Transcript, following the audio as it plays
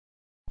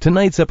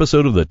Tonight's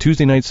episode of the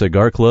Tuesday Night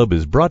Cigar Club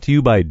is brought to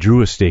you by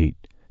Drew Estate.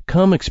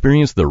 Come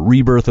experience the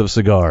rebirth of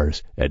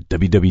cigars at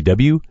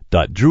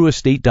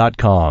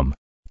www.drewestate.com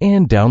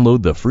and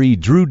download the free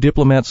Drew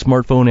Diplomat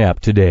smartphone app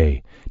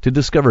today to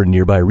discover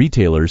nearby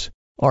retailers,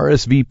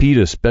 RSVP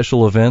to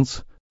special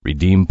events,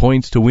 redeem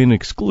points to win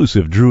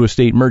exclusive Drew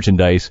Estate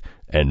merchandise,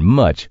 and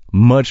much,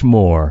 much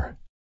more.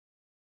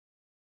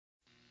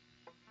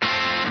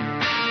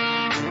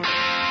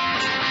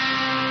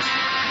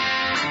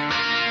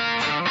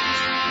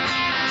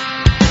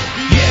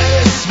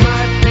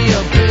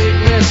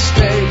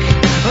 Mistake,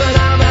 but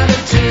I'm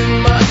having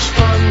too much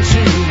fun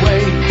to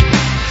wait.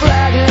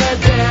 Flag her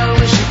down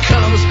when she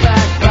comes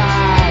back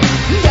by.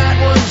 That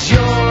one's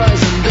yours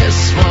and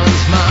this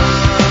one's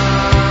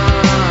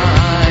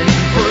mine.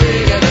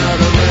 Bring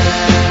another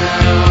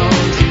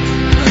round.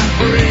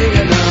 Bring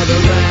another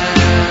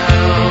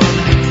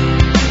round.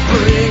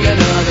 Bring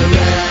another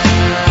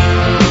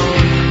round.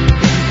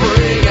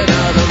 Bring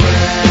another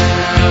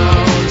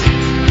round.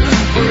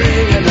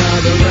 Bring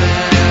another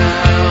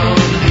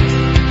round.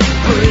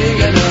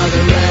 Bring another round. Bring another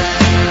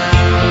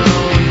round.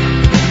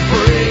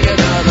 Bring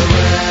another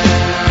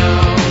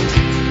round.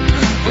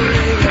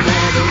 Bring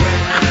another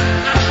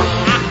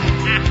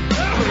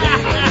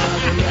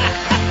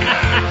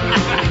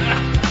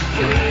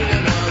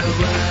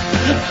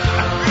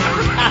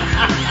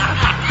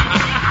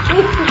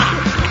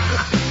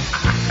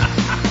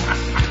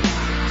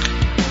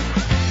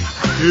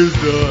Here's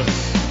the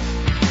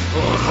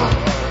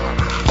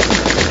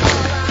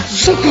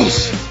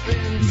suckles.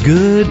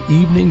 Good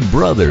evening,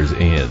 brothers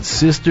and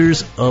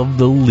sisters of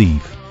the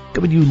leaf.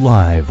 Coming to you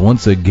live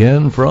once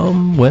again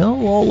from,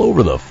 well, all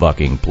over the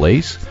fucking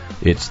place.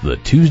 It's the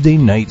Tuesday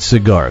Night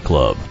Cigar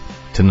Club.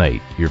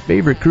 Tonight, your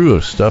favorite crew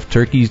of stuffed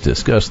turkeys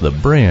discuss the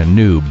brand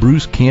new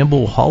Bruce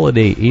Campbell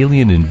holiday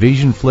alien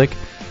invasion flick,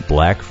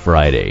 Black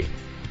Friday,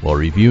 while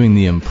reviewing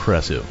the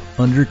impressive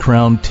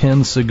Undercrown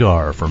 10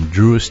 cigar from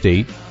Drew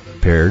Estate,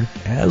 paired,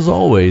 as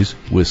always,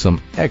 with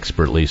some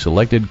expertly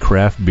selected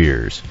craft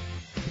beers.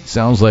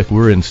 Sounds like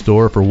we're in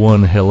store for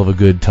one hell of a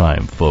good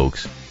time,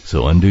 folks.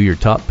 So undo your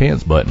top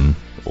pants button,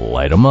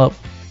 light 'em up,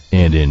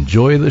 and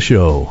enjoy the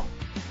show.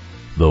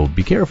 Though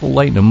be careful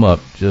lighting 'em up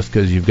just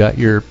because you've got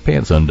your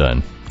pants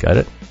undone. Got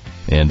it?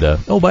 And,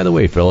 oh, by the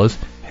way, fellas,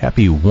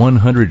 happy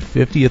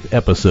 150th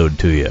episode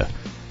to you.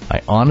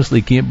 I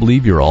honestly can't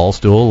believe you're all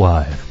still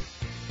alive.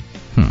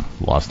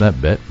 Lost that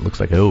bet.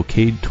 Looks like I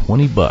okayed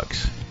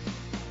 $20.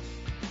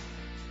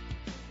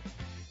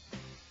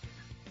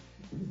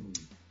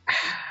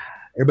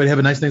 Everybody have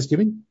a nice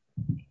Thanksgiving?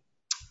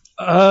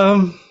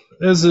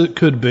 As it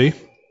could be.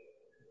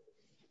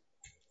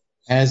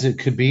 As it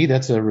could be.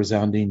 That's a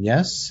resounding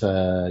yes.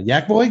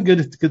 Yak Boy,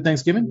 good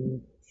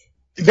Thanksgiving?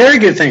 Very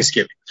good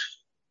Thanksgiving.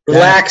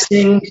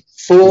 Relaxing,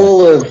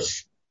 full of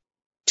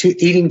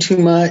eating too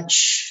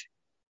much,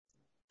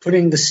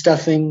 putting the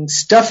stuffing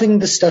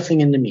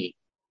into me.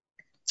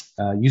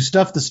 You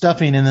stuffed the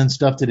stuffing and then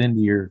stuffed it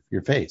into your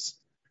face.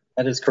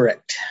 That is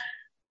correct.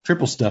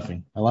 Triple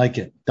stuffing. I like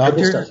it.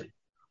 Doctor?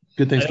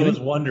 Good Thanksgiving? It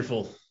was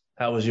wonderful.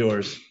 How was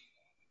yours?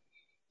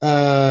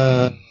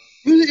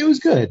 It was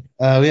good.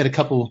 We had a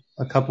couple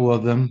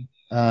of them.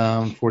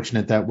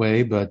 Fortunate that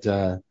way, but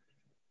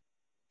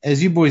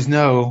as you boys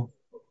know,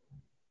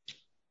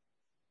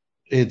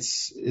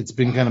 it's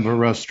been kind of a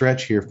rough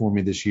stretch here for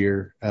me this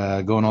year,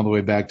 going all the way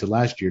back to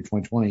last year,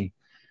 2020,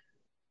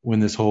 when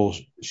this whole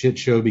shit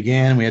show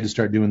began. We had to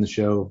start doing the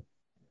show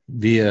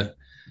via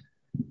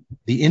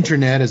the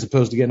internet as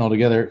opposed to getting all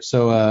together.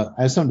 So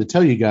I have something to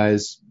tell you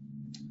guys.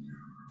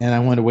 And I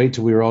wanted to wait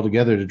till we were all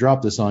together to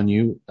drop this on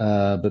you.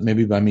 But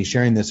maybe by me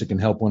sharing this, it can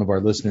help one of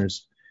our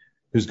listeners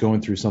who's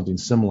going through something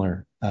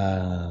similar.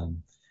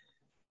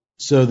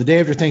 So the day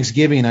after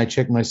Thanksgiving, I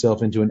checked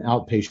myself into an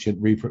outpatient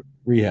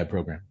rehab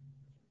program.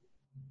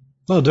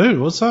 Oh, dude,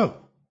 what's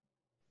up?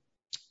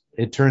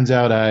 It turns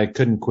out I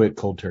couldn't quit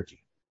cold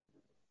turkey.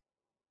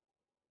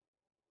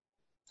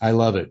 I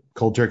love it.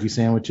 Cold turkey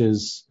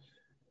sandwiches.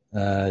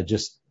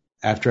 Just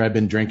after I've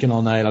been drinking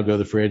all night, I'll go to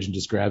the fridge and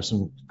just grab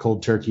some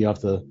cold turkey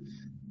out of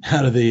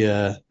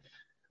the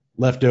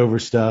leftover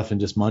stuff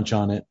and just munch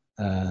on it.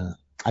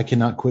 I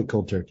cannot quit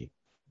cold turkey.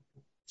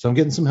 So I'm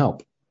getting some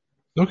help.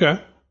 Okay.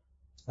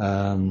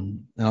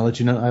 And I'll let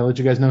you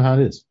guys know how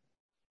it is.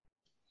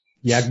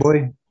 Yak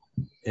Boy,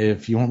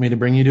 if you want me to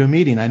bring you to a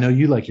meeting, I know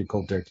you like your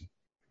cold turkey.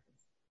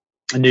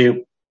 I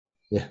do.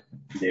 Yeah.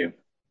 I do.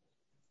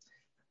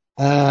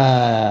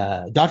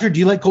 Doctor,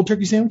 do you like cold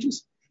turkey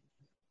sandwiches?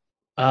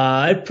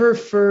 I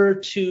prefer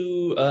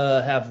to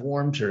have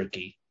warm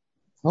turkey.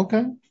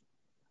 Okay.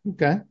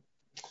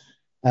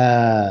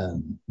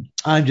 I'm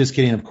just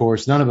kidding, of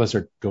course. None of us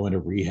are going to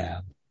rehab.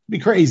 It'd be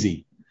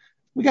crazy.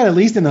 We got at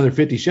least another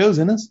 50 shows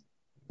in us.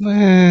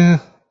 25?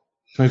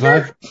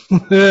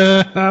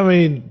 I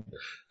mean,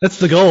 that's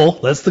the goal.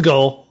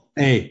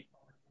 Hey,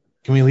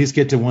 can we at least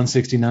get to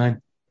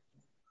 169?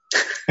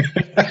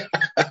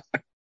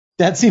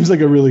 That seems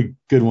like a really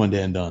good one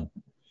to end on.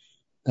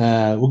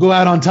 We'll go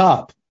out on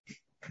top.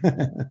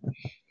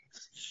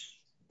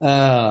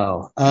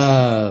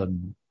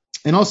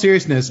 In all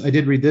seriousness, I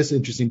did read this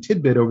interesting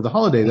tidbit over the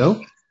holiday,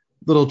 though.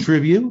 Little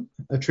trivia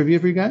for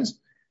you guys.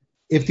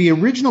 If the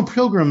original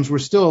Pilgrims were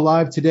still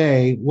alive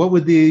today, what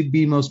would they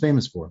be most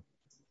famous for?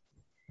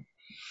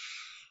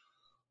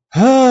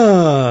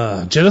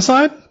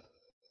 Genocide?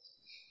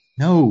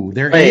 No,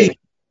 their Wait. age.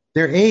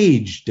 Their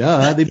age,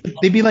 duh.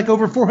 They'd be like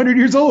over 400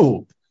 years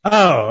old.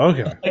 Oh,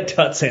 okay. Like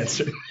Tut's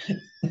answer.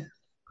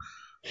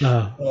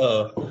 No.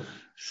 Oh,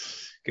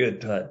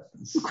 good Tut.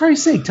 For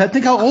Christ's sake, Tut,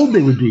 think how old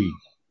they would be.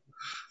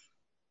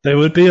 They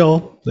would be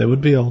old. They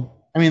would be old.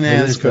 I mean,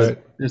 That is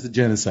there's the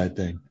genocide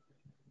thing,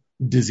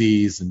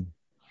 disease, and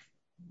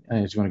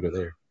I just want to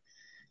go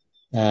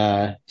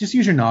there. Just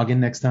use your noggin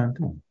next time.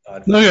 Come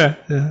on. Okay.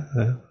 Yeah.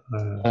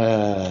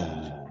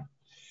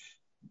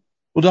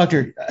 Well,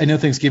 Doctor, I know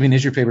Thanksgiving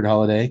is your favorite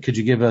holiday. Could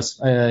you give us?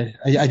 I'm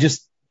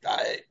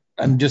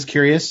just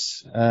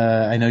curious.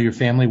 I know your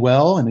family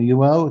well. I know you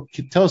well.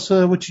 Tell us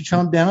what you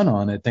chomped down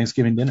on at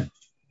Thanksgiving dinner.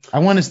 I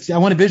want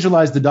to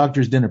visualize the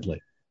doctor's dinner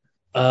plate.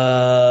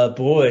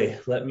 Boy,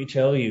 let me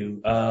tell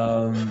you.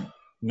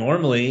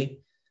 Normally,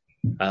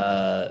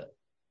 my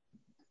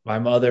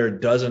mother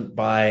doesn't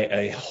buy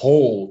a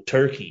whole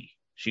turkey.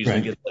 She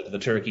usually gets like the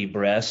turkey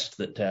breast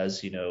that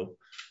has,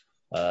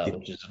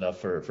 which is enough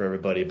for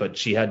everybody. But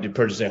she had to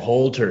purchase a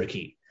whole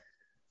turkey.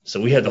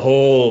 So we had the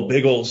whole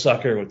big old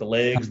sucker with the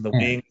legs and the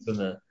wings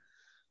and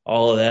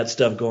all of that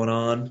stuff going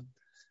on.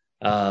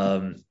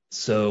 Of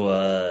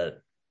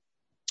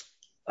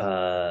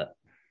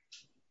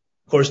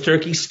course,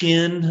 turkey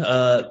skin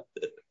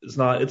it's a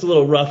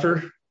little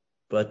rougher,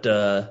 but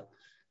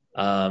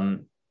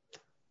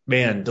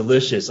man,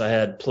 delicious. I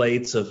had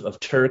plates of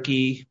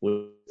turkey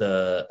with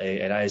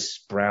a nice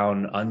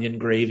brown onion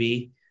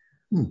gravy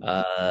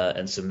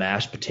and some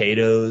mashed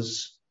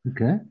potatoes.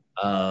 Okay.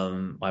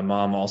 My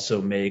mom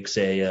also makes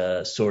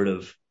a sort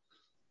of,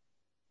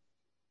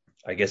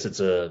 I guess it's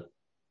a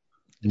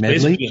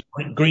Medley?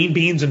 green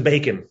beans and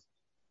bacon.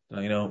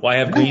 Why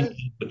have green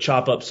beans but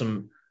chop up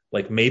some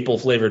like maple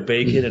flavored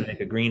bacon and make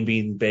a green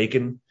bean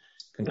bacon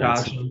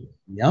concoction.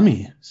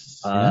 Yummy.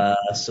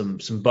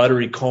 Some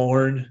buttery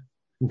corn.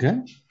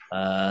 Okay.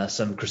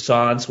 Some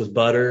croissants with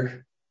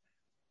butter.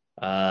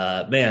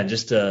 Man,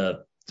 just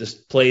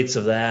plates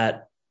of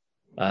that.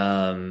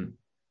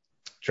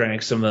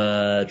 Drank some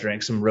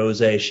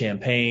rosé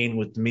champagne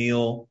with the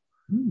meal.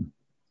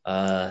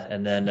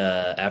 And then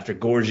after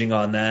gorging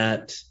on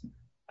that,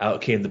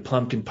 out came the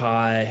pumpkin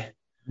pie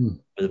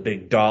with a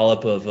big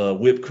dollop of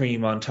whipped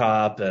cream on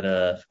top. And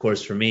of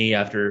course, for me,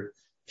 after a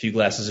few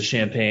glasses of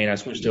champagne, I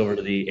switched over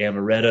to the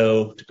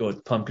amaretto to go with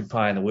the pumpkin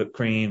pie and the whipped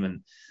cream.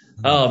 And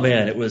oh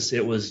man, it was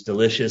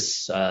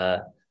delicious.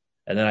 And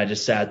then I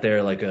just sat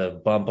there like a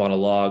bump on a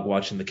log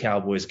watching the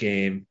Cowboys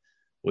game,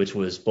 which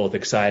was both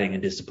exciting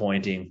and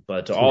disappointing.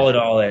 But all in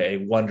all, a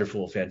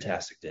wonderful,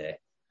 fantastic day.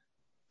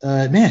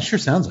 Man, it sure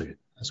sounds like it.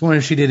 I was wondering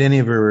if she did any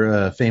of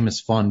her famous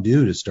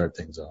fondue to start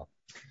things off.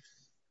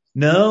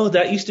 No,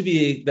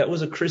 that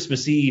was a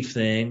Christmas Eve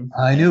thing.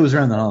 I knew it was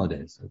around the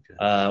holidays. Okay.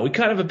 We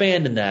kind of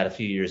abandoned that a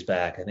few years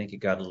back. I think it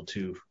got a little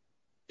too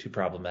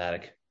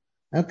problematic.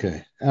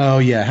 Okay. Oh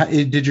yeah.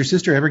 Did your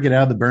sister ever get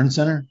out of the burn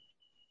center?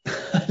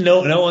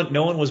 No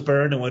one was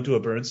burned and went to a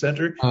burn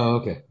center. Oh,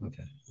 okay.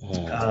 Okay.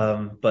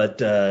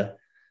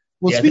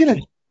 Well,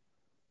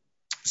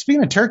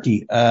 speaking of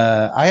turkey,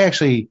 I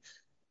actually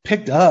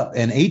picked up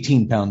an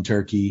 18-pound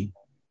turkey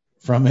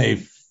from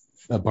a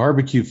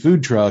barbecue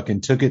food truck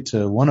and took it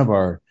to one of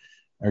our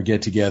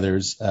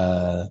get-togethers.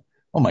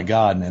 Oh my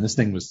God, man, this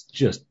thing was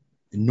just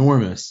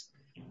enormous.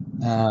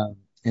 And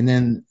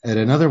then at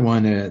another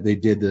one, they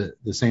did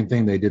the same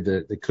thing. They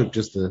cooked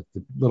just the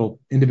little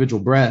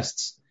individual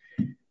breasts.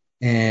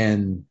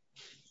 And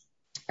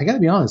I got to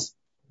be honest,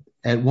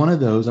 at one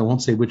of those, I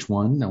won't say which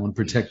one, I want to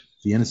protect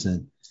the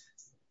innocent,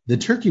 the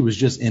turkey was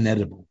just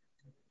inedible.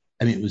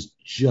 I mean, it was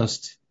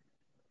just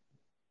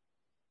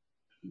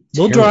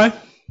little dry.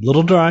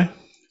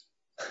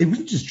 It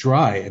was just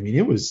dry. I mean,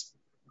 it was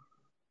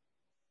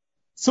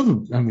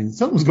something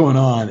was going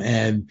on,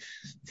 and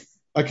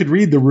I could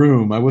read the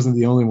room. I wasn't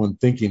the only one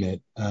thinking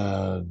it.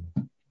 I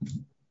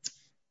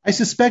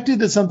suspected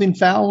that something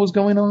foul was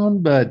going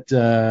on, but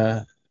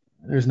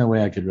there's no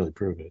way I could really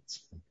prove it.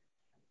 So.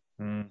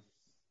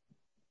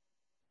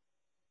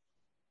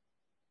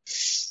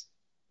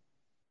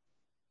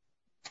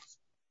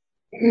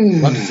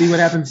 We'll have to see what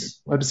happens.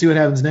 We'll have to see what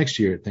happens next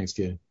year at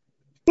Thanksgiving.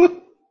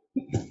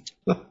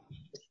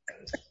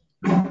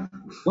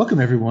 Welcome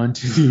everyone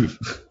to the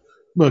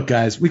look,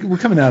 guys. We're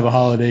coming out of a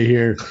holiday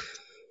here.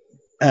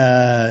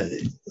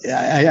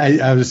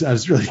 I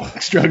was really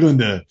struggling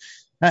to,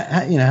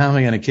 how am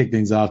I going to kick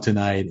things off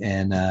tonight?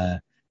 And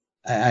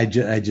I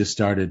just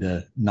started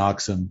to knock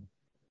some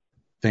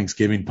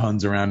Thanksgiving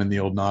puns around in the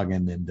old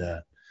noggin, and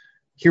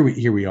here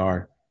we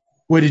are.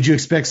 What, did you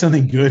expect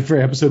something good for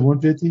episode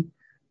 150?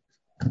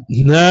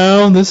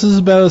 No, this is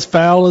about as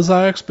foul as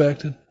I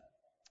expected.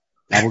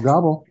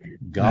 Gobble.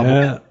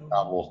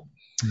 Gobble.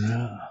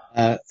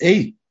 Yeah.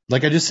 Hey,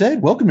 like I just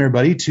said, welcome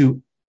everybody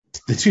to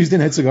the Tuesday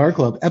Night Cigar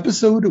Club,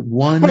 episode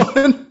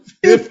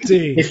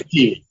 150.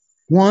 50.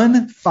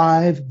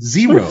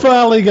 150. We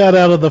finally got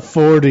out of the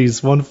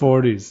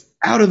 140s.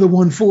 Out of the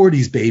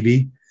 140s,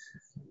 baby.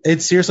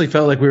 It seriously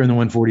felt like we were in the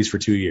 140s for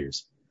 2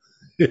 years.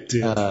 It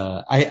did.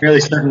 I Fairly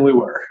certain we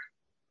were.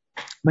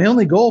 My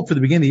only goal for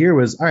the beginning of the year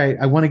was, all right,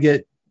 I want to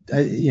get,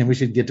 we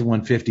should get to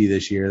 150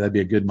 this year. That'd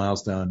be a good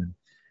milestone.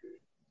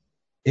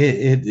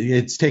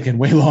 It's taken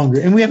way longer,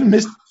 and we haven't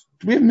missed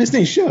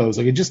any shows.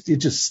 Like it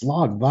just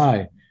slogged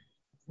by,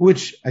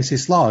 which I say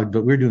slogged,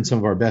 but we're doing some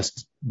of our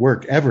best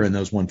work ever in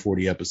those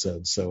 140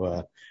 episodes.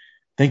 So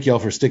thank you all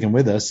for sticking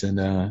with us,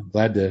 and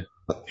glad to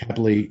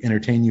happily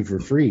entertain you for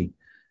free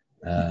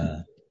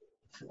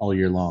all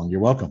year long.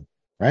 You're welcome.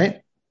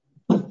 Right?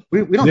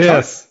 We don't.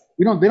 Yes.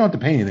 They don't have to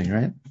pay anything,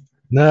 right?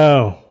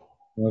 No.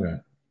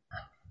 Okay.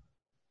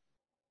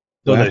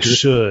 So they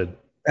should.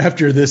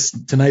 After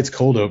tonight's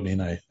cold opening,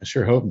 I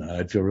sure hope not.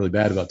 I'd feel really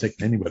bad about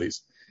taking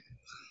anybody's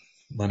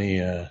money.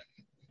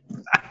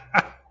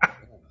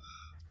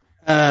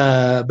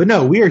 But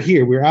no, we are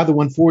here. We're out of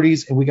the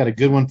 140s, and we got a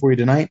good one for you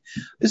tonight.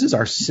 This is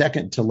our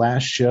second to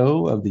last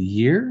show of the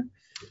year.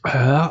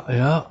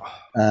 Yeah.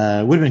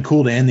 It would have been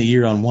cool to end the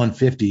year on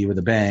 150 with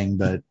a bang,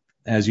 but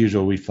as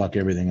usual, we fuck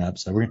everything up.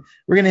 So we're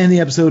going to end the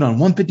episode on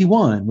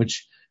 151,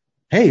 which,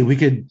 hey, we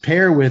could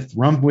pair with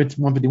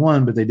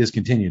 151, but they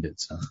discontinued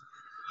it. So,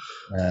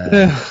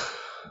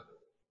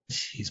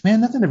 jeez,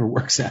 man, nothing ever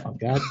works out.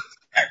 God,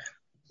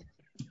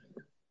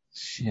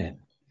 shit.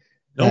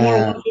 No more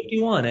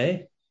 151, eh?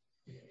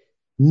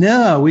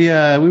 No, we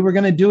were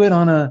going to do it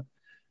on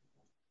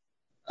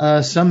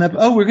we're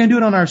going to do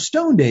it on our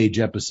Stoned Age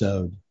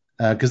episode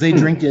because they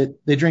drink the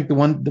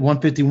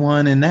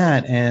 151 in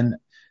that, and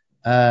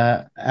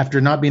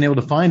after not being able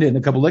to find it in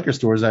a couple liquor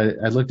stores,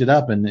 I looked it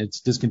up and it's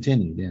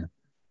discontinued. Yeah.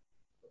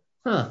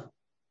 Huh.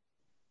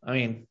 I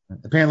mean,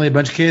 apparently a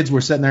bunch of kids were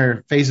setting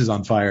their faces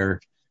on fire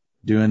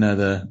doing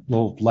the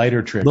little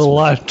lighter tricks. The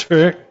light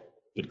trick.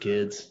 good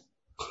kids.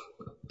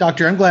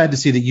 Doctor, I'm glad to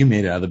see that you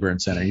made it out of the burn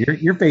center.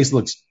 Your face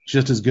looks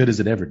just as good as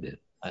it ever did.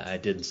 I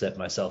didn't set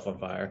myself on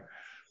fire.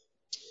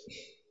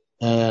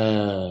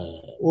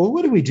 Well,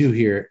 what do we do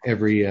here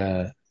every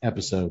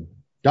episode?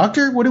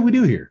 Doctor, what do we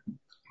do here?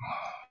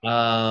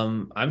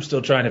 I'm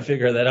still trying to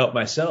figure that out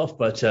myself,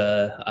 but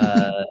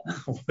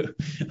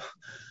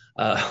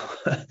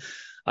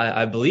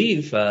I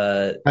believe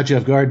Caught you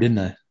off guard, didn't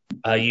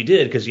I? You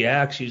did, because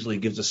Yax usually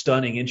gives a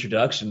stunning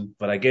introduction,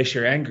 but I guess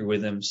you're angry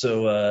with him.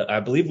 So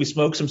I believe we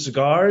smoke some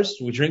cigars,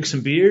 we drink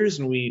some beers,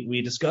 and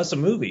we discuss a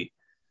movie.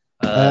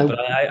 But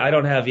I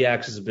don't have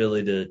Yax's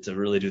ability to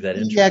really do that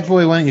intro. Yak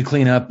boy, why don't you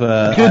clean up?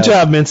 Good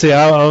job, Mincy.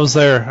 I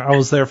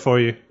was there for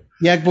you.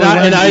 Yak boy,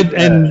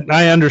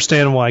 I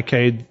understand why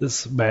Cade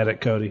is mad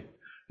at Cody.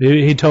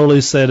 He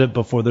totally said it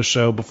before the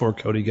show, before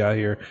Cody got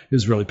here. He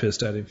was really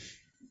pissed at him.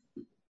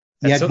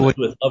 That's something to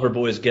do with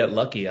Loverboy's Get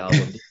Lucky album,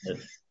 didn't it?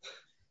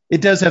 It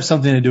does have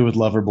something to do with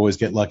Loverboy's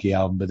Get Lucky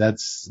album, but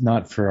that's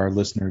not for our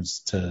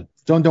listeners to.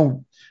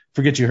 Don't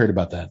forget you heard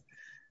about that.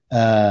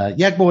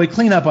 Yak boy,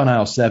 clean up on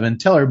aisle 7.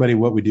 Tell everybody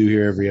what we do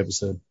here every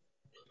episode.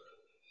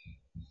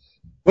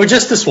 Well,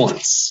 just this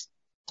once.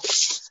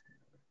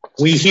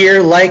 We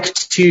here like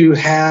to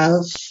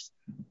have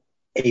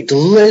a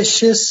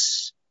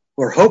delicious,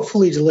 or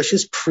hopefully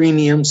delicious,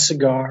 premium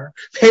cigar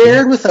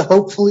paired with a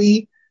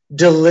hopefully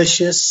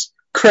delicious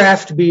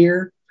craft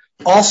beer,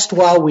 whilst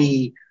while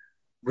we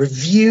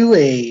review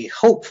a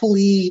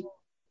hopefully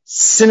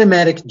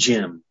cinematic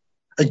gem,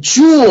 a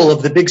jewel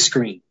of the big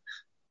screen.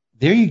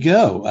 There you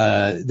go.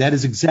 That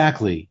is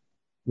exactly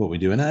what we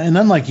do. And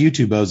unlike you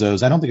two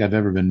bozos, I don't think I've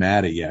ever been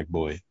mad at Yak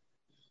Boy.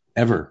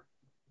 Ever.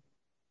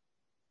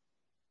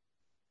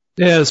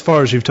 Yeah, as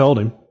far as you've told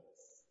him.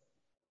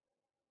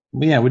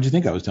 Well, yeah, what'd you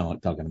think I was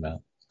talking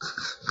about?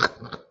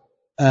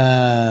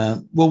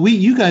 Well,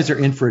 you guys are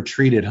in for a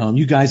treat at home.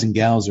 You guys and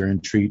gals are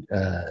in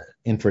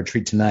for a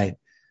treat tonight.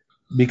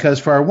 Because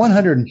for our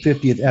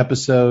 150th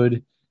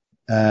episode,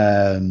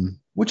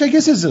 which I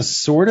guess is a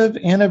sort of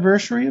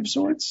anniversary of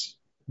sorts.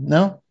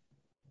 No?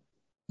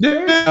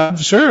 Yeah,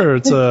 sure.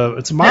 It's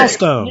a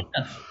milestone.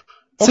 Yeah.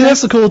 See,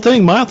 that's the cool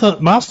thing.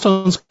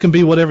 Milestones can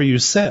be whatever you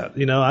set.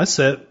 You know, I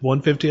set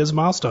 150 as a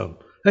milestone.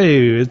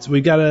 Hey,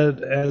 we got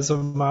it as a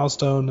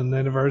milestone and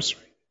anniversary.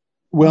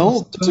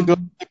 Well, the cigar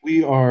that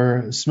we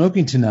are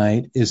smoking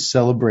tonight is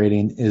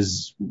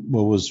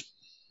what was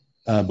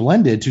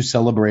blended to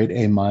celebrate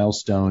a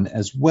milestone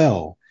as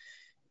well.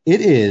 It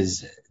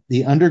is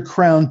the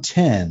Undercrown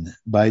 10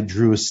 by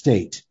Drew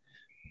Estate.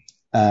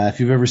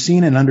 If you've ever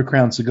seen an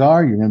Undercrown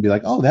cigar, you're going to be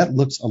like, oh, that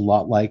looks a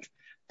lot like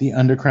the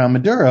Undercrown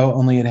Maduro,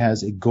 only it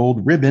has a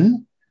gold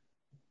ribbon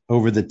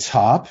over the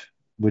top,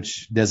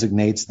 which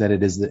designates that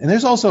it is and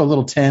there's also a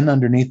little 10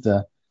 underneath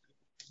the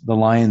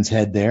lion's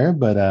head there,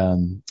 but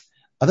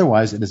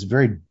otherwise it is a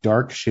very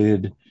dark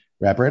shaded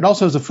wrapper. It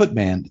also has a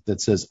footband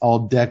that says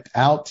all decked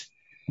out,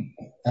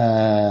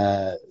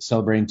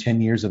 celebrating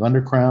 10 years of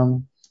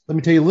Undercrown. Let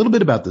me tell you a little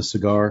bit about the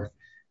cigar,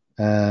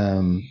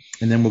 and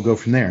then we'll go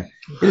from there.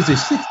 It is a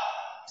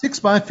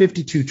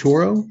 6x52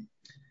 Toro,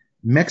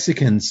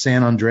 Mexican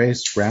San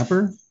Andres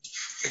wrapper,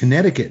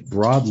 Connecticut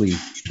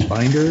broadleaf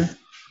binder,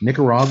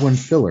 Nicaraguan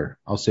filler.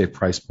 I'll save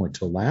price point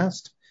till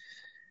last.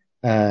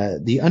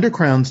 The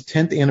Undercrown's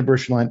 10th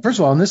anniversary line. First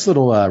of all, on this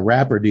little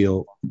wrapper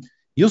deal,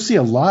 you'll see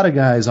a lot of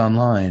guys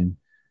online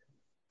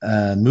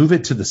move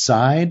it to the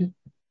side,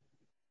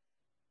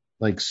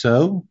 like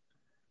so,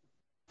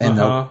 and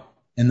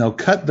they'll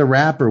cut the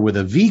wrapper with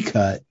a V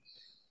cut,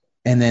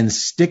 and then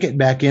stick it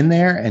back in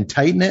there and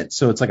tighten it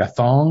so it's like a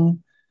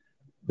thong.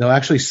 They'll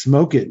actually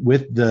smoke it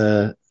with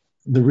the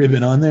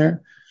ribbon on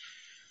there.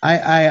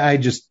 I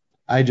just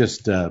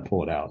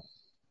pull it out.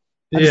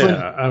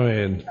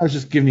 I was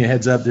just giving you a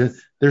heads up.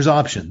 There's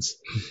options.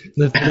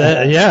 That's.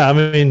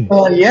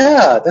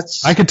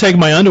 I could take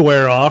my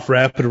underwear off,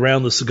 wrap it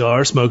around the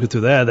cigar, smoke it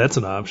through that. That's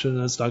an option.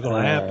 That's not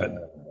going to happen.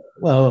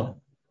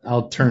 Well,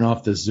 I'll turn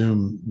off the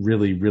Zoom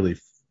really, really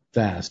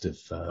fast if.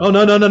 Oh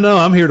no!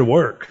 I'm here to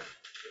work.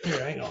 Here,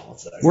 hang on a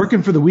second.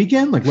 Working for the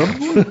weekend, like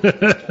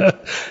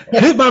Loverboy?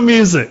 Hit my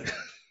music.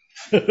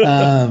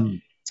 The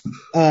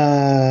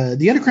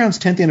Undercrown's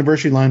 10th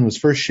anniversary line was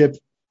first shipped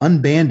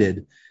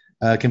unbanded,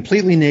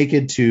 completely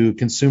naked to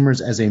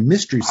consumers as a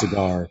mystery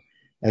cigar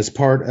as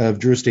part of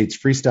Drew Estate's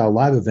Freestyle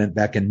Live event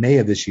back in May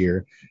of this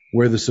year,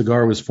 where the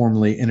cigar was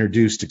formally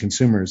introduced to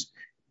consumers.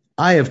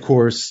 I, of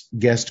course,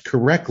 guessed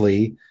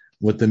correctly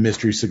what the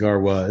mystery cigar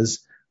was,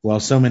 while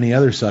so many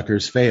other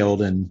suckers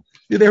failed, and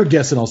they were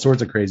guessing all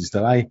sorts of crazy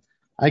stuff.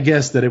 I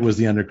guessed that it was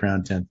the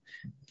Undercrown 10th.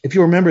 If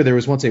you remember, there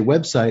was once a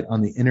website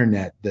on the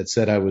internet that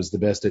said I was the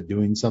best at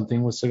doing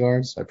something with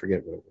cigars. I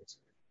forget what it was.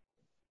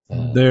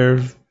 There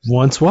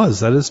once was.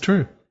 That is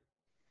true.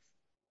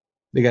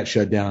 They got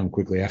shut down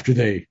quickly after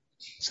they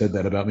said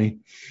that about me.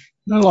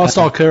 I lost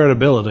all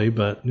credibility,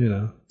 but, you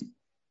know.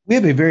 We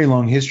have a very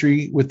long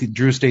history with the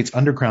Drew Estate's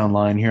Undercrown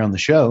line here on the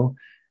show.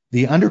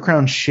 The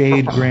Undercrown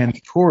Shade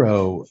Grand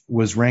Puro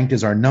was ranked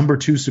as our number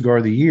 2 cigar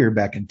of the year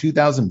back in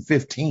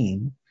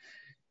 2015.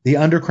 The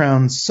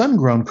Undercrown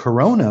Sun-Grown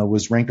Corona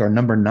was ranked our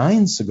number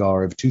 9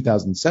 cigar of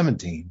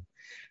 2017.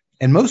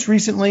 And most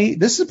recently,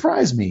 this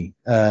surprised me.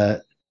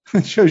 It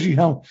shows you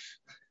how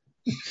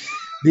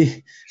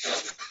the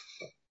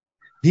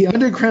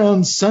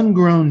Undercrown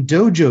Sun-Grown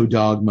Dojo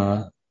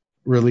Dogma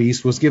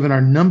release was given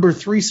our number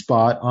 3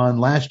 spot on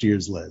last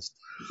year's list.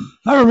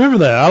 I remember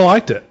that. I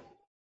liked it.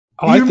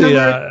 I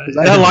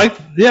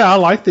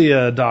like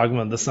the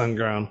Dogma, the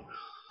Sun-Grown.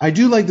 I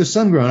do like the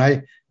Sun-Grown.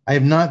 I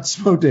have not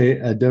smoked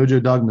a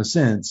Dojo Dogma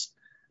since,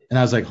 and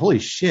I was like, holy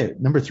shit,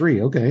 number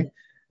 3, okay.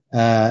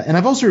 And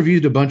I've also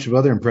reviewed a bunch of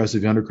other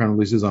impressive Undercrown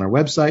releases on our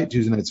website,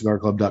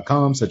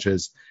 TuesdayNightCigarClub.com, such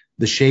as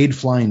the Shade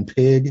Flying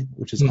Pig,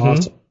 which is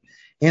awesome,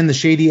 and the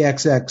Shady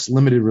XX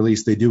limited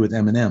release they do with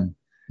Eminem.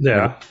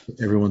 Yeah.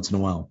 Every once in a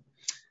while.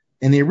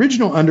 And the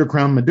original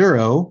Undercrown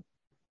Maduro,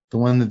 the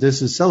one that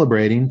this is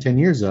celebrating 10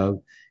 years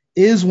of,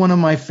 is one of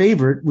my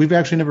favorite. We've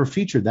actually never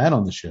featured that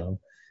on the show.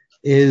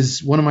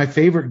 Is one of my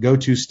favorite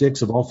go-to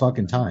sticks of all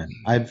fucking time.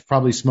 I've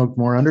probably smoked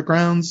more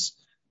Undercrowns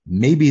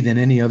maybe than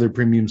any other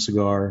premium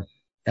cigar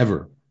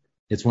ever.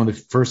 It's one of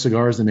the first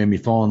cigars that made me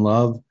fall in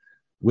love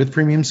with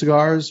premium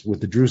cigars, with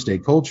the Drew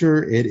Estate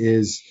culture.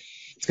 It's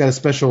got a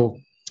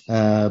special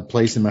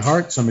place in my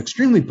heart, so I'm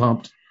extremely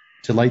pumped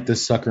to light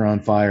this sucker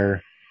on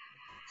fire.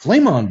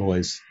 Flame on,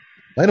 boys.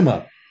 Light them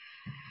up.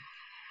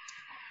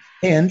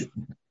 And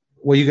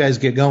while you guys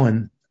get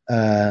going,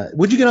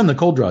 what'd you get on the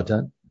cold draw,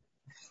 Tut?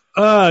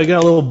 I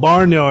got a little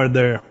barnyard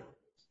there.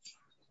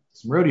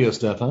 Some rodeo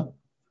stuff, huh?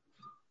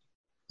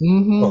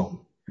 Mm-hmm.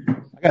 Oh,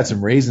 I got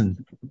some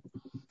raisin.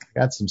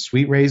 Got some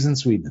sweet raisin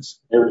sweetness.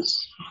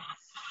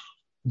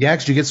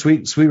 Gax, did you get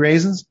sweet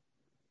raisins?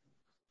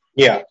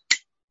 Yeah.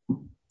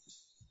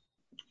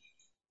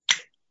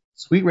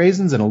 Sweet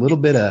raisins and a little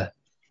bit of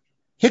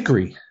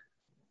hickory.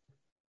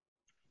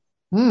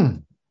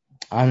 I'm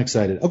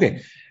excited.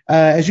 Okay.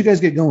 As you guys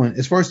get going,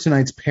 as far as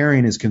tonight's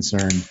pairing is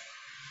concerned,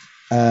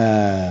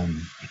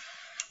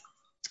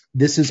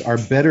 this is our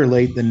better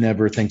late than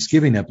never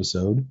Thanksgiving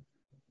episode.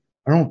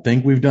 I don't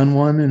think we've done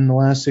one in the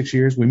last 6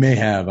 years. We may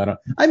have.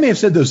 I may have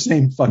said those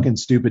same fucking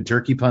stupid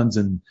turkey puns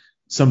in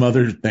some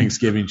other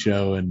Thanksgiving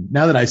show. And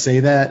now that I say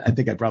that, I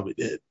think I probably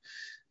did.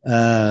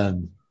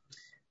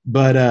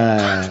 But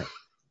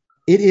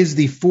it is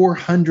the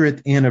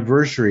 400th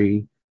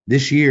anniversary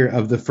this year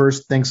of the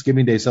first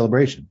Thanksgiving Day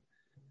celebration.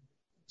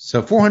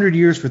 So 400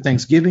 years for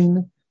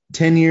Thanksgiving,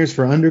 10 years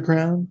for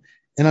Undercrown.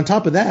 And on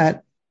top of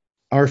that,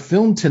 our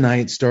film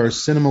tonight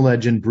stars cinema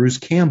legend Bruce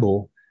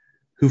Campbell,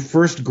 who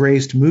first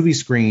graced movie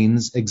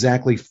screens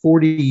exactly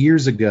 40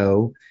 years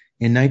ago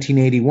in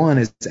 1981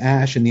 as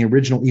Ash in the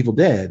original Evil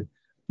Dead.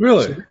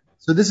 Really?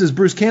 So this is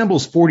Bruce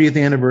Campbell's 40th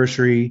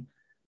anniversary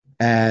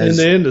as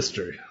in the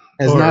industry.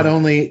 As not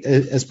only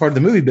as part of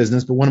the movie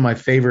business, but one of my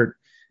favorite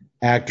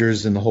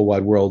actors in the whole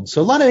wide world.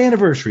 So a lot of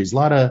anniversaries, a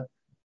lot of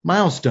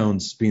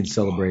milestones being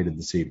celebrated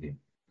this evening.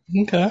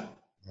 Okay.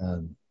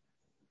 I'm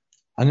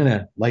going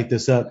to light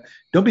this up.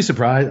 Don't be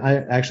surprised. I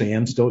actually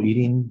am still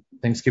eating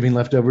Thanksgiving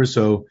leftovers.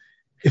 So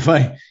if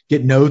I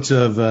get notes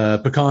of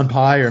pecan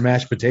pie or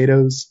mashed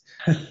potatoes,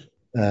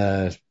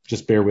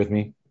 just bear with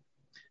me.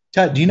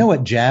 Tut, do you know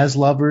what jazz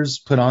lovers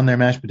put on their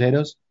mashed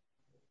potatoes?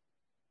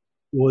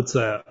 What's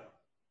that?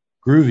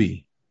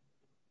 Groovy.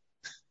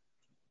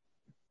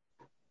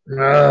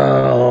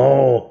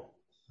 Oh.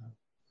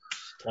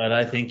 And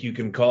I think you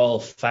can call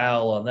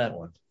foul on that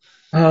one.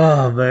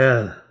 Oh,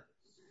 man.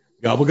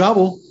 Gobble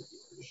gobble.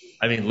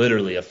 I mean,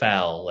 literally a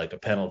foul, like a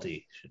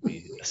penalty, should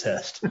be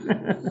assessed.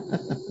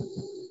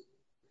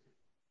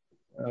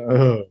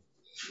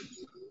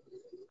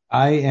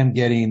 I am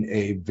getting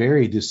a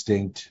very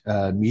distinct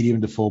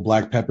medium to full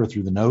black pepper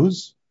through the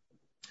nose.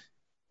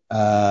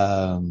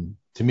 To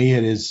me,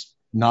 it is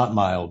not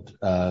mild.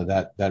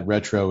 That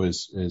retro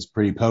is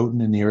pretty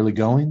potent in the early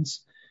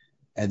goings.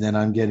 And then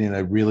I'm getting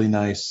a really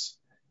nice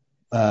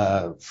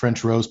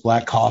French roast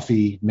black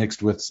coffee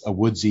mixed with a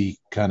woodsy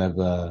kind of,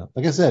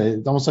 like I said,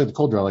 it's almost like the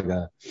cold draw,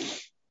 like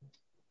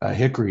a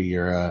hickory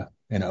or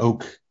an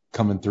oak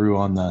coming through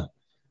on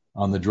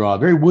the draw.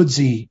 Very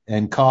woodsy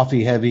and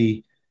coffee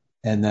heavy.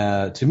 And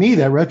to me,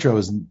 that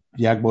retro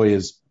Yak Boy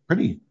is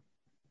pretty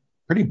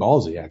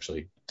ballsy,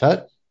 actually.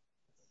 Tut?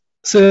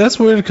 See, that's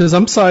weird because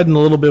I'm siding a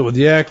little bit with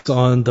Yak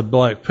on the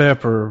black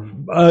pepper.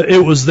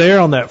 It was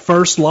there on that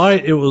first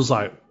light. It was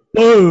like,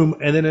 boom,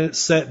 and then it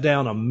set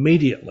down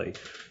immediately.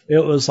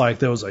 It was like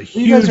there was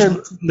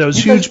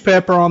huge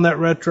pepper on that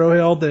retro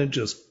hill. Then it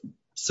just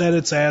set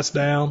its ass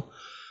down.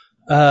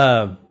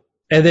 And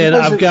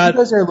then you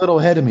guys are a little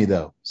ahead of me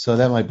though, so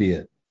that might be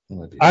it.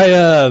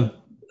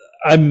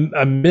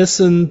 I'm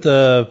missing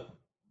the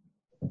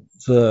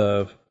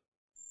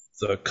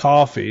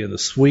coffee and the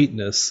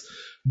sweetness,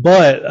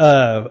 but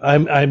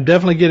I'm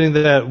definitely getting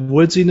that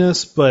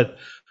woodsiness. But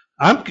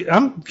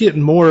I'm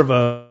getting more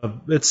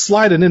of it's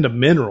sliding into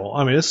mineral.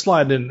 I mean, it's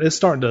starting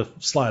to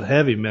slide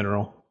heavy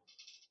mineral.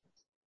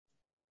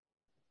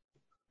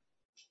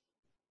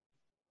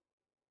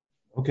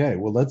 Okay,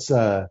 well let's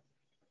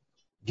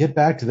get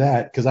back to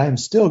that because I am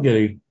still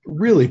getting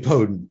really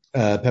potent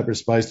pepper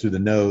spice through the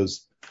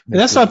nose. And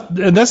that's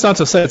not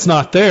to say it's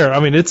not there. I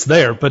mean, it's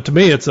there, but to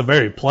me, it's a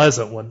very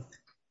pleasant one.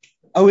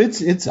 Oh,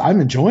 I'm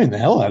enjoying the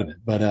hell out of it.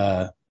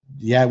 But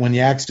yeah, when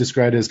Yak's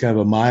described it as kind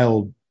of a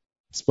mild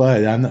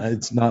spud,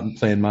 it's not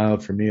playing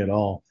mild for me at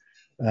all.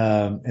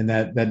 And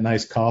that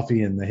nice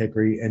coffee and the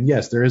hickory, and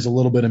yes, there is a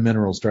little bit of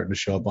mineral starting to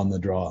show up on the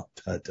draw.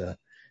 But I'm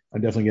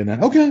definitely getting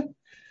that. Okay,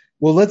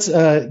 well let's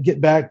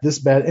get back this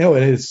bad. Oh,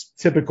 it is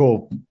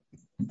typical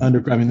I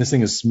mean, this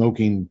thing is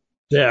smoking.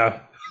 Yeah.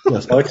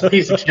 It's a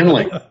piece of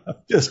kindling.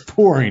 Just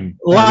pouring.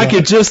 Like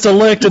it just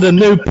elected a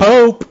new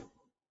pope.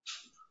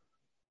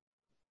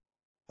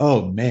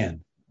 Oh,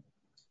 man.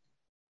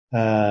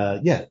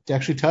 Yeah,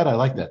 actually, Todd, I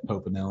like that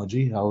pope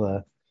analogy.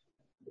 I'll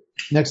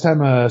next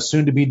time a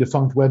soon-to-be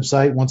defunct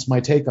website wants my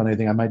take on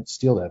anything, I might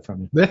steal that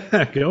from you.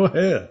 Yeah, go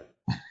ahead.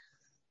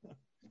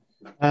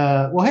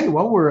 Well, hey,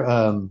 while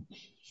we're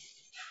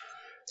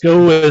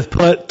go with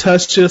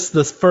touch just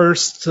the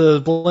first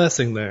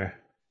blessing there.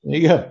 There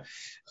you go.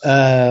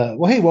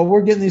 Well, hey, while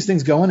we're getting these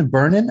things going and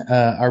burning,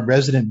 our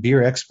resident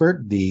beer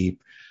expert, the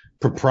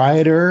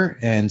proprietor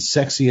and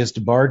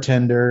sexiest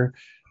bartender,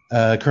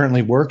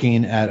 currently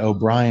working at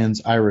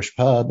O'Brien's Irish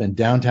Pub in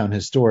downtown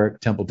historic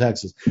Temple,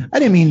 Texas. I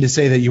didn't mean to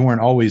say that you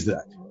weren't always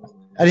that.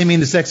 I didn't mean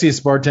the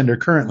sexiest bartender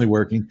currently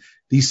working,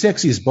 the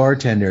sexiest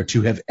bartender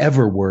to have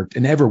ever worked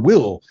and ever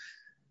will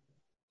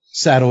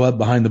saddle up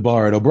behind the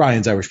bar at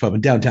O'Brien's Irish Pub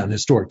in downtown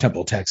historic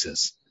Temple,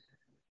 Texas.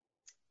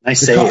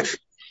 Nice save.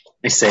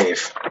 Nice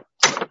save.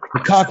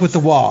 The cock with the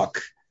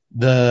walk.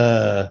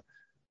 I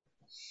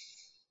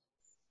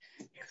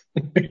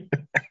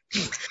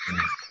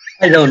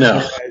don't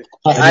know.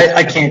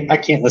 I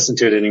can't listen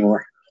to it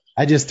anymore.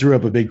 I just threw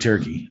up a big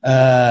turkey.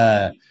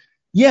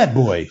 Yeah,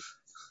 boy.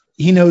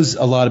 He knows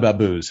a lot about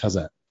booze. How's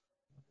that?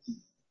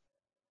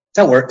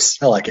 That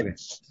works. I like it.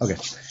 Okay.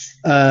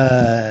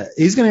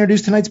 He's going to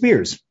introduce tonight's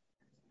beers.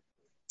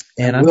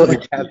 And I'm going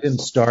to have him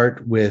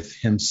start with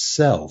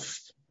himself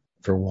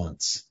for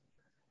once.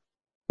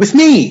 With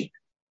me?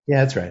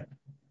 Yeah, that's right.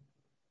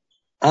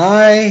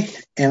 I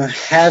am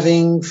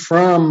having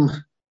from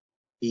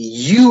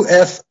the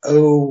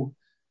UFO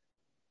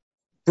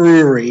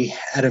Brewery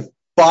out of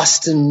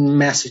Boston,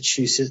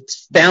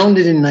 Massachusetts,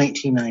 founded in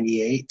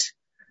 1998.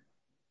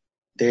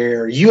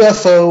 Their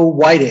UFO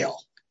White Ale.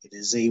 It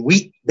is a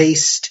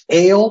wheat-based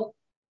ale,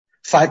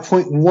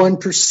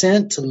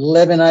 5.1%,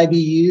 11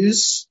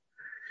 IBUs.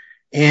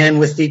 And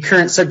with the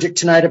current subject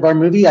tonight of our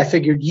movie, I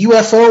figured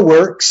UFO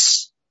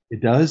works.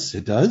 It does.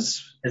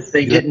 If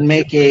they didn't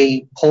make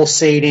a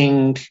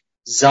pulsating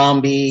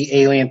zombie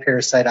alien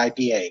parasite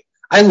IPA.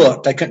 I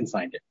looked. I couldn't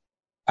find it.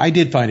 I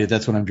did find it.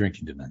 That's what I'm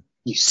drinking tonight.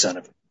 You son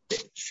of a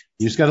bitch.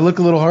 You just got to look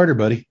a little harder,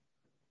 buddy.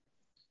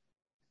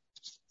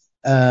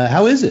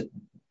 How is it?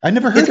 I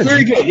never heard of it. It's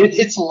very good.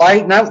 It's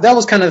light. And that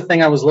was kind of the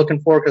thing I was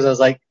looking for because I was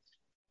like,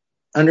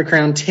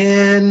 Underground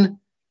 10.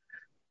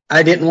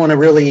 I didn't want to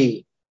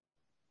really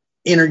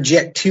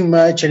interject too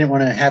much. I didn't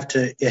want to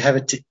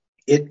have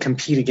it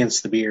compete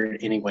against the beer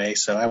anyway.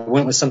 So I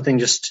went with something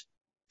just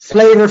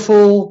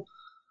flavorful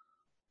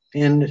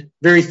and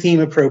very theme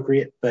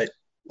appropriate, but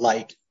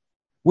light.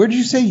 Where did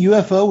you say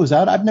UFO was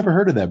out? I've never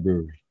heard of that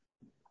brewery.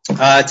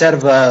 It's out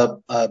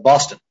of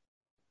Boston.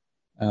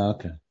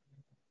 Okay.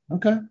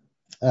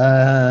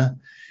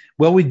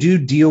 Well, we do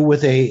deal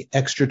with a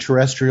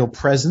extraterrestrial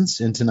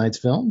presence in tonight's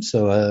film,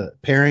 so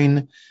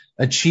pairing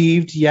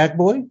achieved, Yak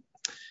Boy.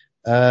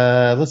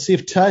 Let's see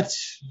if Tut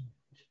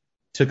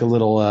took put a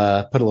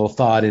little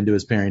thought into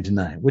his pairing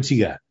tonight. What's he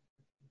got?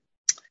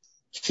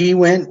 He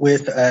went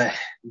with the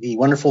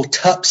wonderful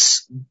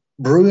Tups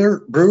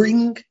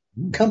Brewing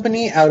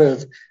Company out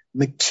of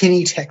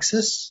McKinney,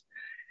 Texas.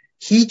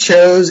 He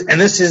chose,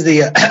 and this is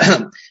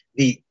the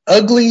the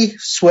Ugly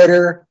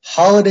Sweater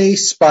Holiday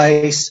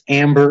Spice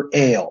Amber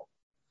Ale.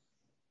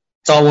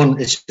 It's all one.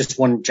 It's just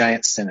one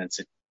giant sentence.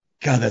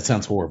 God, that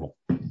sounds horrible.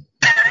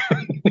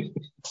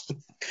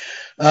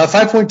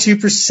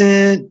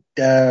 5.2%,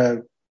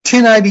 10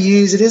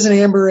 IBUs. It is an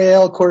amber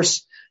ale. Of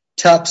course,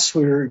 Tups,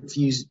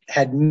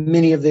 had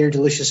many of their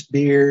delicious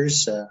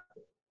beers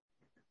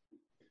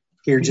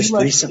here just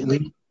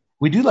recently.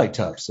 We do like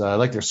Tups. I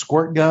like their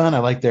Squirt Gun. I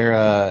like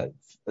their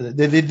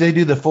they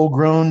do the Full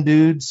Grown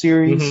Dude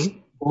series. Mm-hmm.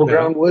 Full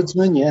Grown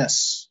Woodsman,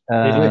 yes.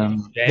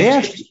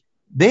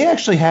 They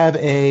actually have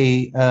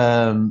a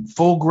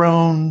full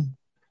grown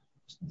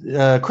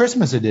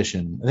Christmas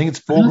edition. I think it's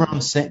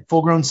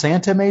full grown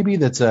Santa, maybe.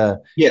 That's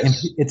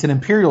yes. It's an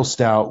imperial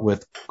stout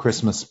with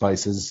Christmas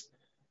spices.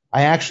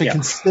 I actually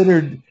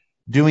considered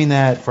doing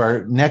that for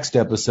our next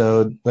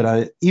episode,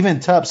 but even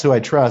Tups, who I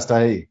trust,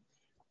 I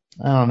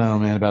don't know,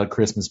 man, about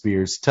Christmas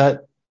beers.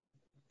 Tut.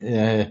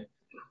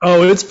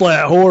 Oh, it's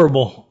flat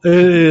horrible. It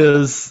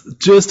is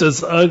just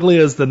as ugly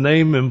as the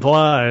name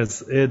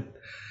implies.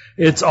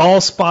 It's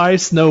all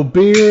spice, no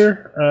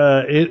beer.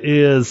 It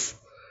is,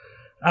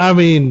 I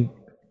mean,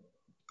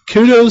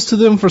 kudos to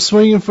them for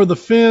swinging for the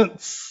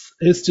fence.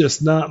 It's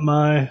just not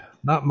my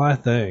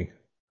thing.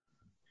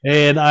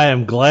 And I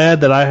am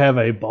glad that I have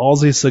a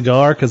ballsy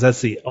cigar because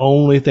that's the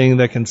only thing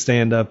that can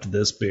stand up to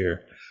this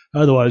beer.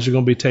 Otherwise, you're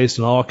going to be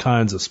tasting all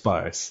kinds of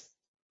spice.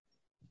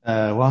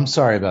 Well, I'm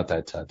sorry about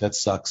that, Tut. That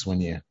sucks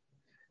when you.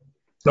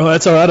 Oh,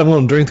 that's all right. I'm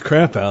going to drink the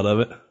crap out of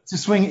it. It's a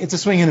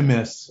swing and a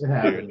miss. It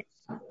happens.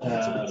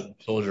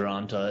 Soldier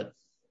on, Tut.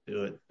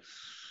 Do it.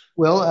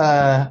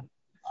 Well,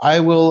 I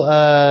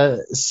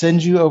will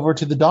send you over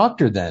to the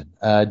doctor then.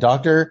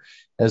 Doctor,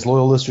 as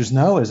loyal listeners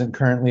know, isn't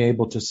currently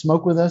able to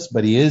smoke with us,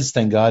 but he is,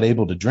 thank God,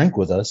 able to drink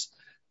with us.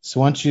 So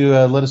why don't you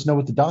let us know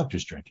what the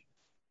doctor's drinking?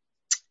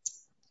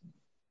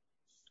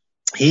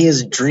 He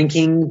is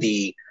drinking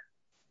the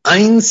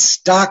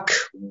Einstock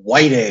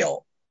White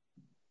Ale.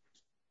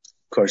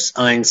 Of course,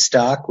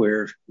 Einstock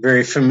we're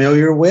very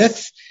familiar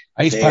with.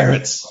 Ice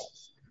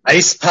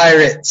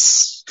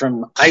Pirates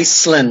from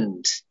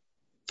Iceland.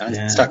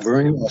 Einstock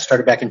Brewing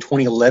started back in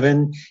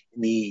 2011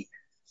 in the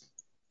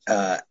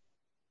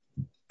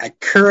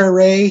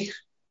Akureyri.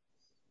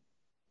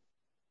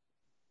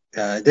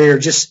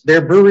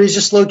 Their brewery is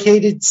just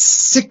located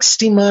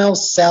 60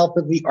 miles south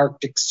of the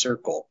Arctic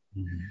Circle.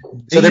 Mm-hmm.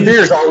 So their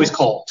beer is always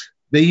cold.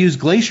 They use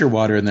glacier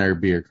water in their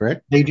beer,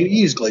 correct? They do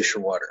use glacier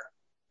water.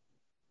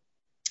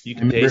 You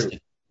can taste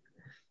it.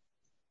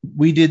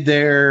 We did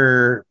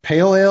their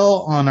pale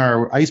ale on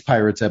our Ice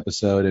Pirates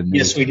episode, and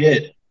yes, we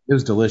did. It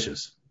was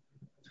delicious.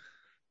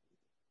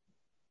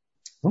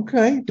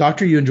 Okay,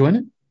 Doctor, you enjoying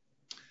it?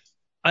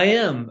 I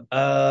am.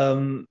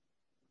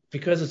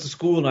 Because it's a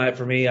school night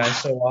for me, I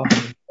so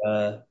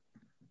often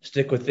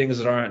stick with things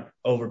that aren't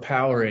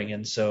overpowering,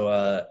 and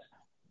so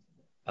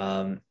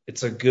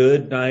it's a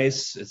good,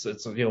 nice.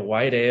 It's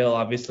white ale,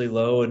 obviously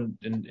low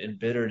in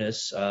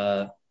bitterness.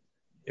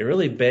 It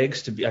really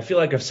begs to be. I feel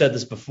like I've said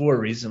this before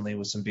recently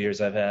with some beers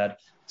I've had.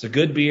 It's a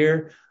good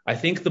beer. I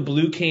think the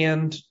blue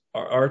canned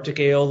Arctic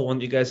Ale, the one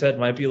that you guys had,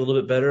 might be a little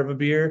bit better of a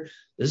beer.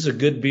 This is a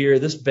good beer.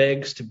 This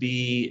begs to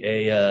be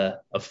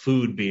a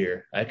food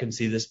beer. I can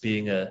see this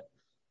being a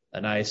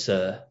nice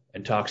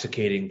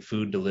intoxicating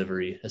food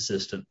delivery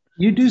assistant.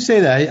 You do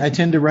say that. I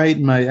tend to write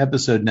in my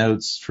episode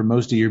notes for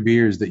most of your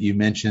beers that you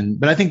mentioned,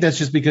 but I think that's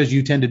just because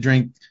you tend to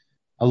drink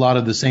a lot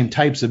of the same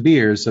types of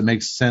beers, so it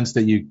makes sense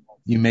that you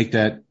make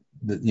that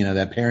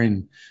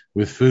pairing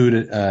with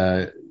food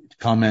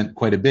comment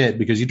quite a bit,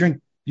 because you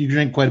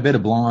drink quite a bit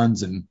of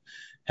blondes and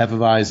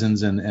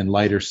Hefeweizens and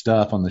lighter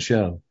stuff on the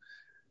show.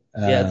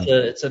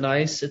 It's a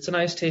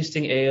nice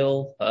tasting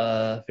ale,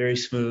 very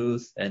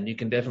smooth, and you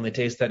can definitely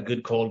taste that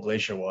good cold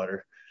glacier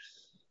water.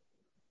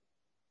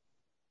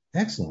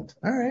 Excellent.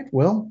 All right.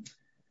 Well,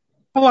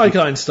 I like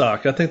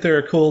Einstock. I think they're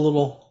a cool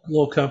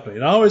little company.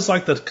 And I always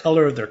like the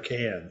color of their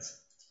cans.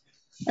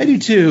 I do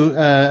too.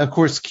 Of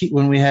course,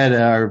 when we had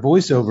our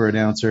voiceover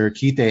announcer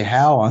Keith A.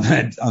 Howe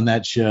on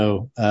that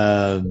show,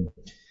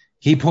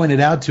 he pointed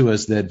out to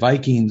us that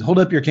Vikings. Hold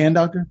up your can,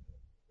 Doctor.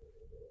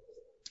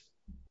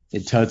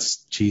 It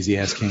Tut's cheesy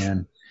ass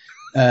can.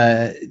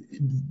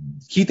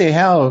 Keith A.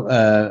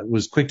 Howe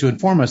was quick to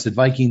inform us that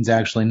Vikings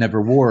actually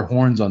never wore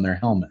horns on their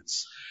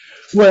helmets.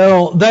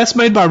 Well, that's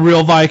made by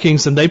real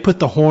Vikings, and they put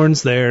the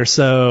horns there.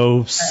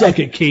 So suck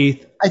it,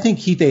 Keith. I think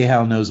Keith A.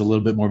 Howe knows a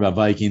little bit more about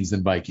Vikings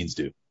than Vikings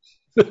do.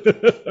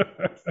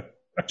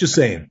 Just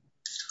saying.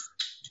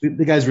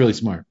 The guy's really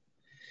smart.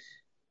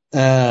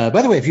 By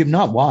the way, if you have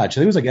not watched,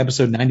 I think it was like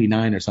episode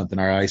 99 or something,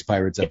 our Ice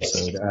Pirates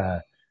episode.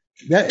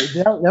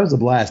 That was a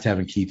blast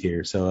having Keith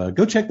here. So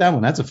go check that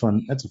one. That's a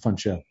fun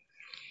show.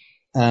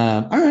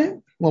 All right.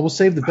 Well, we'll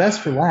save the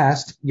best for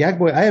last. Yak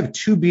Boy, I have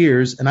 2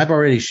 beers, and I've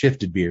already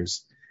shifted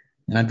beers,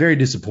 and I'm very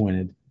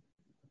disappointed.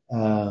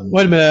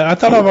 Wait a minute. I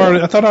thought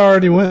I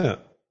already went.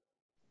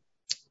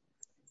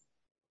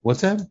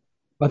 What's that?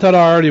 I thought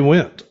I already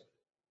went.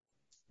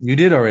 You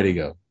did already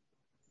go.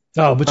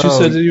 Oh, but you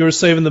said that you were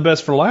saving the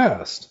best for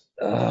last.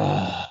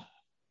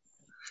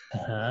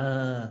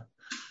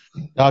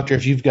 Doctor,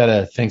 if you've got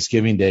a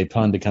Thanksgiving Day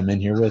pun to come in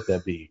here with,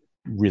 that'd be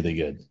really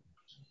good.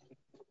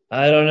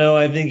 I don't know.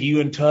 I think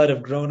you and Todd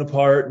have grown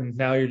apart, and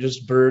now you're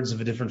just birds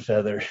of a different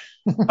feather.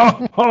 You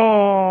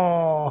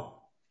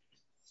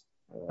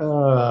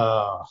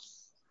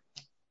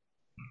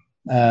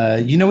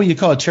know what you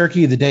call a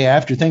turkey the day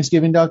after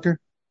Thanksgiving, Doctor?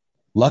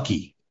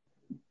 Lucky.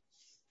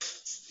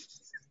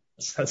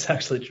 That's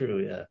actually true,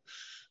 yeah.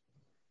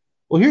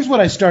 Well, here's what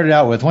I started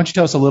out with. Why don't you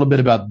tell us a little bit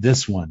about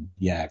this one,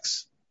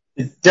 Yaks?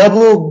 The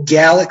Double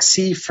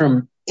Galaxy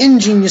from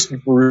Ingenious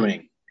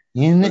Brewing.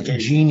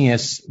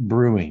 Ingenious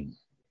Brewing.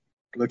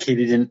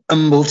 Located in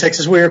Humble,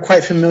 Texas. We are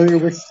quite familiar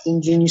with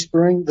Ingenious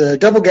Brewing. The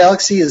Double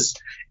Galaxy is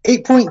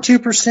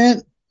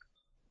 8.2%.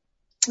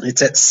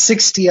 It's at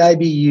 60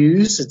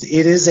 IBUs.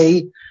 It is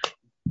a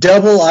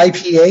double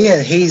IPA,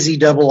 a hazy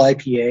double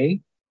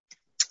IPA.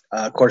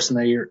 Of course,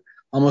 now you're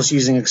almost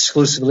using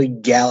exclusively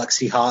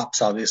Galaxy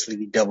hops, obviously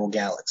the Double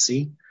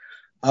Galaxy.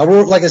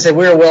 Like I said,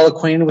 we're well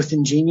acquainted with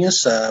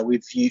Ingenious.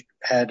 We've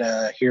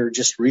had here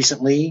just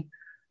recently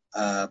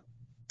you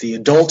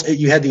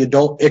had the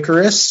adult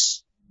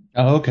Icarus.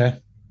 Oh, okay.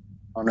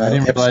 On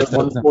episode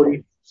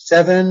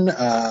 147.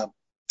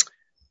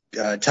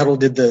 Tuttle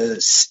did the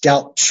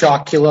Stout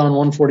Chocula on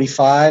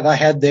 145. I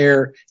had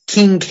their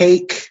King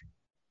Cake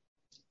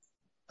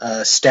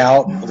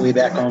Stout way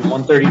back on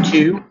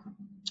 132,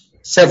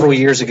 several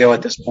years ago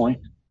at this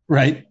point.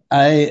 Right.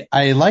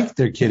 I liked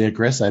their Kid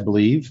Icarus, I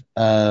believe.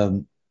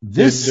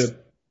 This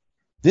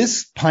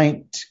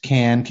pint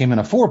can came in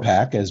a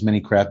 4-pack, as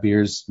many craft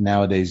beers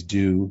nowadays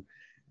do.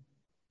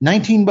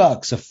 $19,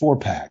 a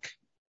 4-pack.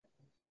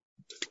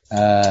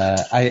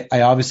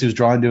 I obviously was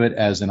drawn to it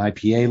as an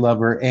IPA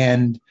lover,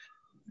 and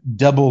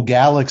Double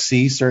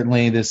Galaxy,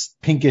 certainly this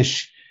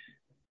pinkish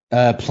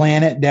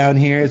planet down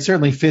here, it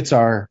certainly fits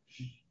our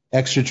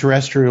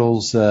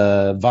extraterrestrials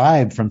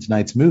vibe from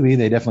tonight's movie.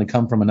 They definitely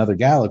come from another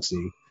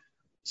galaxy.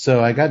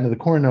 So I got into the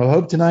Corner No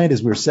Hope tonight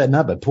as we were setting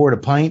up. I poured a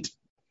pint.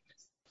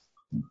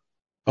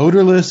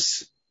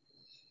 Odorless,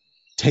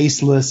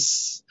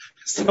 tasteless.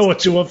 Is that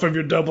what you want from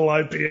your double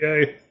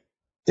IPA?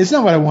 It's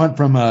not what I want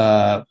from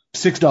a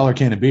 $6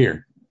 can of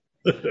beer.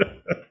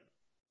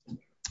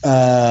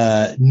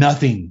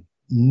 Nothing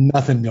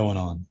going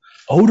on.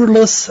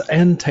 Odorless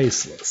and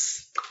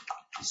tasteless.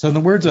 So in the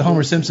words of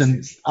Homer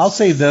Simpson, I'll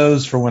save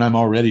those for when I'm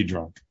already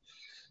drunk.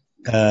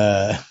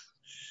 I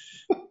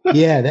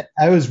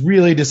was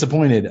really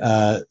disappointed.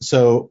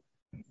 So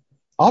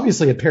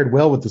obviously it paired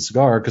well with the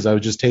cigar because I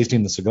was just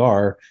tasting the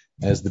cigar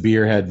as the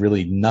beer had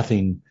really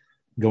nothing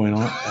going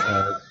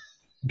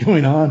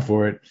on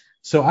for it.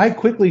 So I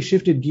quickly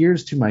shifted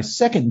gears to my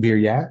second beer,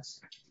 Yaks,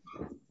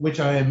 which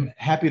I am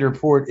happy to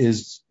report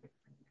is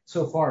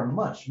so far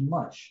much,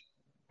 much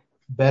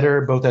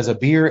better, both as a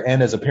beer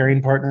and as a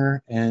pairing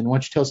partner. And why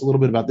don't you tell us a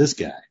little bit about this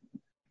guy?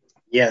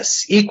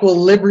 Yes,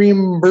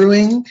 Equilibrium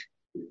Brewing,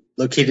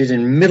 located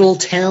in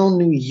Middletown,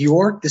 New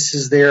York. This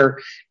is their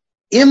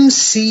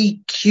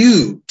MC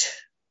Cubed.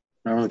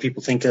 Normally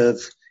people think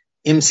of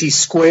MC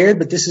Squared,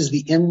 but this is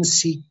the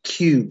MC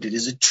Cubed. It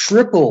is a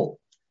triple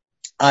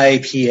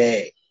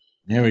IPA.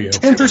 There we go.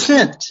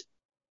 10%.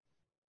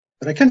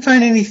 But I couldn't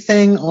find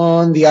anything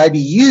on the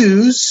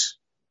IBUs.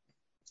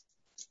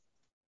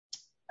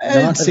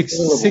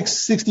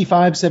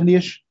 65,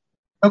 70-ish.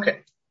 Okay.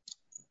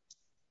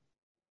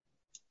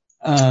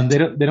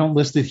 They don't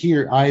list it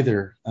here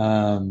either.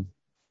 First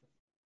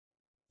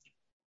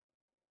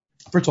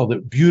of all, the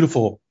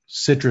beautiful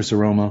citrus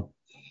aroma,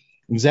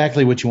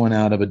 exactly what you want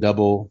out of a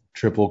double,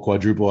 triple,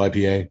 quadruple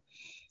IPA.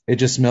 It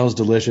just smells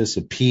delicious,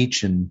 a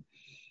peach and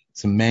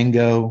some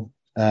mango.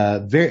 I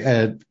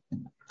said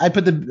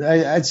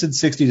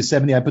 60 to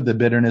 70. I put the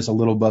bitterness a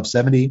little above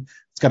 70.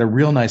 It's got a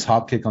real nice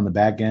hop kick on the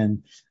back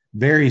end.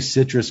 Very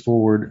citrus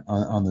forward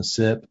on the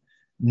sip.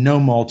 No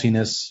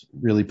maltiness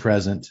really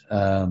present.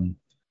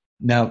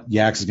 Now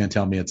Yaks is going to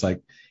tell me it's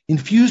like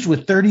infused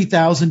with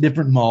 30,000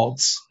 different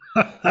malts.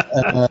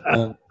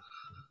 No.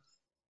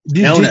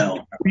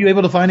 Were you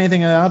able to find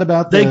anything out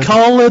about They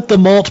call it the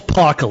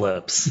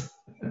maltpocalypse.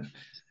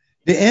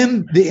 The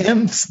M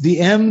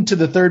to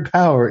the third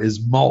power is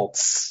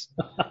malts.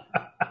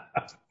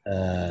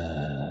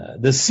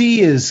 The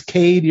C is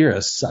Cade. You're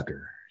a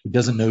sucker. He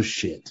doesn't know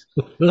shit.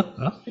 They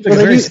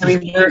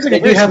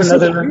have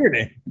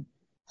another.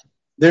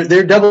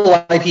 Their double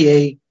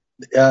IPA,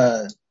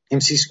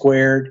 MC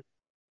Squared,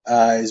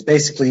 is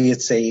basically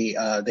they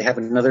have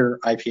another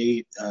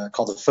IPA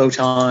called the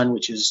Photon,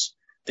 which is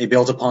they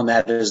built upon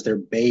that as their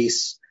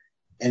base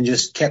and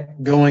just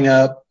kept going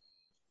up.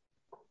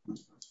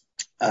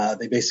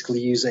 They basically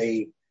use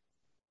a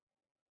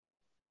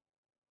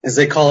as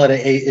they call it,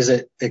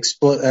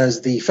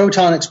 as the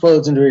photon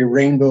explodes into a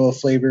rainbow of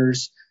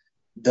flavors.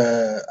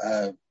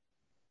 They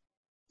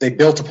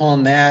built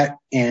upon that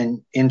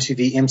and into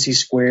the MC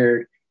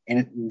squared,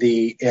 and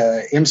the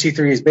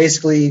MC3 is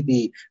basically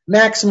the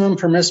maximum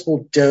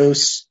permissible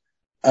dose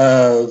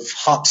of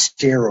hop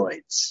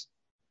steroids.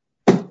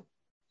 I'm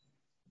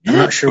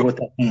not sure what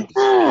that means.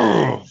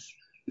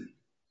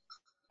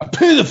 A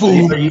pitiful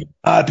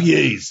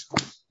IPAs.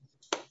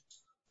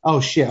 Oh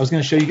shit! I was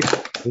going to show you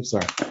guys. Oops,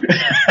 sorry.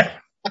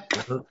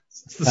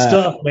 It's the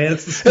stuff, man.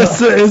 It's the stuff.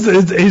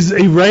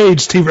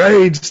 He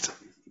raged.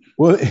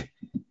 Well,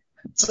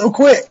 So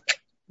quick.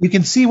 you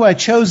can see why I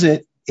chose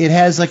it. It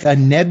has like a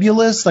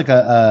nebulous, like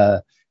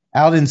a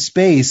out in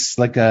space,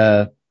 like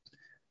a,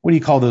 what do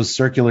you call those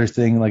circular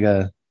thing?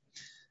 Is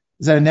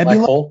that a nebula?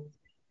 Black hole.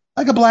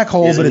 Like a black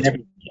hole, Is it but a it's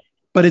nebula?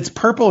 but it's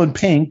purple and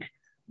pink,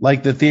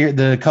 like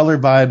the color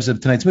vibes of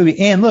tonight's movie.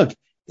 And look,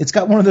 it's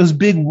got one of those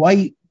big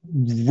white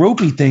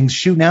ropey things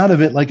shooting out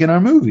of it, like in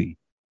our movie.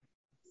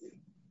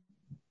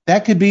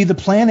 That could be the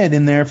planet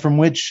in there from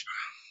which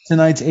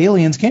tonight's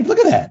aliens came. Look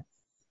at that.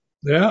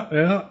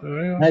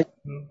 Yeah.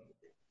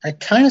 I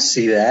kind of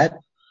see that.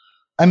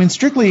 I mean,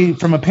 strictly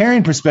from a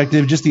pairing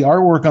perspective, just the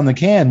artwork on the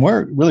can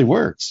really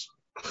works.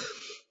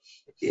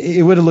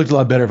 It would have looked a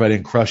lot better if I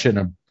didn't crush it in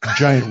a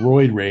giant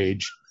roid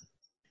rage.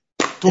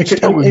 Don't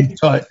start with me,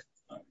 Tut.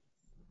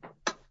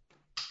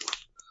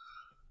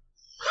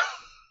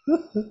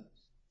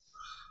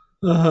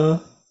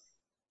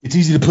 It's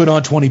easy to put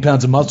on 20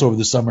 pounds of muscle over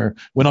the summer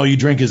when all you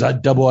drink is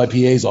double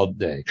IPAs all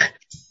day.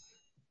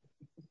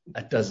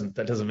 That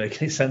doesn't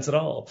make any sense at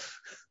all.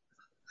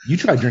 You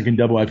try drinking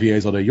double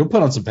IPAs all day, you'll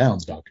put on some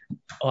pounds, doctor.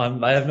 Oh,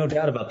 I have no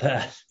doubt about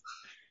that.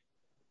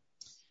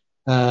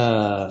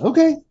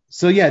 Okay.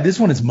 So yeah, this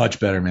one is much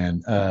better,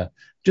 man.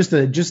 Just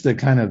the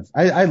kind of,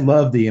 I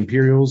love the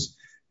Imperials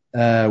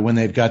when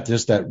they've got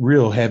just that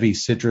real heavy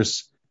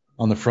citrus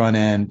on the front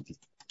end,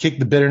 kick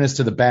the bitterness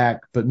to the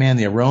back, but man,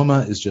 the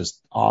aroma is just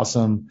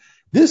awesome.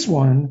 This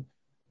one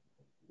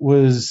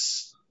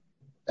was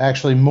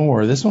actually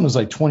more. This one was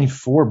like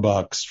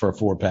 $24 for a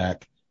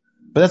 4-pack,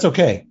 but that's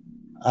okay.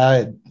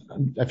 I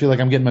feel like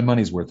I'm getting my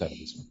money's worth out of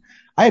this one.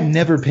 I have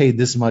never paid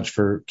this much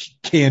for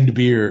canned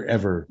beer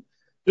ever,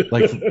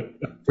 like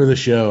for the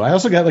show. I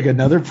also got like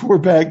another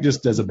 4-pack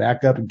just as a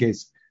backup in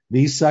case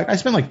these suck. I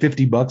spent like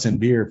 $50 in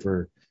beer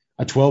for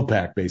a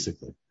 12-pack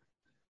basically,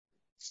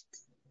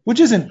 which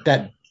isn't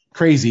that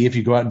crazy if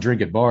you go out and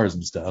drink at bars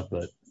and stuff,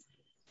 but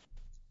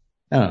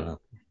I don't know.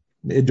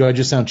 Do I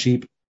just sound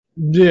cheap?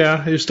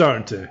 Yeah, you're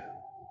starting to.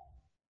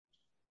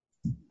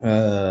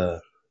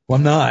 Well,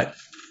 I'm not.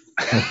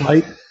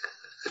 Fight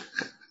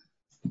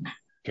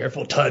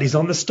Careful, Tut. He's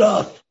on the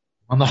stuff.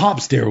 on the hop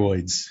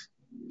steroids.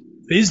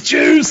 He's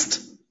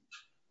juiced.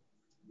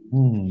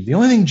 The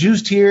only thing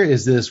juiced here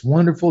is this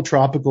wonderful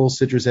tropical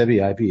citrus heavy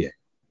IPA.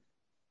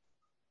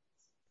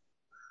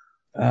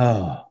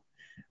 Oh,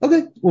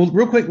 okay. Well,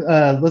 real quick,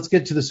 let's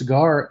get to the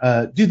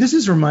cigar. Dude, this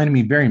is reminding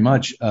me very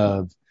much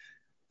of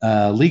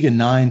League of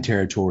Nine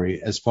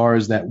territory as far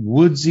as that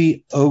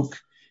woodsy oak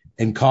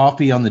and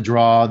coffee on the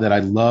draw that I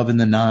love in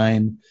the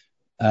Nine.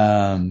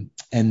 And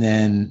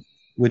then,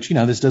 which,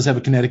 this does have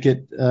a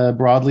Connecticut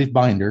broadleaf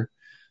binder.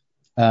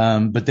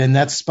 But then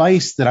that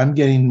spice that I'm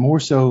getting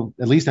more so,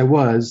 at least I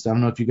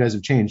don't know if you guys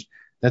have changed.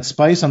 That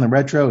spice on the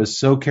retro is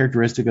so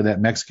characteristic of that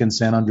Mexican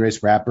San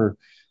Andres wrapper.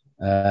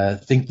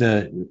 Let's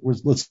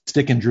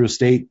stick in Drew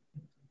Estate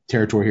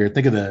territory here.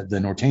 Think of the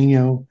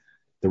Norteño,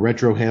 the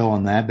retro hail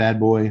on that bad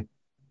boy.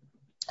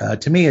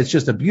 To me, it's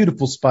just a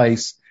beautiful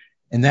spice,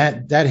 and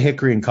that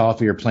hickory and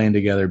coffee are playing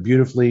together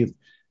beautifully.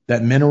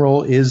 That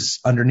mineral is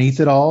underneath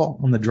it all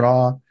on the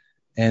draw,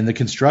 and the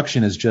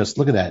construction is just,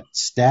 look at that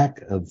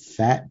stack of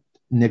fat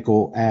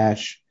nickel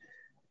ash.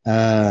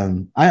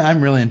 I'm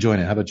really enjoying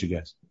it. How about you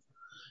guys?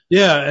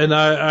 Yeah, and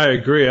I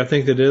agree. I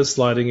think it is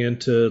sliding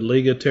into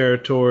Liga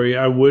territory.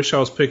 I wish I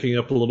was picking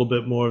up a little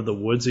bit more of the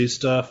woodsy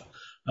stuff.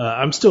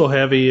 I'm still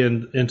heavy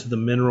into the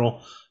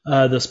mineral.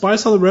 The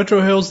spice on the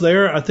retro hills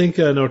there, I think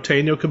a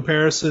Norteño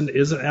comparison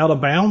isn't out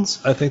of bounds.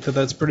 I think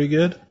that's pretty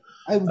good.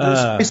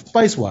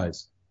 Spice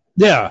wise.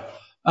 Yeah.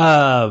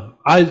 I'm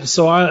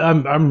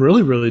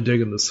really, really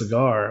digging the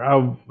cigar. I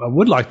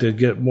would like to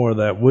get more of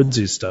that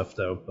woodsy stuff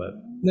though, but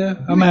yeah,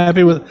 I'm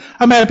happy with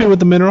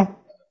the mineral.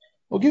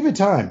 Well, give it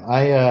time.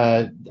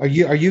 Are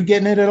you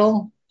getting it at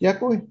all, Yak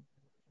Boy?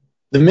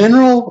 The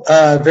mineral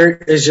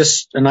is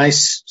just a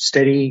nice,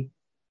 steady,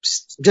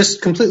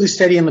 just completely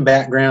steady in the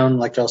background,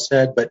 like y'all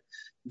said. But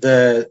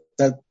the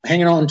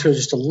hanging on to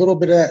just a little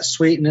bit of that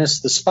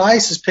sweetness. The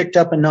spice has picked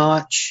up a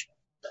notch,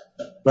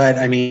 but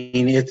I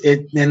mean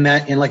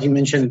and like you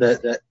mentioned,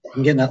 that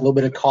I'm getting that little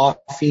bit of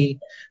coffee.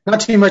 Not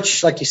too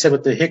much, like you said,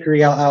 with the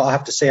hickory. I'll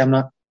have to say I'm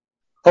not.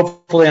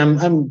 Hopefully,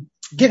 I'm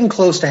getting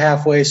close to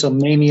halfway, so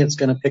maybe it's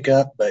going to pick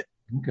up. But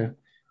okay,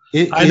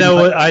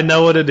 I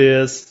know what it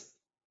is.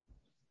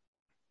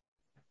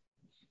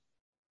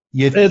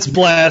 It's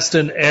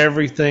blasting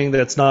everything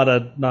that's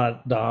not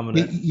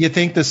dominant. You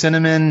think the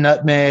cinnamon,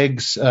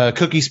 nutmegs,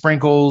 cookie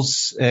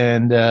sprinkles,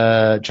 and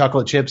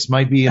chocolate chips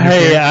might be in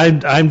Hey, there?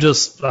 I'm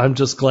just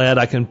glad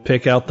I can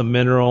pick out the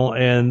mineral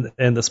and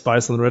the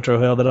spice and the retro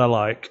hell that I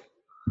like.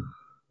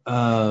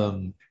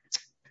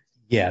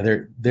 Yeah,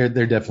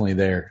 they're definitely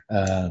there.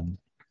 And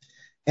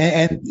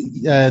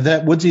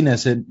that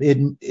woodsiness,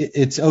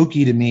 it's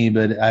oaky to me,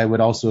 but I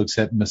would also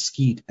accept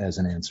mesquite as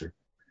an answer.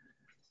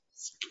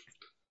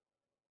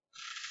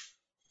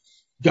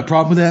 Got a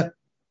problem with that?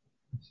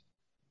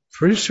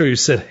 Pretty sure you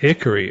said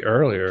hickory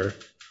earlier.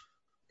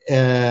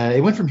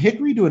 It went from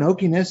hickory to an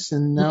oakiness,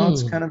 and now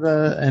it's kind of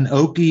an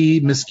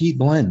oaky mesquite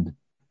blend.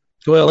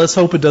 Well, let's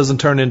hope it doesn't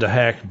turn into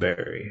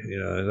hackberry.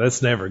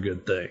 That's never a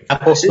good thing.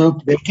 Apple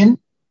smoked bacon.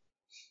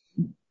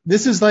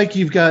 This is like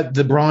you've got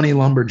the brawny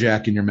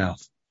lumberjack in your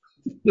mouth.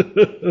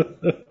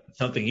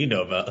 Something you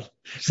know about.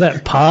 Is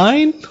that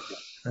pine?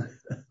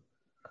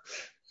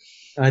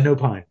 No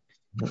pine.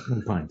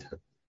 No pine.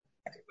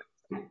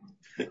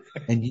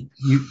 And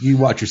you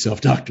watch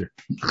yourself, doctor.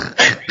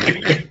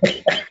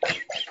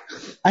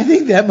 I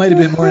think that might have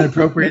been more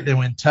inappropriate than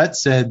when Tut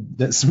said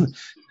that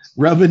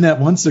rubbing that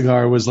one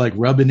cigar was like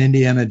rubbing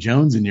Indiana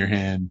Jones in your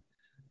hand.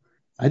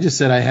 I just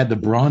said I had the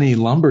brawny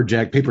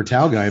lumberjack paper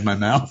towel guy in my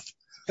mouth.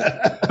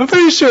 I'm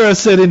pretty sure I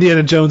said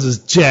Indiana Jones's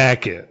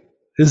jacket.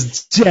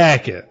 His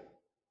jacket.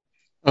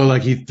 Oh,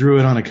 like he threw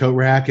it on a coat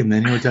rack and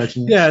then you were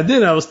touching it? Yeah,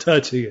 then I was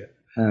touching it.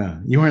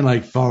 You weren't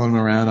like following him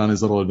around on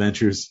his little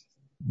adventures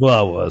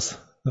Well, I was.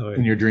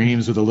 in your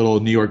dreams with a little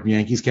New York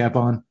Yankees cap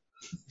on?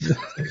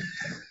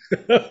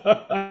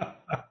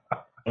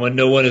 When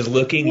no one is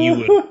looking,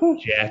 you would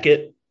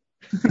jacket.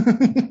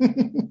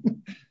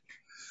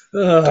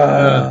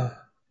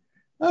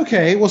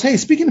 Okay. Well, hey,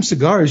 speaking of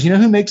cigars, you know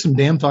who makes some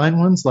damn fine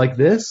ones like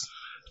this?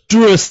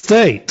 Drew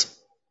Estate.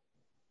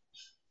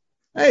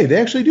 Hey, they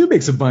actually do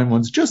make some fine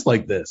ones just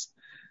like this.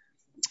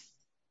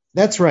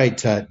 That's right,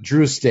 Tut,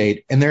 Drew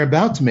Estate, and they're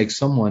about to make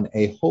someone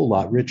a whole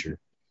lot richer.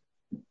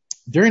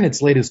 During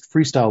its latest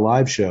Freestyle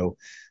Live show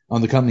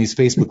on the company's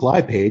Facebook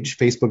Live page,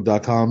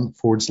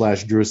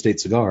 facebook.com/Drew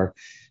Estate Cigar,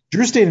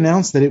 Drew Estate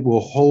announced that it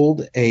will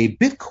hold a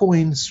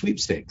Bitcoin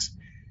sweepstakes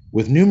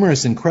with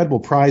numerous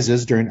incredible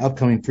prizes during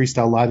upcoming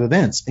Freestyle Live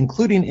events,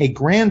 including a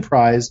grand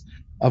prize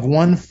of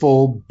one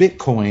full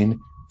Bitcoin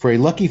for a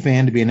lucky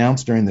fan to be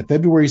announced during the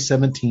February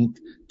 17th,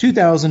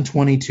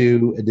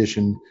 2022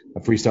 edition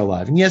of Freestyle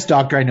Live. And yes,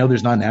 Doctor, I know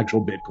there's not an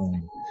actual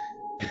Bitcoin.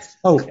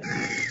 Oh,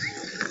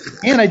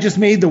 and I just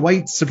made the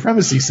white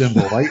supremacy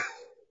symbol.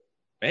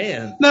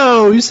 Man.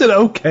 No, you said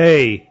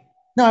okay.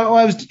 No,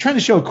 I was trying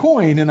to show a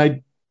coin,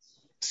 and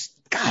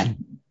God,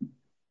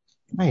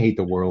 I hate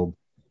the world.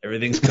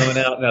 Everything's coming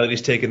out now that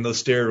he's taking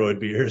those steroid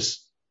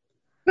beers.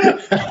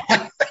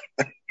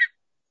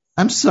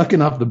 I'm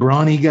sucking off the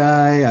brawny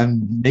guy.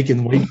 I'm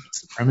making white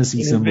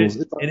supremacy symbols.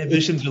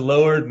 Inhibitions are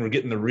lowered, and we're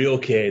getting the real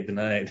K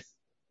tonight.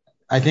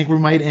 I think we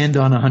might end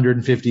on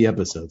 150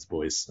 episodes,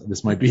 boys.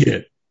 This might be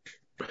it.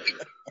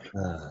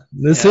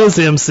 This is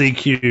MC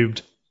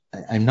cubed.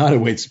 I'm not a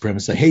white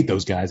supremacist. I hate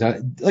those guys. I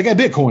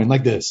Bitcoin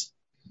like this.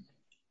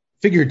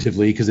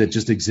 Figuratively, because it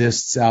just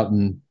exists out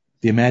in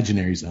the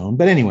imaginary zone.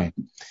 But anyway,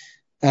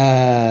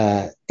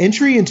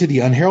 entry into the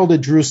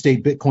unheralded Drew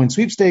Estate Bitcoin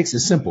sweepstakes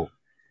is simple.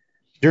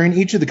 During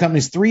each of the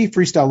company's 3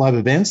 Freestyle Live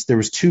events, there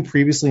was 2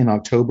 previously in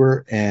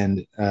October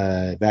and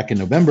back in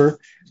November,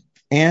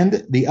 and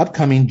the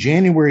upcoming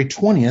January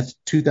 20th,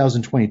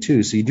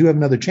 2022. So you do have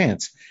another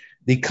chance.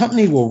 The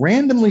company will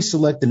randomly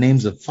select the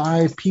names of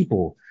 5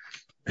 people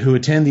who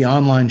attend the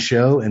online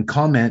show and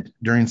comment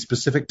during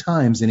specific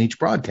times in each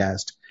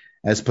broadcast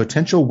as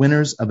potential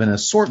winners of an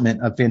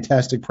assortment of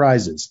fantastic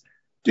prizes.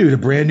 Dude, a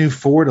brand new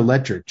Ford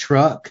electric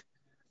truck,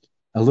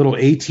 a little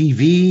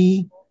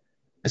ATV.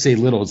 I say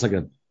little, it's like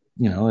a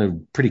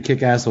pretty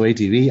kick-ass little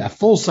ATV, a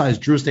full-size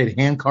Drew Estate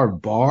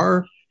hand-carved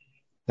bar.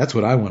 That's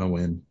what I want to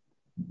win.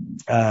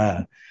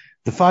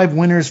 The 5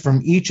 winners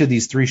from each of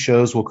these 3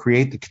 shows will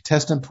create the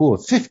contestant pool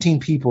of 15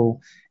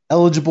 people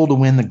eligible to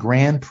win the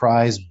grand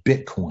prize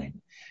Bitcoin.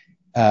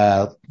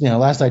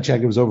 Last I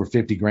checked, it was over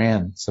 50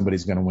 grand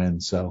somebody's going to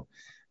win. So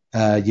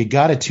you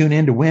got to tune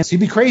in to win. So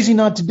you'd be crazy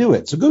not to do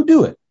it. So go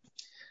do it.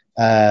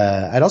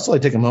 I'd also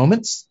like to take a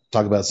moment to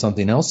talk about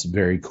something else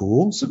very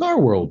cool, Cigar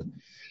World.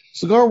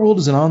 Cigar World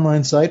is an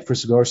online site for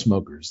cigar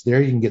smokers.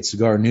 There you can get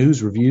cigar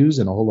news, reviews,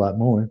 and a whole lot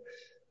more.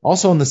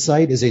 Also on the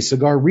site is a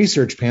cigar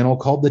research panel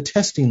called the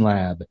Testing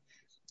Lab.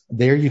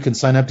 There you can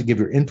sign up to give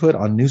your input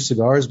on new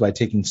cigars by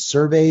taking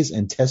surveys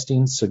and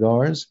testing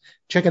cigars.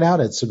 Check it out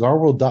at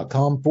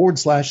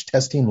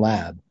cigarworld.com/testing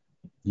lab.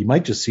 You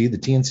might just see the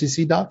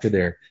TNCC doctor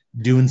there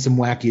doing some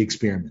wacky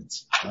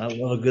experiments. I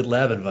love a good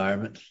lab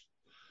environment.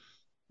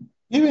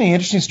 You have any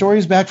interesting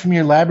stories back from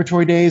your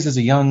laboratory days as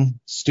a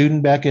young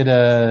student back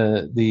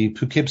at the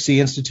Poughkeepsie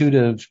Institute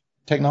of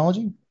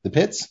Technology, the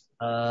PITS?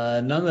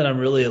 None that I'm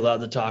really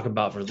allowed to talk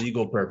about for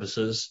legal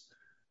purposes,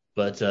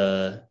 but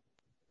there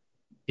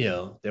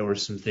were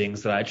some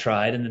things that I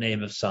tried in the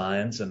name of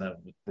science and that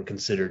were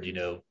considered,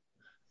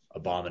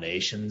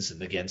 abominations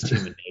and against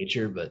human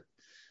nature, but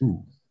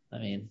Ooh. I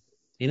mean,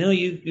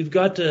 you've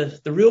got the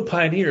real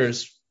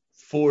pioneers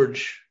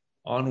forge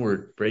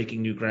onward,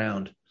 breaking new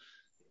ground.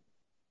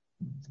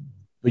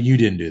 But you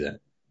didn't do that.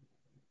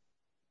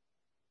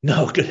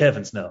 No, good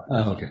heavens, no.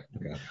 Oh, okay.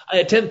 I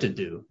attempted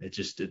to. It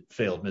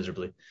failed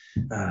miserably.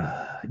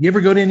 You ever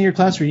go to any of your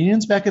class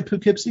reunions back at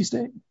Poughkeepsie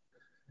State?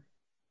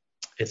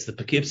 It's the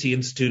Poughkeepsie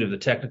Institute of the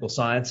Technical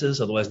Sciences,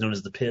 otherwise known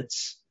as the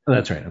PITS. Oh,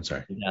 that's right. I'm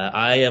sorry.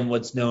 I am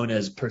what's known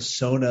as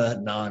persona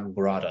non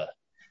grata.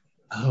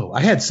 Oh,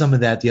 I had some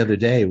of that the other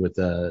day with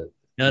No,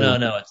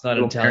 it's not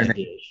an Italian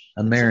dish.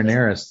 a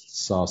marinara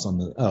sauce on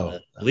the. Oh,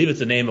 I believe it's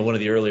the name of one of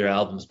the earlier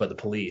albums by the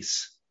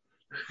Police.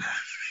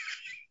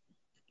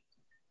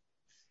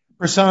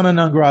 Persona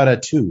non grata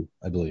 2,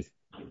 I believe.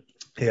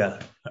 Yeah,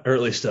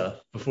 early stuff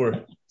before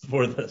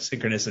the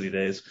Synchronicity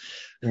days.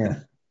 Yeah.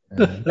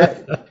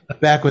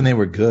 Back when they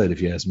were good,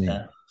 if you ask me.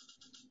 Yeah.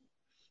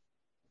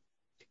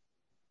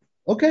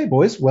 Okay,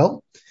 boys.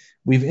 Well,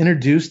 we've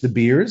introduced the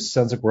beers.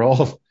 Sounds like we're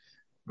all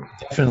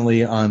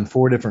definitely on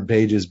 4 different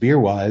pages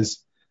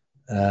beer-wise.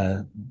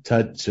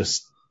 Tut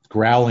just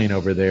growling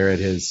over there at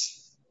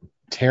his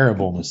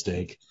terrible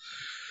mistake.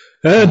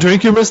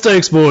 Drink your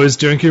mistakes, boys.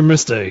 Drink your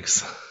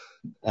mistakes.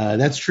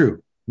 That's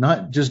true.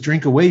 Not just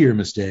drink away your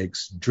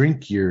mistakes.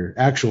 Drink your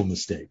actual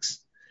mistakes.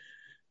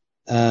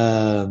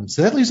 So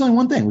that leaves only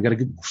one thing. We got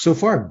so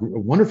far a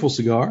wonderful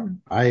cigar.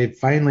 I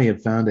finally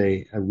have found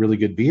a really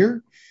good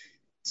beer.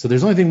 So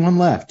there's only one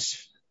left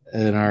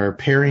in our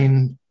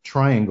pairing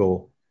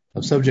triangle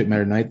of subject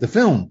matter tonight, the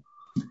film.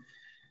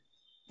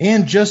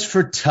 And just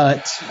for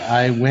Tut,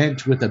 I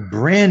went with a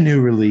brand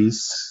new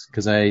release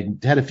because I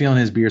had a feeling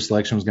his beer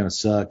selection was going to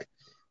suck.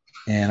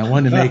 And I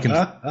wanted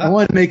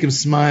to make him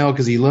smile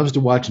because he loves to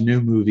watch new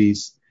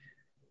movies.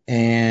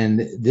 And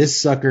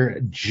this sucker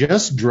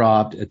just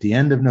dropped at the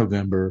end of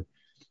November,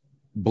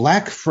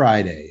 Black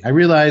Friday. I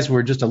realize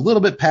we're just a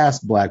little bit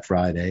past Black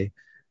Friday,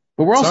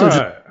 but we're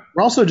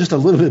also just a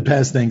little bit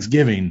past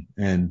Thanksgiving.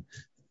 And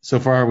so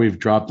far we've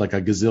dropped like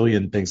a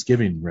gazillion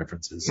Thanksgiving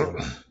references. So,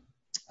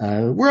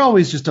 we're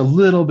always just a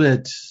little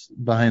bit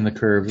behind the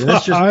curve.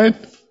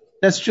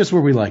 That's just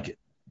where we like it.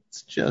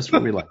 It's just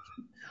where we like it.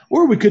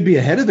 Or we could be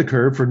ahead of the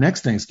curve for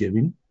next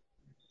Thanksgiving.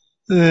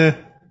 Yeah,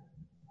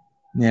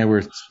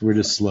 we're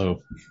just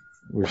slow.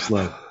 We're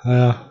slow.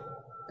 Yeah.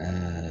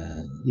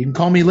 You can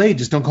call me late.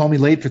 Just don't call me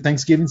late for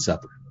Thanksgiving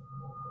supper.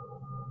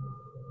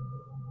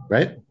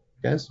 Right,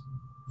 guys?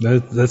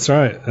 That's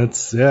right.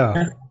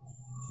 Yeah.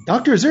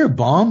 Doctor, is there a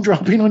bomb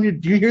dropping on you?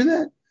 Do you hear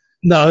that?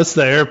 No, it's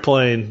the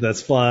airplane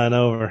that's flying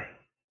over.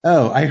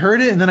 Oh, I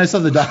heard it, and then I saw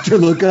the doctor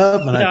look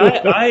up. And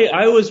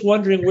I was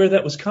wondering where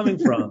that was coming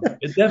from.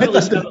 It definitely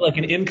sounded like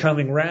an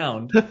incoming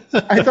round.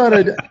 I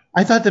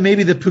thought that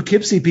maybe the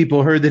Poughkeepsie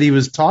people heard that he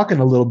was talking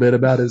a little bit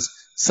about his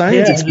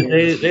science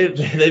experience.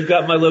 They've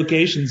got my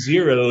location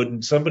zeroed,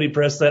 and somebody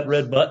pressed that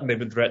red button they've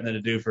been threatening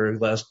to do for the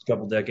last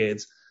couple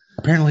decades.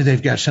 Apparently,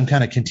 they've got some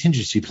kind of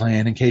contingency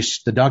plan in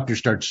case the doctor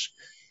starts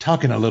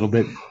talking a little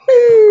bit.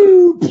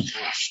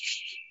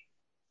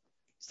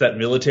 That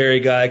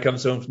military guy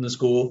comes home from the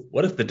school.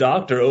 What if the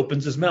doctor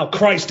opens his mouth?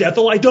 Christ,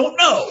 Ethel, I don't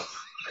know.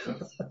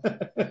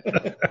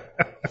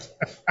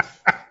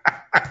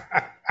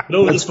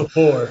 Know this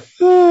before.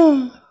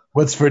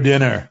 What's for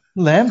dinner?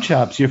 Lamb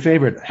chops, your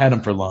favorite. Had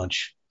them for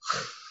lunch.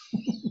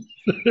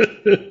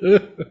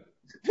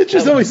 It's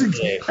just always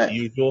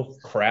usual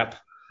crap.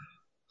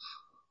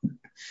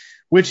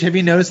 Which, have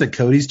you noticed that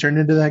Cody's turned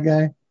into that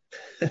guy?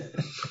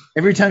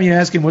 Every time you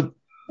ask him,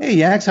 hey,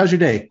 Yax, how's your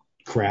day?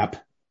 Crap.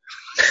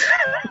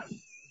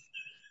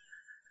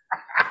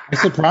 I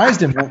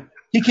surprised him.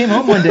 He came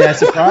home one day. I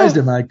surprised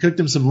him. I cooked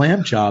him some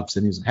lamb chops,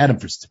 and he had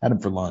him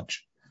for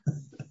lunch.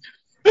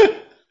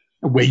 The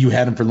way you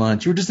had him for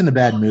lunch, you were just in a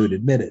bad mood.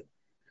 Admit it.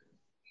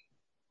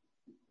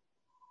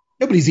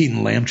 Nobody's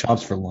eating lamb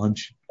chops for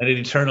lunch. And did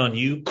he turn on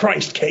you?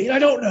 Christ, Kate, I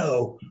don't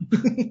know.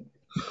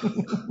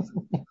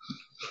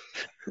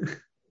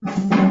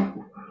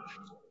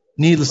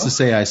 Needless to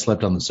say, I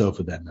slept on the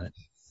sofa that night.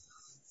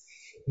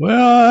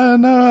 Well,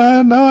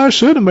 I know I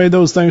should have made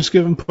those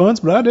Thanksgiving puns,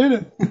 but I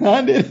didn't.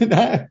 I didn't.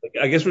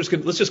 I guess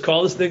let's just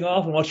call this thing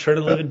off and watch Turn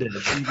to Live and Dead.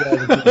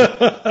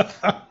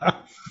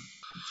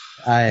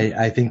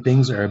 I think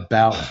things are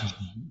about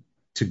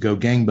to go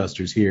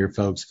gangbusters here,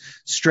 folks.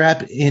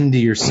 Strap into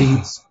your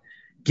seats.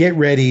 Get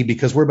ready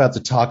because we're about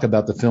to talk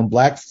about the film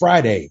Black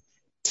Friday.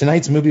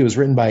 Tonight's movie was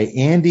written by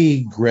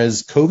Andy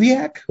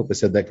Grezkowiak, hope I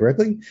said that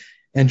correctly,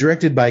 and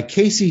directed by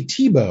Casey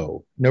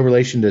Tebow, no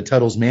relation to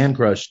Tuttle's man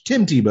crush,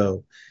 Tim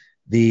Tebow,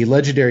 the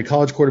legendary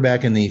college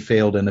quarterback and the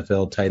failed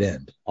NFL tight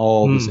end,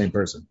 all the same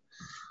person.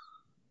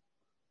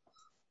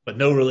 But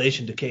no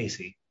relation to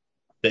Casey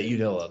that you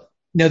know of.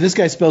 No, this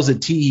guy spells it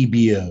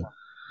Tebo. Of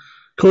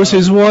course,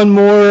 he's won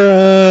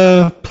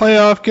more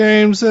playoff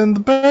games than the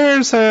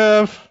Bears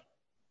have.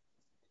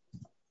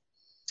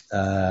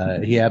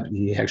 He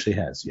actually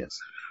has, yes.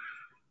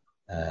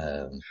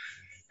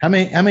 How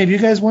many have you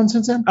guys won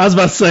since then? I was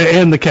about to say,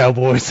 and the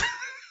Cowboys.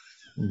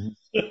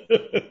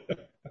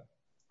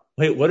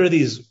 Wait, what are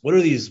these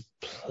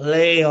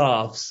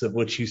playoffs of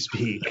which you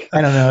speak.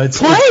 I don't know.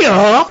 It's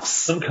Playoffs?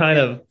 Some kind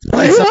of.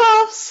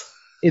 Playoffs?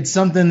 it's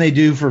something they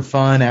do for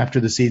fun after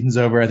the season's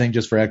over. I think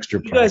just for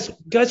extra. You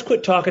guys,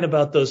 quit talking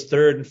about those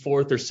third and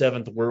fourth or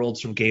seventh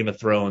worlds from Game of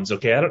Thrones.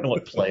 Okay, I don't know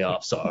what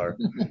playoffs are.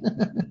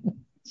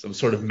 Some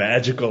sort of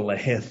magical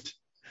land.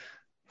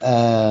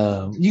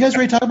 You guys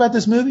ready to talk about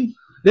this movie?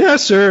 Yeah,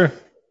 sure.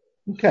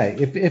 Okay.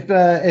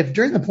 If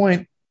during the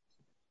point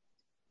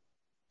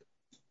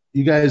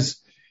you guys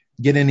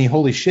get any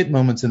holy shit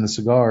moments in the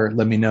cigar,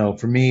 let me know.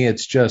 For me,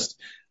 it's just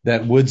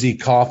that woodsy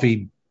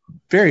coffee,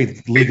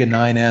 very Liga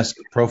 9-esque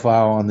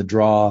profile on the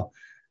draw,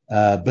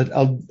 but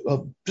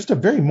just a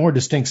very more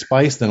distinct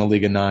spice than a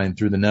Liga 9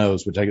 through the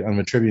nose, which I'm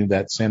attributing to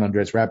that San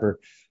Andres wrapper,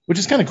 which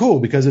is kind of cool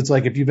because it's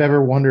like if you've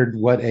ever wondered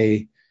what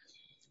a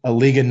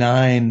Liga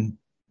 9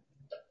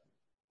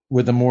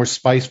 with a more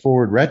spice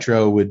forward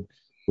retro would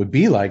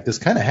be like, this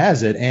kind of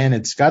has it, and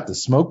it's got the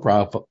smoke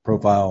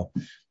profile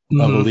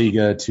of a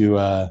Liga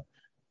to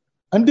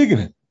I'm digging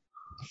it.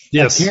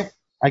 Yes.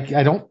 I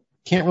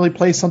can't really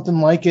play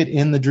something like it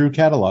in the Drew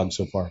catalog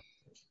so far.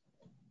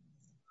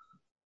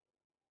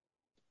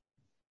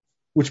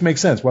 Which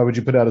makes sense. Why would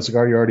you put out a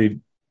cigar you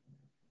already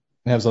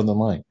have something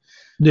like?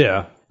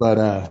 Yeah.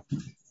 But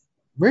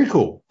very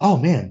cool. Oh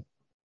man.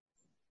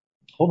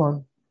 Hold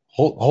on.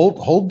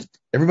 Hold.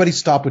 Everybody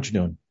stop what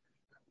you're doing.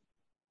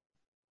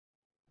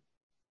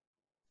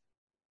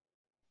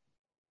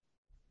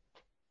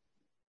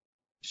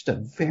 Just a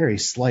very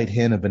slight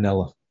hint of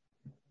vanilla.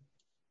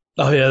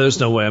 Oh, yeah, there's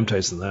no way I'm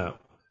tasting that.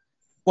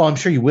 Well, I'm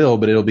sure you will,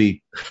 but it'll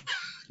be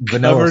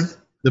vanilla.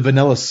 The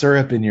vanilla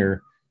syrup in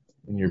your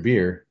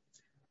beer.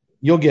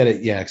 You'll get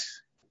it,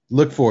 yes.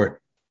 Look for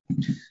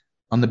it.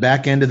 On the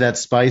back end of that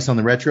spice on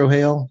the retro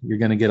hail, you're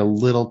going to get a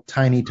little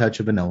tiny touch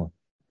of vanilla.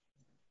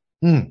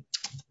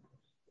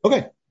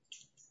 Okay.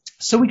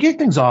 So we kick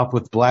things off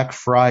with Black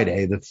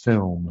Friday, the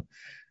film,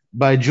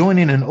 by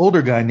joining an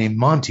older guy named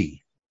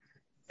Monty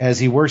as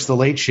he works the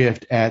late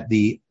shift at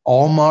the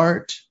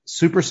Allmart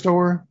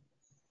Superstore.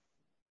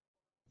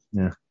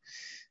 Yeah.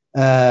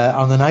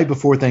 On the night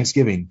before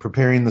Thanksgiving,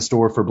 preparing the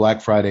store for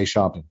Black Friday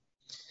shopping.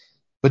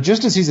 But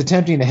just as he's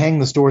attempting to hang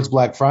the store's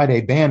Black Friday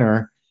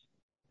banner,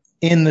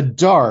 in the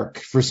dark,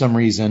 for some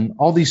reason,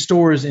 all these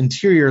stores'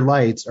 interior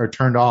lights are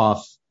turned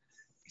off.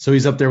 So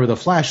he's up there with a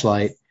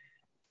flashlight.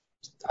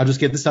 I'll just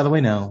get this out of the way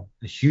now.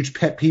 A huge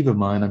pet peeve of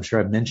mine, I'm sure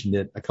I've mentioned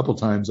it a couple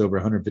times over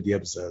 150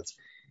 episodes,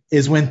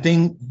 is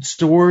when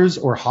stores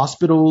or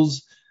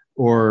hospitals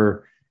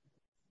or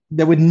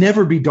that would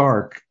never be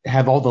dark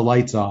have all the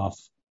lights off.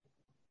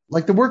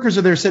 Like the workers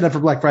are there set up for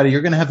Black Friday,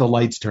 you're going to have the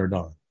lights turned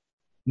on.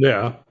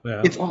 Yeah.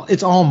 It's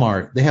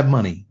Allmart. They have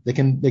money. They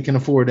can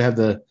afford to have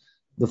the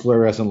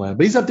fluorescent lamp.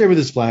 But he's up there with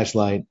his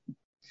flashlight,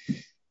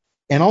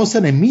 and all of a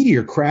sudden a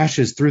meteor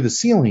crashes through the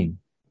ceiling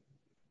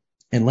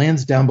and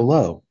lands down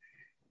below.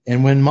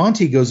 And when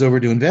Monty goes over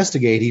to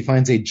investigate, he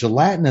finds a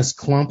gelatinous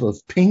clump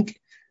of pink,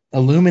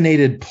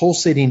 illuminated,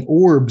 pulsating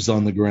orbs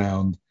on the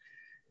ground.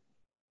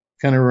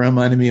 Kind of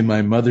reminded me of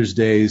my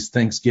mother-in-law's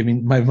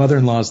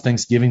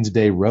Thanksgiving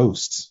Day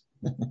roasts.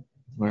 Am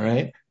I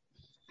right?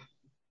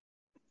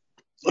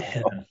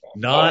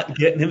 Not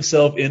getting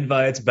himself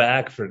invites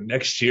back for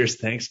next year's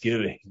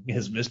Thanksgiving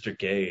is Mr.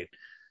 Cade.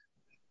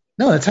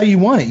 No, that's how you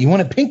want it. You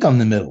want it pink on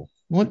the middle.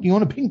 You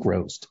want a pink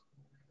roast.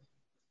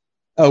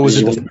 Oh,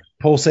 was it the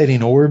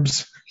pulsating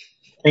orbs?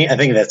 I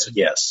think that's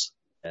yes.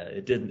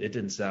 It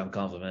didn't sound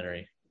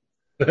complimentary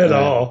at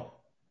all.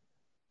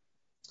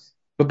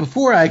 But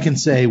before I can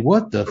say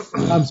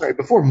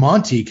before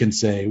Monty can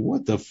say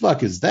what the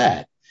fuck is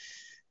that?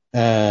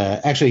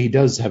 Actually, he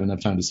does have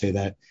enough time to say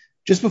that.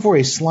 Just before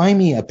a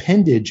slimy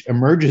appendage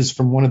emerges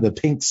from one of the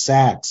pink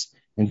sacks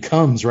and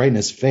comes right in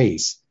his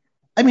face.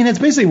 I mean, that's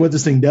basically what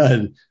this thing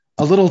does.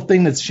 A little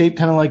thing that's shaped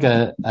kind of like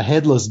a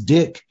headless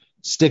dick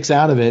sticks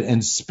out of it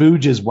and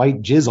spooges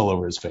white jizz all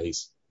over his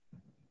face.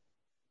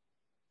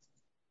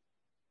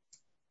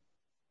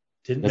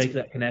 Didn't make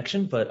that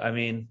connection, but I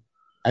mean,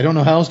 I don't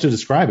know how else to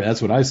describe it.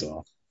 That's what I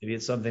saw. Maybe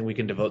it's something we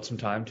can devote some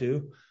time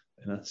to.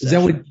 Is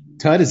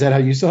that how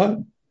you saw it?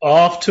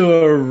 Off to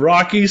a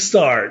rocky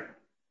start.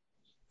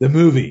 The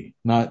movie,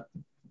 not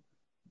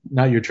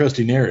your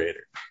trusty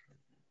narrator.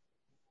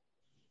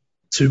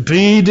 To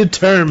be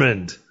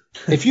determined.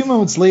 A few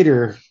moments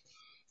later,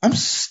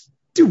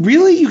 dude,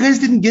 really? You guys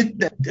didn't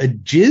get a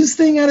jizz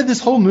thing out of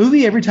this whole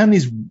movie every time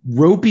these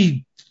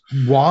ropey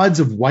wads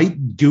of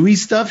white gooey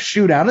stuff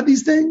shoot out of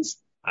these things?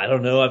 I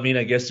don't know. I mean,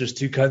 I guess there's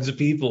two kinds of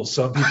people.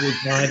 Some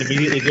people's mind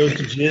immediately goes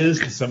to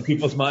jizz, and some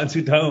people's minds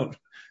who don't.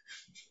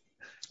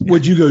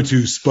 What'd you go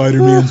to,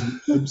 Spider-Man's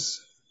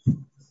ribs?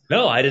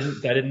 No, I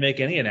didn't make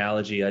any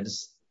analogy. I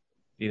just,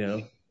 Okay.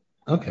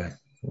 I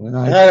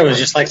thought it was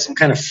just like some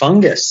kind of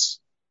fungus.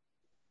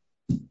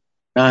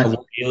 Not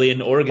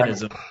alien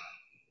organism.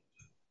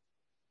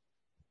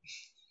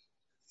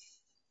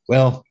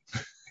 Well,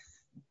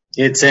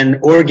 it's an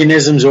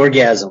organism's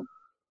orgasm.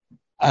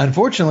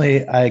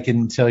 Unfortunately, I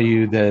can tell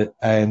you that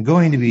I am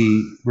going to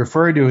be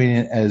referring to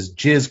it as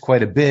jizz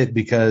quite a bit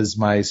because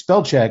my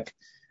spell check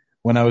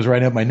when I was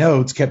writing up my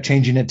notes, kept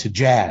changing it to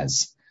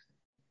jazz.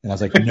 And I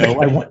was like,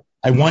 no,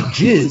 I want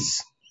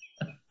jizz.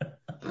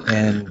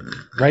 And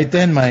right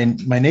then my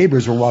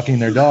neighbors were walking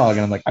their dog,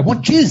 and I'm like, I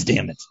want jizz,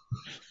 damn it.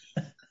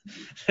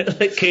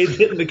 Like Kate's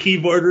hitting the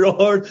keyboard real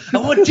hard. I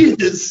want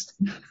Jesus.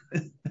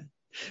 I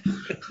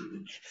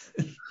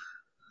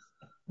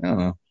don't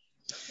know.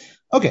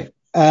 Okay.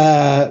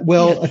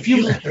 Well, a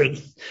few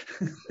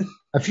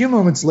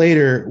moments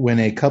later, when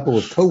a couple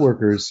of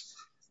coworkers,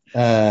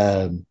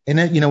 and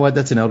you know what,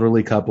 that's an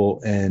elderly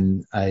couple,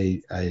 and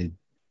I'll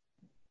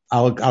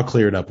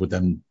clear it up with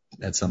them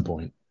at some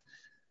point.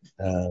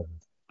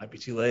 Might be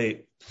too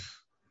late.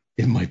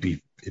 It might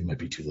be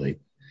too late.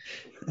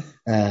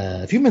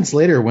 A few minutes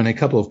later, when a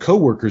couple of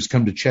coworkers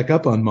come to check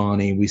up on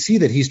Monty, we see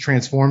that he's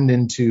transformed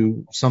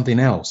into something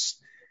else,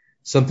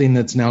 something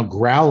that's now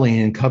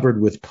growling and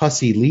covered with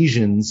pussy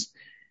lesions.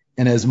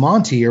 And as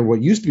Monty, or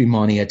what used to be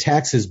Monty,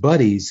 attacks his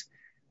buddies,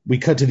 we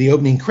cut to the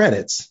opening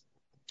credits,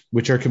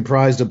 which are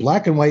comprised of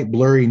black and white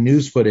blurry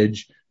news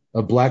footage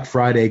of Black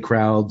Friday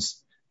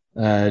crowds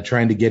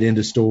trying to get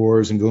into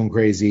stores and going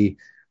crazy,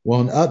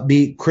 while an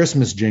upbeat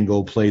Christmas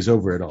jingle plays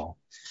over it all.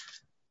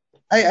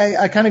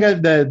 I kind of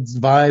got the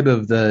vibe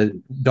of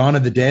the Dawn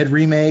of the Dead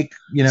remake.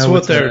 You know, that's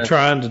what they're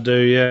trying to do,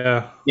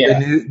 yeah.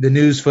 The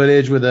news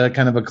footage with a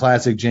kind of a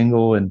classic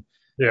jingle, and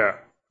yeah,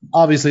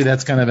 obviously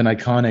that's kind of an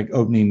iconic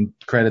opening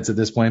credits at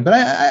this point. But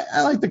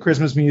I like the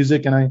Christmas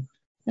music, and I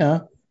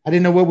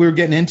didn't know what we were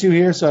getting into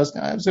here, so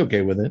I was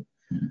okay with it.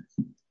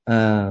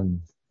 But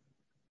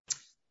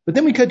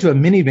then we cut to a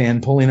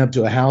minivan pulling up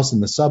to a house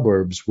in the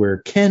suburbs where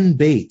Ken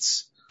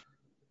Bates,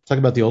 talk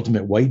about the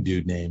ultimate white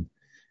dude name,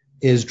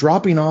 is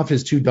dropping off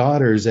his two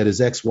daughters at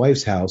his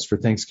ex-wife's house for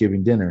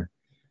Thanksgiving dinner.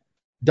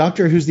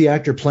 Doctor, who's the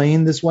actor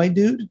playing this white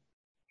dude?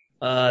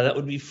 That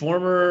would be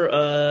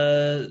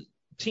former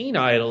teen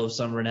idol of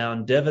some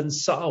renown, Devon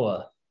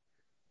Sawa.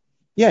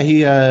 Yeah,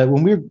 he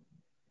when we were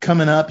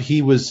coming up,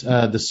 he was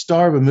the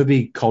star of a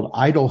movie called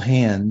Idle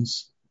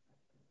Hands.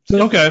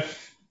 Okay.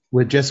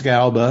 With Jessica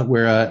Alba,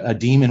 where a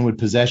demon would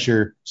possess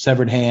your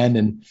severed hand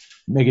and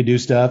make it do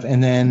stuff.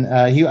 And then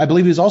I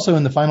believe he was also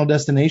in the Final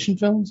Destination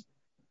films.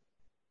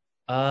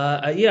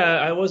 I'm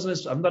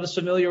not as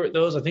familiar with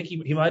those. I think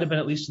he might have been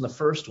at least in the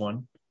first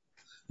one.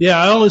 Yeah,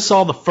 I only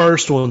saw the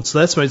first one, so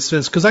that's made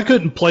sense because I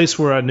couldn't place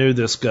where I knew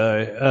this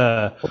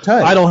guy.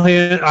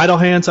 Idle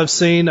Hands, I've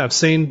seen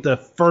the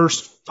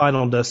first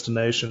Final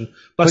Destination,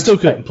 but I still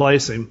couldn't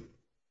place him.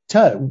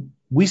 Tut,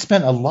 we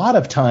spent a lot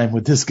of time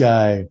with this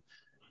guy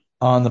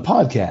on the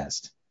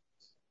podcast.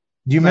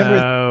 Do you remember?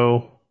 No.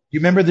 Do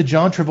you remember the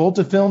John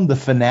Travolta film, The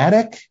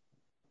Fanatic,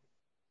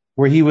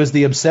 where he was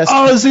the obsessed?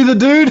 Oh, is he the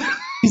dude?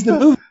 He's the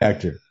movie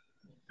actor.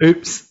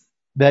 Oops.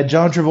 That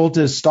John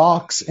Travolta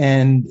stalks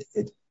and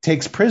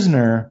takes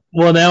prisoner.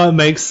 Well, now it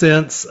makes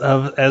sense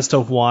as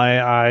to why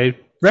I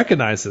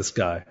recognize this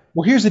guy.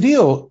 Well, here's the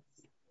deal.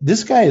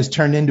 This guy has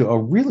turned into a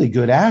really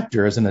good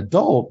actor as an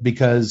adult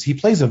because he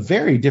plays a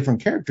very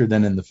different character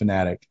than in The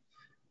Fanatic.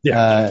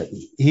 Yeah.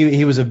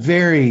 He was a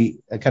very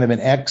kind of an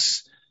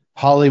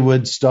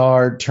ex-Hollywood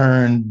star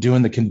turned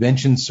doing the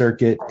convention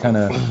circuit, kind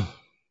of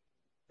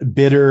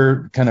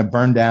bitter, kind of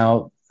burned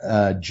out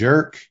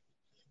jerk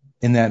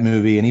in that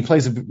movie, and he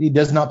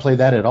does not play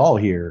that at all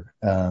here.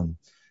 He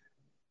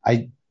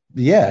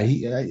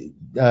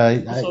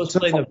also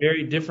playing a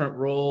very different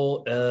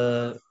role.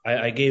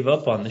 I gave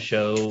up on the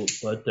show,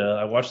 but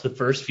I watched the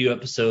first few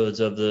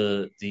episodes of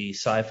the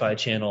Sci-Fi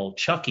Channel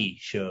Chucky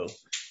show,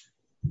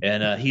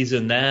 and he's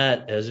in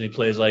that as he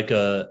plays like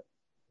a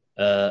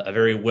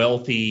very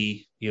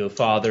wealthy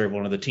father of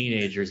one of the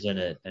teenagers in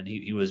it, and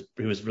he was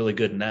really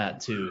good in that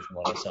too. From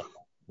what I saw.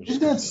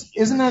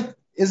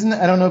 Isn't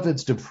I don't know if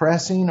it's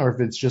depressing or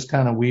if it's just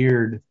kind of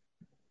weird,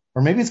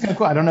 or maybe it's kind of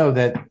cool. I don't know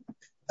that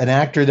an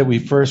actor that we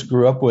first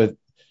grew up with,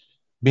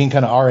 being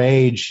kind of our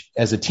age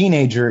as a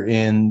teenager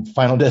in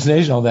Final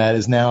Destination, all that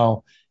is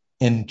now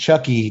in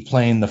Chucky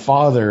playing the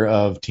father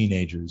of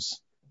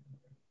teenagers.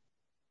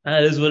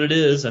 That is what it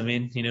is. I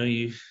mean,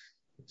 you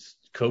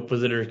cope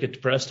with it or get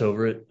depressed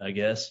over it, I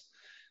guess.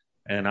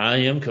 And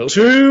I am coping.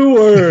 2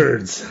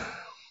 words.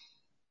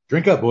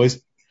 Drink up,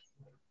 boys.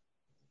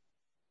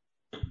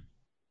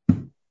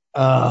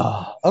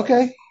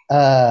 Okay.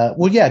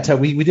 Well, yeah,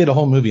 we did a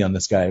whole movie on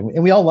this guy,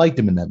 and we all liked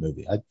him in that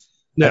movie. I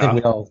think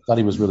we all thought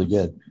he was really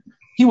good.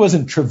 He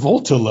wasn't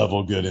Travolta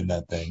level good in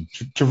that thing.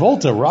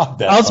 Travolta rocked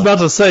that. I was about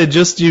to say,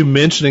 just you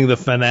mentioning The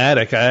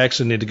Fanatic, I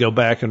actually need to go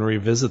back and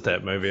revisit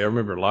that movie. I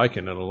remember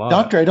liking it a lot.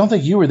 Doctor, I don't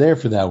think you were there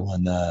for that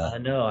one.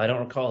 No, I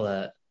don't recall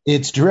that.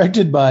 It's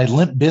directed by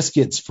Limp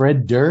Bizkit's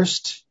Fred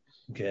Durst.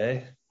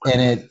 Okay.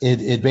 And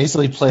it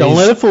basically plays. Don't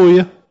let it fool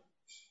you.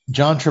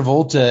 John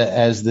Travolta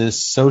as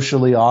this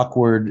socially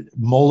awkward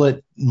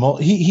mullet.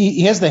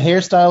 He has the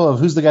hairstyle of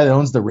who's the guy that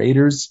owns the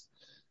Raiders?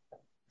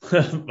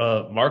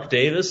 Mark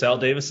Davis, Al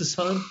Davis's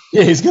son.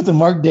 Yeah, he's got the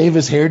Mark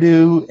Davis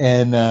hairdo,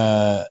 and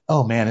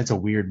oh man, it's a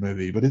weird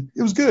movie, but it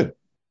was good.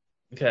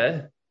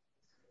 Okay.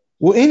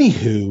 Well,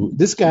 anywho,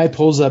 this guy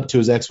pulls up to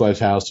his ex-wife's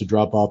house to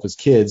drop off his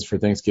kids for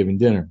Thanksgiving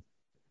dinner.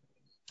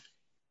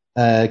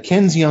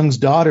 Ken's young's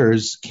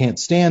daughters can't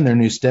stand their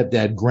new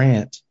stepdad,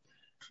 Grant.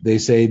 They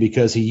say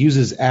because he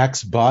uses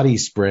Axe body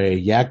spray,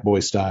 Yak Boy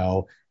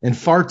style, and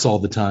farts all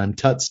the time,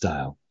 Tut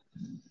style.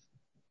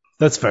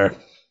 That's fair.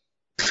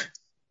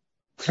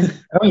 I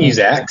don't use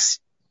Axe.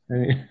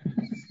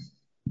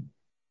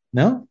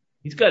 No?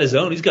 He's got his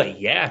own. He's got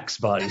Yak's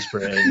body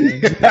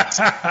spray.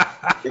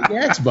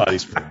 Yak's body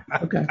spray.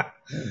 Okay.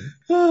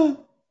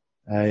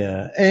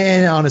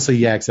 And honestly,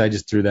 Yaks, I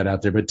just threw that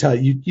out there, but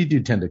you do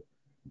tend to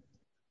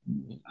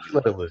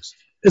let it loose.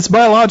 It's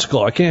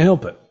biological. I can't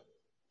help it.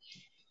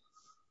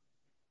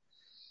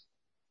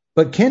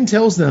 But Ken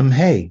tells them,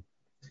 hey,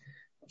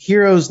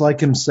 heroes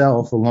like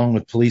himself, along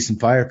with police and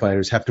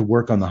firefighters, have to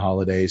work on the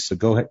holidays, so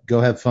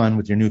go have fun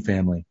with your new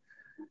family.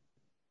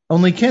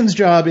 Only Ken's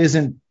job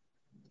isn't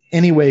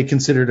anyway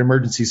considered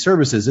emergency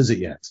services, is it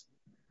yet?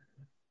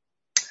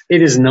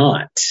 It is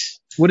not.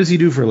 What does he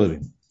do for a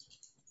living?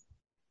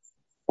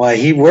 Why,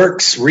 he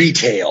works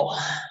retail.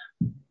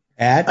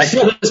 I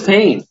feel his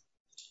pain.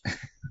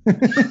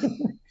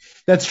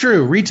 That's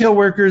true. Retail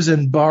workers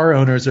and bar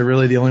owners are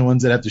really the only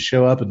ones that have to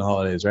show up in the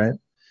holidays, right?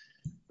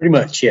 Pretty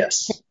much,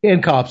 yes.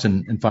 And cops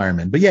and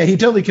firemen. But yeah, he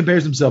totally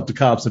compares himself to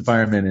cops and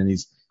firemen, and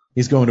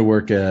he's going to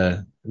work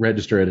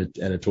register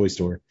at a toy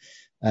store.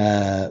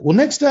 Well,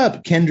 next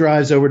up, Ken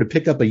drives over to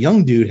pick up a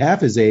young dude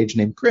half his age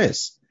named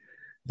Chris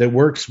that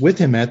works with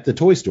him at the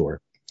toy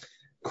store.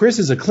 Chris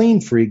is a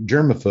clean freak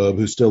germaphobe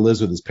who still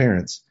lives with his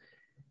parents,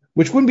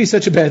 which wouldn't be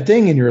such a bad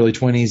thing in your early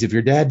 20s if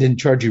your dad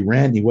didn't charge you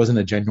rent and he wasn't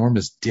a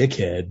ginormous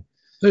dickhead.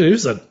 Dude, he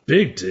was a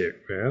big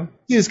dick, man.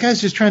 Yeah, this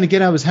guy's just trying to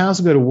get out of his house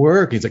and go to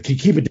work. He's like, "Can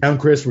you keep it down,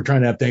 Chris? We're trying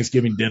to have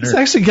Thanksgiving dinner." He's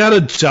actually got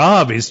a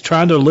job. He's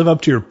trying to live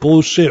up to your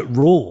bullshit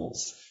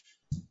rules.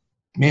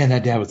 Man,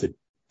 that dad was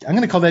I'm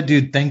going to call that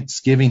dude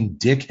Thanksgiving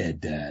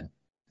dickhead dad.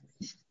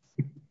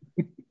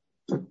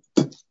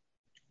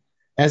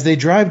 As they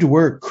drive to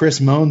work, Chris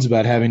moans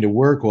about having to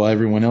work while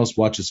everyone else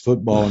watches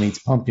football and eats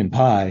pumpkin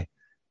pie.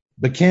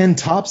 But Ken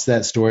tops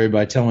that story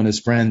by telling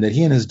his friend that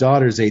he and his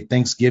daughters ate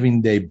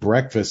Thanksgiving Day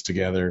breakfast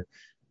together,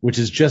 which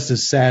is just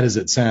as sad as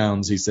it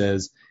sounds, he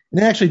says.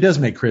 And it actually does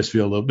make Chris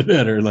feel a little bit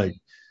better. Like,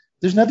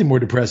 there's nothing more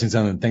depressing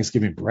than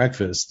Thanksgiving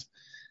breakfast.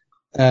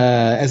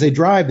 As they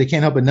drive, they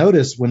can't help but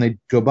notice when they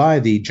go by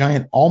the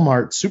giant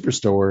Walmart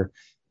superstore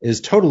is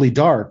totally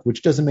dark,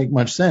 which doesn't make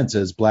much sense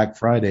as Black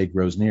Friday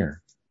grows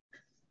near.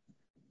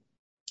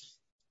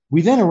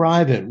 We then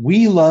arrive at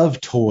We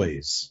Love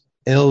Toys,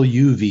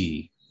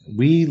 LUV.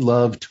 We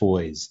Love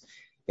Toys,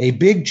 a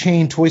big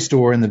chain toy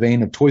store in the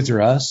vein of Toys R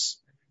Us,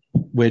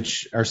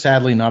 which are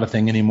sadly not a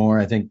thing anymore.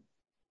 I think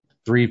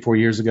 3-4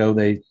 years ago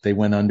they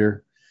went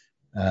under.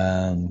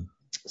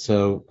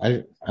 So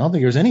I don't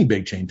think there's any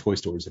big chain toy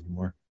stores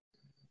anymore.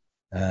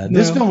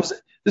 This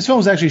film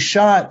was actually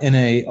shot in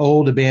a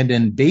old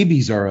abandoned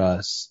Babies R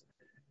Us,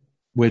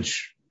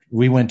 which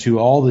we went to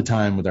all the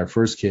time with our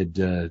first kid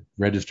to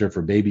register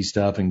for baby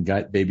stuff and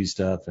got baby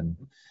stuff. And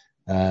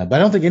but I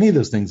don't think any of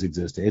those things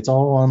exist. It's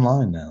all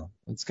online now.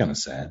 It's kind of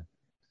sad.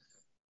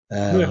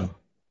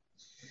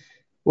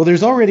 Well,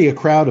 there's already a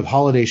crowd of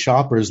holiday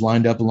shoppers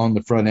lined up along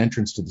the front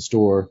entrance to the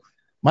store.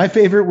 My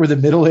favorite were the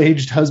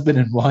middle-aged husband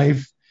and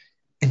wife.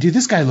 And dude,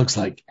 this guy looks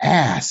like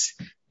ass.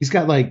 He's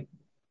got like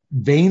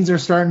veins are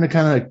starting to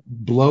kind of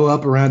blow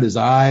up around his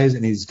eyes,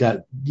 and he's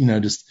got,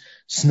 just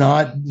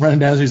snot running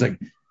down. So he's like,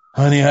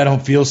 "Honey, I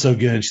don't feel so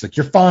good." She's like,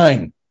 "You're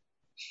fine."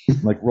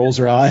 Like rolls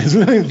her eyes,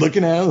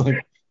 looking at him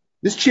like,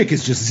 this chick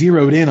is just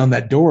zeroed in on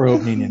that door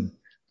opening and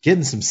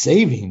getting some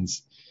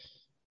savings.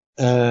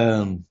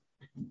 Poor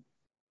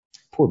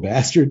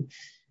bastard.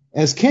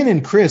 As Ken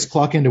and Chris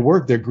clock into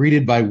work, they're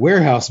greeted by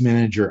warehouse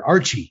manager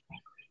Archie,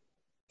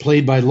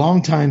 played by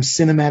longtime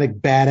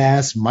cinematic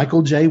badass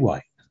Michael J.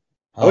 White.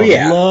 Oh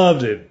yeah.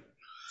 Loved it.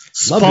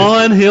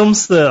 Spawn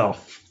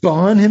himself.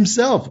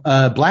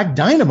 Black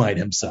Dynamite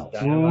himself.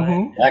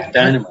 Black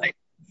Dynamite.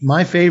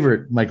 My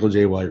favorite Michael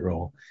J. White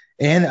role.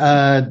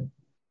 And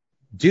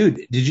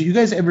dude, did you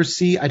guys ever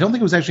see, I don't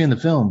think it was actually in the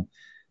film,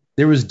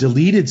 there was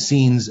deleted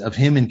scenes of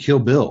him in Kill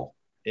Bill.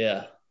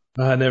 Yeah.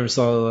 I never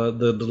saw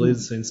the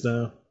deleted scenes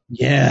now.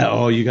 Yeah.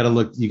 Oh, you got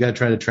to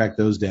try to track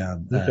those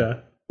down.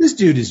 Okay. This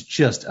dude is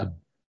just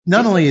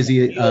not only is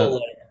he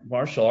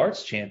martial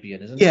arts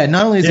champion, isn't he? Yeah,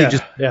 not only is he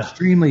just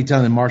extremely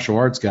talented martial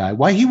arts guy,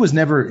 why he was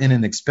never in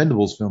an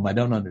Expendables film, I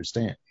don't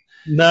understand.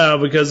 No,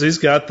 because he's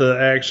got the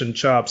action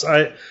chops.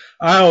 I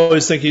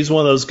always think he's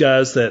one of those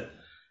guys that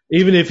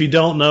even if you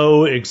don't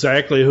know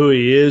exactly who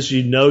he is,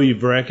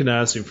 you've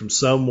recognized him from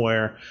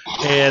somewhere.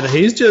 And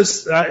he's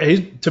just,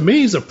 to me,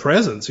 he's a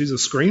presence. He's a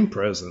screen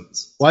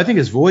presence. Well, I think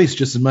his voice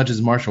just as much as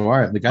martial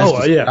art. The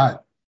guy's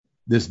got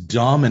this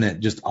dominant,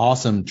 just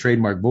awesome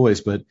trademark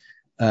voice. But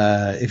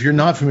if you're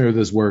not familiar with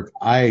his work,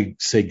 I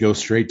say go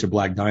straight to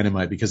Black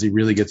Dynamite because he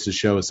really gets to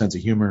show a sense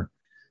of humor.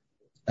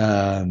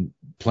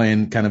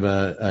 Playing kind of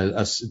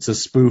it's a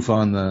spoof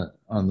on the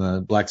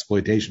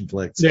blaxploitation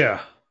flicks. Yeah.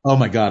 Oh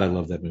my God, I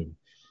love that movie.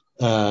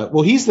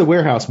 Well, he's the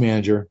warehouse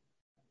manager,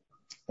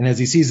 and as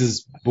he sees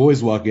his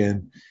boys walk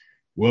in,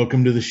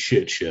 "Welcome to the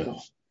shit show."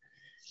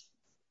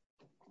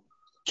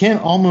 Ken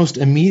almost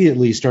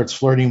immediately starts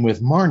flirting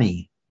with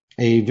Marnie,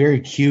 a very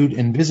cute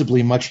and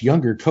visibly much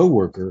younger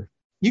coworker.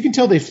 You can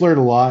tell they flirt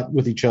a lot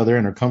with each other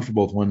and are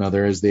comfortable with one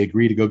another as they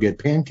agree to go get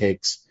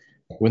pancakes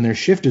when their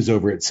shift is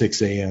over at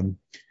 6 a.m.,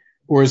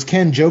 or as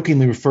Ken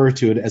jokingly refers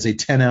to it, as a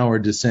 10-hour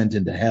descent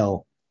into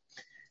hell.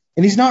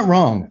 And he's not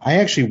wrong. I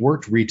actually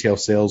worked retail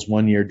sales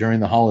one year during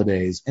the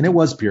holidays, and it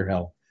was pure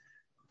hell.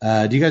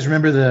 Do you guys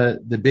remember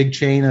the big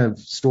chain of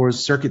stores,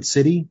 Circuit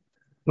City?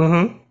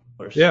 Mm-hmm.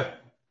 Yeah.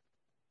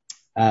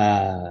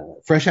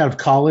 Fresh out of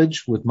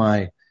college with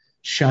my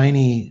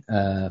shiny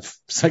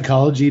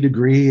psychology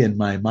degree and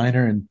my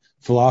minor in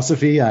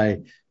philosophy,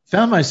 I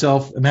found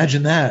myself,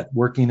 imagine that,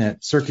 working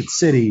at Circuit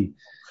City,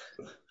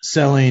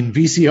 selling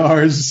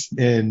VCRs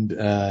and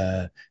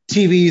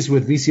TVs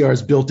with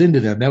VCRs built into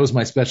them. That was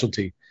my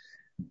specialty.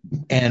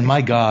 And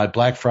my God,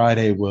 Black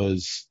Friday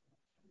was,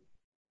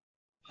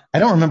 I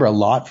don't remember a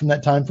lot from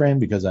that time frame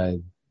because I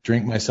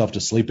drink myself to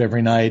sleep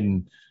every night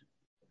and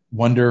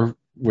wonder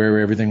where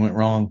everything went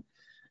wrong.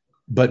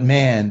 But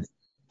man,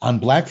 on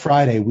Black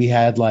Friday, we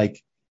had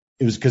like,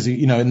 it was because,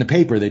 in the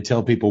paper, they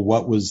tell people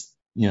what was,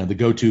 the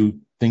go-to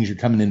things you're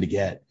coming in to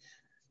get.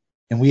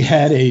 And we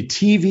had a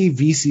TV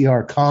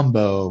VCR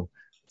combo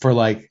for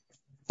like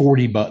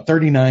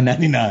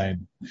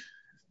 $39.99.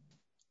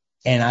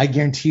 And I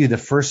guarantee you the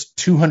first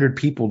 200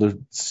 people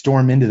to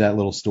storm into that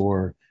little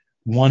store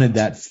wanted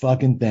that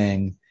fucking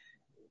thing.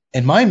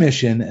 And my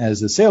mission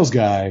as a sales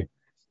guy,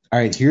 all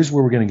right, here's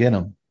where we're going to get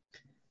them.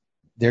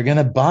 They're going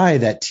to buy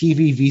that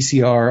TV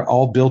VCR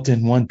all built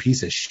in one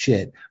piece of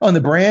shit. Oh, and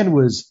the brand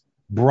was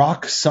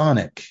Brock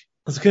Sonic.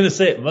 I was going to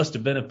say it must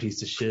have been a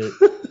piece of shit.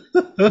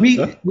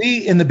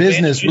 We in the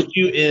business.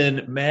 You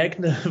in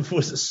Magna,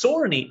 was it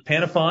Sony?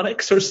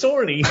 Panaphonics or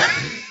Sony?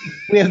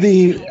 We have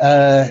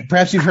the,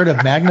 perhaps you've heard of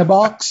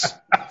Magnavox.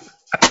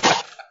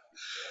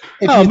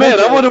 Oh man,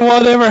 I wonder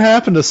what ever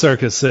happened to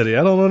Circuit City.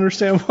 I don't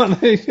understand why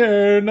they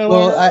are no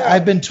longer. Well,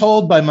 I've been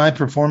told by my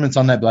performance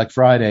on that Black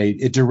Friday,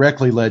 it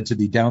directly led to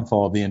the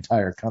downfall of the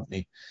entire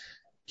company.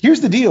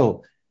 Here's the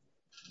deal.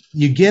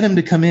 You get them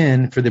to come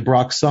in for the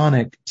Brock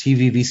Sonic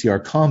TV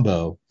VCR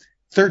combo,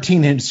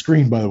 13-inch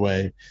screen, by the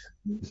way,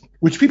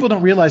 which people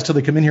don't realize till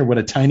they come in here what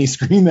a tiny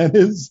screen that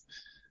is.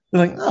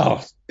 They're like,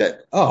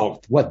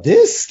 what,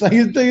 this? Like,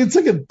 it's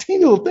like a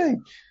teeny little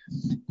thing.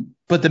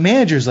 But the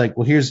manager's like,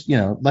 well, here's,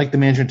 like the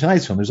manager in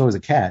tonight's film, there's always a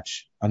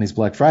catch on these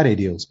Black Friday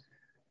deals.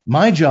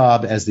 My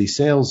job as the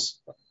sales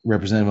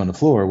representative on the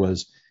floor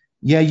was,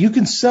 yeah, you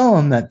can sell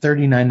them that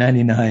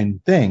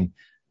 $39.99 thing,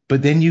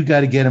 but then you got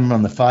to get them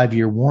on the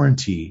 5-year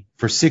warranty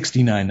for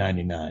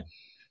 $69.99.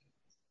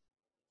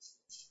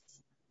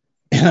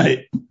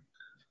 And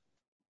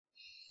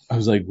I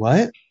was like,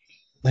 what?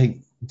 Like,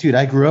 dude,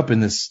 I grew up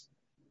in this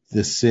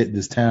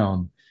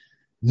town.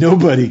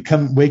 Nobody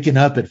waking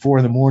up at 4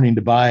 a.m.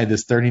 to buy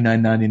this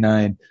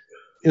 $39.99.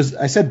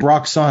 I said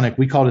Brock Sonic.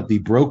 We called it the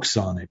Broke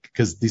Sonic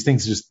because these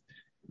things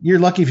you're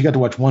lucky if you got to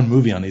watch one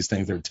movie on these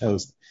things. They're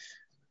toast.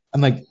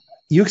 I'm like,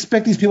 you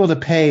expect these people to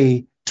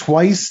pay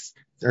twice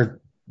or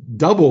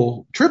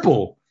double,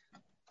 triple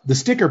the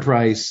sticker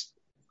price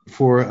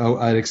for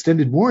an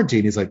extended warranty?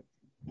 And he's like,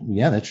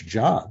 yeah, that's your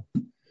job.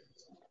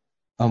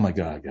 Oh my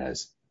God,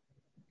 guys.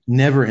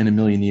 Never in a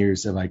million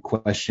years have I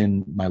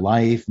questioned my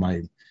life,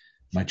 my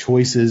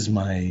choices,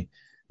 my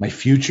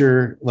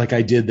future like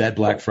I did that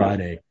Black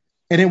Friday.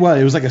 And it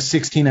was like a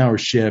 16-hour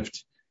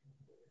shift.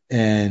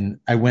 And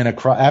I went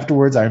across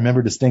afterwards. I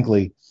remember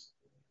distinctly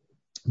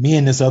me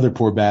and this other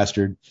poor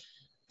bastard.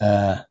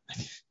 I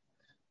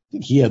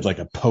think he had like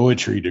a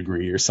poetry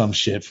degree or some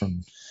shit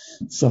from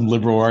some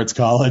liberal arts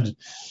college.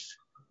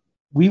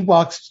 We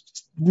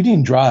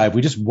didn't drive.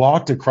 We just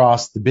walked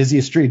across the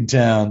busiest street in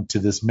town to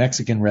this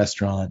Mexican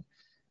restaurant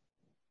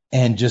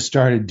and just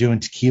started doing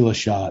tequila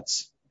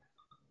shots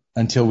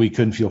until we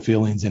couldn't feel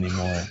feelings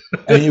anymore.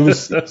 I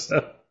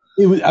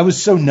mean, I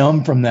was so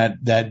numb from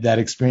that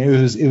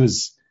experience. It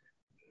was,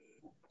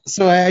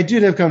 so I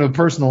did have kind of a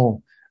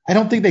personal, I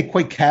don't think they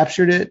quite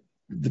captured it,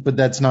 but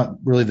that's not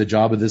really the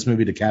job of this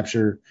movie to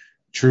capture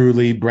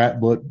truly.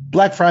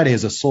 Black Friday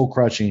is a soul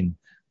crushing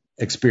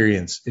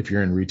experience if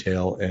you're in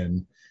retail.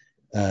 And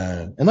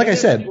like I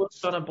said, I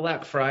worked on a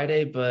Black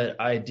Friday,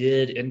 but I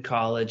did in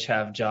college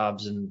have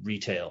jobs in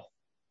retail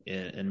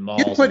in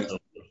malls.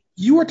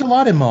 You worked a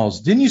lot in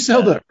malls. Didn't you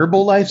sell the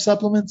Herbalife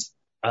supplements?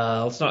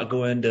 Let's not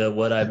go into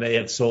what I may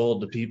have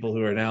sold to people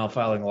who are now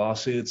filing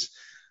lawsuits,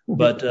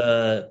 but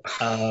I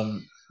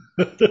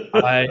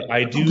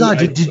do. Oh God,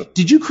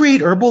 did you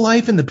create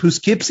Herbalife in the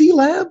Poughkeepsie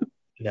lab?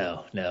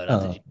 No, not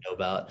that you know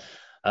about.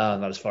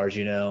 Not as far as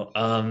you know.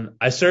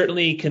 I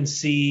certainly can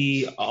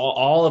see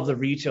all of the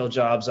retail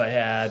jobs I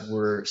had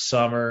were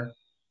summer.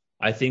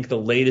 I think the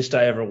latest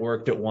I ever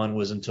worked at one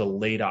was until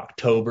late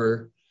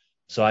October.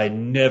 So I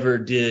never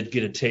did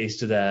get a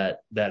taste of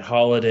that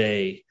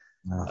holiday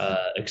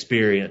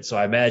experience. So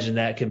I imagine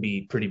that can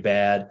be pretty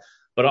bad.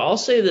 But I'll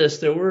say this: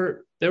 there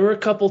were a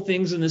couple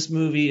things in this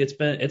movie. It's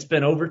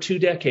been over 2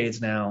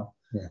 decades now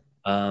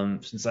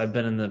since I've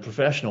been in the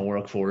professional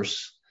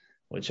workforce,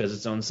 which has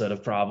its own set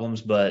of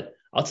problems. But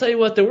I'll tell you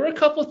what, there were a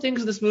couple of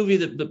things in this movie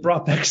that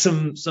brought back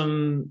some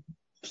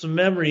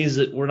memories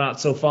that were not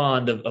so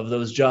fond of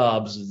those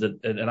jobs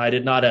and I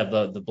did not have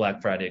the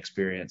Black Friday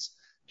experience.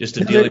 Just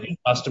to dealing with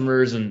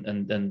customers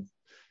and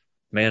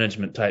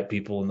management type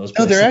people in those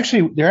places.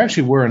 No, there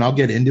actually were, and I'll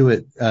get into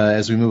it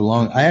as we move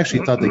along. I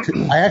actually thought they could.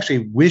 I actually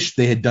wish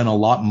they had done a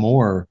lot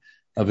more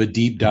of a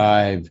deep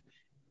dive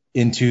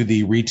into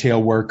the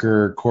retail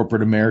worker,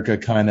 corporate America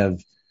kind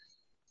of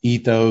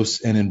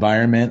ethos and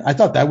environment. I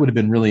thought that would have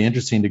been really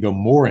interesting to go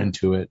more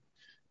into it,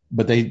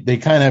 but they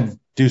kind of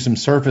do some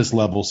surface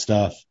level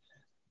stuff.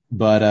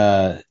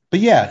 But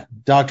yeah,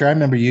 Doctor, I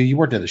remember you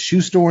worked at a shoe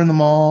store in the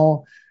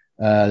mall,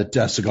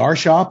 a cigar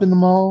shop in the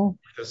mall.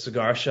 A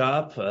cigar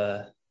shop.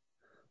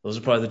 Those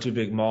are probably the two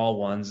big mall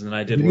ones. And then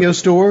I did video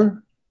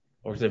store.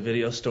 Worked at a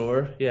video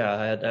store. Yeah,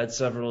 I had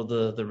several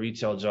of the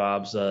retail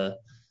jobs.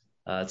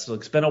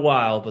 It's been a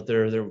while, but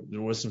there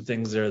was some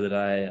things there that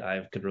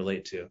I could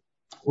relate to.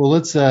 Well,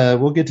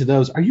 we'll get to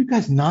those. Are you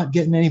guys not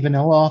getting any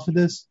vanilla off of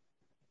this?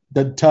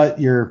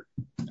 You're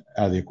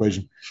out of the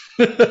equation.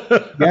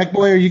 Yak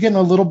Boy, are you getting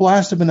a little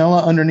blast of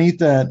vanilla underneath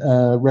that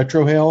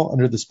retrohale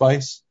under the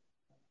spice?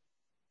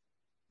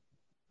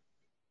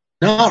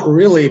 Not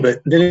really,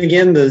 but then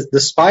again, the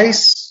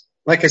spice,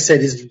 like I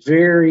said, is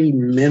very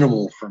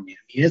minimal for me.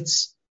 I mean,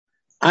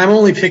 I'm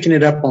only picking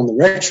it up on the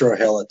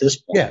retrohale at this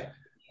point. Yeah.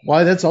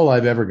 Well, that's all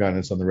I've ever gotten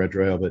is on the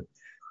retrohale, but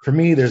for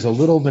me, there's a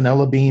little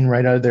vanilla bean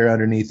right out there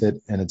underneath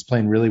it, and it's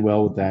playing really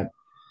well with that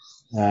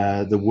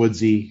the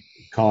woodsy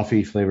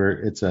coffee flavor.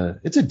 It's a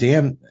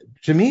damn,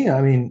 to me.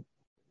 I mean,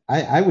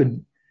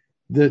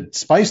 the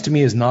spice to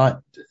me is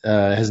not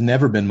has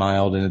never been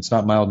mild, and it's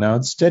not mild now.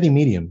 It's steady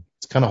medium.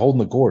 It's kind of holding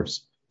the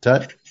course.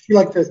 Tut?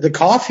 Like the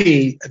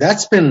coffee,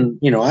 that's been,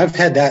 I've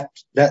had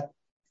that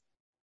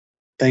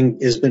thing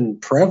has been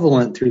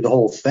prevalent through the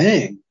whole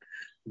thing.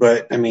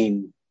 But I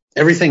mean,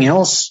 everything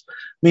else,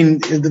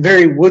 the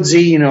very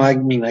woodsy,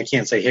 I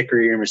can't say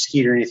hickory or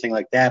mesquite or anything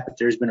like that, but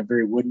there's been a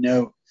very wood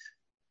note.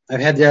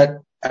 I've had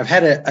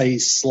a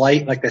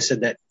slight, like I said,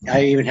 that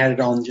I even had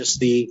it on just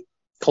the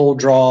cold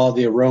draw,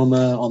 the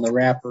aroma on the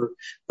wrapper,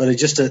 but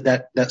it's just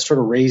that sort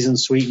of raisin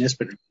sweetness,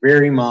 but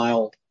very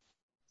mild.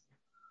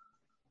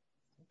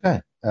 Okay.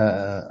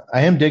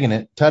 I am digging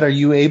it. Tut, are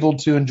you able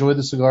to enjoy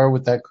the cigar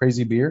with that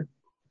crazy beer?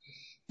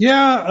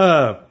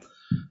 Yeah.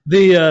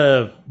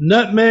 The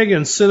nutmeg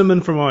and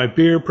cinnamon from my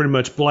beer pretty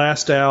much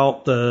blast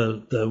out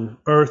the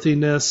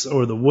earthiness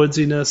or the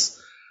woodsiness.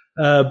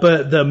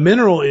 But the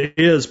mineral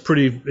is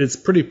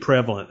pretty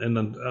prevalent. And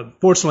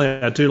unfortunately,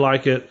 I do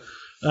like it.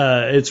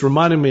 It's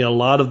reminding me a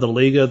lot of the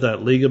Liga,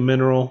 that Liga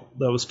mineral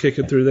that was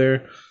kicking through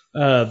there.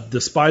 The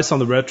spice on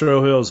the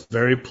retrohale is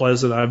very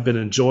pleasant. I've been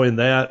enjoying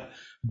that.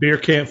 Beer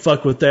can't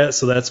fuck with that,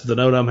 so that's the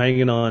note I'm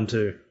hanging on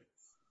to.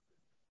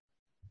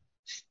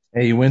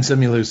 Hey, you win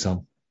some, you lose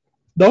some.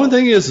 The only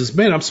thing is,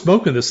 man, I'm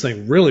smoking this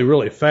thing really,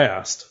 really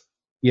fast.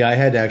 Yeah, I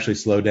had to actually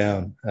slow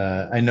down.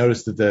 I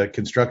noticed that the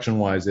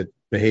construction-wise, it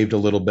behaved a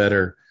little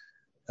better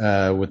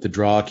with the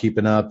draw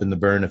keeping up and the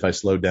burn if I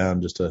slowed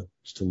down just a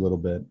little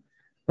bit.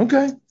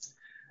 Okay.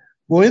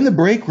 Well, in the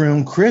break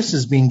room, Chris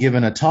is being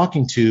given a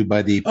talking to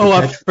by the...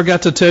 I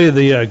forgot to tell you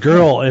the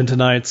girl in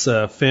tonight's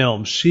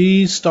film.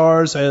 She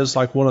stars as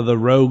like one of the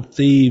rogue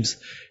thieves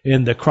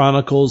in the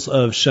Chronicles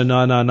of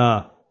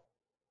Shannara.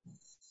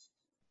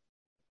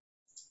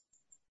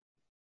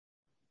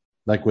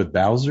 Like with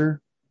Bowser?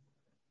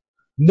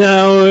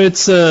 No,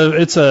 it's a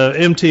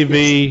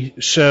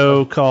MTV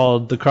show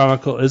called The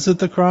Chronicle. Is it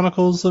The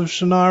Chronicles of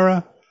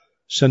Shannara?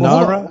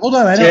 Shannara? Well, hold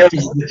on.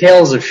 The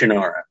Tales of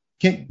Shannara.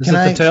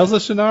 The Tales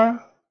of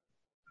Shannara?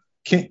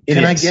 Can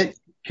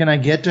I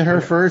get to her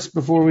first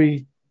before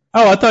we?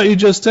 Oh, I thought you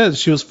just said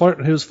she was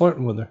flirting. He was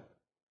flirting with her.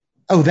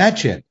 Oh, that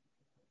chick.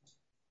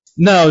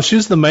 No,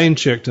 she's the main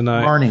chick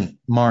tonight.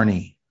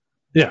 Marnie.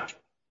 Yeah.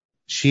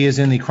 She is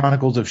in the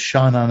Chronicles of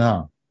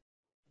Shannara.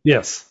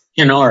 Yes.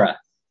 Shannara.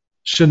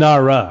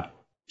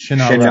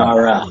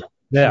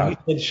 Yeah. You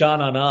said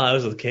Shannara. I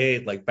was with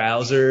Kate, like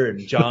Bowser and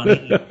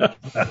Johnny.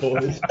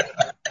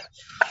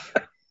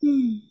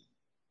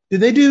 Did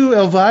they do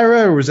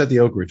Elvira, or was that the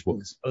Oak Ridge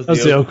Boys? That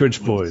was the Oak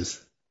Ridge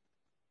Boys.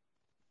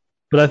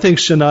 But I think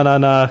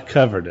Shannara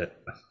covered it.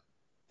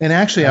 And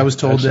actually, I was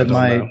told that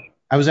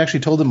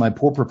my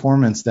poor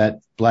performance that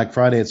Black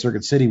Friday at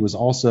Circuit City was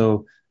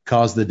also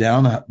caused the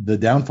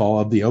downfall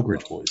of the Oak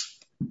Ridge Boys.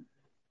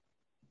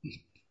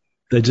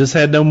 They just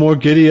had no more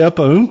Giddy Up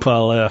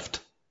Oompa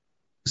left.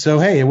 So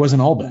hey, it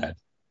wasn't all bad.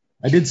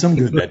 I did some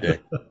good that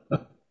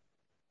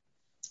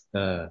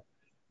day.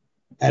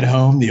 At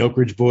home, the Oak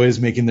Ridge Boys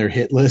making their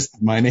hit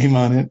list, my name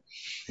on it,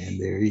 and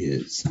there he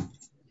is.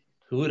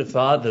 Who would have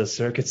thought the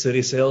Circuit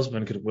City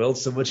salesman could wield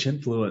so much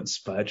influence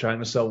by trying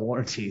to sell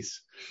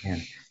warranties? Yeah.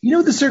 You know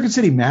what the Circuit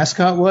City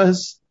mascot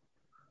was?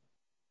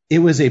 It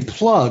was a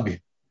plug,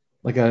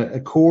 like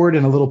a cord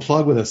and a little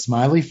plug with a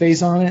smiley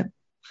face on it,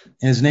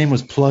 and his name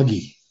was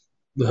Pluggy.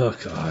 Oh,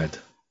 God.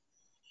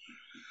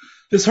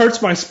 This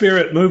hurts my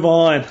spirit. Move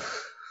on.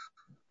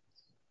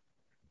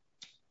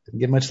 Didn't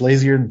get much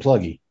lazier than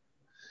Pluggy.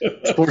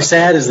 What's more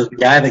sad is that the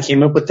guy that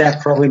came up with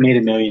that probably made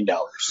 $1 million.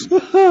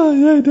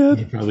 Yeah, I did.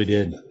 He probably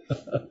did.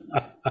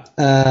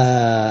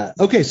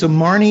 Okay, so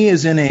Marnie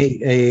is in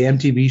a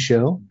MTV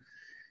show.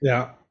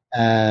 Yeah.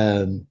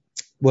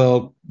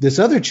 Well, this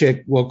other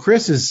chick,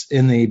 Chris is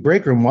in the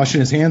break room washing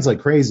his hands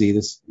like crazy.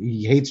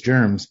 He hates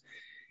germs.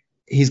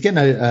 He's getting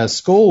a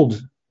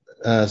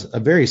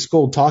very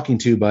scold talking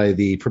to by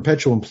the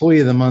perpetual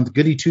employee of the month,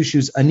 Goody Two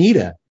Shoes,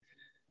 Anita,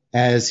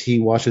 as he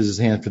washes his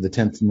hands for the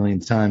 10th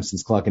millionth time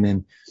since clocking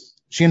in.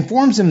 She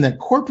informs him that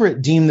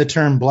corporate deemed the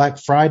term Black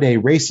Friday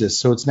racist,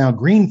 so it's now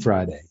Green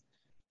Friday,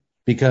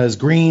 because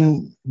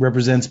green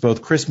represents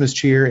both Christmas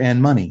cheer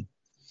and money.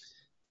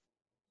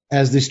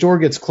 As the store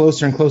gets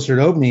closer and closer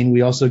to opening,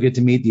 we also get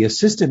to meet the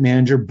assistant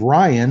manager,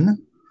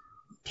 Brian,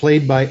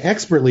 played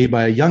expertly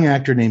by a young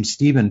actor named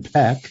Stephen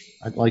Peck.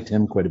 I liked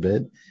him quite a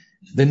bit.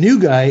 The new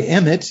guy,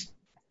 Emmett,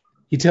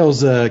 he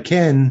tells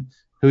Ken,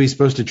 who he's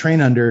supposed to train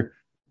under,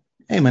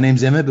 "Hey, my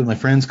name's Emmett, but my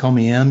friends call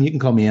me M. You can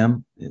call me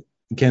M." And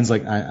Ken's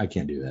like, I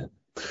can't do that.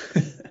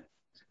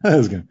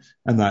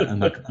 I'm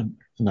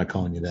not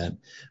calling you that.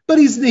 But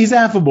he's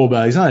affable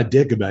about it. He's not a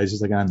dick about it. He's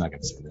just like, I'm not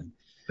going to say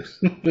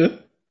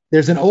that.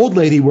 There's an old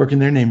lady working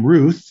there named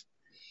Ruth.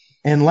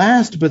 And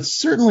last but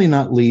certainly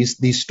not least,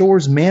 the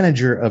store's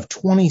manager of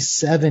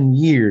 27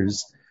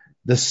 years,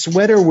 the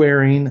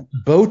sweater-wearing,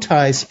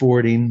 bow-tie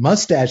sporting,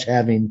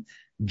 mustache-having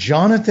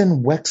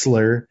Jonathan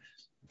Wexler,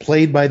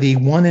 played by the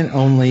one and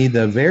only,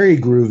 the very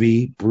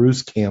groovy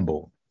Bruce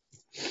Campbell.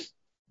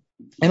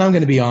 And I'm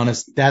going to be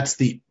honest, that's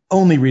the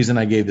only reason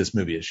I gave this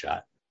movie a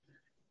shot.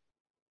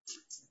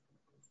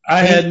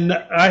 I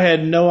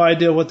had no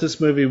idea what this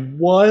movie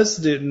was.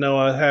 Didn't know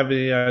I have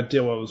any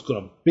idea what it was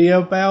going to be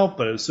about.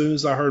 But as soon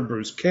as I heard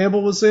Bruce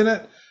Campbell was in it,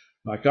 I'm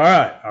like, all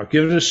right, I'll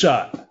give it a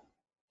shot. Did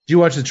you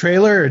watch the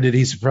trailer, or did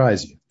he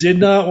surprise you? Did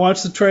not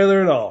watch the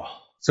trailer at all.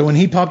 So when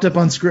he popped up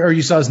on screen, or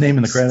you saw his name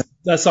in the credits?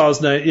 I saw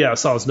his name. Yeah, I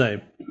saw his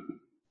name.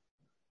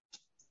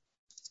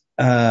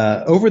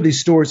 Over the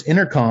store's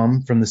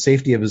intercom from the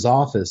safety of his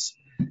office,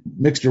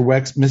 Mr.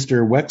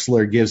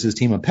 Wexler gives his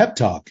team a pep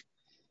talk.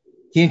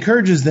 He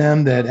encourages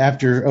them that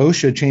after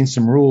OSHA changed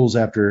some rules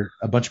after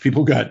a bunch of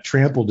people got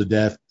trampled to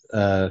death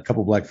a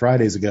couple Black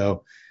Fridays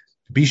ago,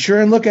 be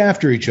sure and look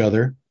after each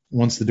other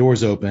once the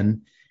doors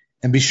open,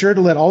 and be sure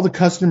to let all the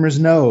customers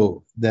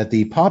know that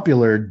the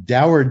popular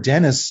Dower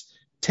Dennis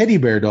teddy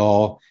bear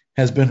doll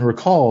has been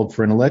recalled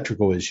for an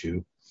electrical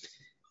issue.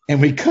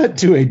 And we cut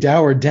to a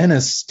Dower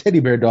Dennis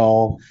teddy bear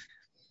doll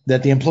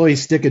that the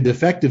employees stick a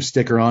defective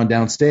sticker on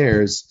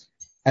downstairs,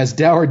 as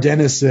Dower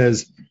Dennis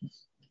says,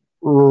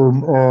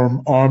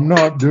 I'm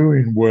not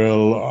doing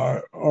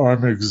well.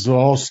 I'm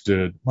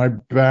exhausted. My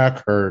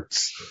back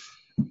hurts.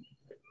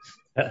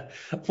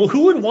 Well,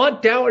 who would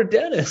want Dower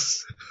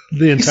Dennis?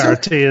 The entire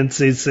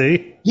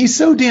TNCC. He's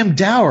so damn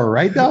dour,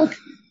 right, Doc?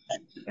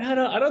 I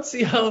don't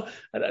see how.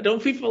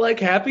 Don't people like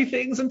happy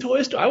things in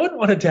Toy Story? I wouldn't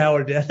want a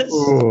Dower Dennis.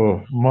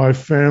 Oh, my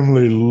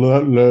family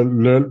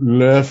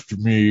left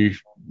me.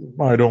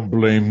 I don't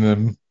blame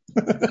them.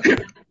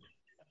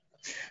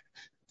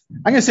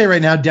 I'm going to say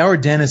right now, Dower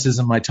Dennis is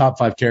in my top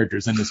 5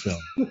 characters in this film.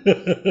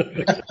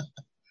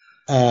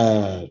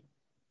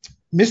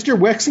 Mr.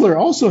 Wexler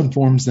also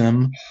informs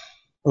them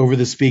over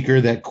the speaker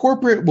that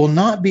corporate will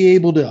not be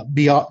able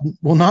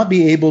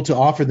to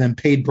offer them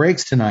paid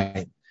breaks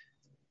tonight.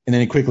 And then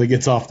he quickly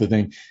gets off the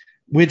thing,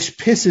 which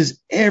pisses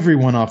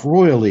everyone off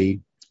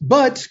royally.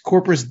 But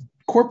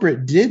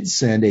corporate did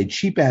send a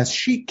cheap-ass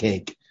sheet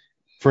cake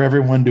for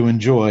everyone to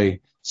enjoy.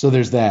 So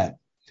there's that.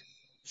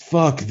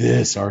 Fuck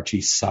this,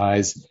 Archie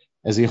sighs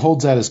as he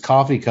holds out his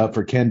coffee cup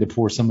for Ken to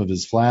pour some of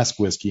his flask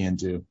whiskey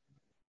into.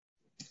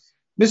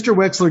 Mr.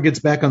 Wexler gets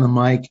back on the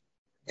mic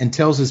and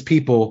tells his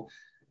people,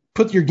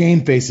 put your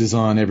game faces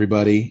on,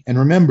 everybody. And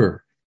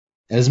remember,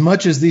 as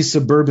much as these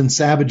suburban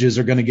savages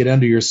are going to get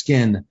under your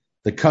skin,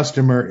 the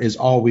customer is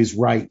always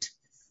right.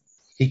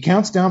 He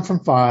counts down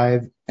from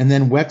 5, and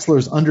then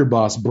Wexler's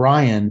underboss,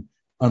 Brian,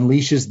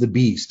 unleashes the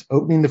beast,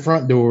 opening the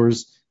front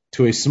doors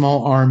to a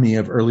small army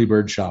of early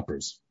bird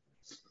shoppers.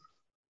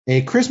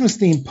 A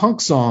Christmas-themed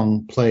punk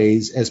song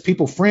plays as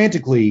people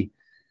frantically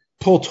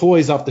pull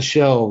toys off the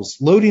shelves,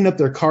 loading up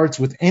their carts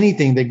with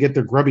anything they get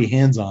their grubby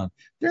hands on.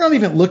 They're not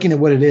even looking at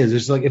what it is.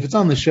 It's like, if it's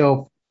on the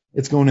shelf,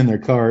 it's going in their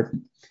cart.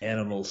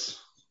 Animals.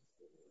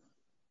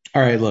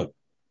 All right, look.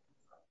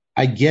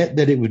 I get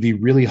that it would be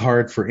really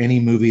hard for any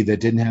movie that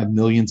didn't have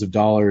millions of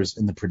dollars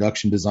in the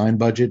production design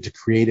budget to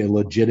create a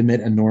legitimate,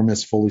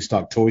 enormous, fully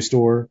stocked toy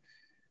store.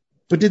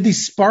 But did the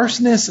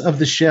sparseness of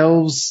the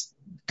shelves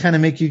kind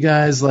of make you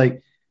guys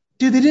like,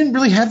 dude, they didn't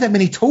really have that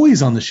many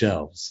toys on the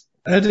shelves?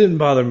 That didn't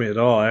bother me at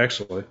all,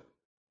 actually.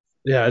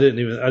 Yeah, I didn't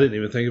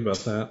even think about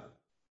that.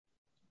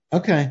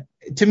 Okay.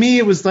 To me,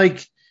 it was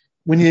like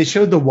when they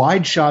showed the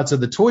wide shots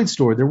of the toy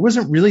store, there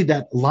wasn't really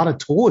a lot of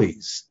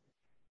toys.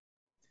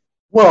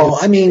 Well,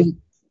 I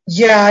mean,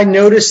 yeah, I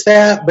noticed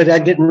that, but I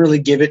didn't really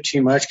give it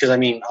too much because, I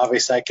mean,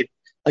 obviously I could,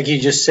 like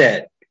you just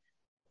said,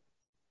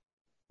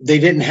 they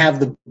didn't have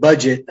the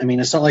budget. I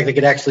mean, it's not like they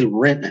could actually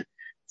rent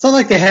It's not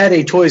like they had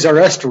a Toys R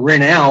Us to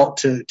rent out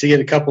to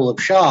get a couple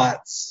of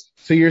shots.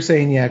 So you're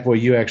saying, Yak, well,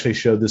 you actually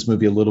showed this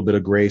movie a little bit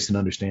of grace and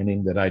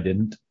understanding that I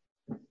didn't?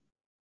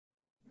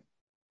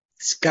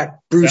 It's got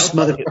Bruce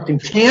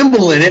motherfucking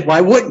Campbell in it.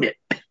 Why wouldn't it?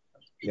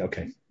 Yeah,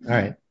 okay. All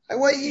right.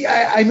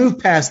 I moved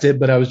past it,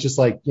 but I was just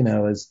like,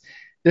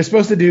 they're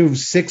supposed to do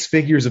 6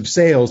 figures of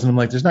sales, and I'm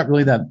like, there's not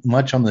really that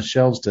much on the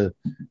shelves to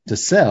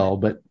sell,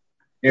 but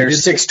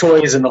there's 6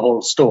 toys in the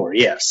whole store.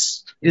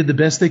 Yes, did the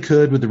best they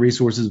could with the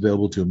resources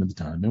available to them at the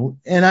time,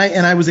 and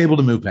I was able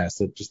to move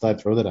past it. Just thought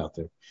I'd throw that out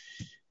there.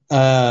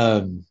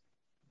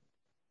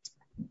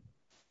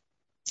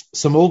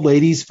 Some old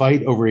ladies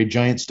fight over a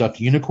giant stuffed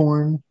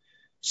unicorn.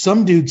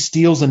 Some dude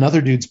steals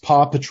another dude's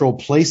Paw Patrol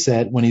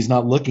playset when he's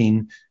not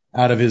looking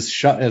out of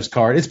his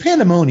car. It's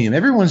pandemonium.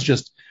 Everyone's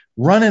just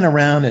running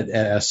around at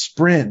a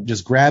sprint,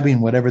 just grabbing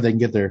whatever they can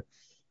get their,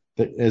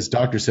 as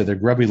Doctor said, their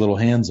grubby little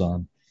hands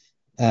on.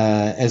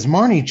 As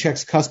Marnie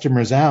checks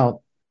customers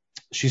out,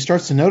 she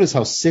starts to notice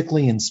how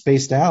sickly and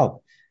spaced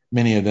out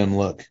many of them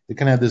look. They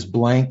kind of have this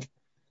blank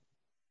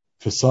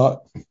facade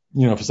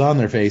on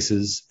their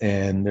faces,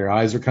 and their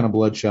eyes are kind of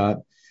bloodshot.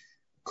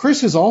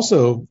 Chris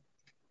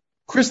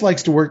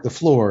likes to work the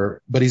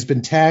floor, but he's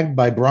been tagged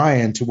by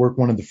Brian to work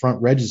one of the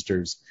front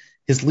registers,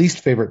 his least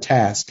favorite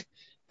task.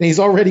 And he's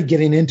already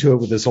getting into it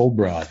with this old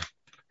broad.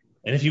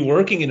 And if you're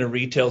working in a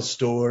retail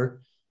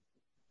store,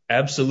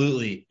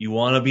 absolutely, you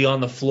want to be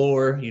on the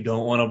floor. You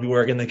don't want to be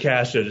working the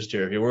cash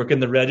register. If you're working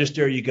the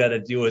register, you got to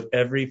deal with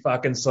every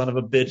fucking son of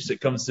a bitch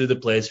that comes through the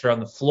place. If you're on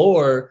the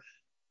floor,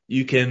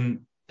 you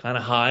can kind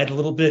of hide a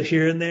little bit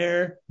here and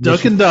there.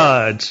 Duck and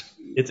dodge.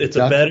 It's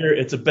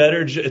a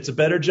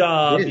better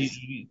job.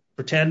 You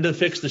pretend to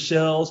fix the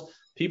shelves.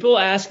 People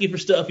ask you for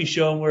stuff, you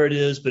show them where it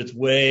is, but it's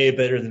way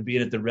better than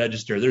being at the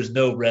register. There's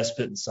no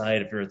respite in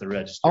sight if you're at the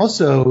register.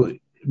 Also,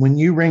 when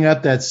you ring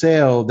up that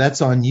sale,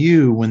 that's on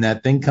you when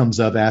that thing comes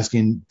up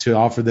asking to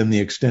offer them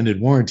the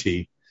extended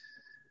warranty.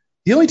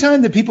 The only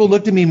time that people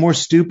looked at me more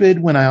stupid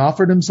when I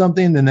offered them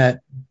something than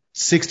that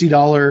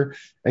 $60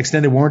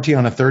 extended warranty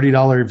on a $30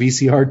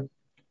 VCR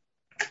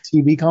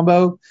TV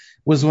combo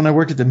was when I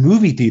worked at the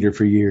movie theater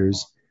for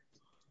years.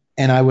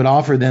 And I would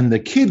offer them the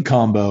kid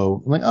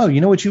combo. I'm like, oh, you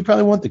know what? You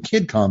probably want the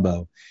kid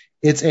combo.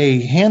 It's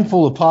a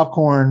handful of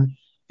popcorn,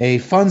 a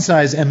fun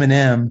size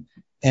M&M,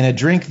 and a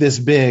drink this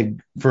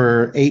big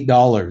for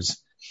 $8.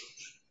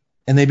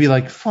 And they'd be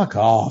like, fuck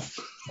off.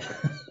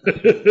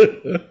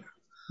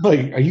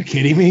 Like, are you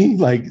kidding me?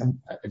 Like,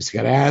 I just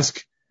got to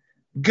ask.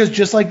 Because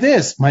just like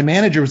this, my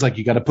manager was like,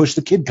 you got to push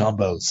the kid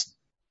combos.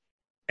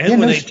 And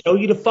when they tell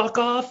you to fuck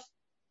off,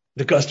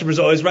 the customer's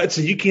always right.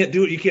 So you can't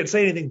do it. You can't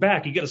say anything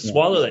back. You got to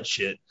swallow that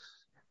shit.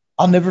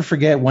 I'll never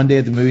forget one day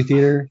at the movie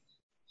theater,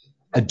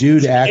 a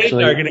dude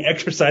actually are going to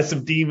exercise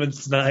some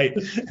demons tonight.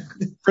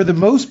 For the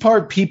most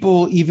part,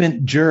 people,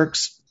 even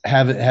jerks,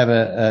 have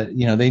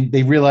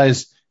they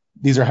realize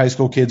these are high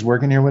school kids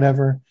working here,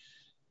 whatever.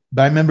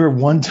 But I remember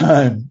one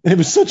time, and it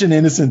was such an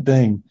innocent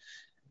thing.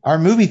 Our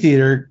movie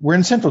theater, we're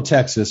in Central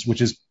Texas,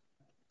 which is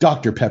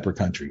Dr. Pepper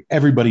country.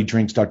 Everybody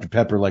drinks Dr.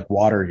 Pepper like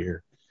water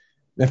here.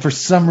 And for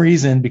some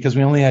reason, because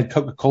we only had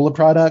Coca-Cola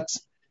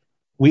products,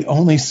 we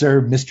only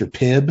served Mr.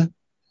 Pibb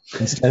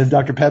instead of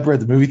Dr. Pepper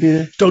at the movie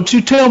theater. Don't you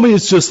tell me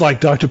it's just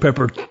like Dr.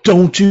 Pepper.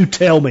 Don't you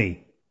tell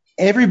me.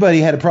 Everybody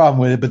had a problem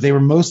with it, but they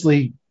were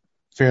mostly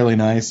fairly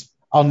nice.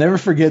 I'll never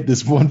forget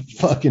this one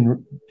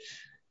fucking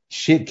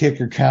shit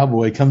kicker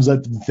cowboy comes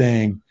up to the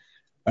thing.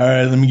 All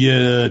right, let me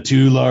get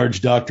 2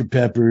 large Dr.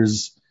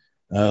 Peppers,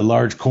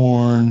 large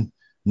corn,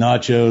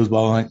 nachos,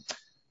 blah, blah, blah.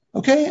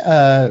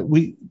 Okay,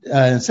 we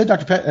instead of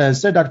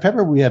Dr.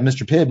 Pepper, we have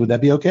Mr. Pibb. Would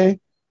that be okay?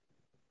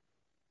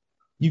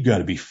 You got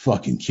to be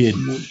fucking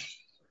kidding me.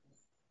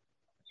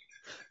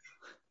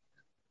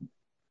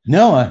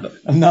 No,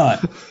 I'm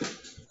not.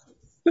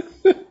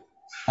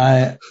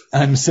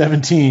 I'm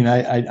 17.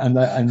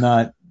 I'm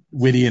not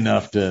witty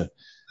enough to.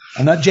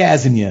 I'm not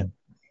jazzing you.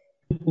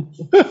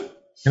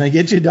 Can I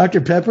get you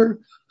Dr. Pepper?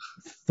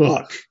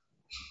 Fuck.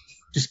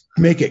 Just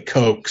make it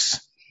Cokes.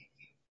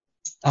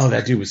 Oh,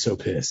 that dude was so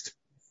pissed.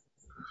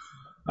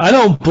 I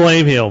don't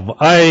blame him.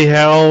 I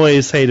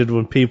always hated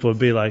when people would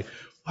be like,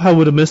 "How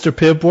would a Mr.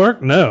 Pibb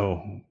work?"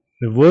 No,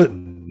 it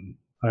wouldn't.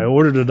 I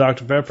ordered a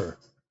Dr. Pepper.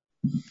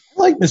 I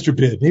like Mr.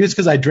 Pibb. Maybe it's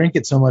because I drink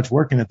it so much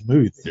working at the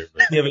movie theater.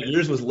 Yeah, but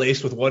yours was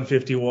laced with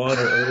 151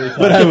 or early.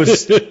 But I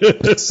was,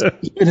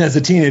 even as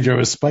a teenager, I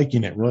was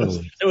spiking it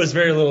royally. There was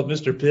very little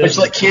Mr. Pibb. Much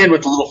like Ken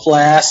with the little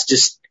flask,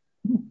 just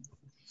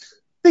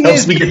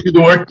helps me get through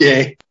the work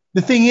day.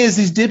 The thing is,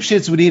 these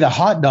dipshits would eat a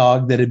hot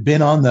dog that had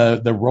been on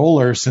the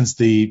roller since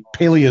the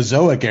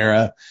Paleozoic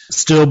era.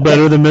 Still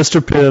better than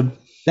Mr. Pibb.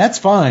 That's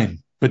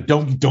fine, but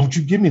don't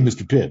you give me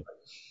Mr. Pibb.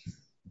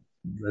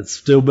 That's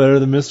still better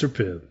than Mr.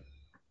 Pibb.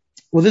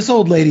 Well, this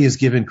old lady is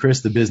giving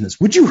Chris the business.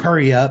 Would you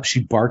hurry up?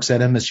 She barks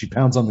at him as she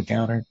pounds on the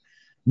counter.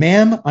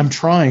 Ma'am, I'm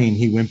trying,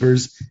 he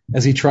whimpers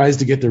as he tries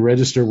to get the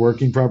register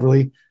working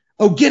properly.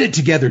 Oh, get it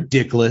together,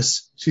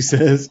 dickless, she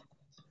says.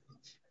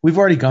 We've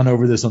already gone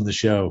over this on the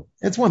show.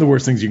 It's one of the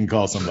worst things you can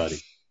call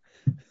somebody.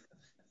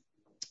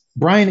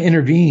 Brian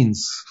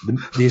intervenes,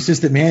 the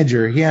assistant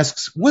manager. He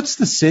asks, "What's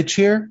the sitch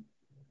here?"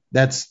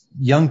 That's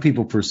young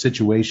people for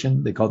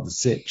situation. They call it the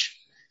sitch.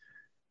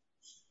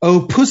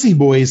 "Oh, Pussy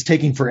Boy is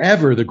taking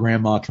forever," the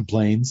grandma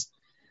complains.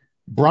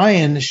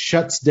 Brian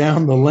shuts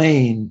down the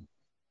lane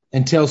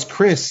and tells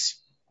Chris,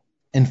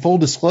 in full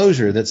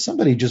disclosure, that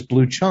somebody just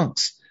blew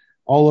chunks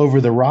all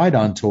over the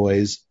ride-on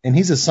toys, and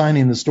he's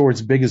assigning the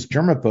store's biggest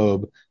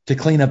germaphobe to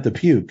clean up the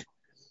puke.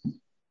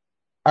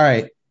 All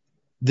right.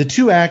 The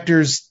two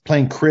actors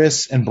playing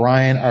Chris and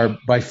Brian are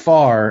by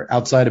far,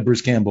 outside of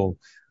Bruce Campbell,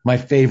 my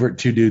favorite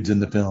two dudes in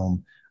the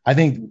film. I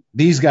think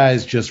these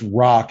guys just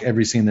rock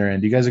every scene they're in.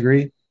 Do you guys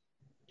agree?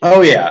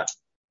 Oh yeah.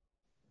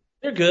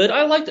 They're good.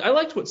 I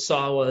liked what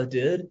Sawa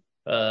did.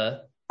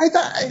 I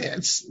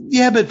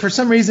thought, but for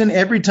some reason,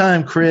 every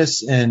time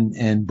Chris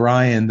and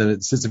Brian, the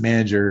assistant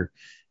manager,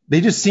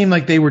 they just seemed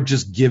like they were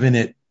just giving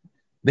it.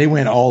 They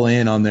went all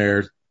in on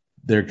their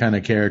kind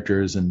of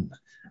characters, and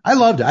I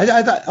loved it.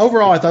 I thought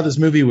overall, I thought this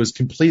movie was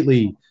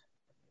completely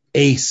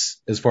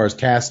ace as far as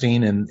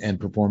casting and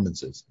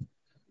performances.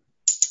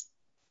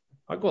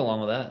 I'll go along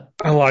with that.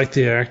 I like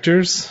the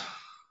actors.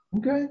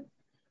 Okay.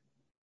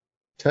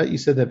 Tut, you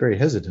said that very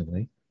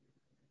hesitantly.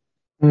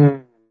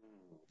 Mm.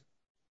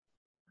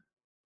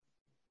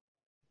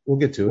 We'll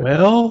get to it.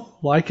 Well,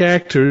 like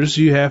actors,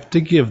 you have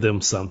to give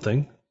them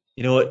something.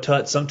 You know what,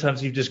 Tut?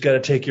 Sometimes you've just got to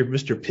take your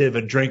Mr. Piv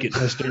and drink it,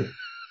 mister.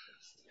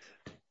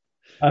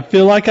 I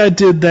feel like I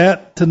did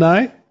that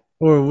tonight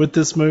or with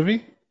this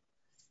movie.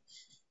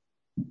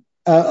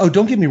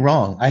 Don't get me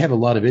wrong. I have a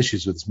lot of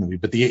issues with this movie,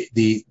 but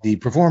the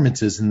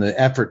performances and the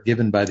effort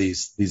given by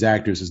these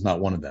actors is not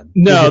one of them.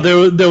 No,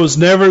 there was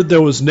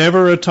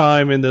never a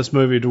time in this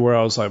movie to where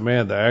I was like,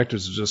 man, the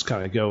actors are just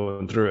kind of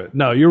going through it.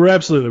 No, you're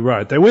absolutely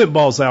right. They went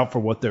balls out for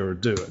what they were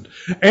doing,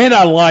 and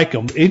I like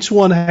them. Each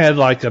one had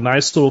like a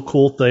nice little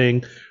cool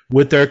thing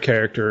with their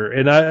character,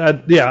 and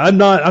I'm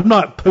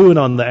not pooing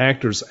on the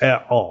actors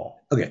at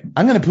all. Okay,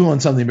 I'm going to poo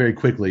on something very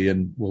quickly,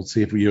 and we'll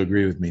see if you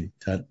agree with me,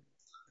 Ted.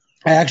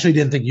 I actually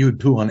didn't think you would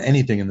poo on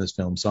anything in this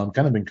film, so I'm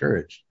kind of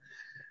encouraged.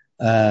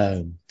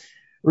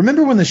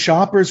 Remember when the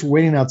shoppers were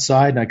waiting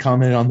outside, and I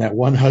commented on that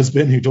one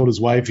husband who told his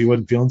wife he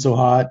wasn't feeling so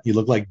hot, he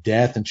looked like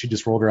death, and she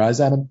just rolled her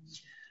eyes at him?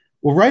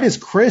 Well, right as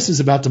Chris is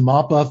about to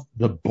mop up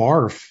the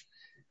barf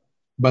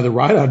by the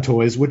ride-on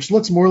toys, which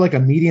looks more like a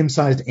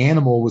medium-sized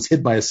animal was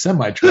hit by a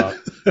semi-truck.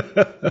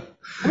 It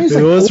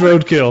was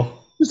roadkill.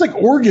 There's like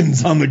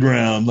organs on the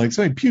ground, like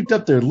somebody puked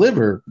up their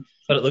liver.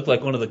 But it looked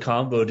like one of the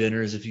combo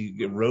dinners if you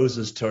get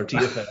Rose's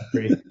Tortilla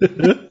Factory.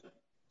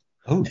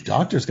 Oh,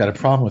 Doctor's got a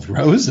problem with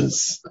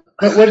Roses.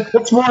 But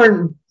what's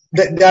more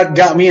that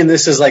got me in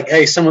this is like,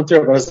 hey, someone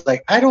threw it. I was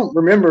like, I don't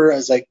remember. I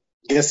was like,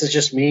 I guess it's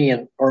just me,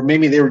 or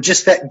maybe they were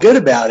just that good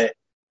about it,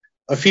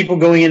 of people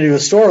going into a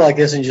store like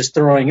this and just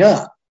throwing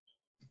up.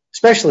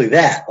 Especially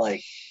that,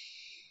 like,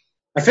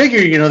 I figure,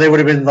 they would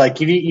have been like,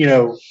 he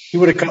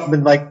would have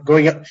been like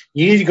going up.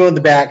 You need to go in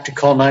the back to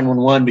call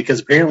 911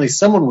 because apparently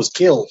someone was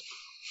killed.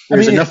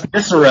 There's enough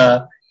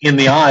viscera in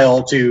the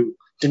aisle to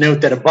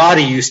denote that a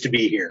body used to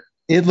be here.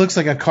 It looks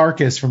like a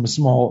carcass from a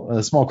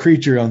small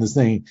creature on this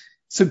thing.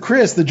 So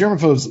Chris, the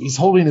germaphobe, he's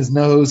holding his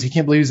nose. He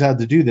can't believe he's had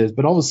to do this.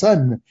 But all of a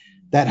sudden,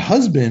 that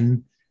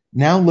husband,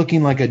 now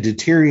looking like a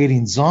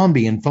deteriorating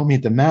zombie and foaming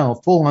at the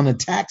mouth, full on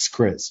attacks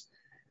Chris.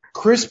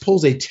 Chris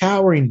pulls a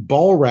towering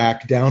ball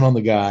rack down on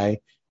the guy.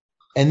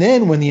 And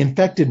then when the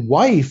infected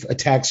wife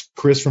attacks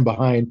Chris from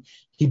behind,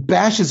 he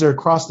bashes her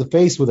across the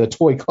face with a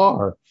toy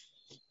car.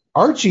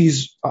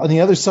 Archie's on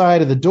the other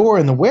side of the door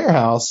in the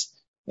warehouse,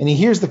 and he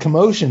hears the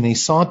commotion, and he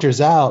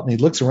saunters out, and he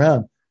looks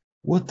around.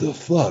 What the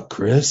fuck,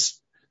 Chris?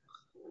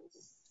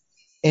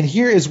 And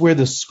here is where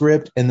the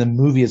script and the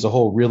movie as a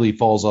whole really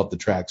falls off the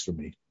tracks for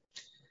me.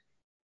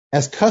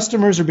 As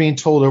customers are being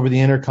told over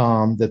the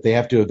intercom that they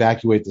have to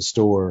evacuate the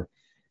store,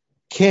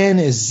 Ken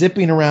is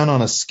zipping around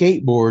on a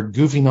skateboard,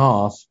 goofing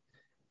off.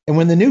 And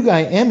when the new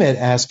guy, Emmett,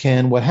 asks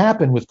Ken what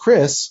happened with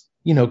Chris,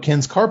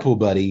 Ken's carpool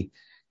buddy,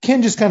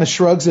 Ken just kind of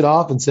shrugs it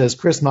off and says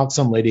Chris knocked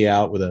some lady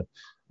out with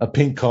a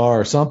pink car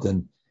or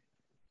something.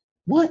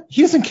 What?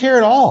 He doesn't care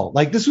at all.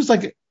 Like, this was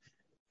like,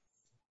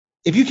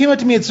 if you came up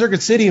to me at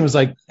Circuit City and was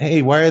like,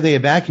 hey, why are they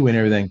evacuating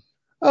everything?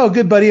 Oh, a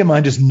good buddy of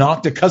mine just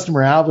knocked a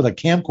customer out with a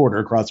camcorder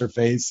across her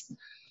face.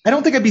 I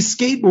don't think I'd be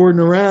skateboarding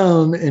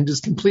around and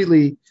just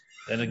completely.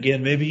 And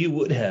again, maybe you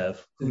would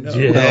have. Who knows?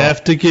 You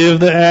have to give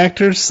the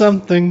actors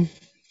something.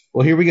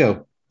 Well, here we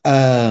go.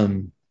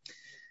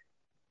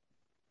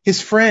 His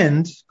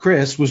friend,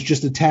 Chris, was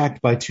just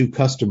attacked by two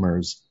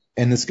customers,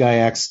 and this guy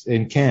acts,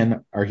 and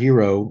Ken, our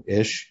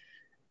hero-ish,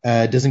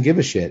 doesn't give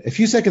a shit. A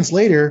few seconds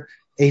later,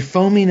 a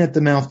foaming at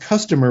the mouth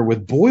customer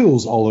with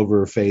boils all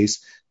over her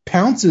face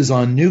pounces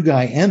on new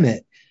guy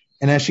Emmett,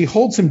 and as she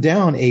holds him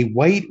down, a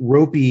white,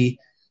 ropey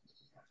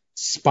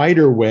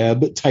spider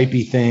web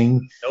typey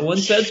thing. No one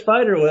said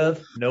spider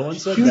web. No one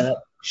said that.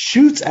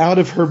 Shoots out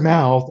of her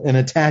mouth and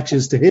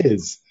attaches to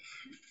his.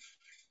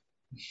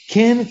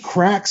 Ken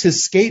cracks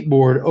his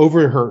skateboard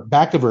over her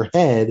back of her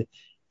head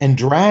and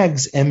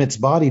drags Emmett's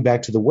body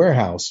back to the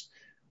warehouse.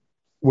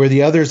 where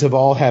the others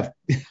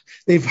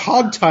they've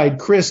hogtied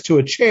Chris to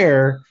a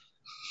chair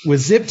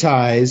with zip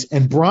ties,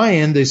 and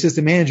Brian, the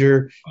assistant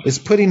manager, is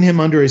putting him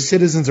under a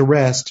citizen's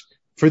arrest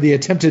for the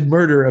attempted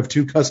murder of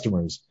 2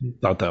 customers.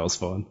 Thought that was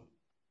fun.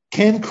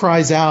 Ken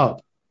cries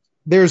out,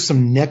 there's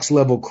some next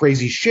level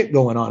crazy shit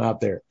going on out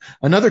there.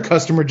 Another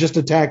customer just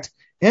attacked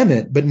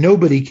Emmett, but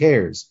nobody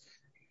cares.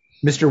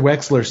 Mr.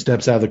 Wexler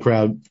steps out of the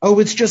crowd. Oh,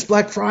 it's just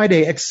Black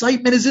Friday.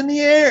 Excitement is in the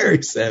air,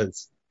 he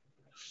says,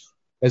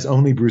 as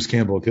only Bruce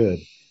Campbell could.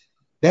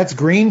 That's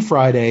Green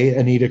Friday,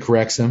 Anita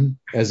corrects him,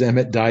 as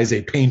Emmett dies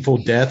a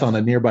painful death on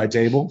a nearby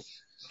table.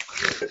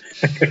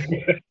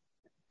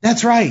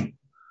 That's right.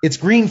 It's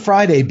Green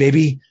Friday,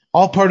 baby.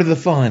 All part of the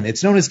fun.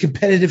 It's known as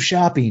competitive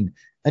shopping.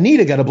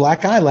 Anita got a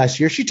black eye last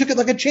year. She took it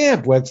like a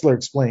champ, Wexler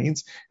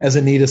explains, as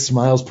Anita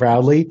smiles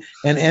proudly,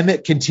 and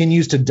Emmett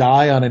continues to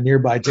die on a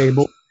nearby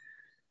table.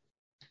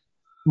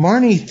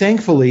 Marnie,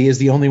 thankfully, is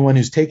the only one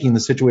who's taking the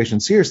situation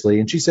seriously,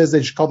 and she says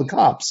they should call the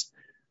cops.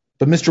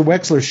 But Mr.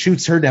 Wexler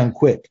shoots her down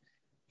quick.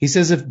 He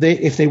says if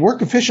they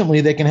work efficiently,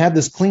 they can have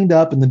this cleaned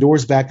up and the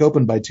doors back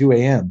open by 2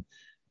 a.m.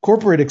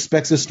 Corporate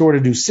expects the store to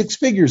do 6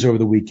 figures over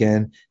the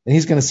weekend, and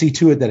he's going to see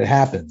to it that it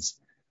happens.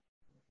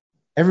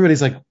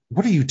 Everybody's like,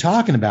 what are you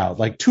talking about?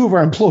 Like, 2 of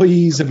our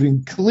employees have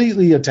been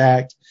completely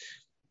attacked.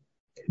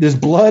 There's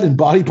blood and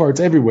body parts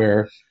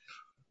everywhere.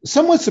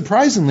 Somewhat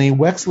surprisingly,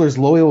 Wexler's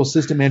loyal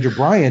assistant manager,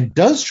 Brian,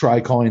 does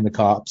try calling the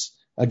cops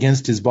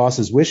against his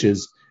boss's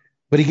wishes,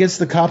 but he gets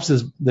the cops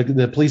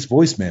the police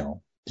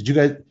voicemail.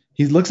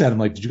 He looks at him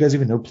like, did you guys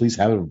even know police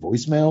have a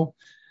voicemail?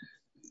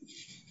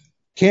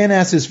 Ken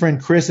asks his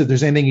friend Chris if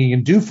there's anything he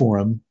can do for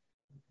him.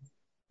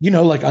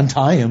 Like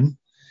untie him.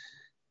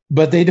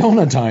 But they don't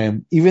untie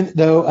him, even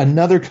though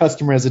another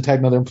customer has attacked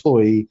another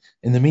employee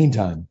in the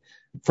meantime.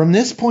 From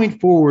this point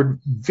forward,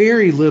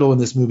 very little in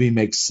this movie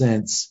makes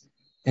sense.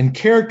 And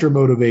character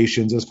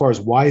motivations, as far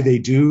as why they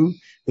do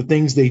the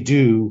things they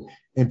do,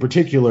 in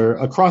particular,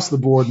 across the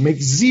board,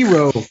 make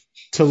 0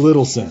 to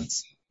little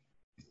sense.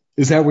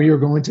 Is that where you're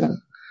going to?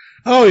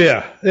 Oh,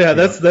 yeah. Yeah,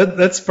 that's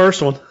the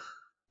first one.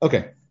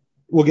 Okay,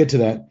 we'll get to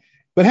that.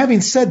 But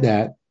having said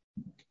that,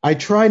 I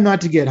try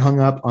not to get hung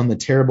up on the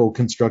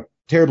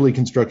terribly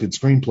constructed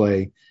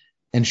screenplay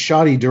and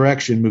shoddy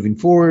direction moving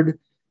forward.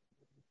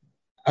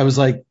 I was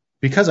like,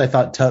 because I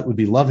thought Tut would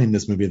be loving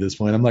this movie at this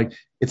point, I'm like,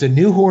 it's a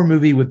new horror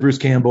movie with Bruce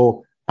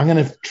Campbell. I'm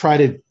going to try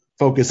to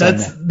focus on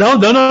that.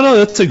 No.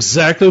 That's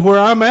exactly where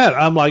I'm at.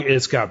 I'm like,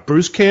 it's got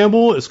Bruce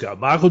Campbell. It's got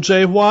Michael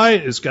J.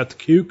 White. It's got the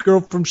cute girl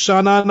from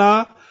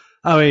Sha-Na-Na.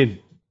 I mean,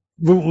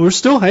 we're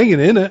still hanging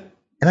in it.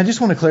 And I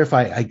just want to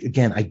clarify,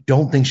 I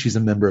don't think she's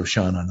a member of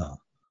Sha-Na-Na.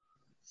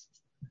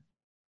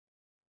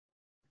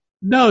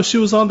 No, she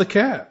was on the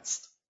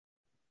cast.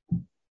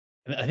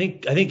 I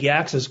think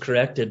Yax has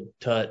corrected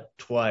Tut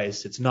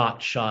twice. It's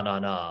not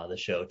Sha-Na-Na, the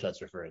show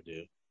Tut's referring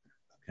to.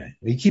 Okay.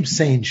 He keeps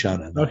saying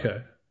Sha-Na-Na.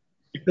 Okay.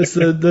 It's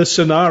the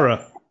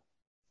Shannara.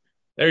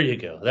 There you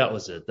go. That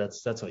was it.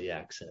 That's what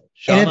Yak said.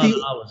 Sha-Na-Na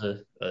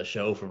was a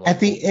show from. At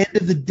the end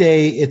of the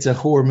day, it's a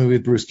horror movie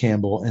with Bruce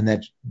Campbell,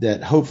 and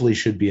that hopefully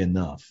should be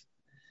enough.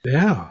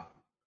 Yeah.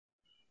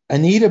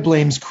 Anita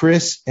blames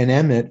Chris and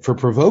Emmett for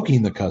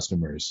provoking the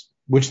customers,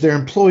 which their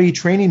employee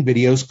training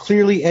videos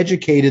clearly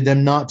educated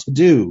them not to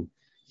do.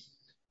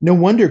 No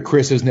wonder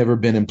Chris has never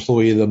been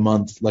Employee of the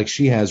Month like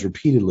she has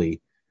repeatedly.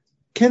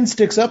 Ken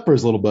sticks up for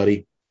his little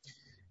buddy,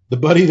 the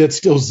buddy that's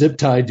still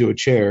zip-tied to a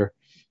chair,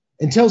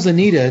 and tells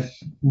Anita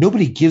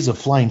nobody gives a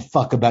flying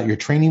fuck about your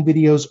training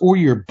videos or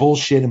your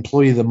bullshit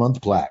Employee of the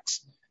Month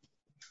plaques.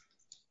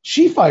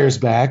 She fires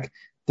back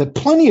that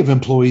plenty of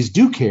employees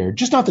do care,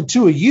 just not the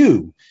 2 of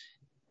you.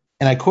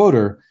 And I quote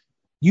her,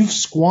 "You've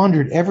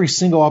squandered every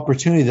single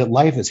opportunity that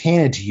life has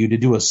handed to you to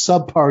do a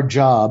subpar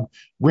job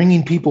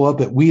ringing people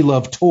up at We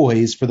Love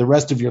Toys for the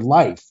rest of your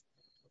life."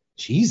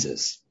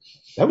 Jesus,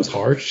 that was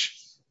harsh.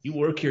 You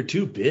work here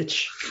too,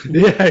 bitch.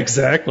 Yeah,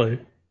 exactly.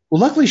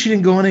 Well, luckily she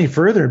didn't go on any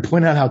further and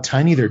point out how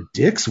tiny their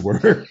dicks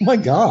were. My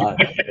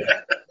God.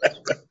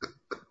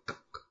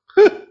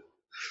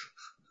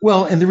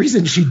 Well, and the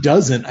reason she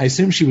doesn't, I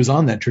assume she was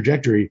on that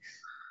trajectory,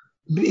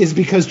 is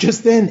because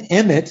just then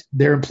Emmett,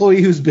 their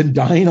employee who's been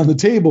dying on the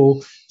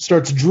table,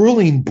 starts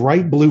drooling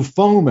bright blue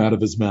foam out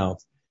of his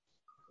mouth.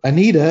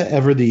 Anita,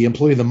 ever the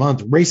Employee of the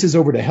Month, races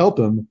over to help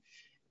him,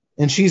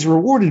 and she's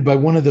rewarded by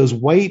one of those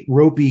white,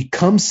 ropey,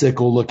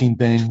 cumsicle-looking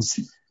things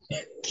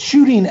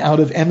shooting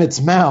out of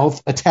Emmett's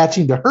mouth,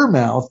 attaching to her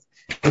mouth,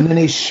 and then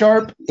a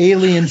sharp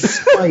alien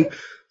spike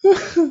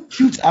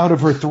shoots out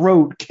of her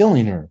throat,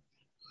 killing her.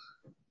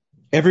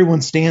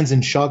 Everyone stands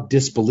in shocked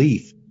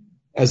disbelief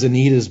as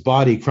Anita's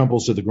body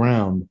crumples to the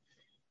ground.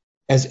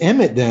 As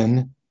Emmett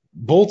then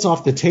bolts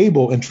off the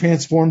table and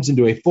transforms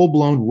into a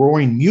full-blown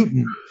roaring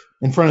mutant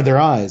in front of their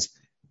eyes.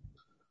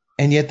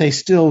 And yet they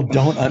still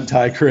don't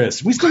untie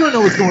Chris. We still don't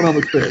know what's going on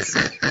with Chris.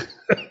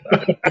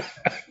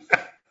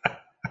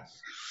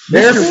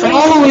 They're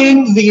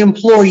following the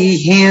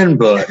employee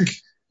handbook.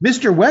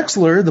 Mr.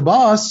 Wexler, the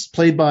boss,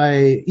 played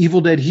by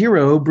Evil Dead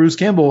hero Bruce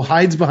Campbell,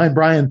 hides behind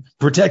Brian.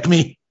 Protect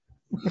me.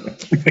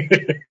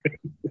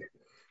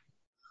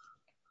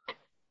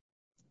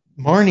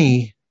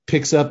 Marnie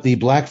picks up the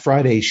Black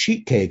Friday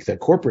sheet cake that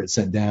corporate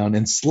sent down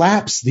and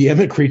slaps the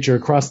Emmett creature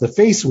across the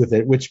face with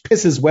it, which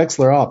pisses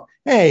Wexler off.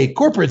 Hey,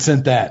 corporate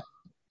sent that.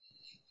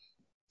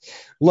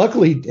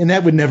 Luckily, and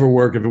that would never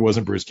work if it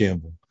wasn't Bruce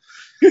Campbell.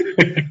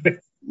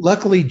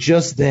 Luckily,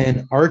 just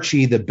then,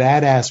 Archie, the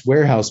badass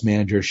warehouse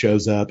manager,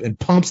 shows up and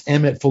pumps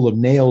Emmett full of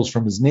nails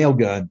from his nail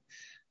gun,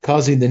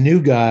 causing the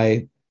new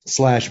guy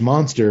 /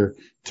 monster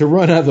to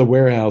run out of the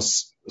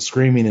warehouse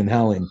screaming and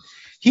howling.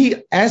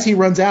 As he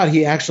runs out,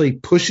 he actually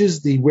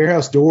pushes the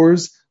warehouse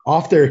doors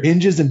off their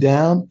hinges and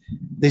down.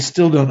 They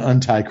still don't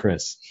untie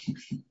Chris.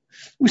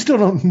 We still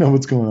don't know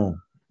what's going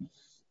on.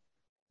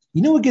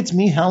 You know what gets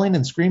me howling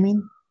and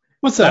screaming?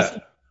 What's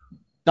that?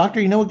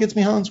 Doctor, you know what gets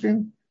me howling and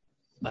screaming?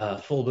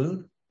 Full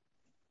moon.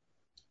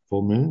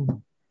 Full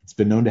moon. It's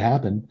been known to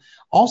happen.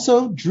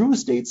 Also, Drew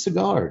Estate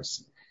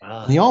cigars.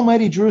 Wow. The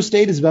almighty Drew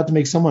Estate is about to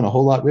make someone a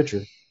whole lot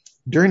richer.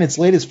 During its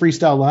latest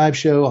Freestyle Live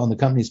show on the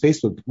company's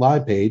Facebook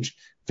Live page,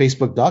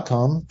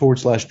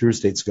 facebook.com/Drew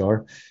Estate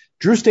Cigar,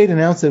 Drew Estate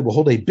announced that it will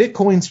hold a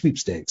Bitcoin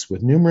sweepstakes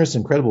with numerous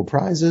incredible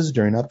prizes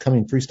during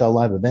upcoming Freestyle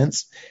Live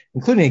events,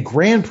 including a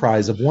grand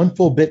prize of 1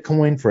 full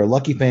Bitcoin for a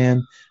lucky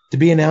fan to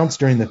be announced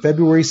during the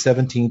February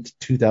 17th,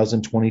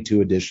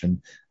 2022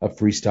 edition of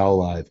Freestyle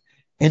Live.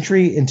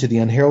 Entry into the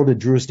unheralded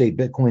Drew Estate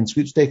Bitcoin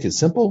sweepstake is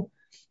simple.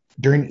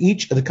 During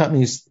each of the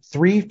company's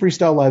 3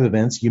 Freestyle Live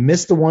events, you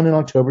missed the one in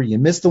October, you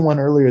missed the one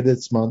earlier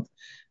this month,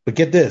 but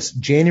get this,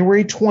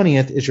 January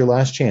 20th is your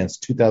last chance,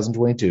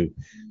 2022.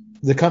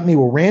 The company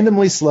will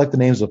randomly select the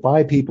names of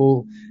 5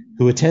 people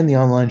who attend the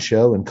online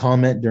show and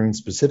comment during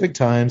specific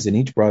times in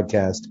each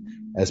broadcast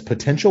as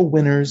potential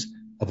winners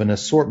of an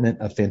assortment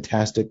of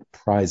fantastic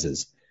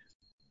prizes.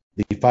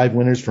 The 5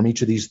 winners from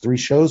each of these 3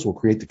 shows will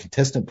create the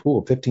contestant pool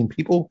of 15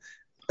 people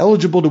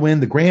eligible to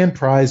win the grand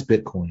prize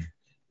Bitcoin.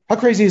 How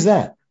crazy is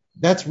that?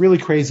 That's really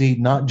crazy,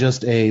 not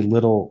just a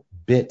little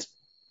bit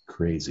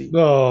crazy.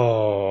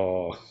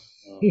 Oh.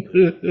 A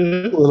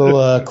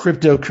little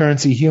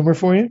cryptocurrency humor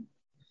for you.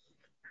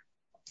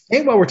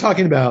 And while we're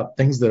talking about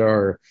things that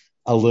are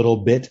a little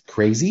bit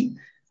crazy,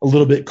 a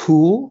little bit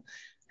cool,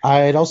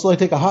 I'd also like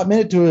to take a hot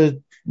minute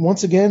to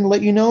once again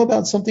let you know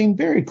about something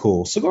very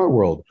cool, Cigar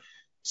World.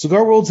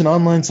 Cigar World's an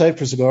online site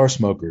for cigar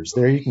smokers.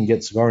 There you can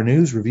get cigar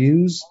news,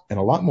 reviews, and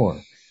a lot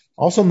more.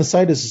 Also on the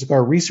site is a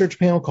cigar research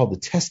panel called the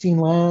Testing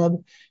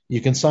Lab.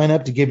 You can sign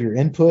up to give your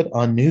input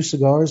on new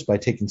cigars by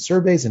taking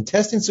surveys and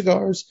testing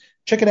cigars.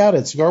 Check it out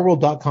at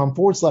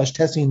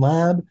cigarworld.com/testing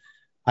lab.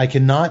 I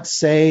cannot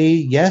say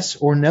yes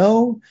or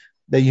no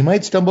that you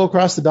might stumble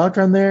across the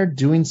doctor on there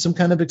doing some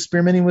kind of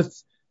experimenting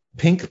with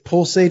pink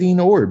pulsating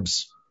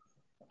orbs.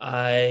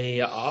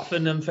 I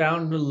often am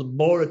found in a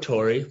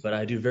laboratory, but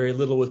I do very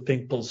little with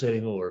pink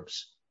pulsating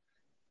orbs.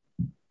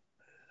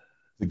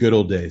 The good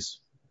old days.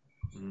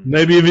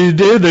 Maybe if you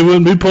did, they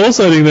wouldn't be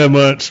pulsating that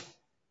much.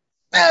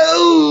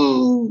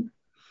 Oh!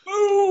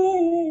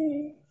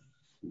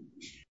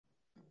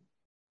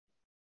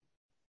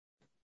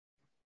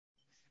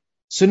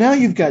 So now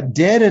you've got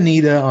dead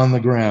Anita on the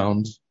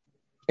ground,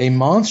 a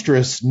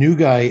monstrous new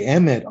guy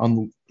Emmett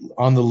on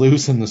the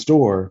loose in the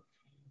store.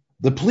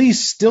 The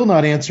police still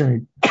not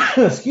answering.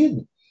 Excuse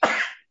me.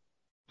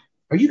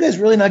 Are you guys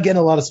really not getting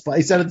a lot of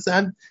spice out of the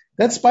sound?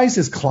 That spice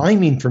is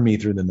climbing for me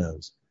through the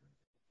nose.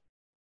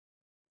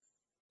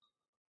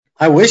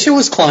 I wish it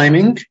was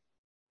climbing.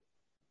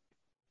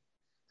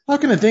 How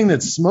can a thing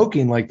that's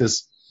smoking like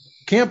this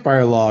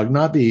campfire log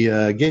not be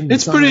getting?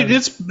 It's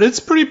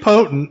pretty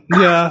potent.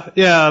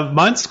 Yeah.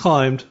 Mine's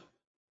climbed.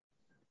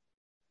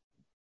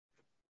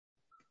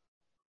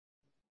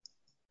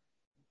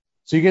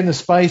 So you're getting the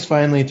spice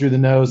finally through the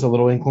nose, a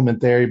little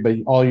inclement there, but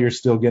all you're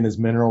still getting is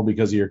mineral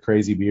because of your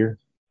crazy beer.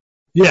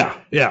 Yeah.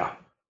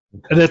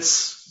 And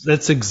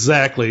that's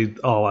exactly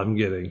all I'm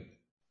getting.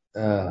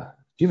 Do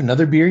you have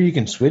another beer you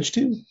can switch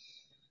to?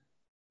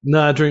 No,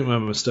 I drink my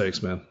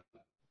mistakes, man.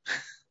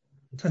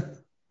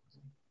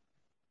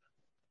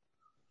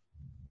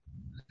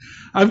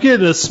 I'm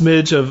getting a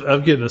smidge of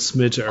earth,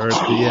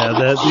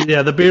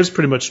 but the beer's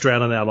pretty much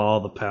drowning out all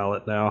the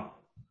palate now.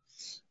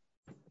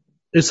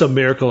 It's a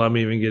miracle I'm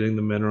even getting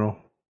the mineral.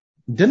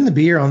 Didn't the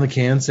beer on the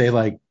can say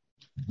like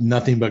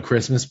nothing but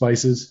Christmas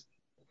spices?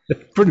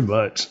 Pretty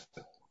much.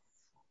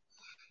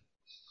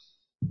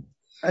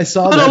 I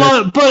saw but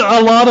that.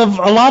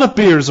 A lot of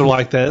beers are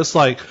like that. It's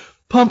like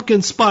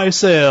pumpkin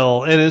spice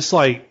ale, and it's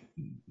like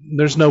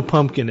there's no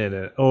pumpkin in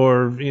it,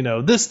 or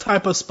this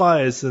type of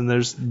spice, and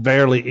there's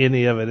barely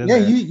any of it in there.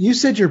 Yeah, you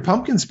said your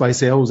pumpkin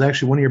spice ale was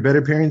actually one of your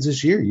better pairings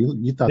this year.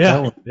 You thought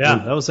that one? Yeah,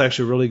 that was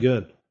actually really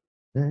good.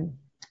 Right.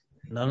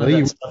 None of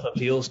that stuff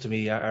appeals to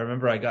me. I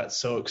remember I got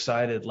so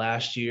excited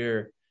last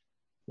year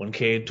when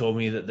Cade told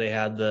me that they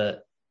had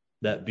that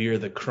beer,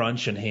 the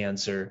Crunch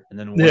Enhancer, and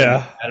then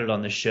had it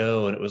on the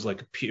show, and it was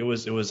like it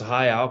was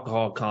high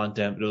alcohol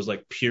content, but it was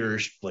like pure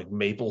like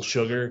maple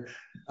sugar.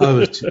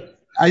 Oh,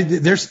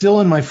 they're still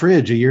in my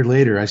fridge a year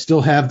later. I still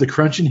have the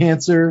Crunch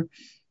Enhancer,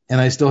 and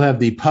I still have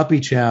the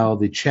Puppy Chow,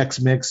 the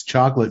Chex Mix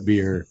chocolate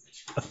beer.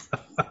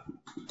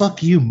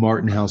 Fuck you,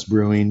 Martin House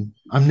Brewing.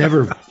 I'm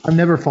never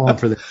falling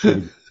for that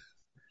shit.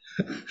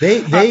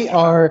 They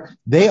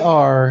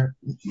are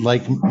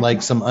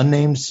like some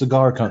unnamed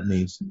cigar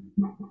companies.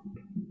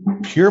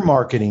 Pure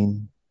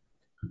marketing.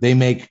 They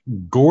make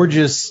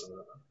gorgeous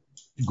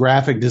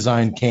graphic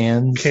design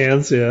cans.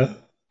 Cans, yeah.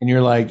 And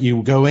you're like,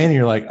 you go in and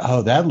you're like,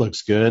 oh, that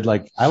looks good.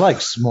 Like, I like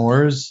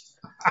s'mores.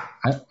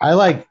 I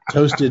like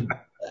toasted.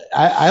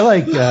 I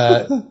like.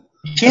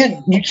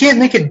 You can't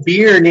make a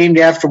beer named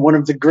after one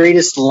of the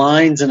greatest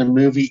lines in a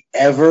movie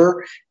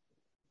ever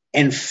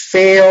and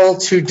fail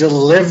to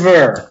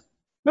deliver.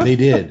 They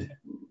did.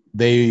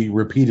 They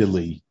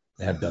repeatedly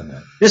have done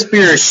that. This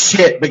beer is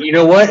shit, but you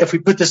know what? If we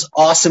put this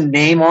awesome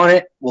name on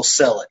it, we'll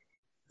sell it.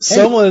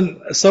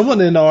 Someone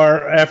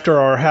after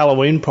our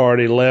Halloween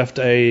party left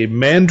a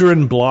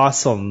Mandarin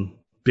Blossom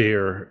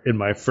beer in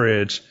my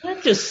fridge.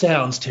 That just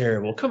sounds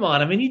terrible. Come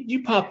on, I mean,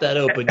 you pop that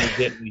open, you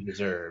get what you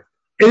deserve.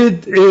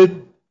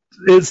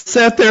 It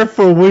sat there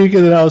for a week,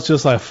 and then I was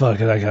just like, fuck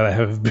it, I gotta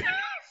have a beer.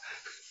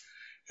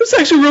 It was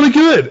actually really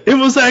good. It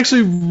was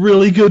actually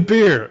really good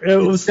beer.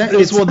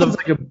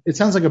 It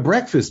sounds like a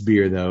breakfast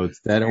beer, though. It's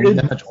that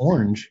much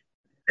orange.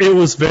 It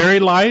was very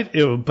light,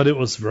 but it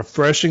was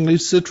refreshingly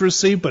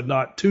citrusy, but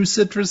not too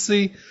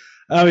citrusy.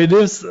 I mean,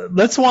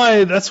 that's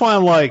why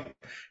I'm like,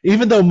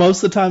 even though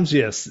most of the times,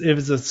 yes, if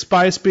it's a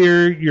spice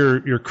beer,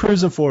 you're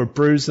cruising for it,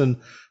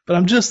 bruising. But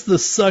I'm just the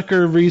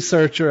sucker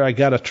researcher. I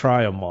gotta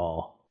try them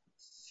all.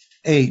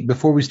 Hey,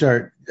 before we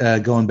start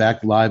going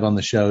back live on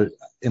the show,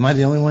 am I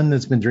the only one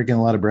that's been drinking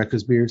a lot of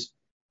breakfast beers?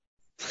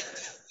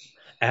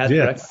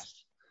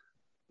 Breakfast.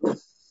 Oh.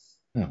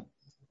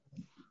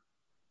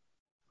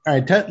 All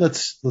right, Ted,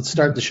 let's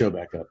start the show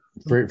back up.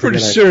 Pretty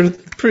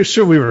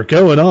sure we were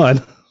going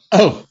on.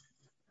 Oh,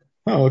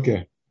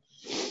 okay.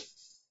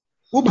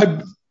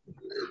 Well,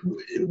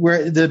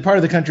 where the part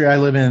of the country I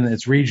live in,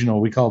 it's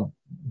regional. We call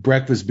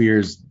breakfast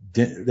beers.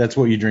 That's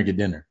what you drink at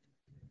dinner.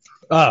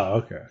 Oh,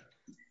 okay.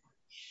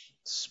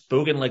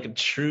 Spoken like a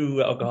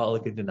true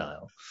alcoholic in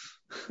denial.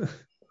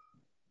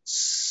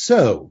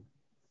 So,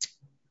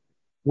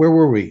 where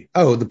were we?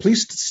 Oh, the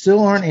police still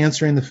aren't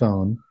answering the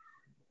phone.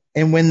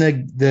 And when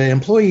the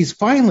employees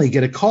finally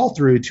get a call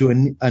through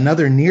to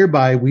another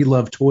nearby We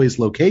Love Toys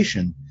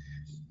location,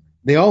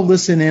 they all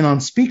listen in on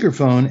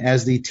speakerphone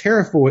as the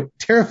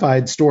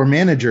terrified store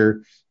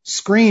manager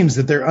screams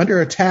that they're under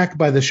attack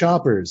by the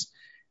shoppers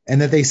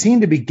and that they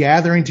seem to be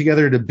gathering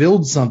together to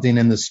build something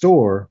in the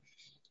store.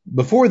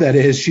 Before that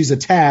is, she's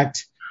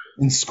attacked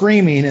and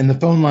screaming and the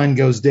phone line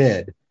goes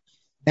dead.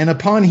 And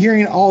upon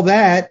hearing all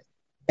that,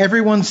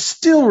 everyone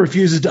still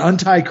refuses to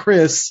untie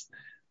Chris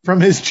from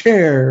his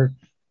chair,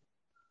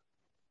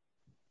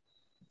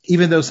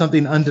 even though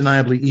something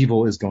undeniably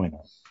evil is going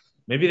on.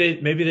 Maybe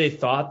they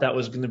thought that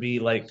was going to be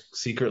like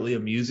secretly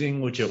amusing,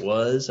 which it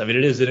was. I mean,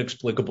 it is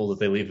inexplicable that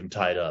they leave him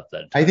tied up.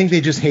 I think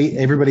they just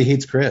everybody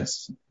hates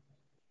Chris.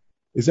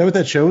 Is that what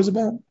that show is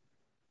about?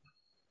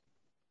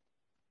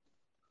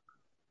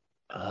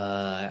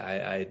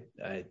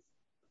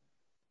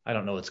 I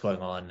don't know what's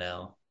going on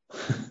now.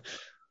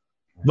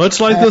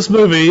 Much like this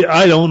movie,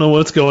 I don't know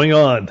what's going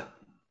on.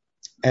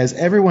 As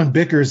everyone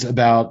bickers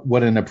about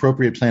what an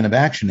appropriate plan of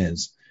action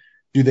is,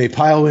 do they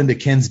pile into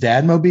Ken's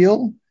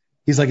dadmobile?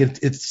 He's like,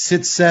 it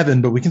sits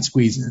 7, but we can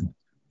squeeze in.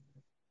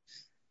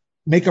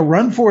 Make a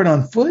run for it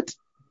on foot,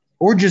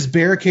 or just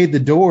barricade the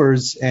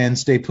doors and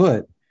stay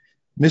put.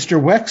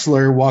 Mr.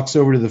 Wexler walks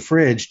over to the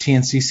fridge,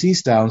 TNCC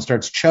style, and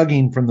starts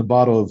chugging from the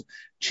bottle of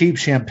cheap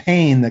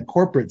champagne that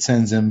corporate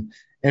sends him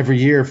every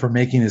year for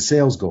making his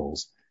sales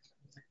goals.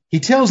 He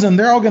tells them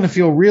they're all going to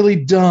feel really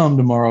dumb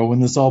tomorrow when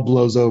this all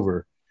blows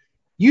over.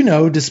 You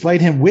know,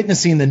 despite him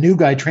witnessing the new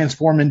guy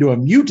transform into a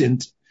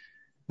mutant,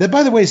 that,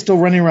 by the way, is still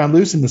running around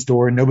loose in the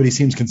store and nobody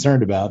seems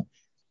concerned about.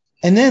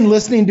 And then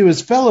listening to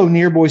his fellow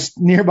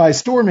nearby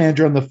store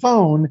manager on the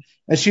phone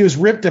as she was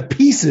ripped to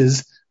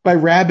pieces by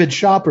rabid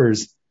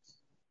shoppers.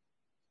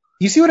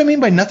 You see what I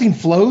mean by nothing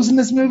flows in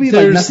this movie?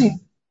 There's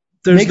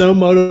no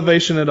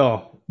motivation at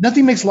all.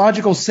 Nothing makes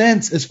logical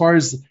sense as far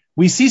as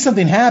we see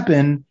something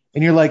happen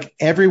and you're like,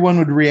 everyone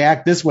would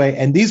react this way,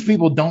 and these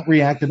people don't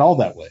react at all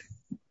that way.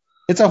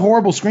 It's a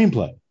horrible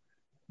screenplay.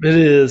 It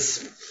is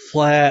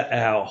flat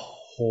out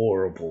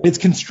horrible. It's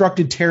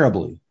constructed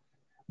terribly.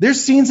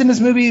 There's scenes in this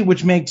movie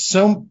which make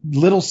so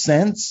little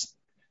sense.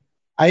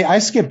 I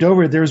skipped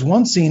over it. There was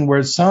one scene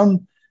where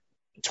some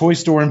toy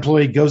store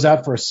employee goes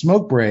out for a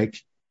smoke break,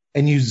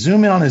 and you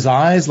zoom in on his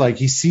eyes like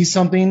he sees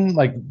something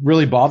like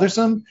really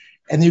bothersome,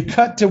 and you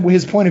cut to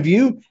his point of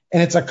view,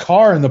 and it's a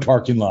car in the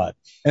parking lot.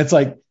 And it's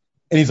like,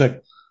 and he's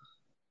like,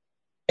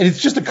 and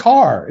it's just a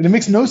car, and it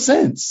makes no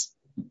sense.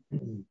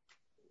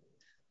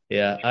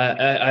 Yeah,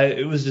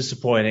 it was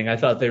disappointing. I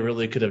thought they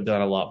really could have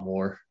done a lot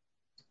more.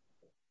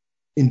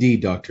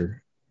 Indeed,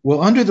 Doctor.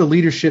 Well, under the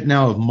leadership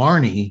now of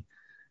Marnie,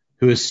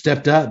 who has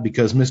stepped up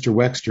because Mr.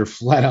 Wexter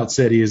flat out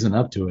said he isn't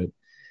up to it,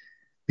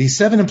 the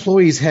 7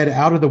 employees head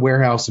out of the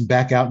warehouse and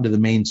back out into the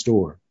main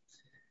store.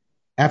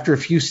 After a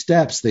few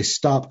steps, they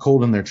stop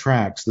cold in their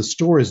tracks. The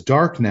store is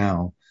dark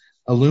now,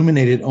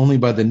 illuminated only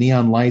by the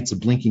neon lights of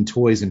blinking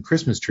toys and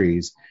Christmas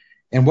trees,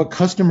 and what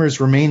customers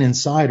remain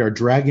inside are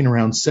dragging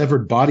around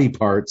severed body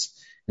parts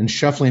and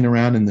shuffling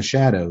around in the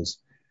shadows.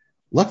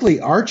 Luckily,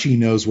 Archie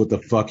knows what the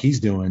fuck he's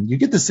doing. You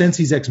get the sense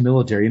he's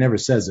ex-military. He never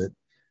says it,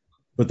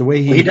 but the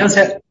way He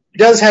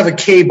does have a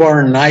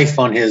K-bar knife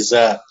on his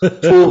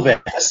tool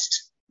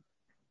vest.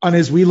 on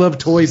his We Love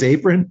Toys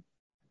apron.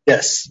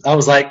 Yes, I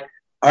was like,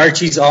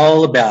 Archie's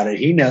all about it.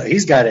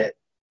 He's got it.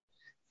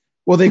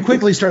 Well, they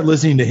quickly start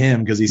listening to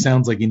him because he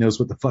sounds like he knows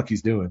what the fuck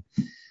he's doing.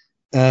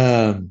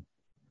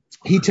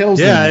 He tells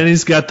them, and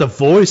he's got the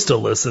voice to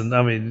listen.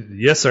 I mean,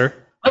 yes, sir.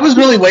 I was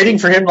really waiting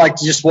for him to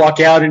just walk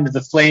out into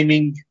the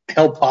flaming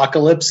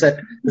hellpocalypse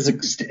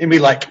and be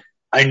like,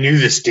 I knew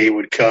this day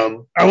would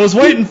come. I was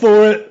waiting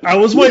for it.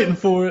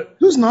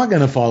 who's not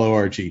going to follow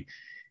Archie?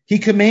 He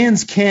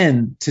commands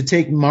Ken to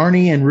take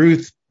Marnie and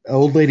Ruth,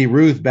 old lady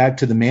Ruth, back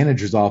to the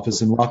manager's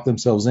office and lock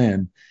themselves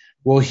in.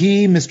 Well,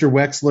 he, Mr.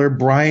 Wexler,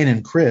 Brian,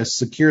 and Chris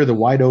secure the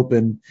wide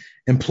open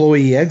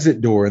employee exit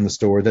door in the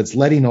store that's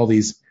letting all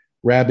these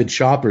rabid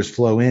shoppers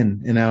flow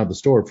in and out of the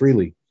store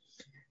freely.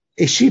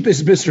 A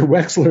sheepish Mr.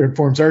 Wexler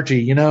informs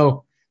Archie,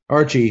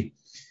 Archie,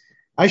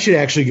 I should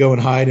actually go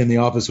and hide in the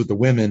office with the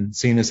women,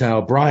 seeing as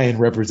how Brian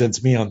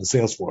represents me on the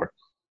sales floor.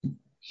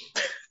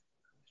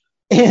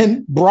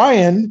 And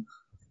Brian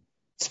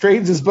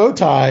straightens his bow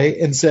tie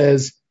and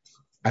says,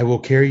 I will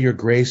carry your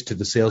grace to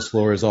the sales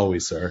floor as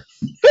always, sir.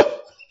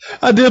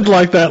 I did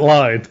like that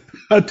line.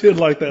 Loyal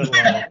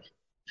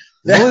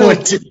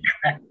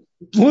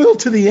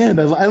to the end.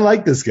 I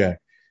like this guy.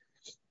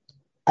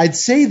 I'd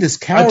say this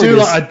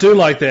cowardice. I do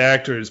like the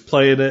actor who's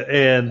playing it,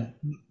 and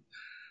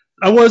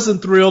I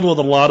wasn't thrilled with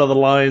a lot of the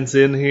lines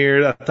in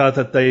here. I thought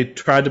that they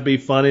tried to be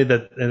funny, and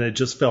it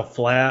just fell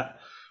flat.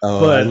 Oh,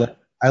 but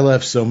I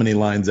left so many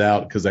lines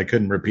out because I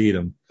couldn't repeat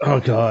them. Oh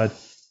God!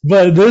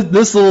 But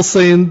this little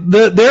scene,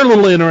 their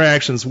little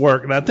interactions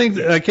work, and I think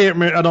I can't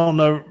remember. I don't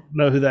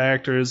know who the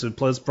actor is who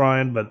plays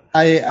Brian, but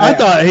I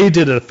thought he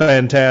did a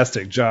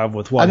fantastic job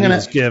with what he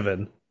was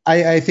given.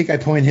 I think I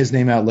point his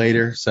name out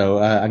later, so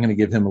I'm going to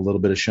give him a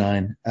little bit of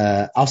shine.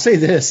 I'll say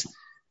this.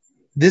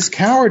 This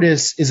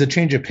cowardice is a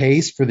change of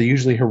pace for the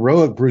usually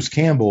heroic Bruce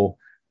Campbell,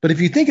 but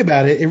if you think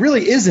about it, it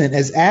really isn't,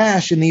 as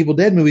Ash in the Evil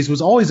Dead movies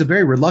was always a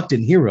very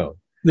reluctant hero.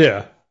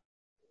 Yeah.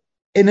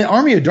 In the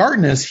Army of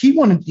Darkness, he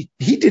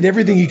did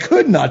everything he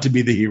could not to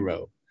be the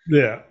hero.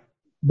 Yeah.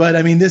 But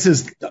I mean, this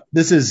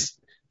is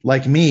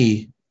like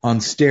me on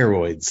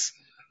steroids.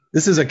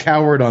 This is a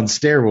coward on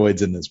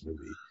steroids in this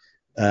movie.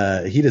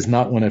 He does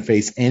not want to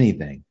face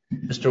anything.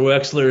 Mr.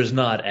 Wexler is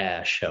not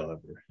Ash,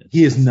 however.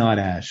 He is not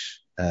Ash.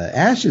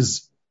 Ash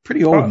is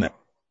pretty old now.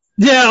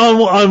 Yeah,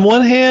 on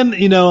one hand,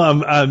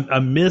 I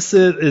miss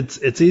it.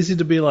 It's easy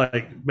to be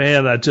like,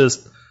 man,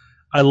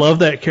 I love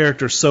that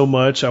character so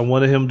much. I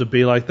wanted him to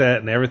be like that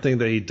and everything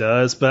that he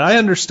does. But I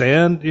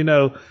understand,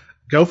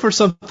 go for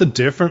something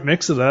different,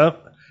 mix it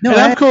up. No,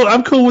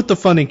 I'm cool with the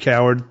funny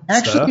coward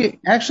stuff.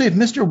 Actually, if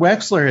Mr.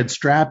 Wexler had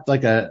strapped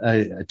like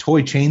a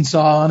toy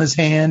chainsaw on his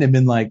hand and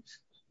been like,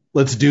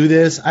 let's do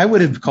this, I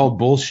would have called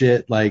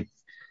bullshit. Like,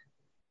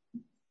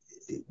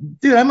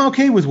 dude, I'm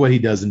okay with what he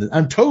does in this.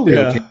 I'm totally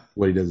okay with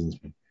what he does in this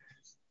movie.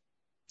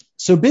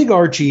 So Big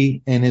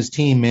Archie and his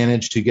team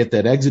managed to get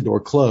that exit door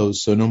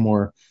closed so no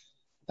more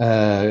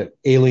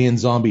alien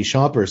zombie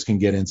shoppers can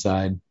get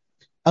inside.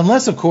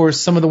 Unless, of course,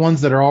 some of the ones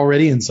that are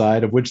already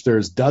inside, of which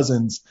there's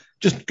dozens,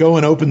 just go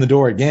and open the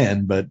door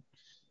again. But,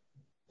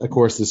 of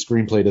course, the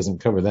screenplay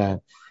doesn't cover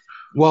that.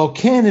 While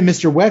Ken and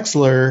Mr.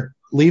 Wexler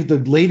leave the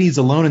ladies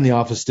alone in the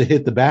office to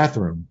hit the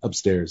bathroom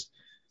upstairs.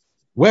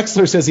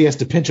 Wexler says he has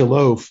to pinch a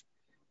loaf,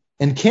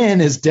 and Ken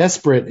is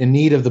desperate in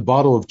need of the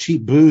bottle of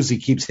cheap booze he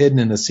keeps hidden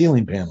in a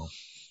ceiling panel.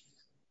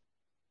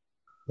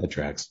 That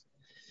tracks.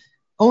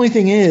 Only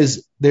thing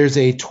is, there's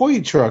a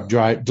toy truck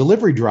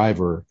delivery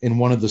driver in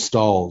one of the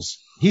stalls.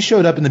 He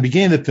showed up in the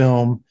beginning of the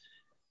film,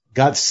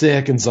 got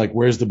sick, and is like,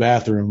 where's the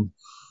bathroom?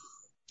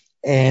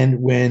 And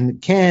when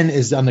Ken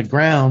is on the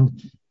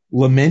ground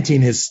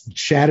lamenting his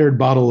shattered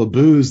bottle of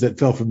booze that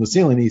fell from the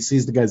ceiling, he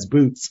sees the guy's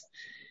boots.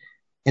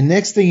 And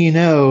next thing you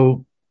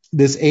know,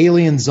 this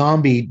alien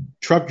zombie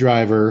truck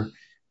driver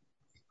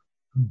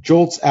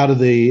jolts out of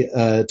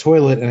the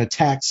toilet and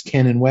attacks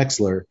Ken and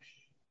Wexler.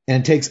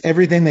 And it takes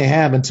everything they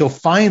have until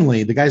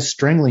finally the guy's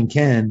strangling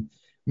Ken.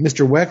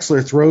 Mr.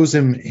 Wexler throws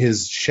him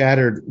his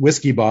shattered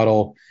whiskey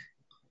bottle,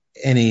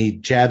 and he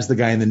jabs the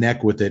guy in the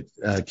neck with it,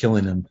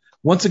 killing him.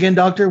 Once again,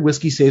 Doctor,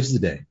 whiskey saves the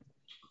day.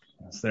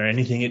 Is there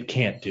anything it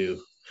can't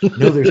do?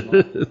 No, there's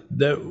not.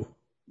 No.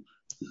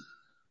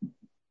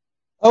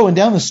 Oh, and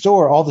down the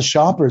store, all the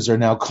shoppers are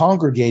now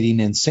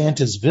congregating in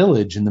Santa's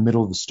village in the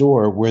middle of the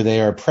store, where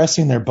they are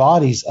pressing their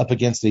bodies up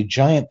against a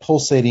giant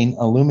pulsating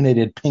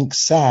illuminated pink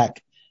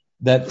sack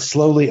that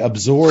slowly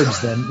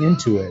absorbs them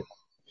into it.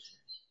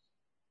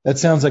 That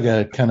sounds like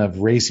a kind of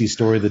racy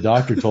story the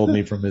doctor told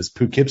me from his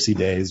Poughkeepsie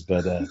days.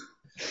 But,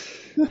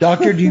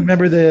 Doctor, do you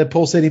remember the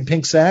pulsating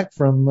pink sack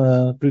from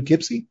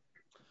Poughkeepsie?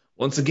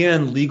 Once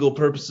again, legal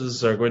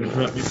purposes are going to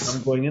prevent me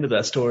from going into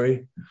that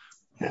story.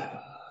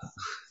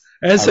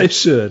 As they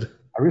should.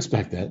 I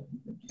respect that.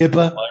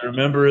 HIPAA. All I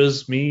remember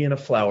is me in a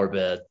flower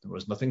bed. There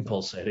was nothing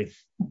pulsating.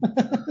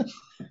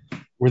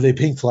 Were they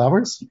pink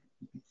flowers?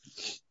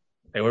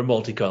 They were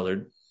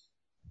multicolored.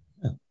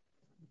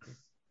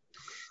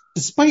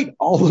 Despite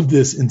all of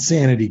this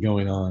insanity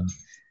going on,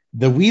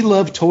 the We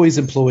Love Toys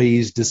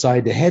employees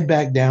decide to head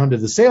back down to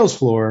the sales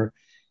floor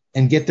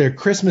and get their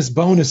Christmas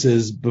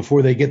bonuses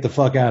before they get the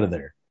fuck out of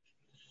there.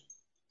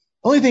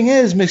 Only thing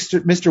is,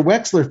 Mr.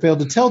 Wexler failed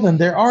to tell them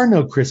there are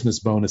no Christmas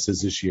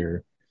bonuses this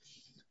year,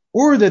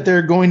 or that there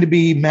are going to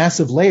be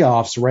massive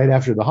layoffs right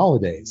after the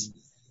holidays.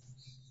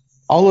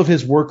 All of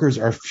his workers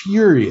are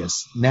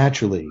furious,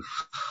 naturally.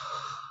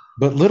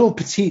 But little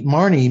petite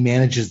Marnie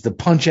manages to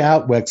punch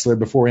out Wexler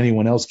before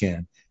anyone else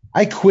can.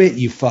 I quit,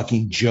 you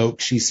fucking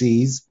joke, she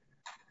sees.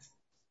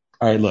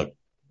 All right, look.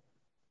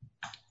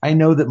 I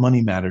know that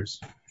money matters.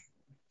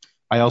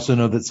 I also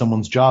know that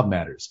someone's job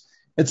matters.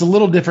 It's a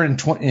little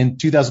different in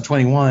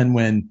 2021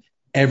 when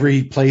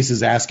every place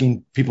is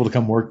asking people to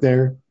come work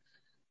there.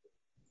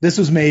 This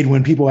was made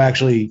when people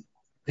actually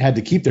had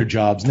to keep their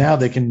jobs. Now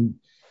you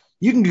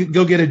can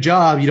go get a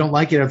job. You don't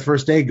like it after the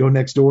first day, go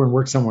next door and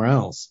work somewhere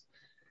else.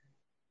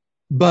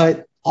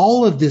 But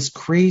all of this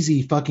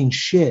crazy fucking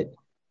shit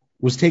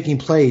was taking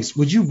place.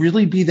 Would you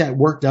really be that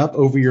worked up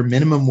over your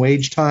minimum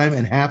wage time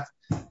and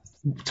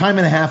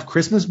a half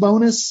Christmas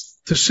bonus?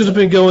 This should have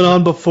been going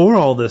on before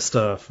all this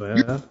stuff, man.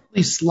 You're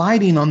really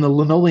sliding on the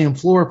linoleum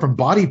floor from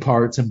body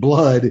parts and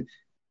blood,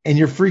 and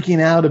you're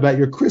freaking out about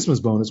your Christmas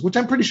bonus, which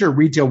I'm pretty sure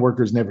retail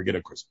workers never get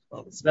a Christmas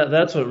bonus.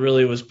 That's what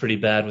really was pretty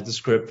bad with the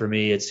script for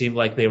me. It seemed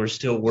like they were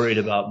still worried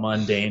about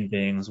mundane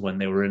things when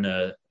they were in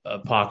a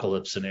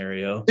apocalypse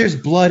scenario. There's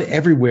blood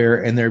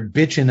everywhere, and they're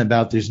bitching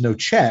about there's no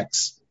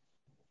checks.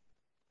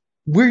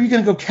 Where are you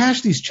going to go cash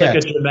these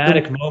checks? Like a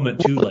dramatic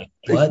moment too, like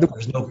what?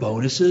 There's no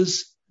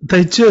bonuses.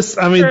 They're attacked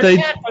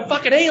by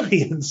fucking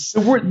aliens.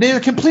 They're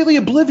completely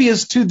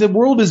oblivious to the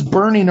world is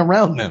burning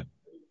around them.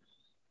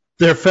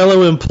 Their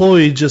fellow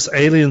employee just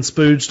alien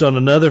spooged on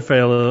another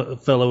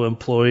fellow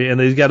employee, and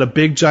he's got a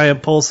big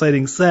giant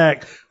pulsating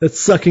sack that's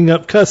sucking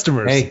up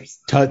customers. Hey,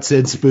 Tut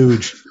said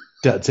spooge.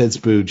 Tut said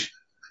spooge.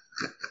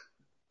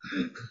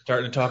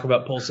 Starting to talk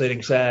about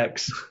pulsating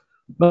sacks.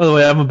 By the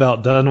way, I'm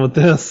about done with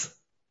this.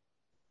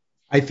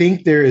 I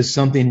think there is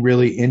something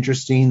really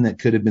interesting that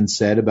could have been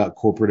said about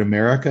corporate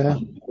America,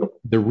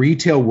 the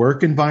retail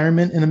work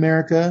environment in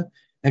America,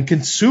 and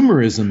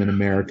consumerism in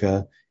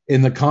America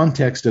in the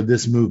context of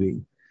this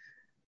movie.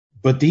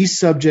 But these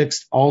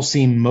subjects all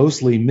seem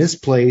mostly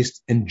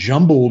misplaced and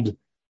jumbled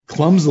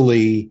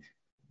clumsily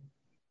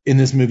in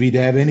this movie to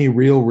have any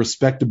real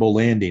respectable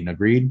landing.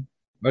 Agreed?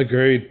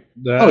 Agreed.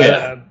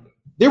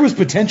 There was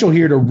potential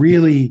here to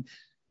really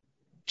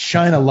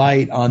shine a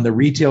light on the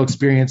retail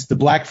experience, the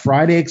Black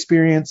Friday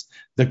experience,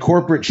 the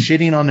corporate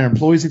shitting on their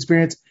employees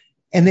experience,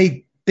 and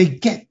they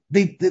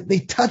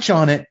touch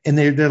on it, and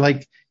they're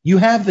like, you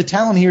have the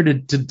talent here to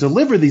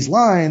deliver these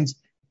lines,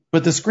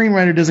 but the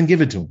screenwriter doesn't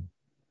give it to them.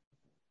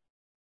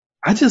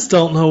 I just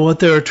don't know what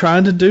they were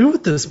trying to do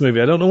with this movie.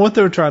 I don't know what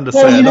they were trying to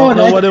say. You I know don't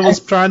know what it I- was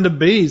trying to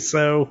be.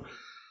 So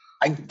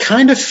I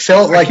kind of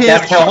felt like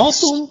that's how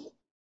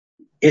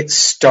it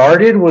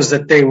started, was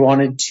that they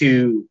wanted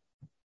to,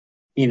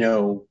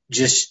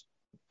 just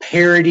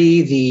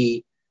parody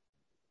the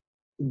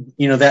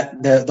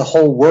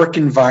whole work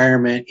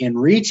environment in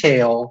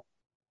retail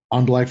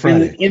On Black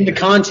Friday. in the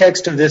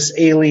context of this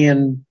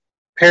alien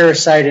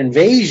parasite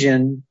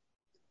invasion.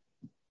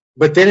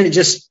 But then it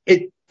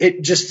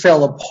just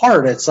fell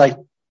apart. It's like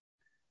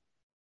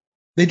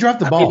They dropped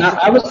the ball.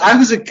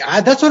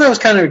 that's what I was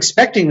kind of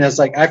expecting. That's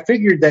like, I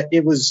figured that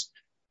it was,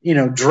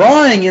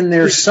 drawing in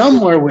there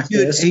somewhere with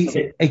this.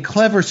 A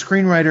clever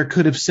screenwriter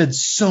could have said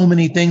so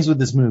many things with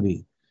this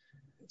movie.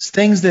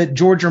 Things that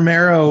George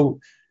Romero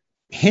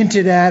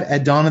hinted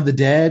at Dawn of the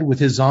Dead with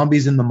his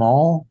zombies in the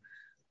mall.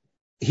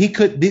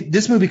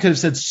 This movie could have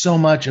said so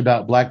much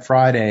about Black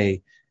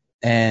Friday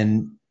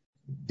and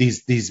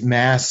these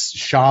mass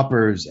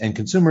shoppers and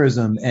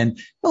consumerism, and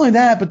not only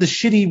that, but the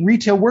shitty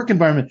retail work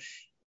environment.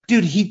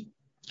 Dude, he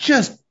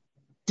just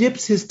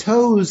dips his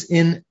toes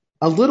in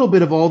a little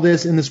bit of all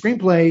this in the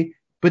screenplay,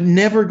 but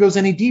never goes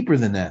any deeper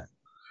than that.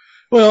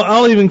 well,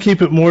 I'll even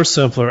keep it more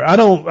simpler. I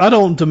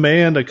don't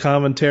demand a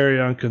commentary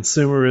on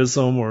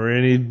consumerism or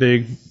any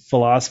big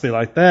philosophy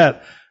like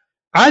that.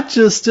 I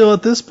just still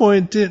at this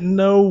point didn't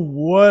know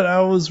what I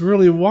was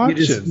really watching.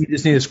 You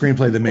just need a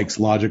screenplay that makes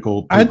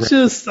logical. you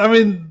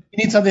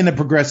need something that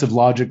progressive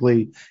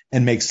logically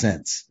and makes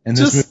sense. And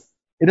this movie,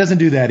 it doesn't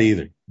do that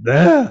either.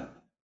 Yeah.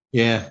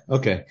 Yeah.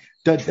 Okay.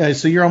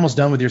 So you're almost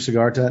done with your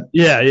cigar, Tut?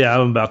 Yeah,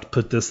 I'm about to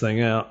put this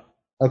thing out.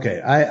 Okay.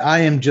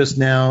 I am just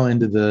now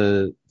into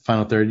the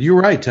final third.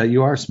 You're right, Tut.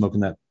 You are smoking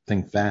that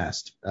thing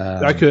fast.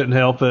 I couldn't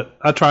help it.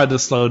 I tried to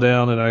slow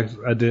down and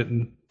I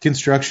didn't.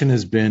 Construction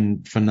has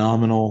been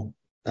phenomenal.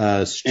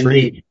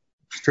 Straight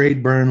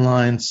burn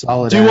line,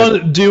 solid. Do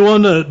you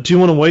want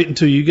to wait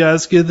until you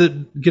guys get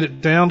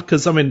it down?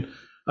 Because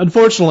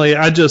unfortunately,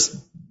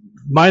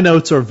 My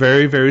notes are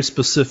very, very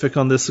specific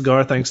on this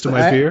cigar, thanks to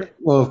my beer.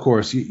 Well, of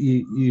course,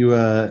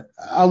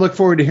 I'll look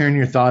forward to hearing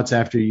your thoughts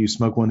after you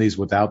smoke one of these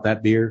without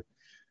that beer,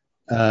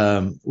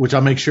 which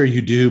I'll make sure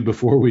you do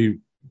before we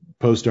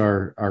post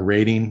our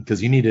rating,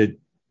 because you need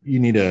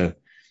a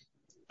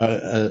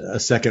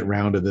second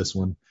round of this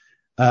one.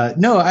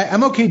 No,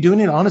 I'm okay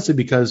doing it, honestly,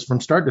 because from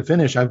start to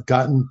finish, I've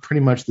gotten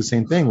pretty much the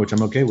same thing, which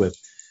I'm okay with.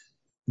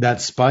 That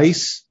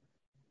spice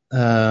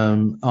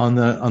on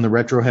the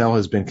retrohale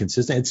has been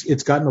consistent.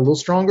 It's gotten a little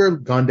stronger,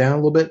 gone down a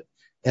little bit,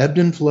 ebbed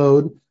and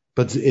flowed,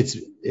 but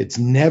it's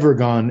never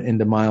gone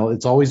into mild.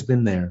 It's always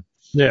been there.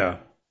 Yeah.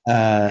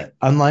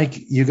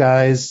 Unlike you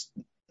guys,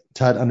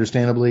 Tut,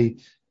 understandably,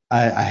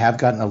 I have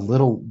gotten a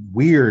little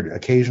weird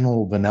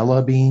occasional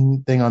vanilla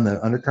bean thing on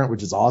the undercurrent,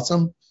 which is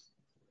awesome.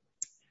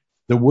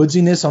 The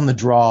woodsiness on the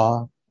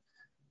draw,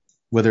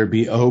 whether it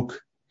be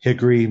oak,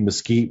 hickory,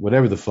 mesquite,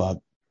 whatever the fuck,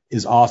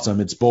 is awesome.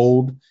 It's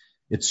bold,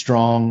 it's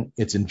strong,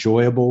 it's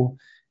enjoyable.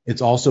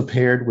 It's also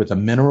paired with a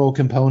mineral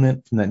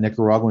component from that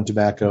Nicaraguan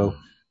tobacco,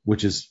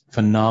 which is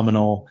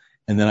phenomenal.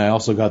 And then I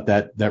also got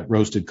that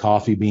roasted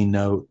coffee bean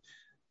note.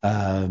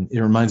 It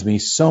reminds me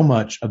so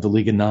much of the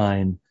Liga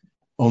 9,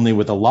 only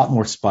with a lot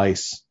more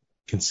spice,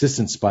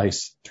 consistent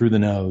spice through the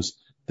nose,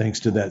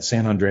 thanks to that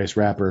San Andreas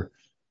wrapper.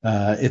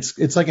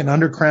 It's like an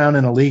undercrown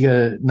and a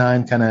Liga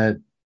 9 kind of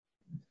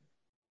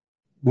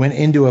went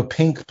into a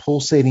pink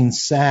pulsating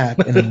sac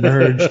and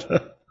emerged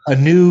a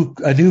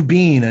new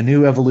being, a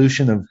new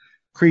evolution of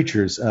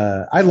creatures.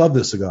 I love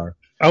this cigar.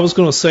 I was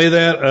going to say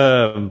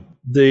that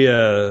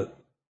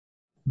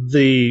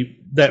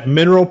that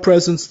mineral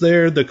presence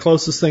there, the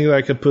closest thing that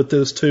I could put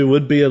this to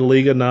would be a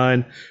Liga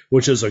 9,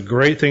 which is a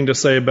great thing to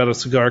say about a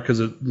cigar because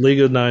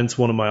Liga 9 is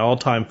one of my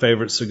all-time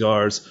favorite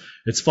cigars.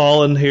 It's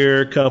fallen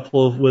here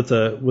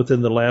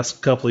within the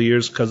last couple of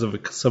years because of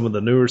some of the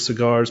newer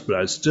cigars, but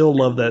I still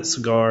love that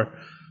cigar.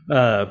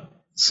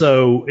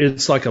 So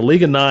it's like a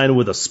Liga 9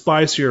 with a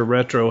spicier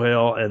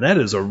retrohale, and that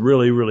is a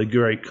really, really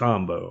great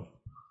combo.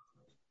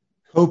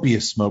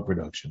 Copious smoke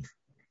production.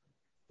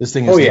 This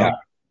thing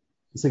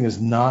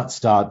has not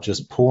stopped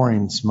just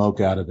pouring smoke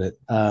out of it.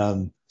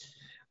 I'll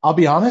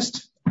be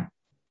honest,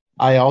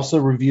 I also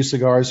review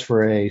cigars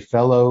for a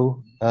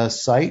fellow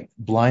site,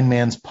 Blind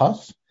Man's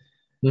Puff,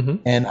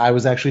 and I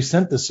was actually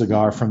sent this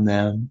cigar from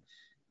them,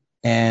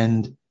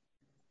 and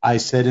I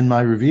said in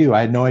my review,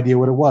 I had no idea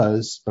what it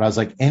was, but I was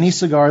like, any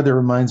cigar that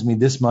reminds me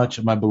this much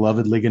of my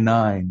beloved Liga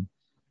 9,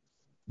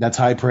 that's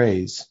high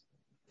praise.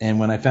 And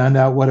when I found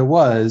out what it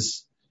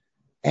was,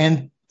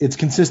 and it's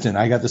consistent,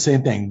 I got the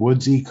same thing,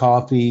 woodsy,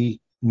 coffee,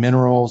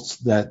 minerals,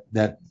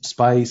 that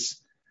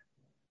spice,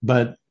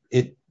 but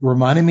it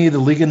reminded me of the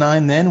Liga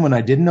 9 then when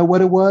I didn't know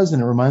what it was,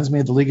 and it reminds me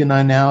of the Liga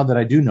 9 now that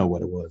I do know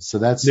what it was. So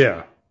that's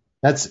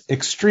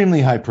extremely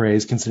high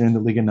praise, considering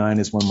the Liga 9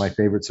 is one of my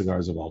favorite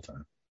cigars of all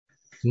time.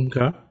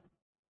 Okay.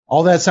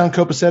 All that sound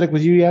copacetic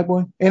with you, Yak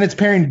Boy? And it's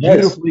pairing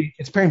beautifully. Yes.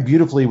 It's pairing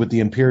beautifully with the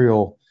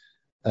Imperial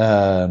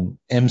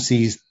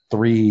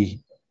MC3.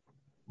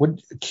 What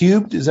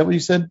cubed? Is that what you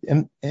said?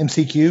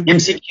 MC cubed?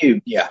 MC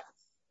cubed, yeah.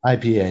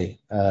 IPA.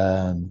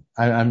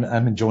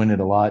 I'm enjoying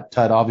it a lot.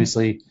 Todd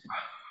obviously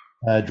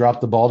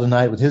dropped the ball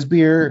tonight with his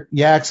beer.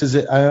 Yaks, is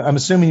it? I'm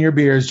assuming your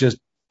beer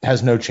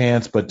has no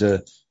chance but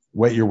to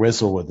wet your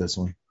whistle with this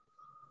one.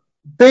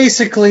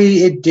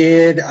 Basically, it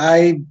did.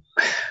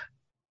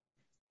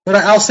 But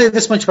I'll say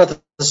this much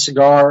about the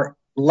cigar.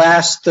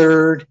 Last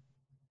third,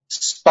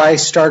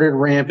 spice started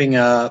ramping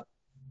up.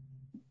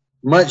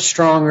 Much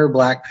stronger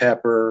black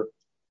pepper,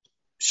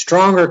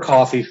 stronger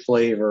coffee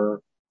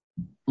flavor.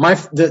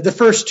 The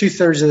first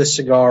 2/3 of the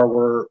cigar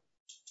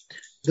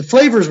the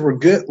flavors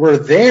were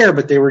there,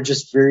 but they were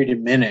just very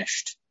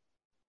diminished.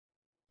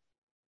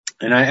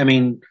 And I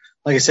mean,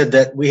 like I said,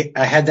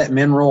 I had that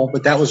mineral,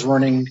 but that was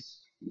running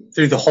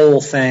through the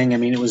whole thing. I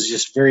mean, it was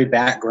just very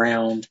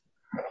background.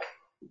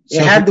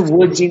 It had the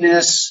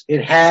woodiness.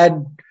 It had,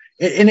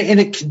 and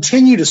it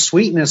continued a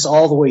sweetness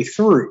all the way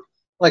through.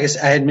 Like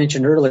I had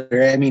mentioned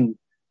earlier, I mean,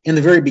 in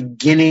the very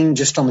beginning,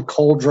 just on the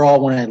cold draw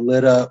when I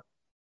lit up,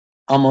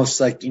 almost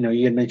like,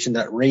 you had mentioned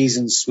that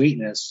raisin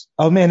sweetness.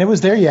 Oh man, it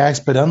was there, Yaks,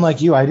 but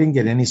unlike you, I didn't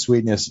get any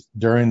sweetness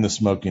during the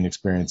smoking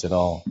experience at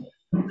all.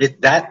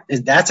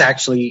 That's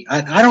actually,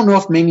 I don't know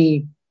if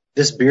maybe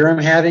this beer I'm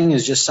having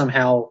is just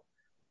somehow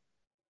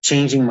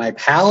changing my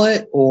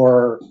palate,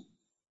 or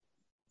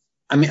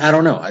I mean, I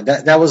don't know.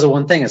 That was the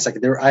one thing. It's like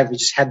I've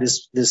just had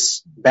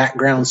this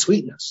background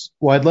sweetness.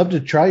 Well, I'd love to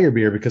try your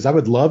beer because I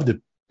would love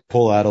to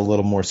pull out a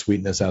little more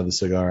sweetness out of the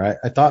cigar.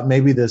 I thought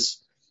maybe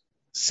this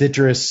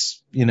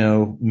citrus,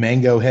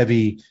 mango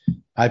heavy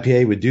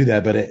IPA would do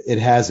that, but it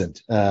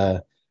hasn't.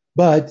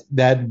 But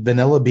that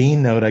vanilla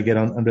bean note I get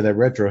under that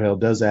retrohale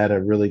does add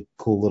a really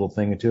cool little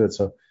thing to it.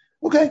 So,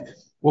 okay.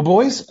 Well,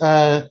 boys,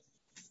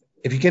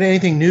 if you get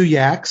anything new,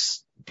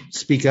 Yaks,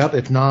 speak up.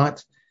 If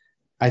not,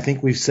 I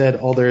think we've said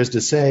all there is to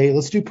say.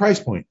 Let's do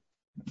price point.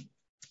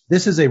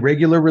 This is a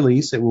regular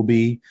release. It will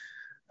be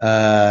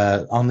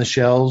on the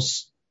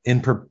shelves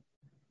in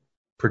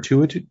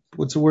perpetuity.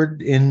 What's the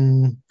word?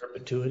 In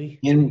perpetuity.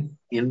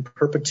 In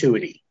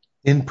perpetuity.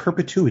 in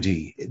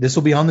perpetuity. This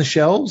will be on the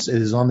shelves.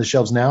 It is on the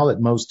shelves now at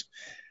most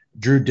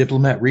Drew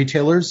Diplomat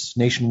retailers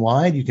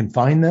nationwide. You can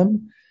find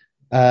them.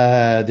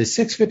 The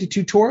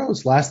 652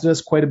 Toros lasted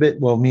us quite a bit.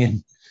 Well, me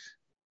and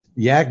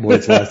Yak Boy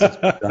lasted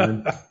some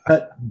time.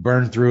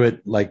 Burned through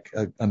it like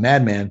a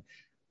madman.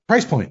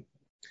 Price point.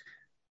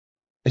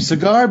 A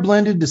cigar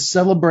blended to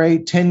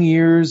celebrate 10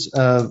 years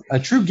of a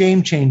true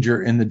game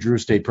changer in the Drew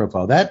Estate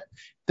profile. That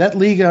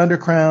Liga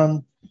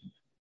Undercrown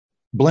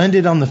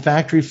blended on the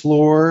factory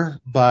floor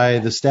by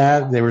the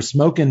staff. They were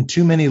smoking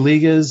too many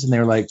Ligas, and they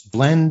were like,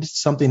 blend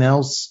something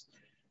else.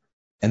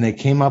 And they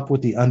came up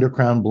with the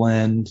Undercrown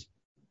blend,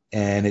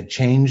 and it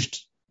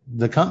changed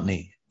the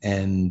company.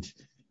 And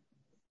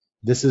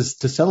this is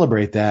to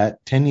celebrate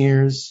that 10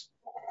 years.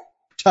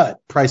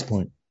 Tut, price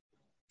point.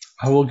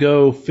 I will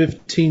go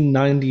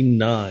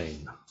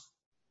 $15.99.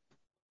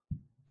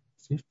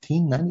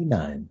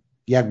 $15.99.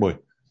 Yak Boy.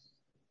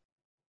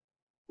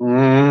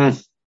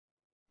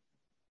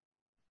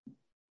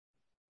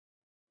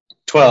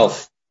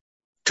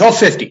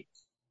 12.50.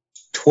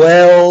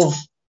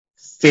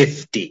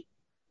 $12.50.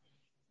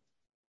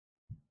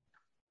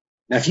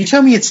 Now, if you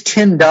tell me it's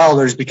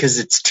 $10 because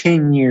it's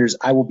 10 years,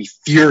 I will be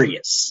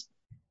furious.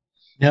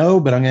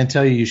 No, but I'm going to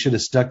tell you, you should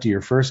have stuck to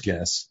your first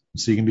guess,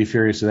 so you can be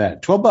furious with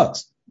that.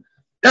 $12.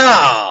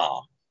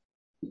 Oh,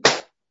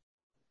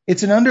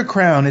 It's an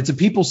Undercrown. It's a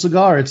People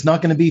cigar. It's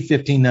not going to be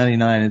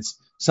 $15.99. It's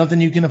something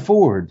you can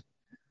afford.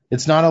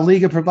 It's not a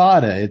Liga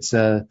Privada. It's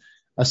a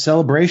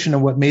celebration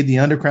of what made the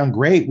Undercrown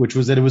great, which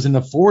was that it was an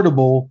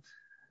affordable,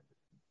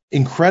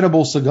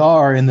 incredible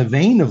cigar in the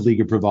vein of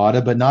Liga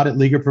Privada, but not at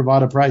Liga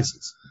Privada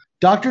prices.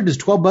 Doctor, does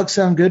 $12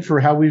 sound good for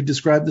how we've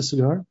described the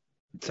cigar?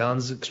 It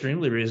sounds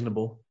extremely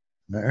reasonable.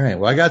 All right.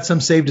 Well, I got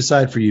some saved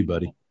aside for you,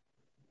 buddy.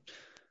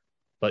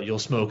 But you'll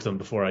smoke them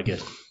before I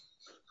get.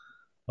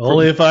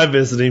 Only if I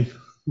visit him.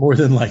 More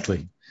than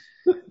likely.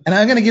 And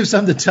I'm going to give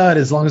some to Tut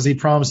as long as he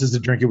promises to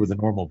drink it with a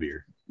normal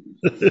beer.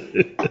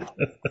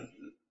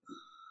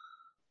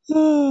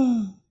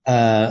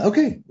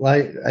 Okay.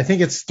 Well, I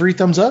think it's 3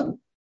 thumbs up.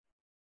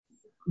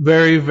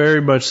 Very, very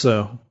much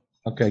so.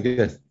 Okay,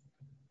 good.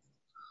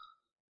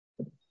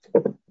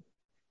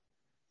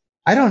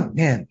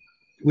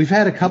 We've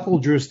had a couple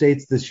Drew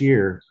Estates this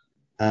year.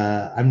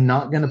 I'm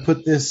not going to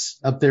put this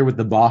up there with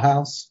the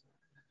Bauhaus.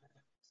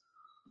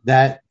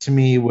 That, to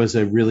me, was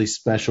a really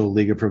special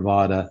Liga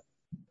Privada.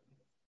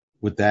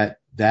 With that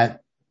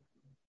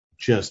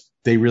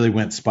they really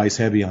went spice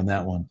heavy on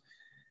that one.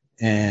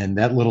 And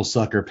that little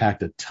sucker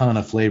packed a ton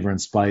of flavor and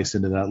spice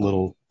into that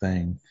little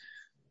thing.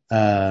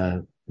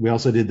 We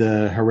also did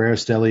the Herrera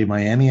Steli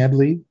Miami, I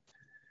believe.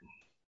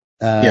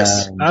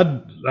 yes.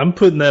 I'm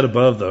putting that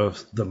above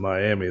the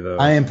Miami, though.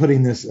 I am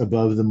putting this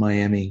above the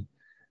Miami.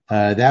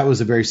 That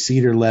was a very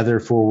cedar leather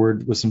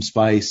forward with some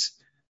spice.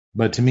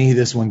 But to me,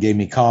 this one gave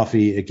me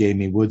coffee. It gave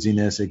me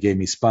woodsiness. It gave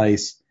me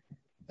spice.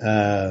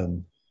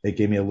 It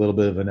gave me a little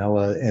bit of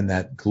vanilla and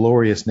that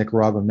glorious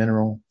Nicaraguan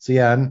mineral. So,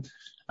 yeah, I'm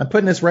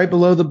putting this right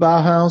below the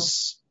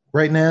Bauhaus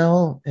right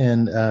now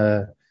and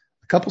a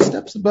couple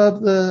steps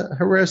above the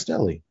Herrera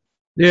Steli.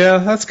 Yeah,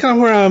 that's kind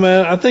of where I'm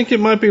at. I think it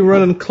might be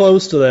running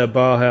close to that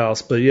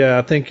Bauhaus, but yeah,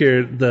 I think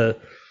the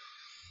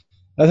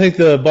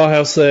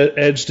Bauhaus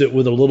edged it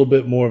with a little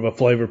bit more of a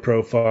flavor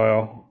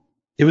profile.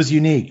 It was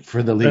unique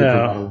for the Liga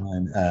Privada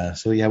line.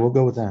 So, yeah, we'll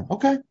go with that.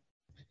 Okay.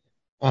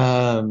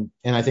 And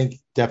I think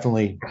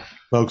definitely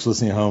folks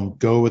listening at home,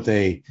 go with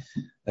a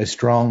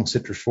strong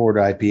citrus forward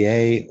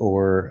IPA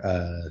or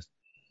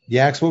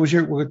Yaks.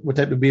 What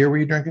type of beer were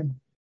you drinking?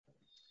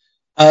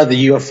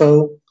 The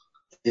UFO.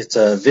 It's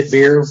a Vit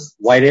Beer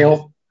White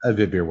Ale. A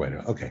Vit Beer White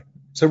Ale. Okay.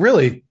 So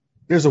really,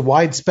 there's a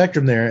wide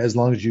spectrum there as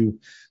long as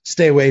you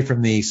stay away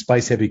from the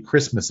spice-heavy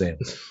Christmas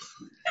ales.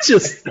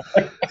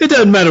 It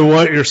doesn't matter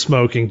what you're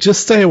smoking.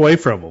 Just stay away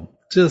from them.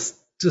 Just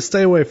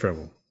stay away from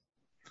them.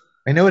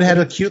 I know it had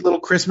a cute little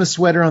Christmas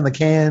sweater on the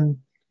can.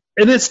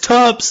 And it's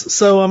Tubbs,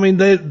 so I mean,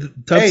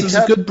 Tubbs is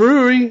a good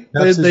brewery.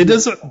 They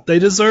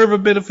deserve a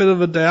benefit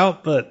of a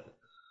doubt, but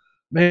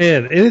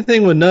man,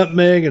 anything with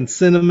nutmeg and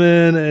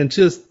cinnamon and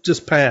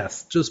just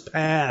pass. Just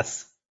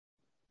pass.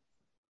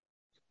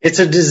 It's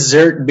a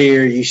dessert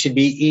beer. You should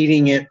be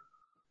eating it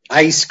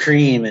ice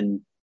cream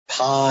and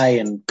pie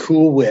and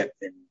Cool Whip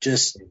and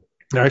just.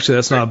 Actually,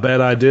 that's not a bad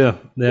idea.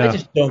 Yeah. I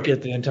just don't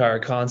get the entire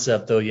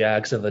concept, though,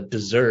 Yaks, of a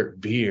dessert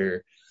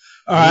beer.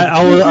 All right,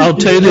 I'll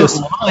tell you this.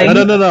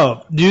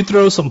 No. You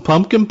throw some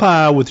pumpkin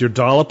pie with your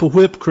dollop of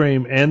whipped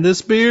cream and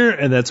this beer,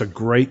 and that's a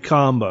great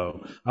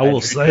combo. I will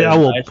put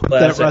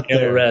that right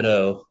there.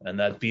 Amaretto, and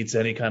that beats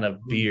any kind of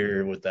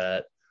beer with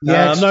that.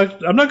 Yeah,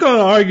 I'm not going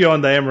to argue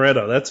on the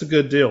amaretto. That's a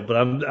good deal,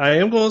 but I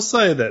am going to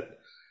say that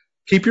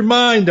keep your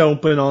mind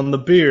open on the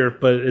beer,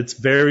 but it's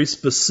very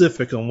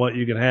specific on what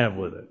you can have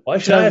with it. Why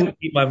should I have to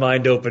keep my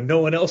mind open? No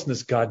one else in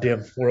this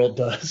goddamn world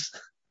does.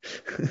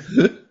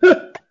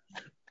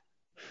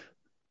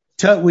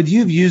 Tut, would you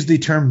have used the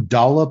term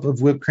dollop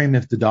of whipped cream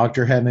if the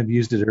doctor hadn't have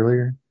used it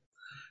earlier?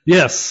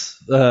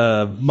 Yes.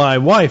 My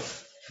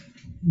wife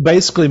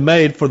basically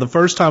made, for the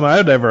first time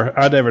I'd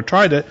ever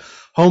tried it,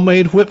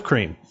 homemade whipped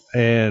cream.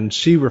 and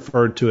she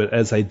referred to it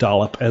as a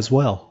dollop as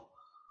well.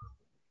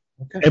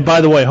 Okay. And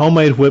by the way,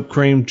 homemade whipped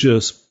cream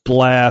just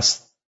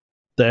blasts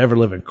the ever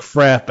living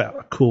crap out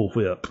of Cool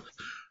Whip.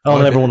 I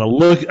don't ever want to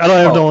look. I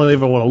don't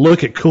ever want to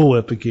look at Cool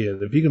Whip again.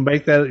 If you can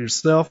make that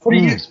yourself, What do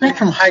you expect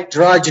from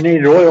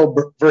hydrogenated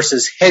oil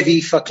versus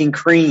heavy fucking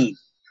cream?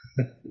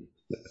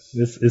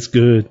 it's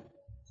good.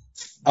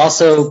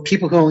 Also,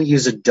 people who only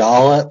use a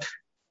dollop,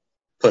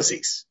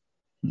 pussies.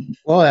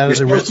 Well, You're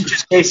supposed to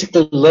just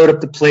basically load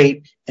up the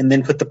plate and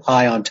then put the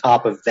pie on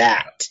top of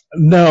that.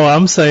 No,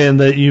 I'm saying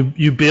that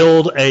you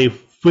build a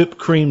whipped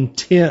cream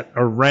tent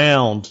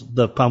around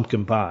the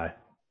pumpkin pie.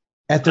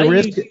 at the I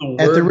risk use the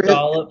at the word risk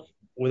dollop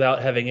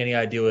without having any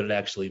idea what it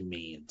actually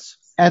means.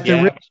 at the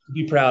Yeah, risk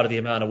be proud of the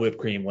amount of whipped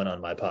cream went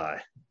on my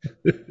pie.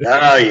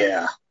 Oh,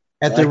 yeah.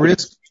 at the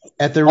risk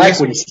at the Like risk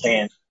what he's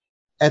saying.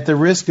 at the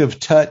risk of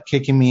Tut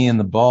kicking me in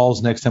the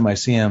balls next time I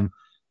see him,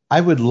 I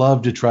would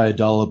love to try a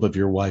dollop of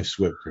your wife's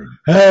whipped cream.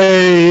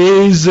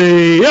 Hey,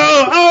 easy!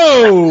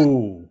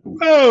 Oh!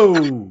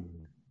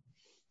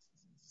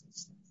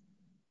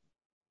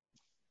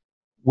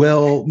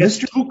 Well, It's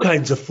Mr. two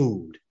kinds of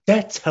food.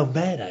 That's how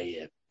mad I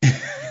am.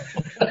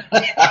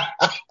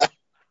 I'm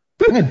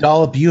going to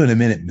dollop you in a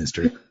minute,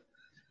 mister.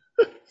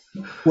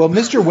 Well,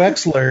 Mr.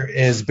 Wexler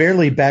is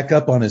barely back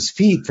up on his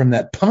feet from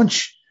that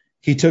punch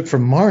he took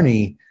from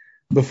Marnie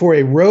before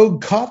a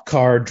rogue cop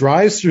car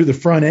drives through the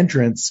front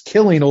entrance,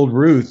 killing old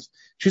Ruth.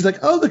 She's like,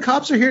 oh, the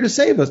cops are here to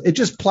save us. It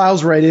just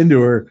plows right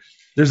into her.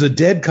 There's a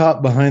dead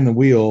cop behind the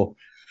wheel.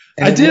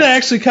 And I did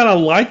actually kind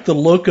of like the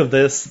look of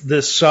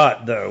this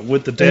shot, though,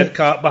 with the dead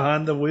cop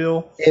behind the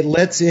wheel. It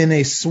lets in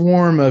a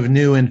swarm of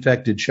new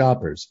infected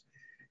shoppers.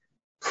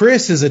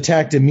 Chris is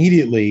attacked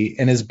immediately,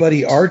 and his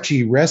buddy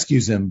Archie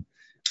rescues him,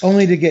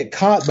 only to get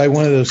caught by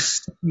one of those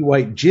sticky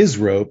white jizz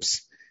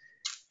ropes.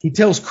 He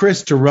tells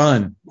Chris to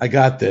run. I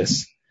got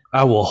this.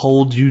 I will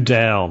hold you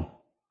down.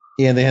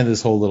 Yeah, and they have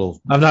this whole little.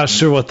 I'm not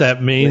sure what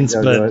that means,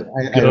 but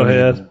go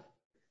ahead.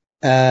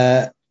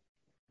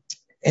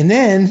 And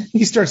then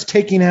he starts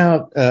taking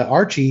out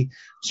Archie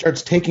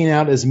starts taking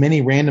out as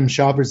many random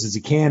shoppers as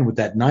he can with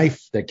that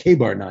knife, that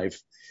K-bar knife.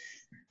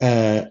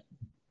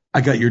 I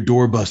got your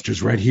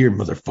doorbusters right here,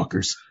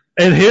 motherfuckers.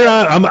 And here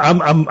I'm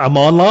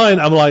online.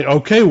 I'm like,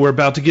 okay, we're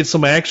about to get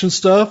some action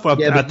stuff.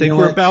 I think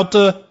we're about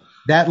to.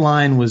 That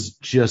line was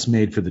just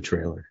made for the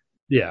trailer.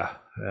 Yeah.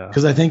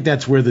 Because I think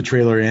that's where the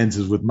trailer ends,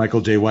 is with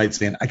Michael J. White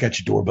saying, I got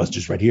your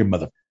doorbusters right here,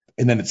 mother.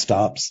 And then it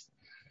stops.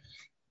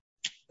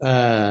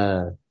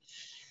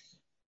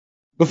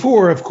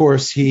 Before, of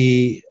course,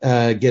 he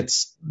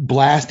gets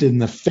blasted in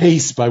the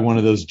face by one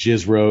of those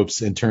jizz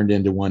ropes and turned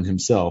into one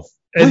himself.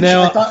 And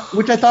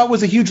Which I thought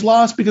was a huge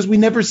loss, because we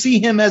never see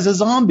him as a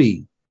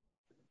zombie.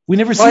 We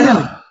never see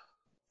him.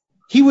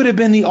 He would have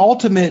been the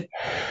ultimate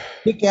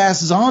kick-ass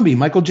zombie.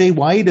 Michael J.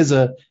 White is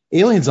a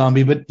alien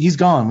zombie, but he's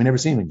gone. We never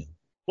see him again.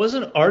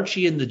 Wasn't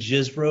Archie and the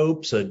Jizz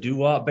Ropes a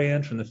doo-wop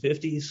band from the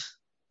 50s?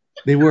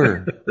 They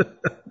were.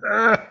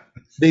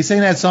 They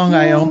sang that song,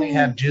 I Only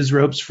Have Jizz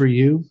Ropes for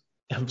You.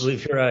 I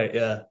believe you're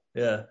right.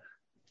 Yeah.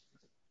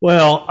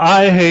 Well,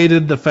 I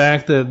hated the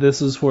fact that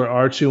this is where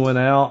Archie went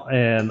out,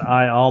 and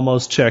I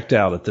almost checked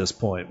out at this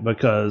point,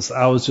 because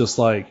I was just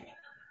like,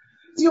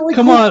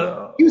 come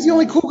on. He was the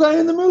only cool guy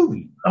in the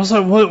movie. I was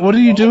like, what are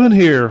you doing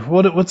here?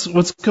 What's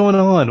going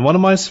on? What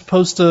am I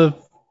supposed to?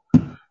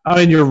 I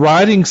mean, your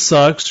writing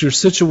sucks. Your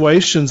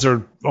situations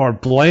are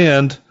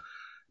bland.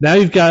 Now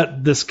you've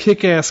got this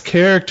kick-ass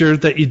character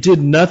that you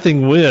did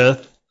nothing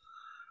with.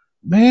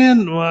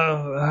 Man,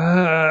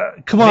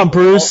 come on,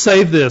 Bruce,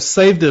 save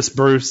this,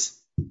 Bruce.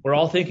 We're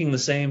all thinking the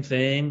same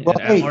thing. Well,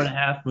 An hour and a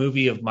half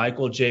movie of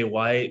Michael J.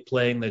 White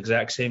playing the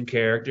exact same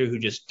character who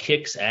just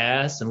kicks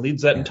ass and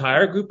leads that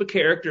entire group of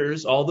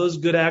characters, all those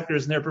good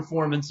actors and their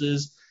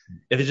performances.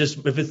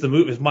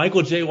 If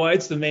Michael J.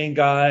 White's the main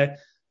guy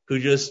who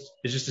is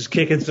just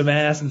kicking some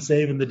ass and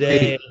saving the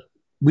day,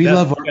 We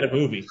love a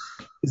movie.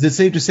 Is it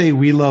safe to say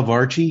we love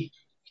Archie?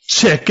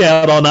 Check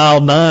out on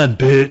aisle 9,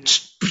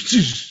 bitch.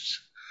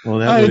 Well,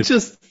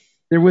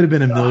 there would have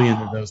been a million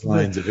of those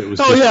lines if it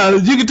was. Oh yeah,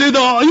 you could do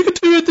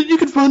it. You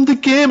could run the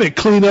gamut.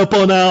 Clean up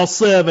on aisle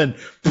 7.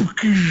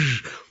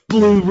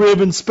 Blue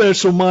ribbon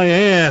special, my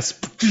ass.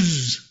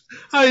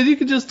 You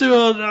could just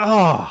do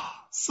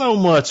so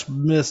much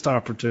missed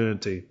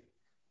opportunity.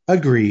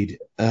 Agreed.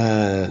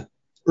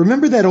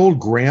 Remember that old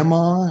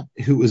grandma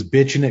who was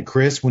bitching at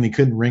Chris when he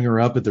couldn't ring her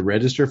up at the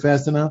register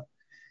fast enough?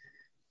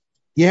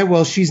 Yeah,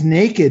 well, she's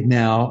naked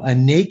now, a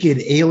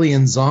naked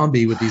alien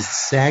zombie with these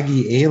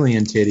saggy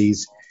alien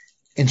titties,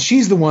 and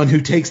she's the one who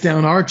takes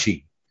down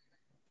Archie.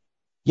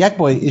 Yak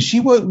Boy, is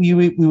she what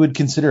we would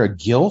consider a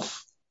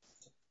gilf?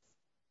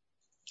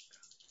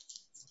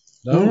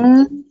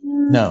 No.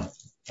 No,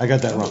 I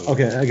got that wrong.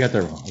 Okay, I got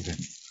that wrong. Okay.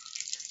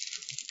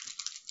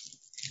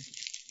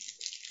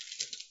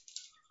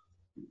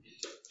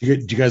 Do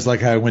you guys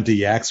like how I went to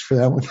Yaks for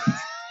that one?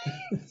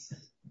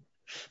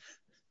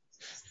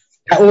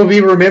 That will be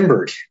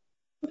remembered.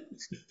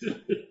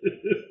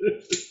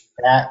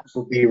 That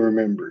will be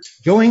remembered.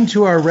 Going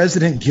to our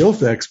resident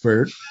gilf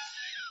expert.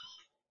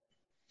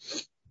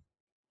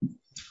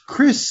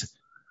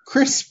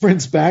 Chris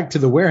sprints back to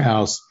the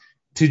warehouse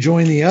to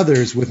join the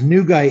others with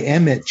new guy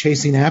Emmett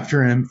chasing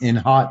after him in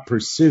hot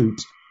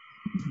pursuit.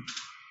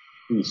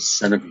 You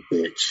son of a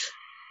bitch.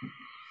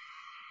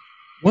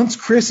 Once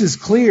Chris is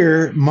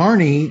clear,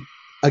 Marnie,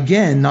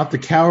 again, not the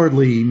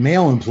cowardly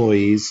male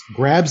employees,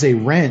 grabs a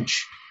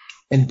wrench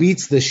and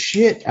beats the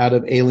shit out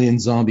of alien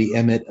zombie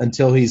Emmett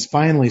until he's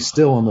finally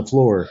still on the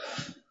floor.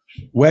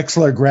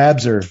 Wexler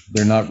grabs her.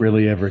 They're not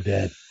really ever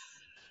dead.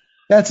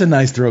 That's a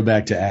nice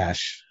throwback to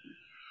Ash.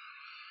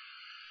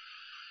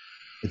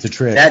 It's a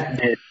trick.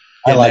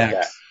 I like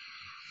that.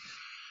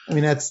 I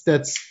mean, that's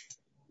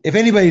if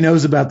anybody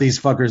knows about these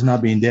fuckers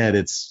not being dead,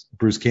 it's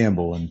Bruce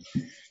Campbell.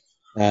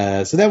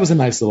 And so that was a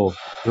nice little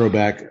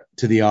throwback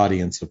to the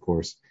audience, of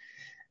course.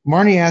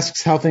 Marnie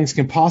asks how things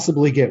can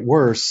possibly get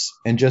worse,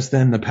 and just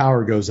then the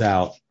power goes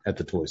out at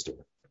the toy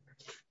store.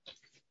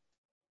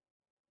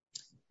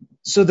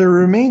 So the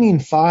remaining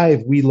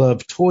 5 We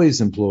Love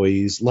Toys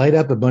employees light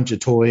up a bunch of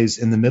toys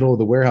in the middle of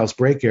the warehouse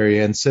break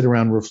area and sit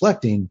around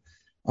reflecting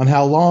on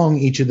how long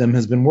each of them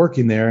has been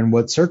working there and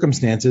what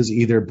circumstances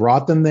either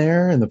brought them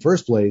there in the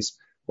first place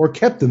or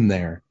kept them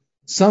there,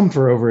 some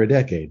for over a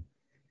decade.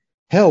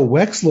 Hell,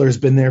 Wexler's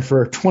been there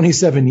for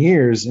 27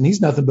 years, and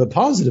he's nothing but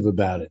positive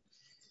about it.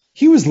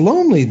 He was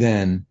lonely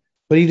then,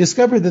 but he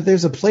discovered that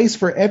there's a place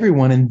for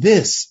everyone, and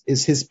this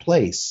is his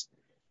place.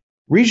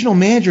 Regional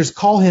managers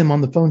call him on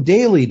the phone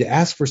daily to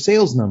ask for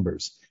sales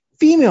numbers.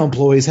 Female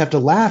employees have to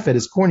laugh at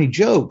his corny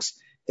jokes,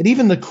 and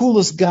even the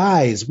coolest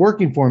guys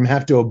working for him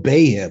have to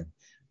obey him.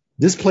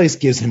 This place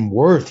gives him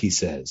worth, he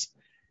says.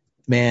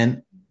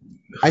 Man,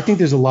 I think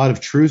there's a lot of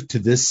truth to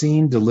this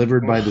scene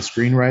delivered by the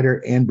screenwriter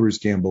and Bruce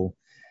Campbell.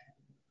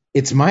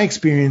 It's my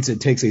experience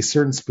it takes a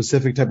certain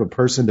specific type of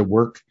person to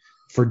work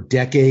for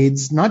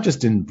decades, not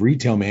just in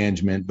retail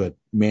management, but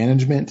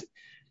management.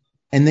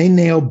 And they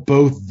nail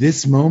both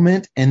this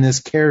moment and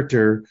this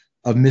character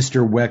of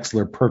Mr.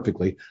 Wexler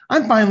perfectly.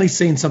 I'm finally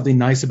saying something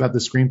nice about the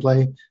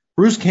screenplay.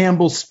 Bruce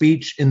Campbell's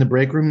speech in the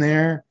break room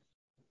there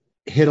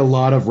hit a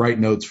lot of right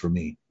notes for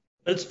me.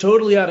 It's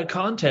totally out of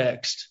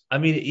context. I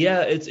mean,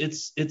 yeah, it's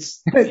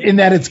in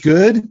that it's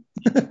good.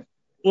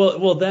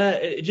 Well,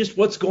 that just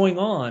what's going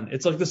on.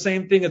 It's like the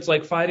same thing. It's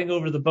like fighting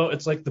over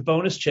it's like the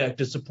bonus check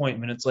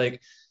disappointment. It's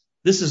like,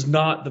 this is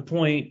not the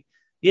point.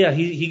 Yeah,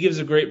 he gives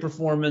a great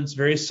performance,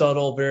 very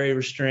subtle, very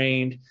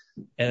restrained,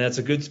 and that's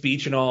a good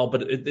speech and all,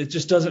 but it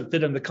just doesn't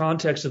fit in the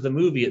context of the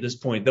movie at this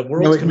point. The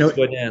world's coming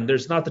to an end.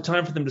 There's not the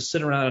time for them to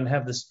sit around and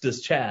have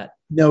this chat.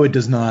 No, it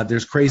does not.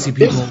 There's crazy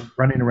people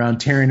running around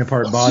tearing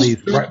apart bodies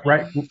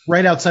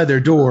right outside their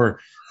door.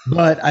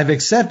 But I've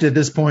accepted at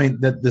this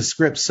point that the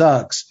script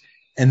sucks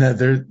and that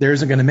there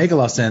isn't going to make a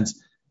lot of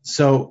sense.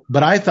 So,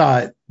 but I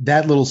thought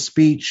that little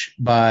speech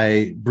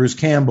by Bruce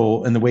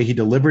Campbell and the way he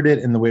delivered it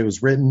and the way it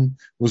was written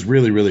was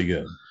really, really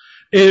good.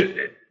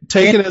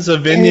 Taken as a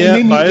vignette,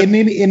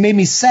 it made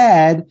me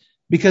sad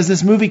because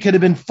this movie could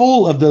have been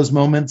full of those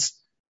moments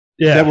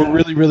that were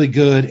really, really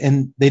good,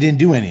 and they didn't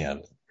do any of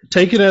it.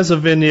 Taken as a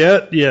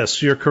vignette,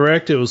 yes, you're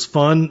correct. It was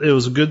fun. It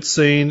was a good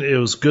scene. It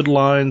was good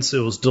lines.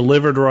 It was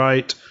delivered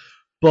right.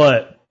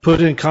 But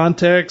put in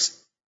context,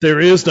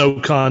 there is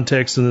no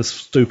context in this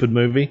stupid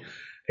movie.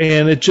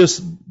 And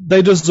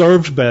they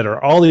deserved better.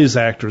 All these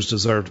actors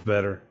deserved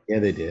better. Yeah,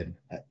 they did.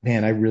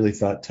 Man, I really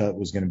thought Tut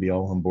was going to be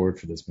all on board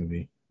for this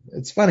movie.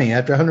 It's funny.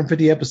 After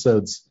 150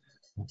 episodes,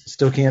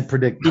 still can't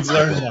predict. He's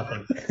learned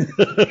nothing.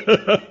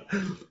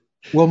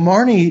 Well,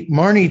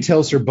 Marnie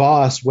tells her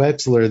boss,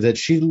 Wexler, that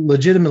she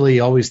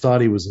legitimately always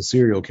thought he was a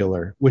serial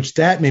killer, which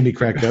that made me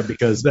crack up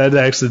because that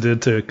actually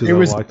did too.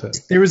 Because I liked that.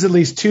 There was at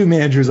least 2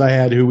 managers I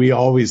had who we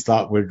always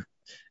thought would,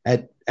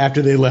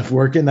 after they left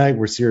work at night,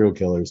 were serial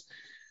killers.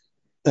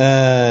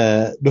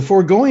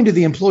 Before going to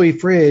the employee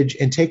fridge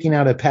and taking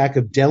out a pack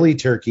of deli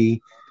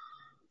turkey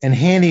and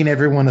handing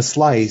everyone a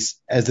slice,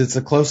 as it's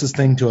the closest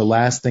thing to a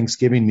last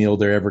Thanksgiving meal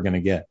they're ever going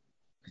to get.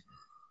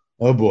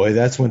 Oh boy,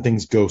 that's when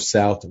things go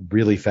south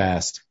really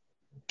fast.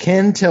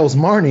 Ken tells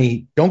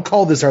Marnie, don't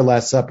call this our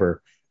last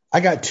supper.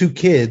 I got 2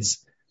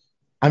 kids.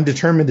 I'm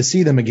determined to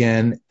see them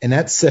again. And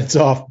that sets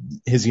off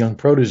his young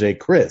protege,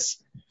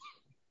 Chris.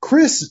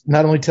 Chris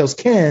not only tells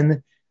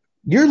Ken,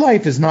 your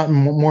life is not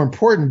more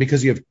important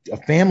because you have a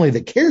family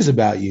that cares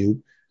about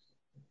you,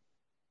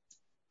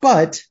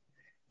 but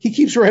he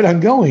keeps right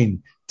on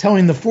going,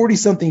 telling the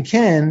 40-something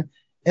Ken,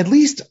 at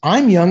least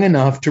I'm young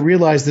enough to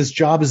realize this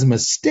job is a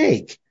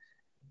mistake.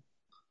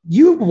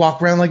 You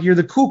walk around like you're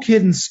the cool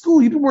kid in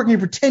school. You've been working here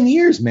for 10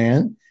 years,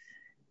 man.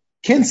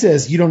 Ken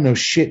says, you don't know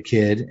shit,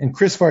 kid. And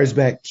Chris fires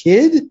back,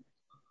 kid?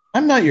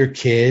 I'm not your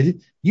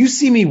kid. You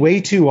see me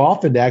way too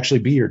often to actually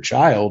be your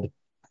child.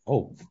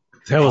 Oh,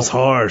 that was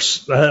harsh.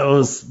 That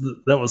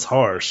was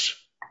harsh.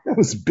 That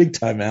was a big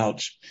time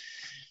ouch.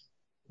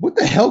 What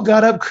the hell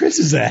got up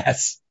Chris's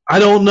ass? I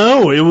don't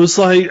know. It was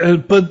like,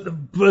 but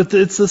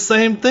it's the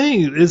same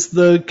thing. It's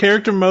the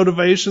character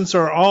motivations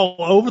are all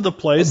over the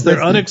place.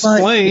 They're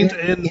unexplained.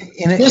 In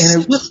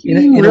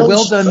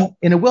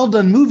a well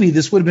done movie,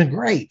 this would have been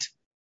great.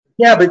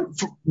 Yeah, but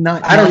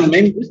Not I don't know.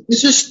 Maybe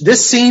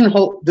this scene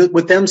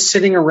with them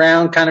sitting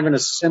around kind of in a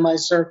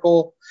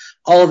semicircle,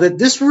 all of it.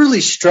 This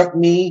really struck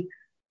me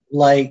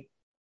like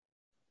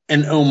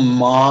an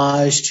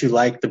homage to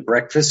like the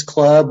Breakfast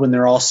Club when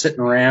they're all sitting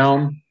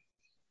around,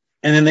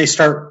 and then they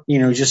start,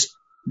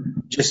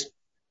 just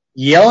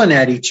yelling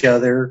at each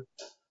other,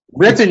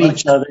 ripping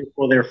each other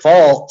for their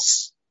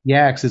faults.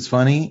 Yaks, it's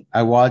funny.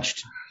 I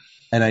watched,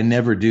 and I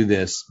never do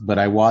this, but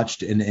I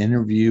watched an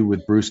interview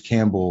with Bruce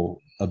Campbell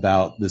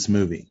about this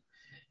movie.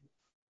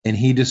 And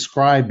he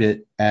described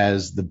it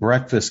as the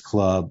Breakfast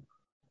Club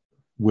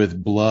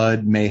with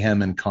blood,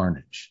 mayhem, and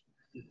carnage.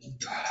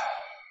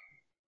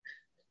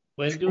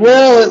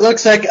 Well, it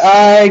looks like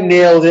I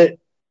nailed it.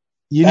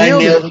 You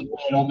nailed it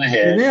right on the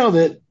head. You nailed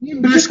it.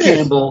 Bruce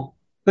Campbell.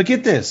 But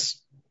get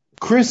this.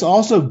 Chris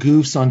also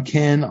goofs on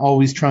Ken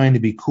always trying to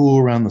be cool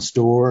around the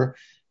store,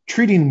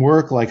 treating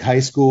work like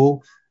high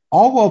school,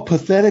 all while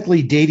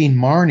pathetically dating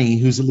Marnie,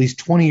 who's at least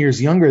 20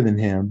 years younger than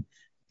him.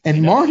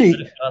 And Marnie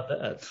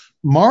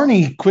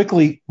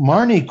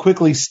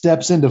quickly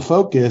steps into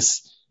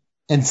focus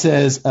and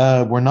says,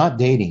 we're not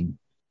dating.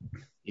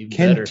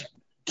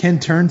 Ken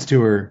turns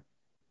to her.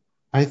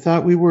 I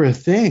thought we were a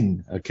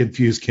thing. A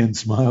confused Ken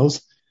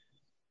smiles.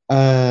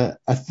 A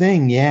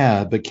thing,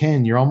 yeah, but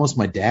Ken, you're almost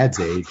my dad's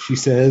age, she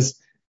says,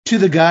 to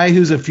the guy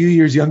who's a few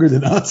years younger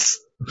than us.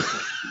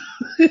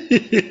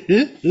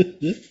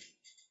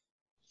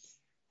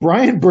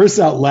 Brian bursts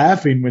out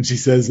laughing when she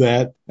says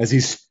that as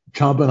he's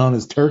chomping on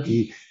his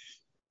turkey.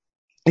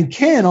 And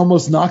Ken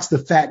almost knocks the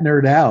fat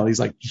nerd out. He's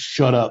like,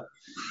 shut up.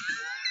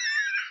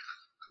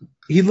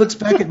 He looks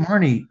back at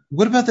Marnie.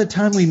 What about the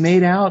time we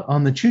made out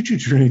on the choo-choo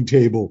train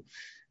table?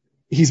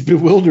 He's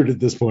bewildered at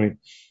this point.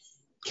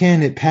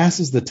 Ken, it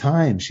passes the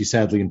time, she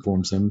sadly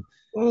informs him.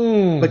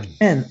 But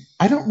Ken,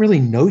 I don't really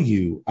know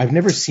you. I've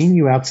never seen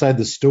you outside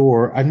the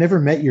store. I've never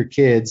met your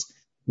kids.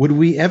 Would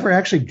we ever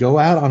actually go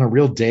out on a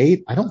real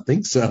date? I don't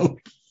think so.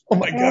 Oh,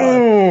 my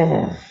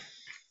God.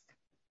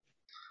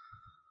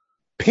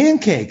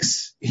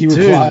 Pancakes, he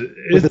replied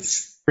with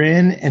a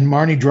grin, and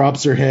Marnie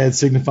drops her head,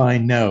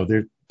 signifying no,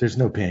 there's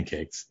no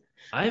pancakes.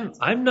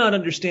 I'm not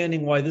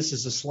understanding why this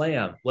is a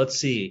slam. Let's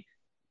see.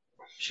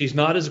 She's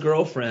not his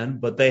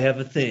girlfriend, but they have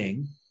a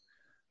thing.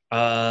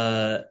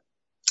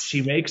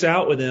 She makes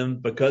out with him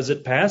because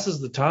it passes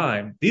the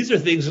time. These are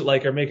things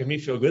that are making me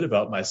feel good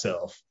about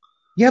myself.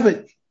 Yeah,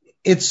 but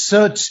it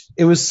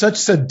was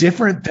such a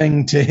different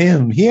thing to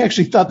him. He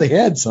actually thought they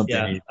had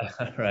something.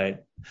 Yeah, right.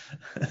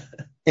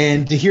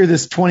 And to hear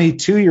this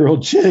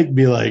 22-year-old chick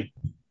be like,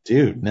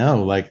 dude,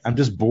 no, I'm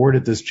just bored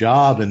at this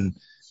job, and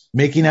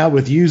making out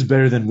with you is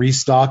better than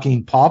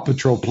restocking Paw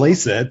Patrol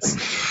playsets.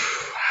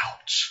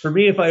 Ouch. For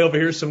me, if I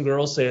overhear some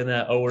girls saying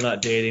that, oh, we're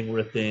not dating, we're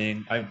a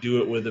thing, I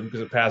do it with them because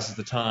it passes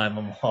the time.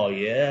 I'm, oh,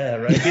 yeah,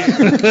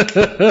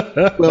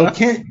 right. Well,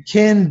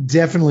 Ken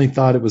definitely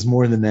thought it was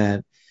more than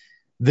that.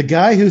 The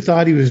guy who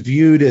thought he was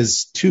viewed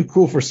as too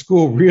cool for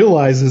school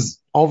realizes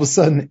all of a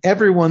sudden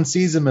everyone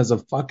sees him as a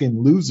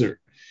fucking loser.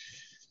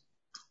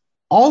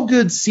 All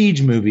good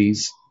siege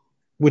movies,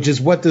 which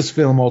is what this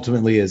film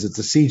ultimately is. It's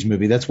a siege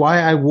movie. That's why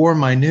I wore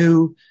my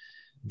new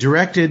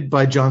directed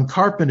by John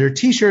Carpenter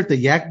t-shirt that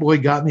Yak Boy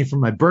got me for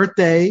my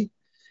birthday,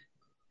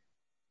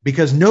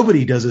 because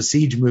nobody does a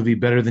siege movie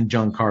better than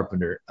John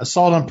Carpenter.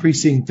 Assault on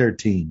Precinct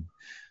 13,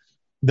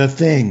 The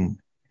Thing,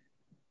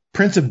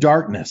 Prince of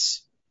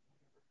Darkness,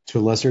 to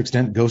a lesser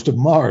extent, Ghost of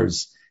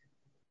Mars.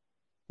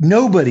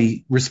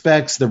 Nobody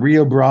respects the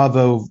Rio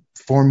Bravo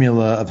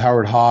formula of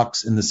Howard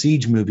Hawks in the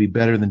siege movie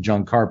better than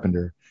John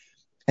Carpenter.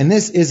 And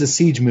this is a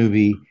siege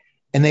movie,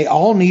 and they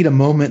all need a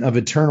moment of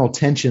internal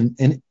tension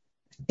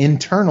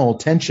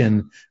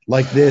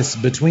like this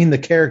between the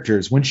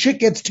characters. When shit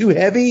gets too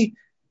heavy,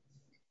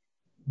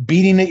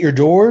 beating at your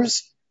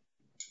doors,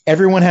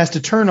 everyone has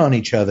to turn on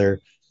each other.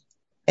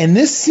 And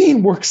this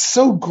scene works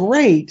so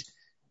great,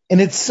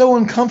 and it's so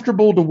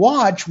uncomfortable to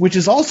watch, which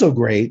is also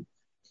great.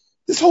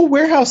 This whole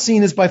warehouse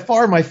scene is by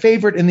far my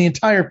favorite in the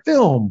entire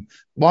film,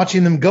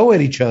 watching them go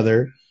at each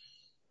other.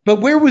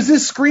 But where was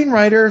this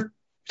screenwriter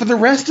for the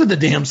rest of the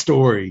damn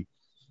story?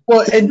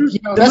 Well, and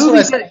that's what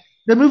I said.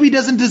 The movie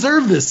doesn't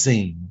deserve this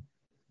scene.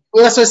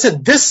 Well, that's what I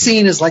said. This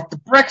scene is like the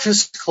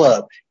Breakfast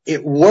Club.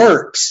 It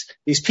works.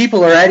 These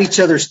people are at each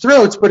other's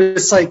throats, but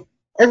it's like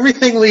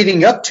everything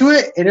leading up to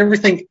it and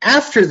everything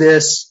after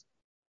this,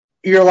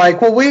 you're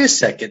like, well, wait a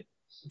second.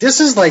 This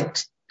is like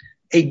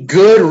a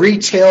good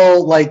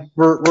retail,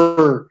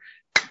 we're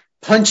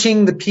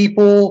punching the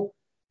people,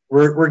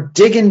 we're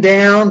digging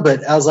down,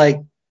 but I was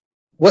like,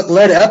 what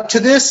led up to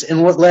this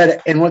and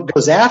what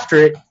goes after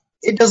it,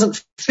 it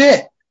doesn't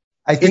fit.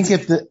 I think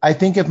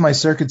if my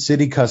Circuit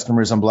City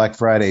customers on Black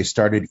Friday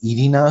started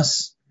eating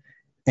us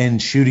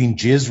and shooting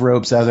jizz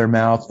ropes out of their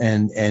mouth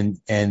and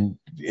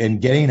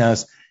getting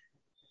us,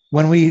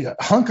 when we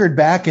hunkered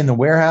back in the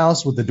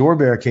warehouse with the door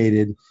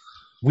barricaded,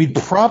 we'd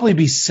probably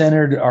be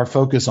centered our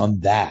focus on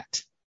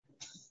that.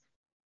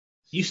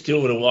 You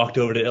still would have walked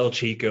over to El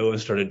Chico and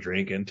started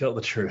drinking. Tell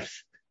the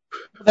truth.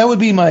 That would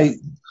be my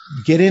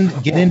get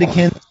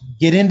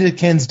into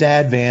Ken's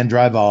dad van,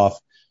 drive off,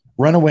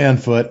 run away on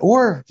foot,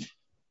 or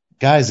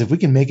guys, if we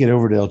can make it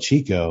over to El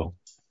Chico,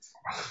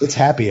 it's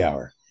happy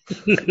hour.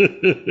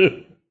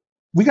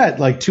 We got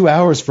like 2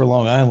 hours for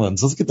Long Island,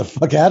 so let's get the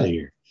fuck out of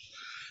here.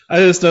 I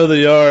just know that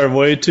you are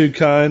way too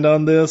kind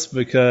on this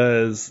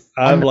because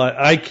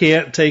I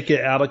can't take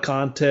it out of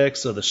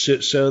context of the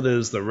shit show that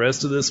is the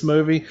rest of this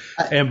movie,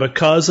 and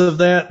because of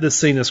that, this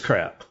scene is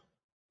crap.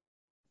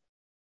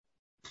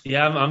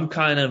 Yeah, I'm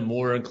kind of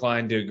more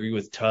inclined to agree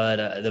with Tud.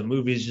 The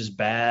movie's just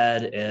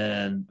bad,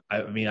 and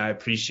I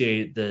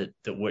appreciate that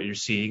what you're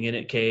seeing in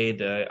it,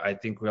 Cade. I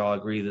think we all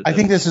agree that. I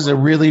think this is a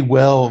really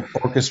well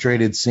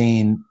orchestrated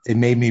scene. It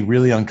made me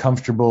really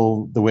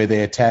uncomfortable the way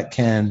they attacked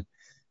Ken.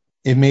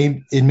 It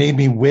made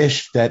me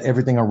wish that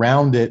everything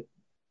around it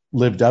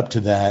lived up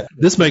to that.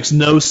 This makes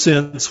no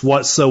sense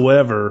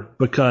whatsoever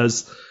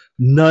because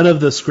none of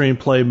the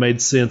screenplay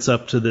made sense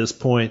up to this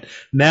point.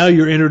 Now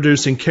you're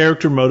introducing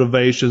character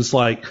motivations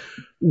like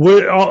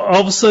all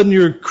of a sudden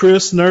your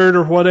Chris nerd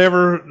or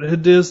whatever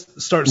it is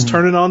starts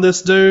turning on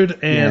this dude,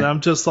 and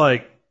I'm just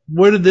like,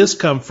 where did this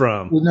come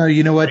from? Well, no,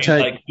 you know what?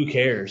 Like, who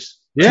cares?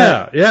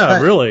 Yeah,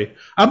 really.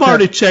 I'm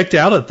already checked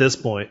out at this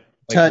point.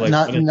 Tut,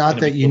 Tut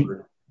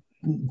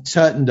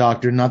and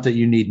Doctor, not that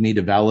you need me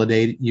to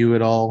validate you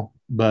at all,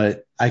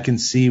 but I can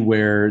see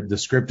where the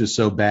script is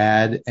so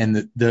bad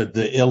and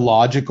the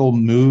illogical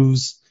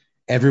moves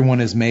everyone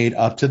has made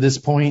up to this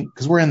point,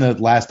 because we're in the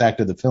last act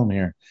of the film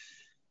here.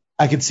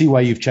 I can see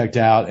why you've checked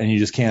out and you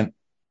just can't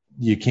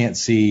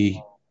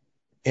see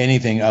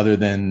anything other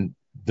than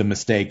the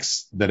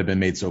mistakes that have been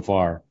made so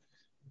far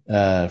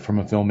from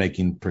a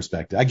filmmaking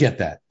perspective. I get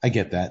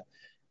that.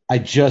 I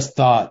just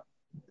thought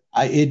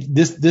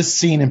this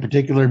scene in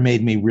particular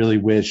made me really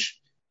wish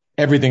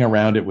everything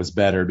around it was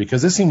better,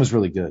 because this scene was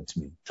really good to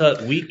me.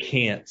 Tut, we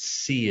can't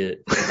see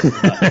it.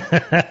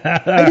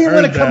 I didn't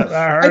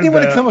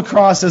want to come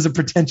across as a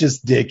pretentious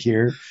dick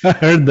here. I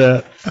heard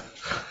that.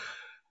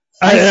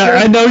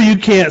 I know you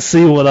can't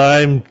see what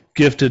I'm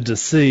gifted to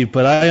see,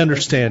 but I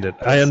understand it.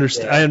 I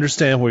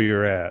understand where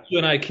you're at. You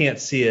and I can't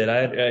see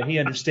it. He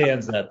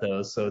understands that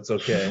though, so it's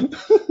okay.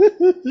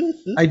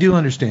 I do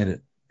understand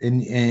it,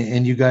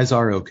 and you guys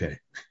are okay.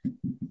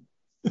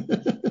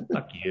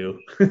 Fuck you.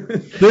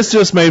 This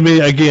just made me,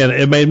 again,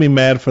 it made me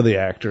mad for the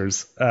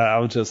actors. I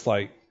was just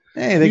like,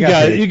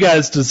 hey, you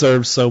guys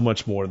deserve so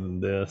much more than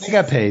this. They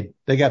got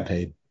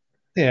paid.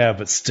 Yeah,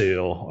 but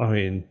still, I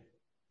mean,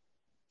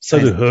 so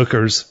do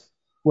hookers.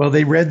 Well,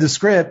 they read the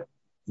script.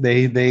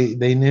 They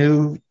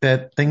knew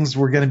that things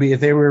were going to be, if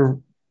they were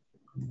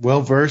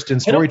well versed in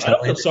storytelling. I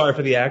don't feel sorry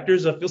for the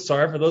actors. I feel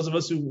sorry for those of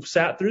us who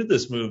sat through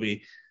this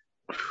movie.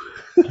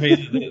 I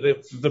mean,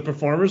 the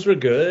performers were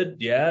good,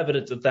 yeah, but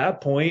it's at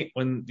that point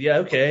when,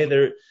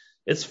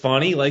 it's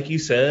funny, like you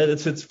said,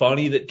 it's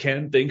funny that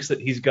Ken thinks that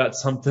he's got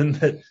something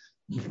that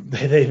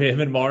him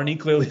and Marnie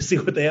clearly see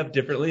what they have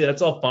differently.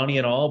 That's all funny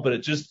and all, but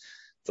it's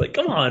like,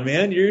 come on,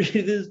 man, you're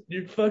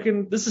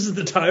fucking, this isn't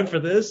the time for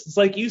this. It's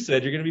like you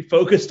said, you're going to be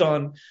focused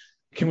on,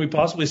 can we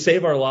possibly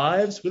save our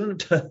lives? We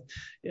don't have to,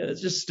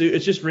 it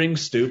just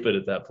rings stupid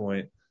at that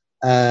point.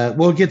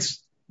 Well, it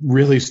gets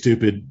really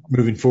stupid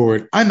moving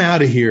forward. I'm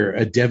out of here,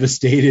 a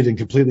devastated and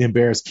completely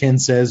embarrassed Ken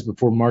says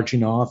before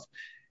marching off.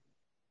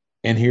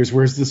 And here's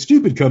where the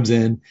stupid comes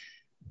in.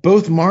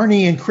 Both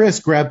Marnie and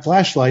Chris grab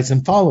flashlights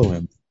and follow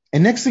him.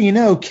 And next thing you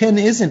know, Ken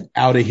isn't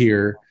out of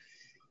here.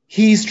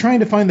 He's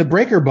trying to find the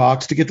breaker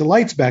box to get the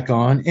lights back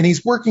on, and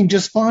he's working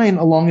just fine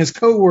along his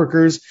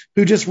coworkers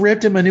who just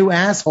ripped him a new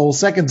asshole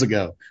seconds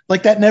ago.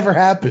 Like that never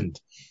happened.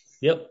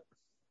 Yep.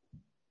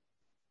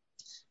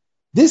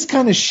 This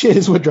kind of shit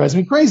is what drives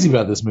me crazy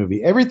about this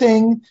movie.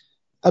 Everything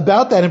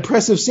about that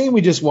impressive scene we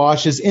just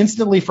watched is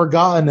instantly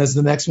forgotten as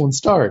the next one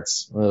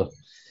starts. Ugh.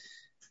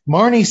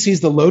 Marnie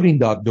sees the loading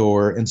dock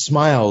door and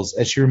smiles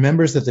as she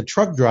remembers that the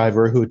truck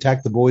driver who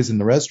attacked the boys in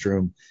the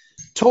restroom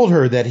told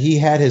her that he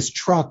had his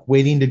truck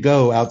waiting to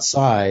go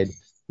outside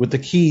with the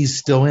keys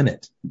still in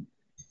it.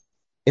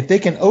 If they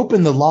can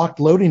open the locked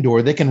loading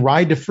door, they can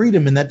ride to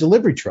freedom in that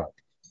delivery truck.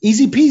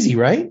 Easy peasy,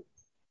 right?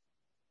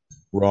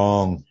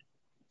 Wrong.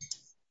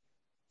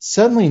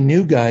 Suddenly,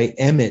 new guy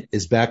Emmett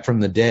is back from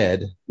the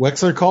dead.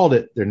 Wexler called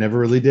it. They're never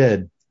really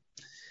dead.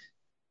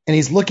 And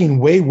he's looking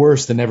way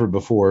worse than ever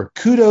before.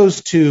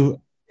 Kudos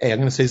to, I'm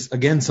going to say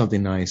again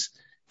something nice.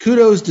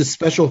 Kudos to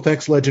special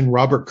effects legend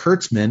Robert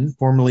Kurtzman,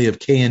 formerly of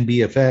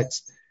K&B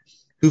Effects,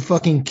 who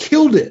fucking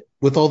killed it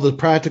with all the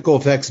practical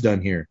effects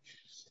done here.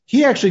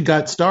 He actually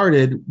got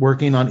started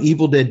working on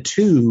Evil Dead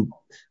 2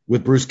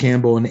 with Bruce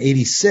Campbell in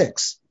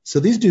 '86. So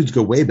these dudes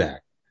go way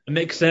back. It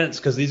makes sense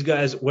because these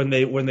guys, when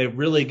they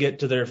really get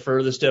to their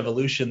furthest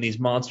evolution, these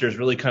monsters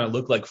really kind of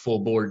look like full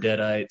bore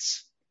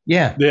deadites.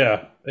 Yeah.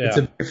 It's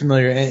a very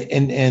familiar,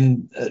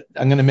 and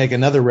I'm going to make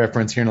another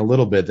reference here in a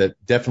little bit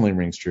that definitely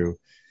rings true.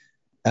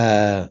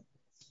 Emmett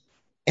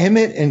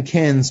and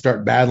Ken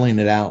start battling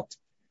it out.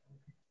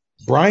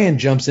 Brian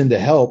jumps in to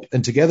help,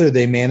 and together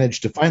they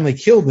manage to finally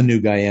kill the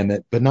new guy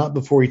Emmett, but not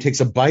before he takes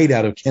a bite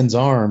out of Ken's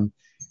arm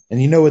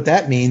And you know what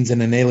that means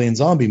in an alien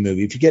zombie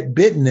movie. If you get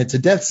bitten, it's a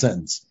death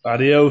sentence.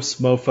 Adios,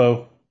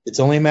 mofo. It's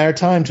only a matter of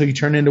time until you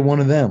turn into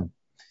one of them.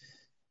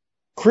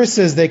 Chris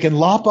says they can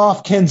lop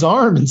off Ken's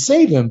arm and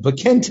save him, but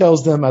Ken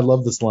tells them, I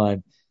love this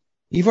line,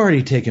 "You've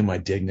already taken my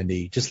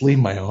dignity. Just leave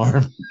my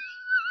arm."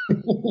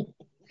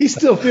 He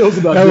still feels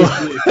about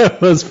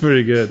That was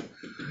pretty good.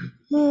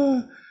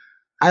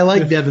 I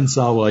like Devon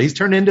Sawa. He's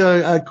turned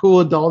into a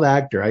cool adult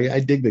actor. I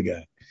dig the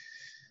guy.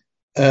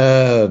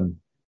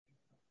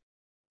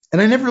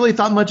 And I never really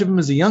thought much of him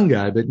as a young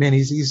guy, but man,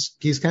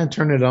 he's kind of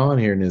turned it on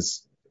here in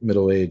his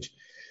middle age.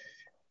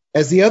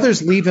 As the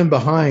others leave him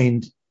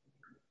behind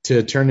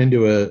to turn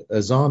into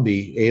a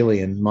zombie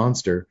alien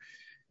monster,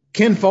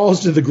 Ken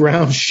falls to the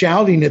ground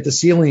shouting at the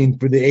ceiling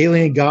for the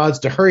alien gods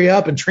to hurry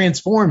up and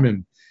transform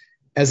him.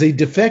 As a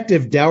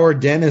defective Dower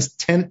Dennis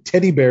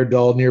teddy bear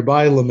doll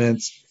nearby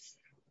laments,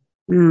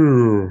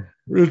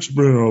 "It's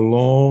been a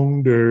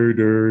long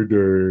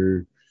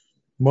day.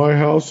 My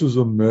house is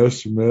a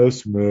mess.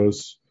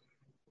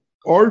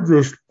 I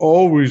just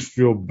always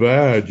feel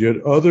bad,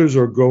 yet others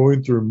are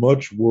going through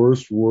much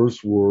worse.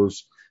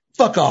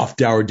 Fuck off,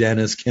 Dower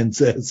Dennis," Ken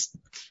says.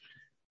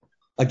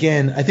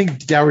 Again, I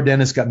think Dower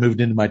Dennis got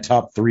moved into my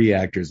top 3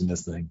 actors in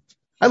this thing.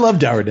 I love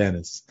Dower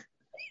Dennis.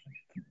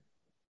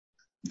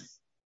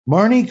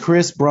 Marnie,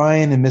 Chris,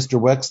 Brian, and Mr.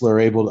 Wexler are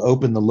able to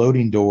open the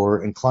loading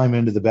door and climb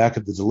into the back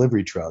of the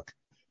delivery truck.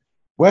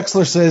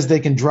 Wexler says they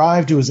can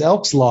drive to his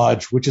Elks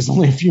Lodge, which is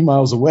only a few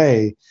miles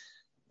away.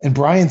 And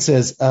Brian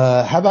says,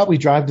 how about we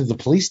drive to the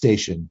police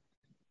station?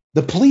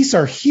 The police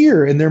are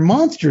here and they're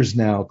monsters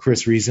now,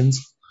 Chris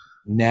reasons.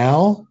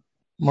 Now,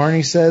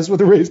 Marnie says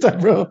with a raised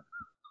eyebrow.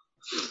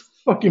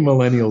 Fucking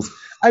millennials.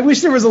 I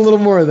wish there was a little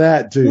more of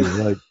that too.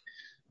 Like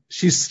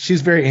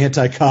she's very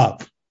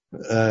anti-cop.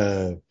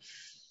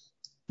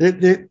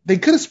 They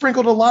could have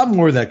sprinkled a lot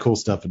more of that cool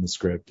stuff in the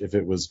script if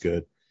it was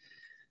good.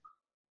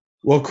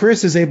 Well,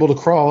 Chris is able to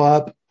crawl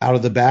up out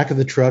of the back of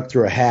the truck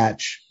through a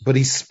hatch, but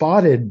he's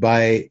spotted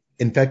by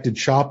infected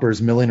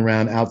shoppers milling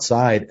around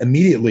outside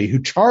immediately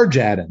who charge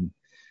at him.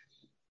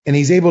 And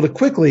he's able to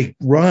quickly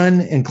run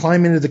and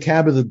climb into the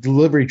cab of the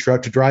delivery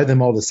truck to drive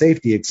them all to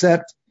safety,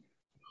 except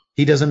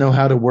he doesn't know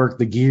how to work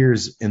the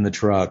gears in the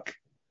truck.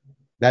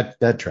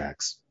 That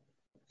tracks.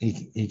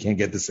 He can't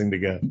get this thing to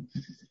go.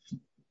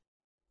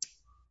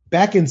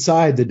 Back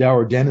inside, the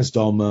Dower Dennis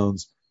doll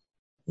moans,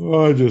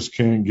 "I just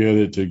can't get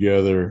it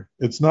together.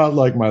 It's not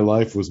like my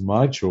life was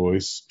my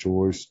choice.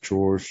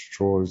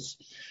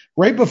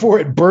 Right before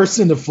it bursts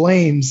into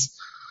flames,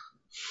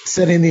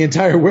 setting the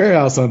entire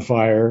warehouse on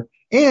fire.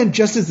 And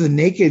just as the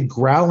naked,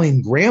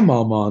 growling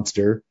grandma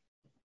monster,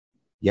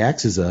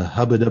 Yax, is a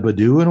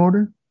hubba-dubba-doo in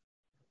order?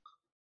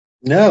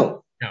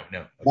 No,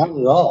 No. not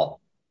at all.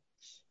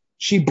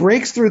 She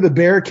breaks through the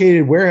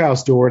barricaded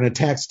warehouse door and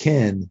attacks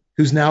Ken,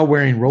 who's now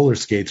wearing roller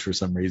skates for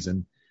some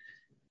reason.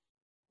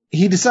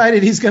 He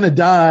decided he's going to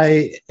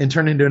die and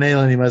turn into an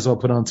alien. He might as well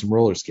put on some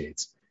roller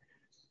skates.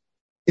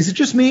 Is it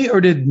just me, or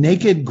did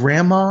naked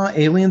grandma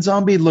alien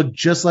zombie look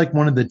just like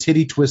one of the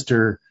titty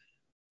twister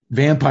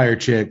vampire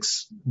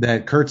chicks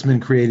that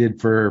Kurtzman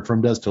created for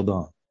From Dusk Till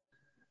Dawn?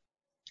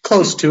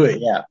 Close to it,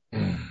 yeah.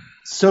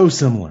 So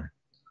similar.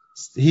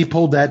 He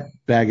pulled that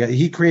bag out.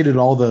 He created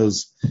all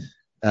those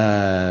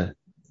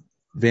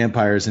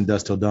vampires in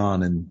Dusk Till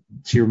Dawn, and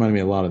she reminded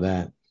me a lot of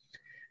that.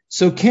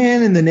 So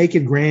Ken and the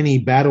naked granny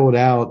battle it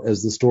out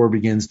as the store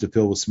begins to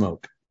fill with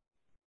smoke.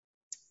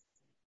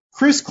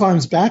 Chris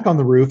climbs back on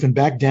the roof and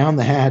back down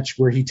the hatch,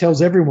 where he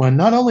tells everyone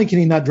not only can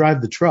he not drive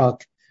the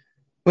truck,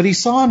 but he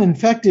saw an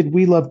infected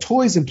We Love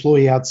Toys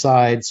employee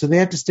outside, so they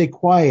have to stay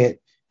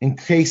quiet in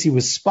case he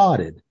was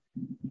spotted.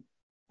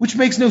 Which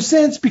makes no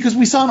sense because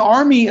we saw an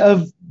army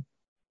of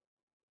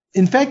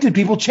infected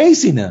people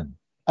chasing him.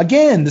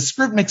 Again, the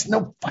script makes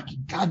no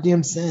fucking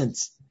goddamn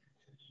sense.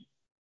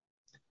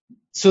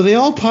 So they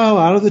all pile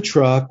out of the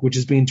truck, which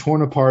is being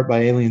torn apart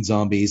by alien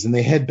zombies, and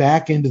they head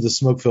back into the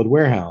smoke-filled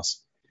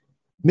warehouse.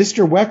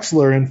 Mr.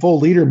 Wexler, in full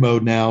leader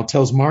mode now,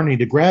 tells Marnie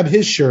to grab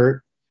his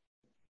shirt.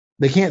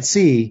 They can't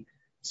see,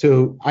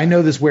 so I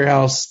know this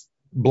warehouse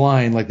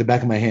blind like the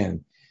back of my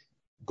hand.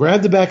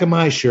 Grab the back of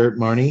my shirt,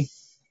 Marnie.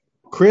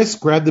 Chris,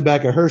 grab the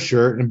back of her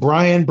shirt, and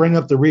Brian, bring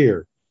up the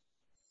rear.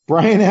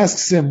 Brian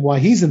asks him why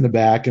he's in the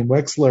back, and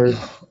Wexler,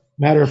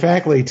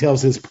 matter-of-factly,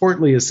 tells his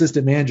portly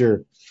assistant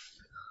manager,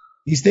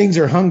 "These things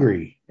are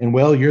hungry, and,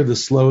 well, you're the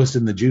slowest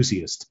and the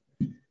juiciest."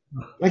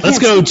 Let's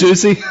go,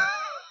 Juicy.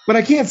 But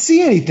I can't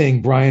see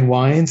anything, Brian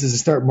whines as they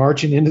start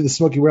marching into the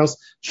smoky warehouse.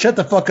 Shut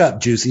the fuck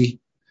up, Juicy.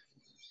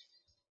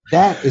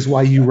 That is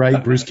why you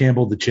write Bruce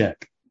Campbell the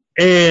check.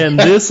 And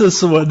this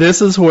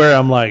is where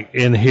I'm like,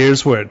 and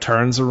here's where it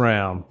turns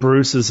around.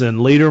 Bruce is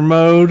in leader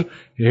mode.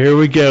 Here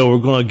we go.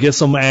 We're going to get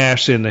some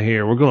ash into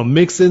here. We're going to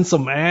mix in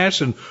some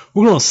ash, and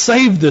we're going to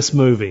save this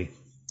movie.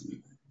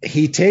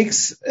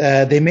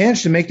 They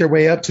manage to make their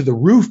way up to the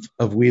roof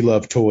of We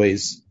Love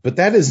Toys, but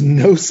that is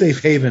no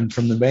safe haven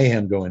from the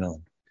mayhem going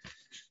on.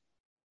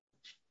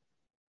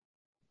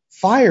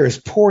 Fire is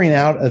pouring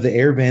out of the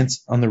air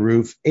vents on the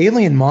roof.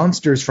 Alien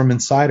monsters from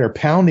inside are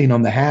pounding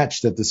on the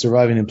hatch that the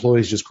surviving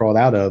employees just crawled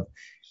out of.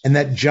 And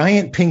that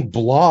giant pink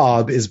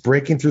blob is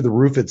breaking through the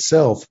roof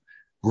itself,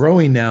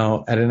 growing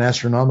now at an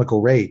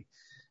astronomical rate.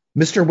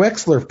 Mr.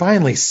 Wexler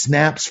finally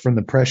snaps from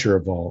the pressure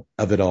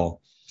of it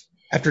all.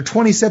 After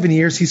 27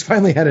 years, he's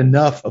finally had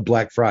enough of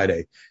Black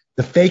Friday.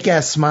 The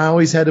fake-ass smile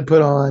he's had to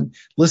put on,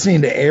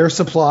 listening to Air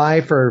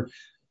Supply for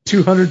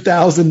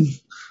 200,000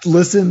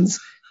 listens.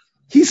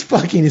 He's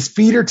fucking, his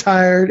feet are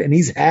tired, and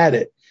he's had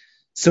it.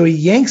 So he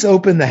yanks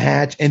open the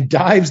hatch and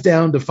dives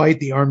down to fight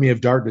the army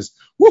of darkness.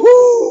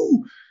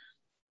 Woohoo!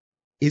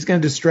 He's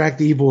going to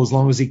distract evil as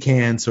long as he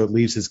can, so it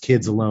leaves his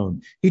kids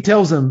alone. He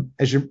tells them,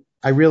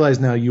 I realize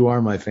now you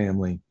are my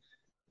family.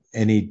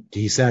 And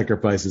he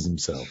sacrifices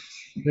himself.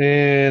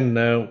 And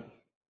no.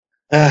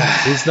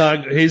 He's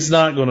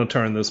not going to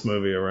turn this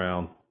movie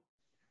around.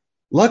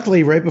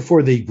 Luckily, right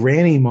before the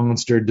granny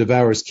monster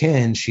devours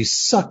Ken, she's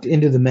sucked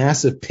into the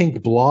massive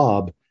pink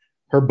blob.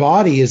 Her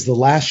body is the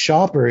last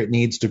shopper it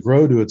needs to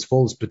grow to its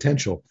fullest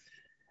potential.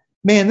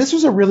 Man, this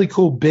was a really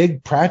cool,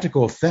 big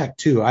practical effect,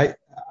 too.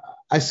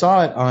 I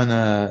saw it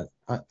on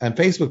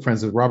Facebook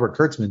Friends with Robert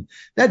Kurtzman.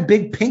 That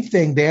big pink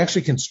thing, they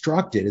actually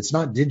constructed. It's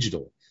not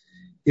digital.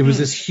 It was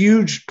this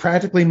huge,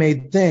 practically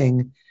made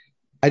thing.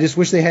 I just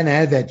wish they hadn't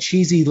added that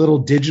cheesy little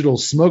digital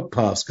smoke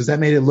puffs, because that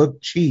made it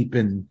look cheap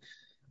and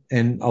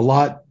a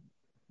lot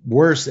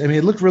worse. I mean,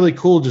 it looked really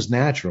cool, just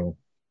natural.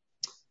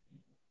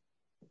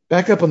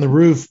 Back up on the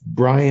roof,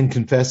 Brian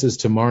confesses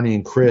to Marnie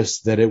and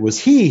Chris that it was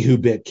he who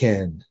bit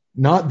Ken,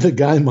 not the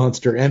guy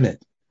monster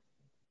Emmett.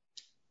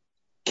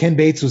 Ken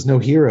Bates was no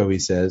hero, he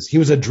says. He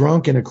was a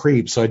drunk and a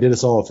creep, so I did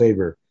us all a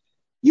favor.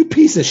 You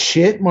piece of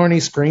shit,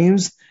 Marnie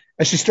screams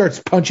as she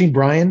starts punching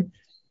Brian.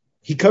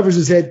 He covers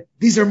his head.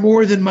 These are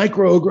more than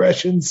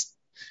microaggressions.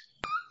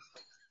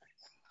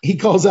 He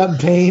calls out in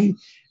pain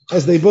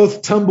as they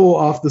both tumble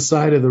off the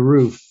side of the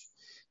roof,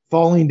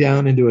 falling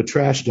down into a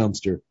trash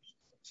dumpster.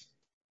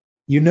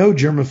 You know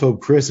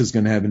germaphobe Chris is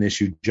going to have an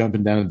issue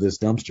jumping down into this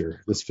dumpster,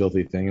 this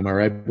filthy thing. Am I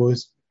right,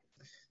 boys?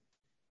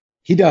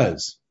 He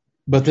does.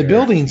 But the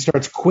building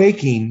starts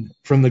quaking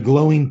from the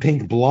glowing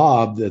pink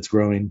blob that's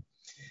growing,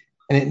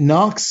 and it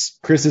knocks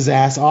Chris's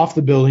ass off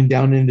the building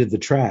down into the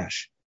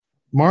trash.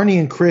 Marnie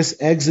and Chris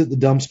exit the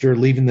dumpster,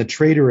 leaving the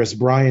traitorous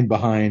Brian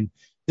behind,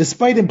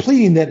 despite him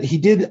pleading that he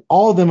did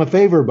all of them a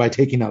favor by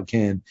taking out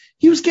Ken.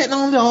 He was getting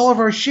on to all of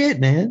our shit,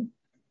 man.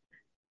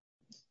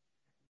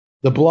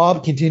 The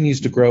blob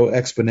continues to grow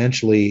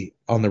exponentially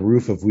on the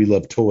roof of We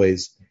Love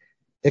Toys.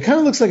 It kind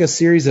of looks like a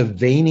series of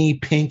veiny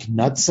pink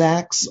nut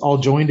sacks all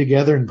joined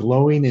together and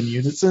glowing in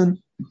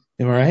unison.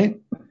 Am I right?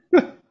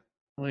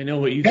 Well, I know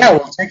what you. Yeah,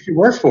 we'll take your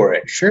word for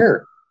it.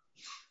 Sure.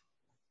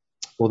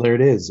 Well, there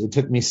it is. It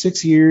took me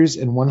 6 years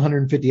and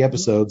 150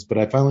 episodes, but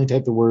I finally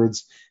typed the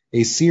words,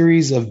 a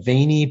series of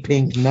veiny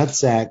pink nut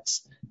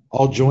sacks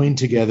all joined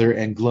together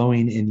and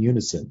glowing in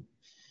unison.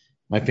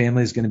 My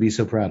family is going to be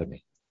so proud of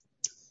me.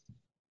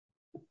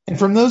 And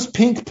from those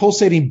pink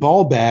pulsating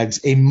ball bags,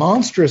 a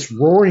monstrous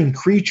roaring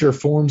creature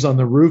forms on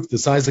the roof the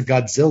size of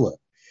Godzilla.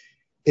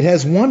 It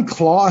has one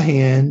claw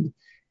hand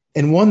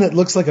and one that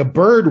looks like a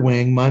bird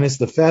wing minus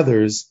the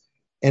feathers,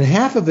 and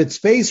half of its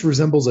face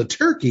resembles a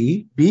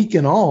turkey, beak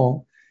and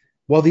all,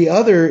 while the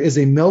other is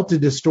a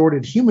melted,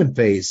 distorted human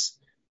face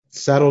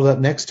saddled up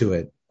next to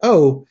it.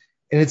 Oh,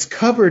 and it's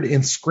covered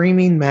in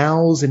screaming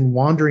mouths and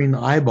wandering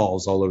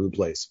eyeballs all over the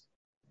place.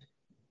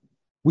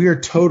 We are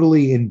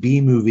totally in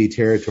B-movie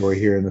territory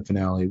here in the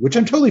finale, which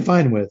I'm totally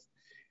fine with.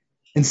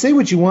 And say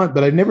what you want,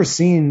 but I've never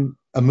seen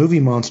a movie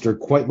monster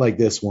quite like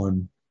this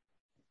one,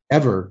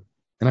 ever.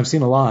 And I've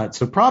seen a lot.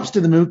 So props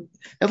to the movie.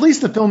 At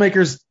least the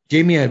filmmakers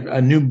gave me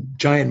a new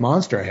giant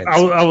monster.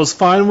 I was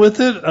fine with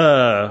it.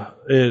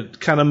 It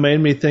kind of made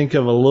me think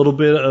of a little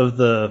bit of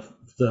the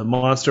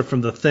monster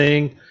from The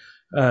Thing,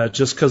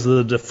 just because of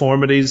the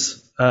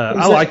deformities.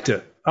 I liked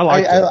it.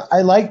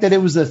 I like that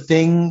it was a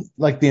thing,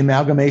 like the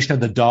amalgamation of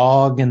the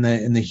dog and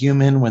the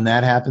human when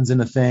that happens in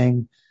a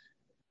thing.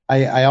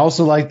 I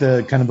also like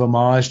the kind of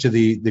homage to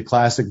the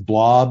classic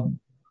Blob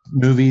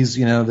movies,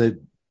 you know, the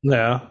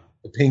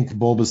pink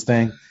bulbous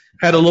thing.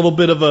 Had a little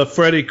bit of a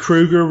Freddy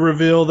Krueger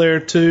reveal there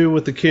too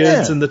with the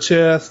kids in the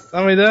chest.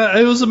 I mean,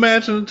 it was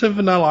imaginative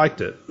and I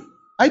liked it.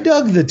 I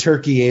dug the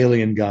turkey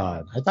alien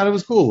god. I thought it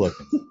was cool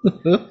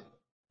looking.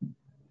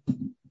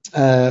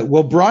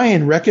 Well,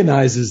 Brian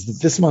recognizes that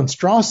this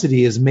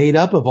monstrosity is made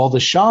up of all the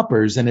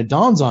shoppers, and it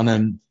dawns on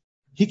him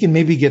he can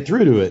maybe get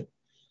through to it.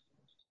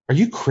 Are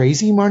you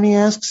crazy? Marnie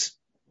asks.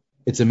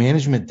 It's a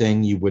management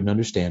thing you wouldn't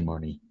understand,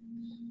 Marnie.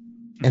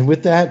 And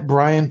with that,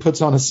 Brian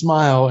puts on a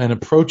smile and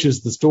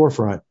approaches the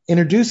storefront,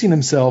 introducing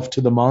himself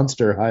to the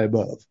monster high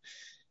above.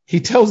 He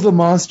tells the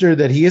monster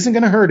that he isn't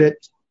going to hurt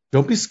it.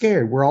 Don't be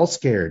scared. We're all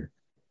scared.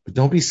 But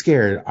don't be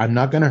scared. I'm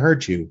not going to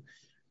hurt you.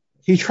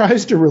 He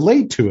tries to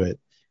relate to it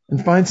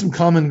and find some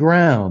common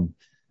ground.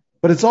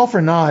 But it's all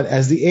for naught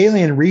as the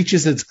alien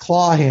reaches its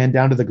claw hand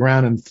down to the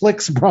ground and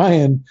flicks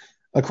Brian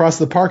across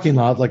the parking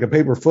lot like a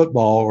paper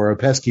football or a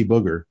pesky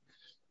booger.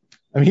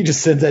 I mean, he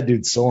just sends that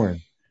dude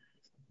soaring.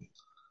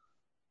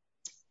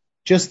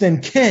 Just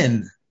then,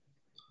 Ken,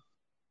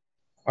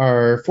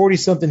 our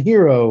 40-something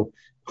hero,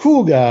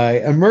 cool guy,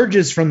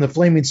 emerges from the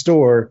flaming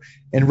store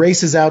and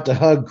races out to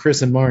hug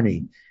Chris and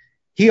Marnie.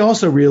 He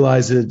also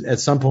realized at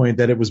some point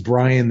that it was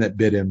Brian that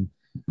bit him,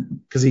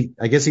 because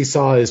I guess he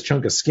saw his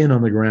chunk of skin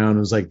on the ground and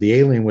was like, the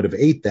alien would have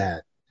ate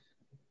that,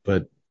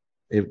 but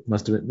it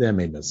must have been, that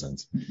made no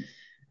sense.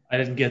 I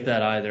didn't get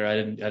that either. I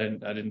didn't.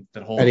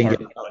 That whole I didn't part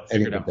get- how I I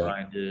figured didn't out get that.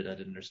 Brian did it. I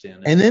didn't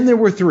understand it. And then there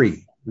were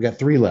three. We got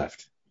three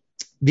left.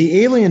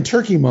 The alien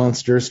turkey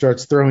monster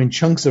starts throwing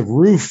chunks of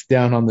roof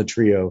down on the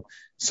trio,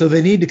 so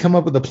they need to come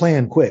up with a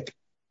plan quick.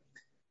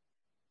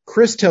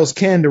 Chris tells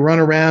Ken to run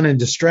around and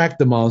distract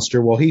the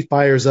monster while he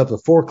fires up a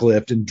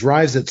forklift and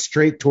drives it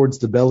straight towards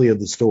the belly of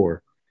the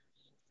store.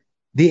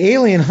 The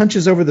alien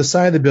hunches over the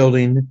side of the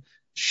building,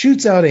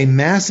 shoots out a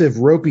massive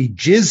ropey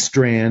jizz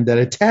strand that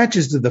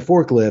attaches to the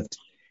forklift,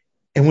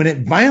 and when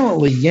it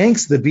violently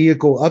yanks the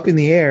vehicle up in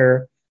the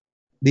air,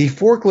 the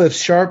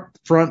forklift's sharp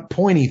front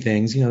pointy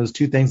things, those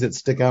two things that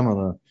stick out on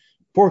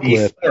a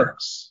forklift.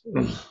 Forks.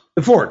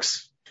 The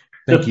forks.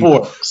 Thank you.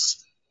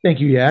 Forks. Thank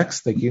you,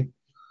 Yax. Thank you.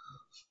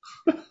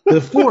 The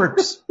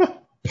forks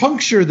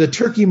puncture the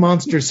turkey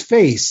monster's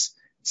face,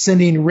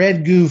 sending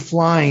red goo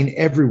flying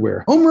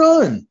everywhere. Home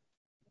run!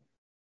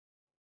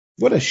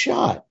 What a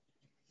shot.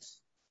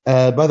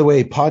 By the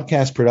way,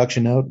 podcast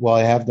production note, while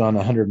I have gone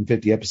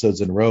 150 episodes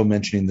in a row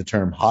mentioning the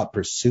term hot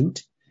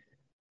pursuit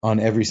on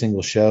every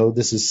single show,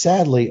 this is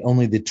sadly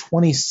only the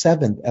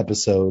 27th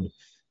episode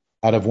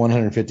out of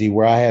 150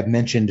 where I have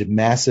mentioned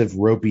massive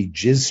ropey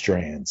jizz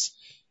strands.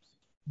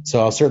 So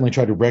I'll certainly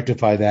try to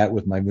rectify that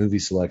with my movie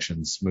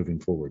selections moving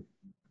forward.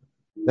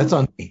 That's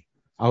on me.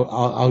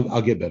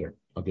 I'll get better.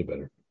 I'll get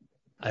better.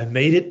 I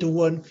made it to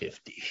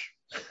 150.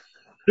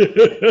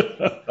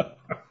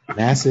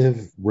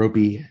 Massive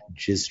ropey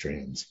jizz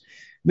strands.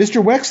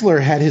 Mr.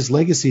 Wexler had his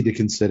legacy to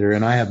consider,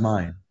 and I have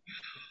mine.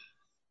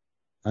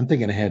 I'm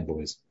thinking ahead,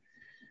 boys.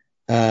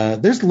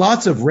 There's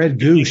lots of red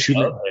goo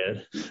shooting.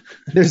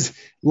 There's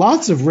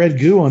lots of red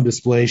goo on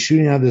display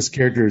shooting out of this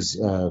character's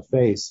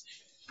face.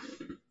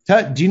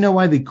 Tut, do you know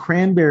why the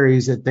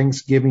cranberries at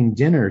Thanksgiving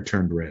dinner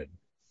turned red?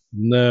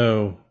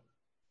 No.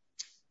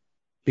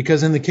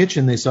 Because in the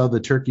kitchen they saw the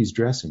turkey's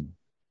dressing.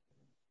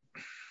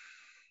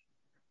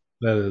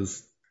 That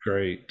is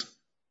great.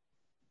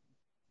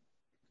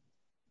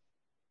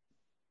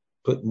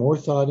 Put more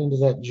thought into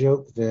that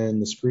joke than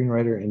the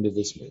screenwriter into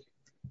this movie.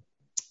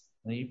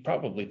 Well, you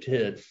probably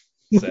did.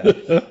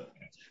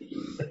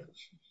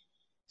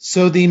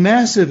 So the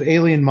massive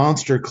alien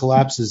monster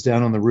collapses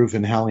down on the roof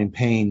in howling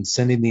pain,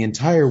 sending the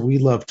entire We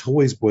Love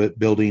Toys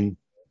building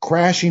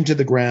crashing to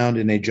the ground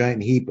in a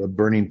giant heap of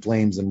burning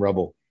flames and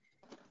rubble.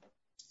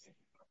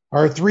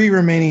 Our three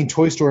remaining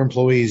toy store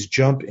employees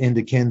jump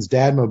into Ken's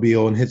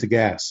dadmobile and hit the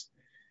gas.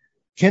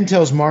 Ken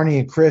tells Marnie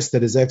and Chris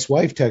that his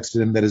ex-wife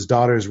texted him that his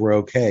daughters were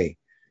okay.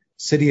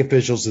 City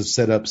officials have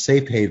set up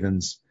safe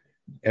havens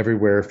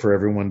everywhere for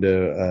everyone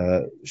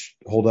to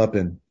hold up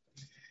in.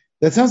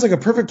 That sounds like a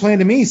perfect plan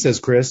to me,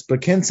 says Chris,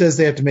 but Ken says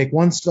they have to make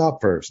one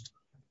stop first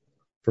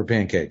for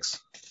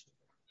pancakes.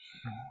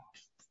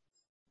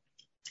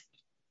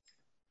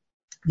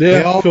 Yeah,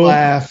 They all cool.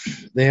 laugh.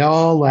 They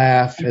all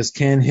laugh as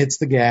Ken hits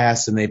the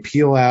gas and they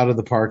peel out of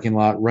the parking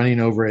lot, running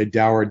over a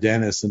dour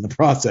dentist in the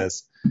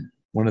process.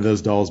 One of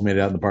those dolls made it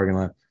out in the parking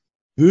lot.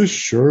 This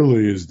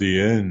surely is the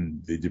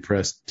end, the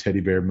depressed teddy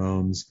bear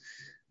moans.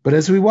 But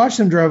as we watch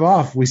them drive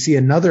off, we see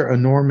another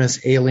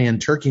enormous alien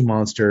turkey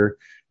monster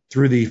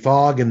through the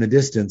fog in the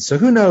distance. So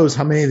who knows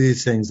how many of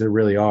these things there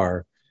really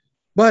are.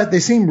 But they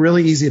seem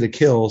really easy to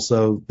kill,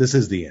 so this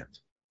is the end.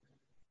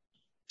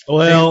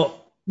 Well,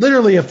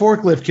 Literally, a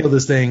forklift killed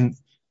this thing.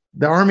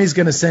 The Army's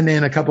going to send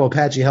in a couple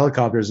Apache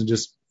helicopters and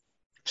just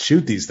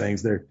shoot these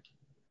things. They're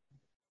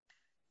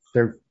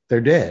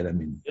dead. I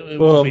mean, It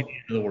Well- won't be the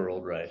end of the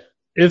world, right?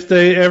 if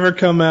they ever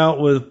come out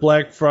with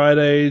Black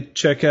Friday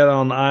checkout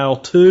on aisle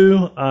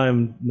 2,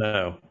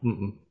 no.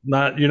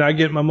 Not, you're not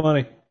getting my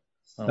money.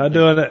 Not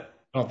doing it.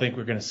 I don't think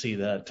we're going to see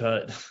that.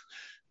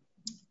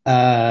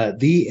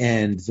 the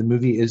end. The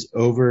movie is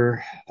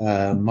over.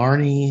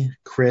 Marnie,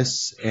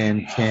 Chris,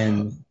 and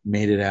Ken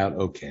made it out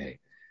okay.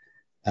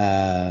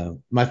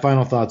 My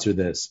final thoughts are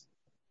this.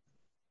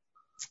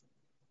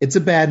 It's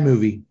a bad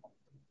movie.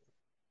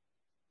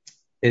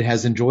 It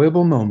has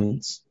enjoyable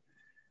moments,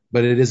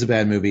 but it is a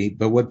bad movie.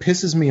 But what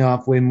pisses me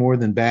off way more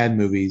than bad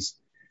movies,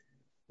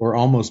 or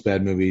almost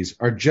bad movies,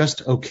 are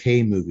just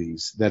okay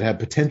movies that have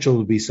potential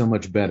to be so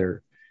much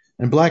better.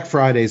 And Black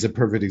Friday is a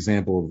perfect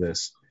example of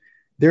this.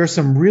 There are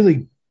some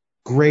really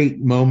great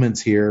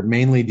moments here,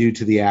 mainly due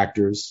to the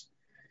actors.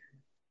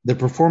 The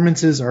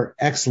performances are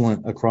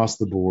excellent across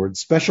the board.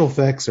 Special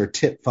effects are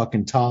tip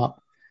fucking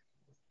top.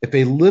 If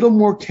a little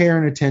more care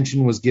and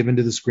attention was given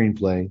to the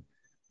screenplay,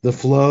 the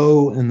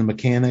flow and the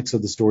mechanics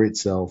of the story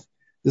itself,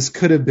 this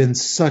could have been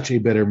such a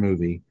better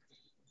movie.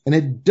 And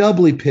it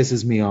doubly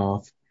pisses me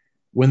off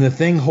when the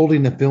thing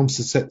holding the film's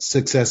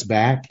success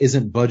back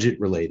isn't budget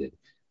related.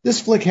 This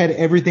flick had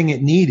everything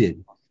it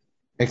needed,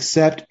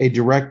 except a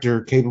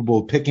director capable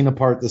of picking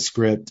apart the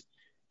script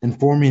and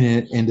forming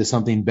it into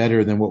something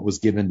better than what was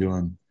given to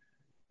him.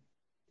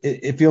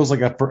 It feels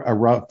like a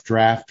rough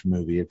draft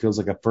movie. It feels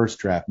like a first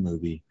draft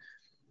movie.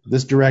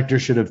 This director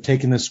should have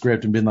taken the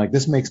script and been like,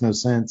 this makes no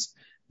sense.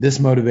 This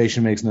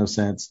motivation makes no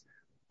sense.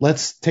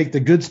 Let's take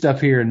the good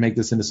stuff here and make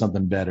this into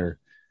something better.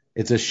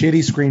 It's a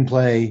shitty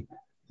screenplay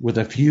with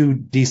a few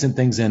decent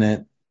things in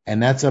it,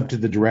 and that's up to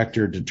the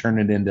director to turn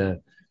it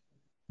into,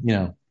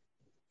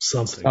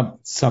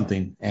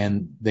 something.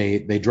 And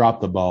they dropped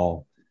the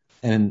ball.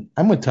 And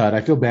I'm with Todd. I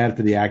feel bad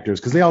for the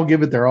actors because they all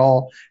give it their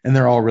all, and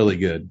they're all really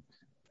good.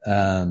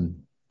 But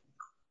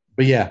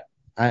yeah,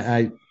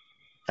 I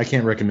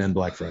can't recommend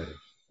Black Friday.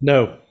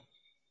 No.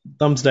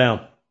 Thumbs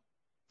down.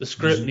 The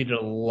script needed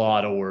a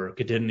lot of work.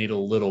 It didn't need a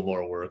little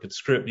more work. The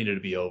script needed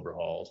to be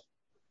overhauled.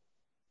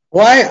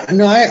 Well,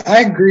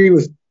 I agree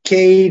with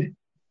Cade.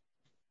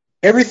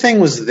 Everything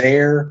was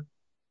there.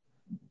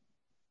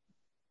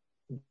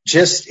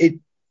 Just it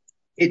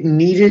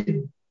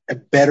needed a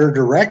better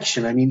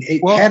direction. I mean,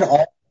 had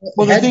all.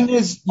 Well, the thing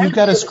is, you've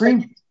got a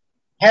screen.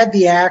 Had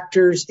the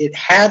actors. It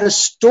had a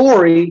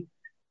story,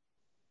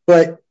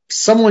 but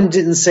someone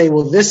didn't say,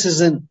 "Well, this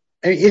isn't."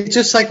 It's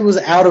just like it was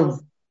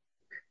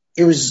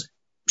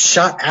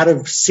shot out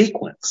of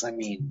sequence. I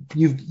mean,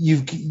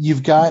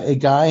 you've got a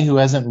guy who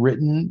hasn't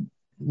written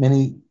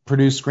many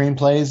produced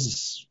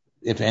screenplays,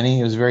 if any.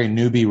 He was a very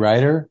newbie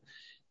writer,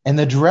 and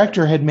the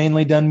director had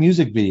mainly done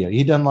music video.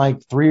 He'd done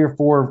like 3 or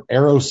 4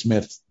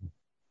 Aerosmith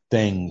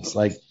things.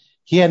 Like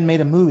he hadn't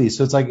made a movie,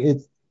 so it's like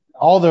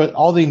all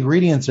the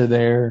ingredients are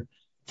there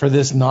for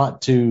this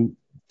not to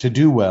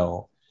do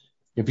well.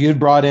 If you had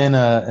brought in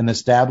an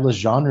established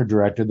genre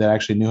director that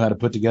actually knew how to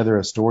put together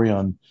a story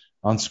on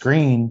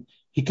screen,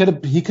 he could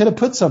have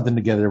put something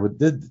together.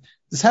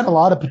 This had a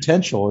lot of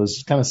potential.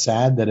 It's kind of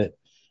sad that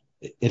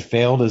it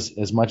failed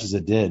as much as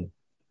it did.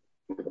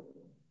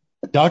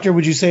 Doctor,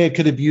 would you say it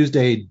could have used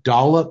a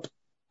dollop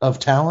of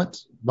talent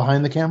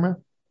behind the camera?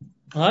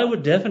 I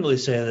would definitely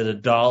say that a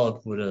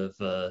dollop would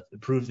have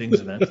improved things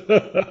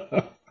immensely.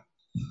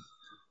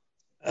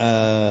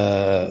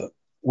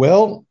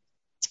 Well,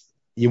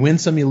 you win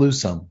some, you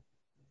lose some.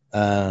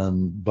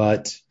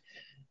 But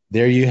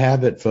there you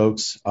have it,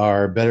 folks.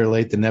 Our Better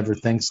Late Than Never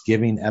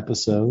Thanksgiving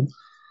episode.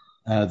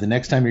 The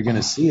next time you're going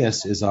to see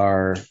us is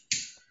our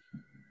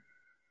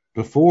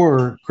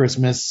before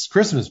Christmas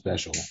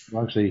special.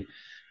 We'll actually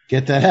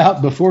get that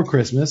out before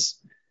Christmas,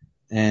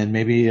 and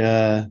maybe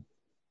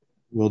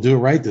we'll do it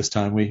right this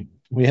time.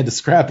 We had to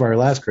scrap our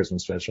last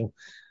Christmas special,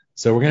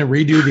 so we're going to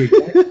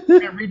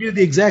redo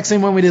the exact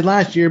same one we did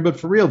last year, but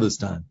for real this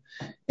time.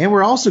 And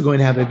we're also going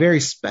to have a very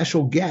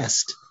special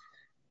guest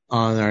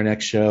on our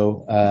next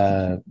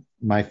show.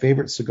 My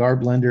favorite cigar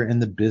blender in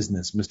the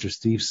business, Mr.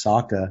 Steve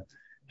Saka,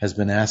 has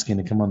been asking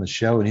to come on the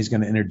show, and he's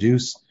going to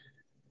introduce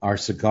our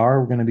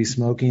cigar we're going to be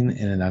smoking,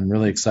 and I'm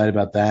really excited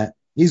about that.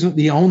 He's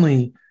the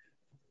only,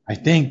 I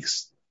think,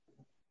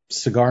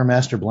 cigar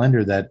master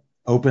blender that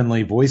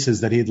openly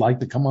voices that he'd like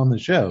to come on the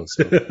show.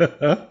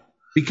 So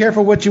be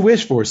careful what you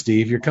wish for,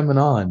 Steve. You're coming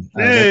on.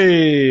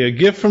 Hey, a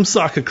gift from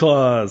Saka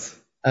Claus.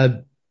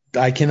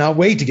 I cannot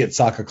wait to get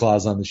Saka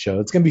Claus on the show.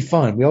 It's going to be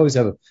fun. We always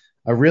have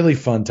a really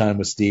fun time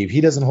with Steve.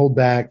 He doesn't hold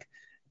back.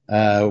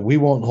 We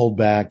won't hold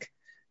back.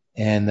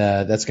 And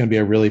that's going to be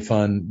a really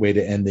fun way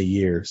to end the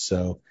year.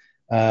 So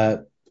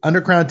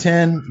Underground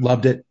 10,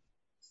 loved it.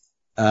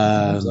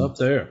 It's up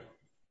there.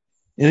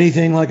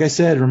 Anything, like I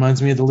said,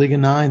 reminds me of the League of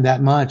Nine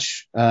that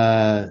much,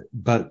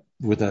 but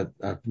with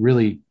a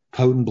really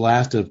potent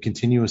blast of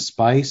continuous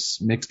spice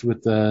mixed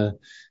with the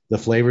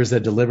flavors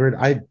that delivered.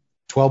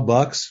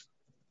 $12.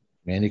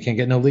 Man, you can't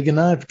get no League of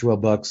Nine for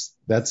 $12.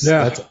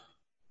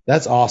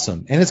 That's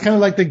awesome. And it's kind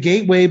of like the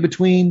gateway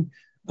between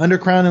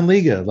Undercrown and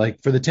Liga.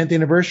 Like for the 10th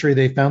anniversary,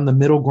 they found the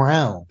middle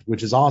ground,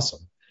 which is awesome.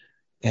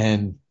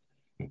 And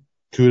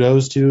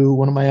kudos to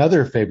one of my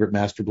other favorite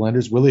master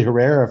blenders, Willie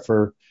Herrera,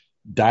 for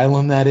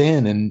dialing that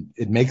in, and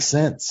it makes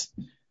sense.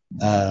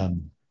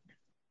 I'll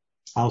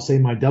say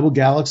my Double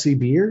Galaxy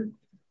beer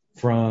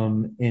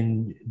from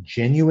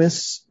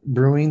Ingenuous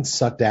Brewing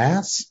sucked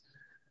ass.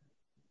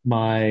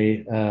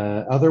 My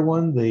other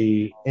one,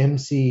 the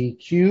MC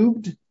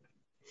Cubed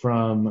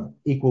from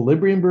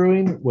Equilibrium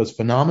Brewing, was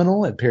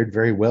phenomenal. It paired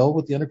very well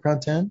with the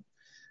Underground 10.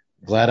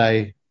 Glad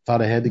I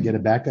thought ahead to get a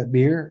backup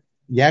beer.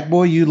 Yak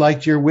Boy, you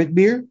liked your wit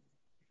beer?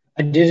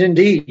 I did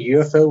indeed.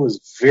 UFO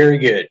was very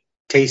good.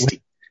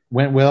 Tasty.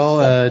 Went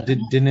well.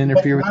 Didn't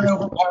interfere with not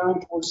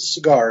overpowering towards the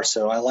cigar,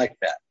 so I like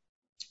that.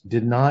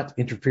 Did not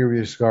interfere with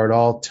your cigar at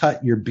all.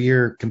 Tut, your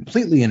beer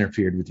completely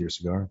interfered with your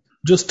cigar.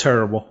 Just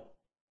terrible.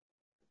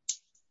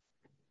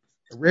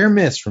 A rare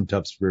miss from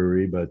Tufts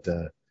Brewery, but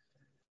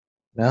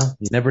well,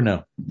 you never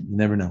know. You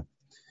never know.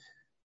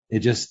 It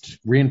just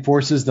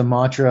reinforces the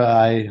mantra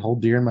I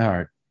hold dear in my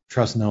heart.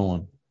 Trust no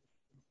one.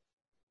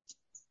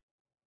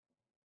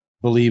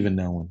 Believe in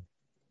no one.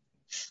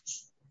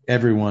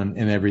 Everyone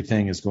and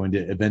everything is going to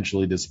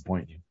eventually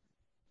disappoint you.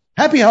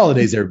 Happy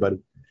holidays, everybody.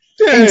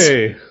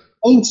 Hey.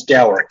 Thanks,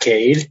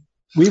 Dowercade.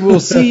 We will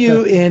see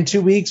you in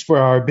 2 weeks for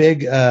our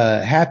big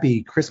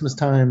happy Christmas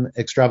time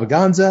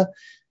extravaganza.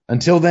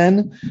 Until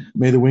then,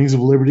 may the wings of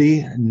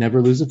liberty never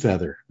lose a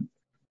feather.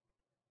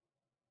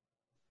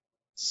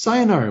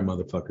 Sayonara,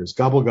 motherfuckers.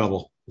 Gobble,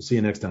 gobble. We'll see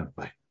you next time.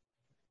 Bye.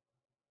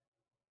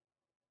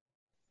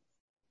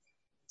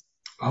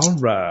 All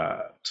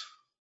right.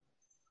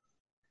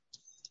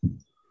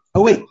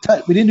 Oh, wait.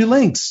 Tut, we didn't do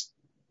links.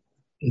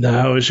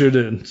 No, we sure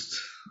didn't.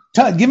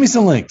 Tut, give me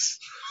some links.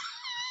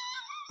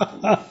 Better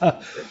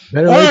All late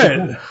than right.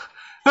 never.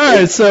 All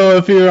right, so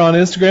if you're on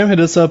Instagram, hit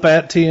us up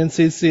at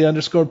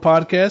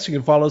TNCC_podcast. You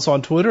can follow us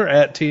on Twitter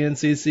at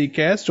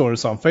TNCCcast. Join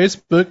us on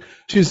Facebook,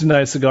 Tuesday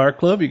Night Cigar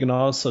Club. You can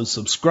also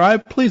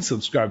subscribe. Please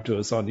subscribe to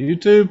us on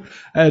YouTube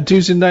at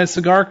Tuesday Night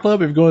Cigar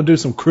Club. If you're going to do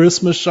some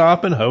Christmas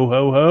shopping, ho,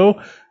 ho,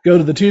 ho, go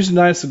to the Tuesday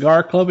Night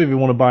Cigar Club. If you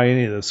want to buy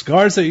any of the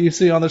cigars that you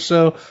see on the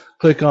show,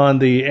 click on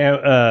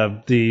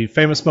the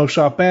Famous Smoke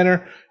Shop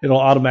banner. It'll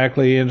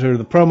automatically enter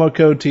the promo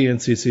code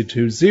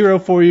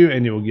TNCC20 for you,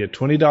 and you will get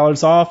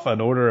 $20 off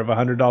an order of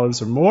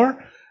 $100 or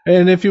more.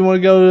 And if you want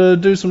to go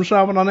do some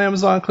shopping on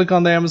Amazon, click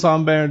on the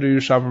Amazon banner, do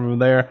your shopping from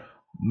there.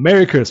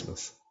 Merry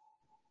Christmas.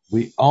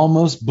 We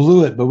almost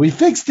blew it, but we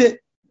fixed it.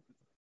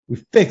 We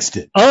fixed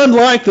it.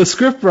 Unlike the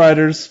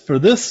scriptwriters for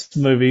this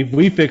movie,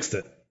 we fixed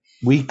it.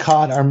 We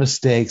caught our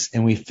mistakes,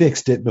 and we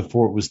fixed it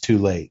before it was too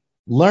late.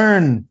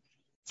 Learn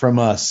from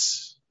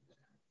us,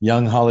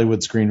 young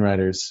Hollywood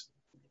screenwriters.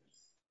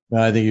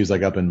 Well, I think he was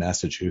like up in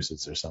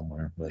Massachusetts or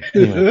somewhere. But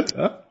anyway,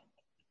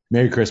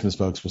 Merry Christmas,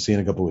 folks. We'll see you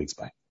in a couple weeks.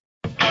 Bye.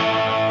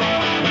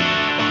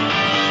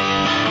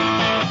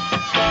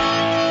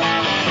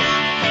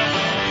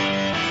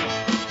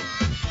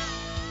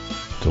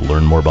 To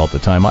learn more about the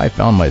time I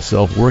found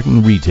myself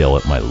working retail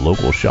at my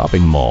local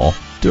shopping mall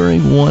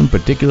during one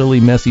particularly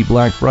messy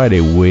Black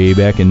Friday way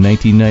back in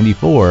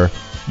 1994,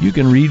 you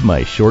can read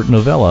my short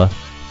novella,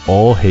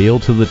 All Hail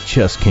to the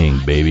Chess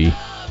King, baby.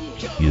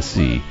 You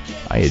see,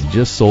 I had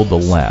just sold the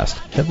last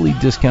heavily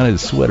discounted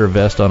sweater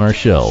vest on our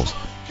shelves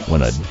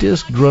when a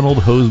disgruntled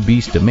hose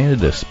beast demanded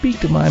to speak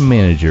to my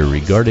manager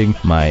regarding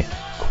my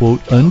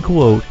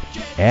quote-unquote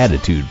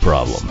attitude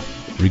problem,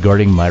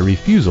 regarding my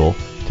refusal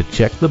to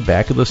check the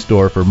back of the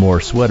store for more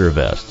sweater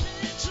vests.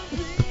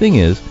 The thing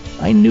is,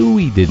 I knew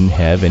we didn't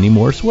have any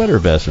more sweater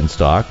vests in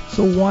stock,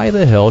 so why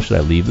the hell should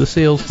I leave the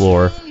sales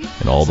floor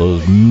and all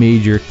those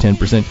major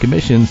 10%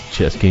 commissions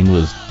Chess King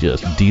was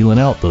just dealing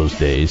out those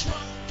days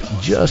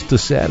just to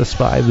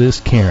satisfy this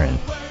Karen?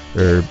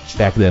 Or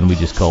back then we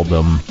just called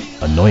them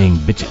annoying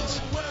bitches.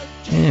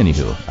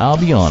 Anywho, I'll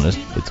be honest,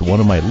 it's one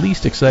of my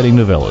least exciting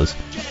novellas,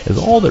 as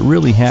all that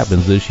really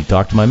happens is she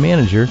talked to my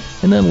manager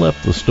and then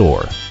left the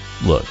store.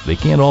 Look, they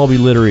can't all be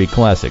literary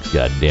classics,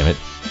 goddammit.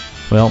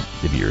 Well,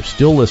 if you're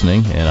still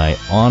listening, and I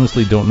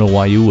honestly don't know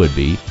why you would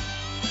be,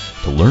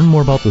 to learn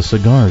more about the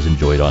cigars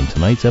enjoyed on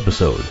tonight's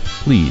episode,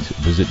 please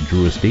visit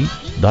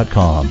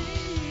drewestate.com.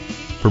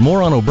 For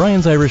more on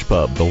O'Brien's Irish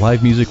Pub, the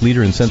live music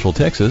leader in Central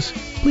Texas,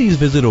 please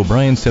visit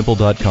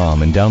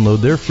o'brienstemple.com and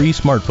download their free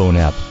smartphone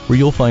app, where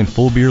you'll find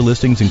full beer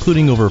listings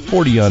including over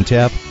 40 on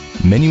tap,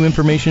 menu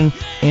information,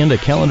 and a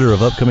calendar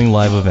of upcoming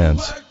live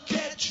events.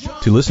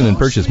 To listen and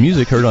purchase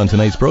music heard on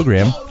tonight's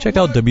program, check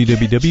out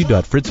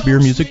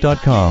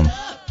www.fritzbeermusic.com.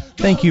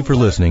 Thank you for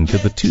listening to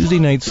the Tuesday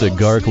Night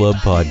Cigar Club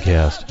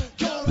podcast.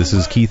 This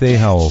is Keith A.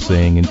 Howell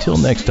saying until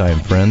next time,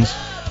 friends,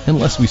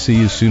 unless we see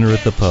you sooner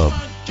at the pub.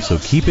 So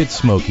keep it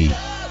smoky,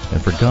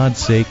 and for God's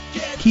sake,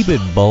 keep it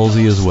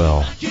ballsy as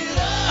well. Get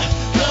up,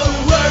 go to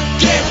work,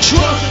 get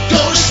drunk,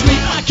 go to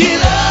sleep.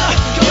 Get up,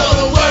 go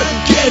to work,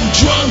 get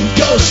drunk,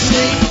 go to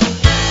sleep.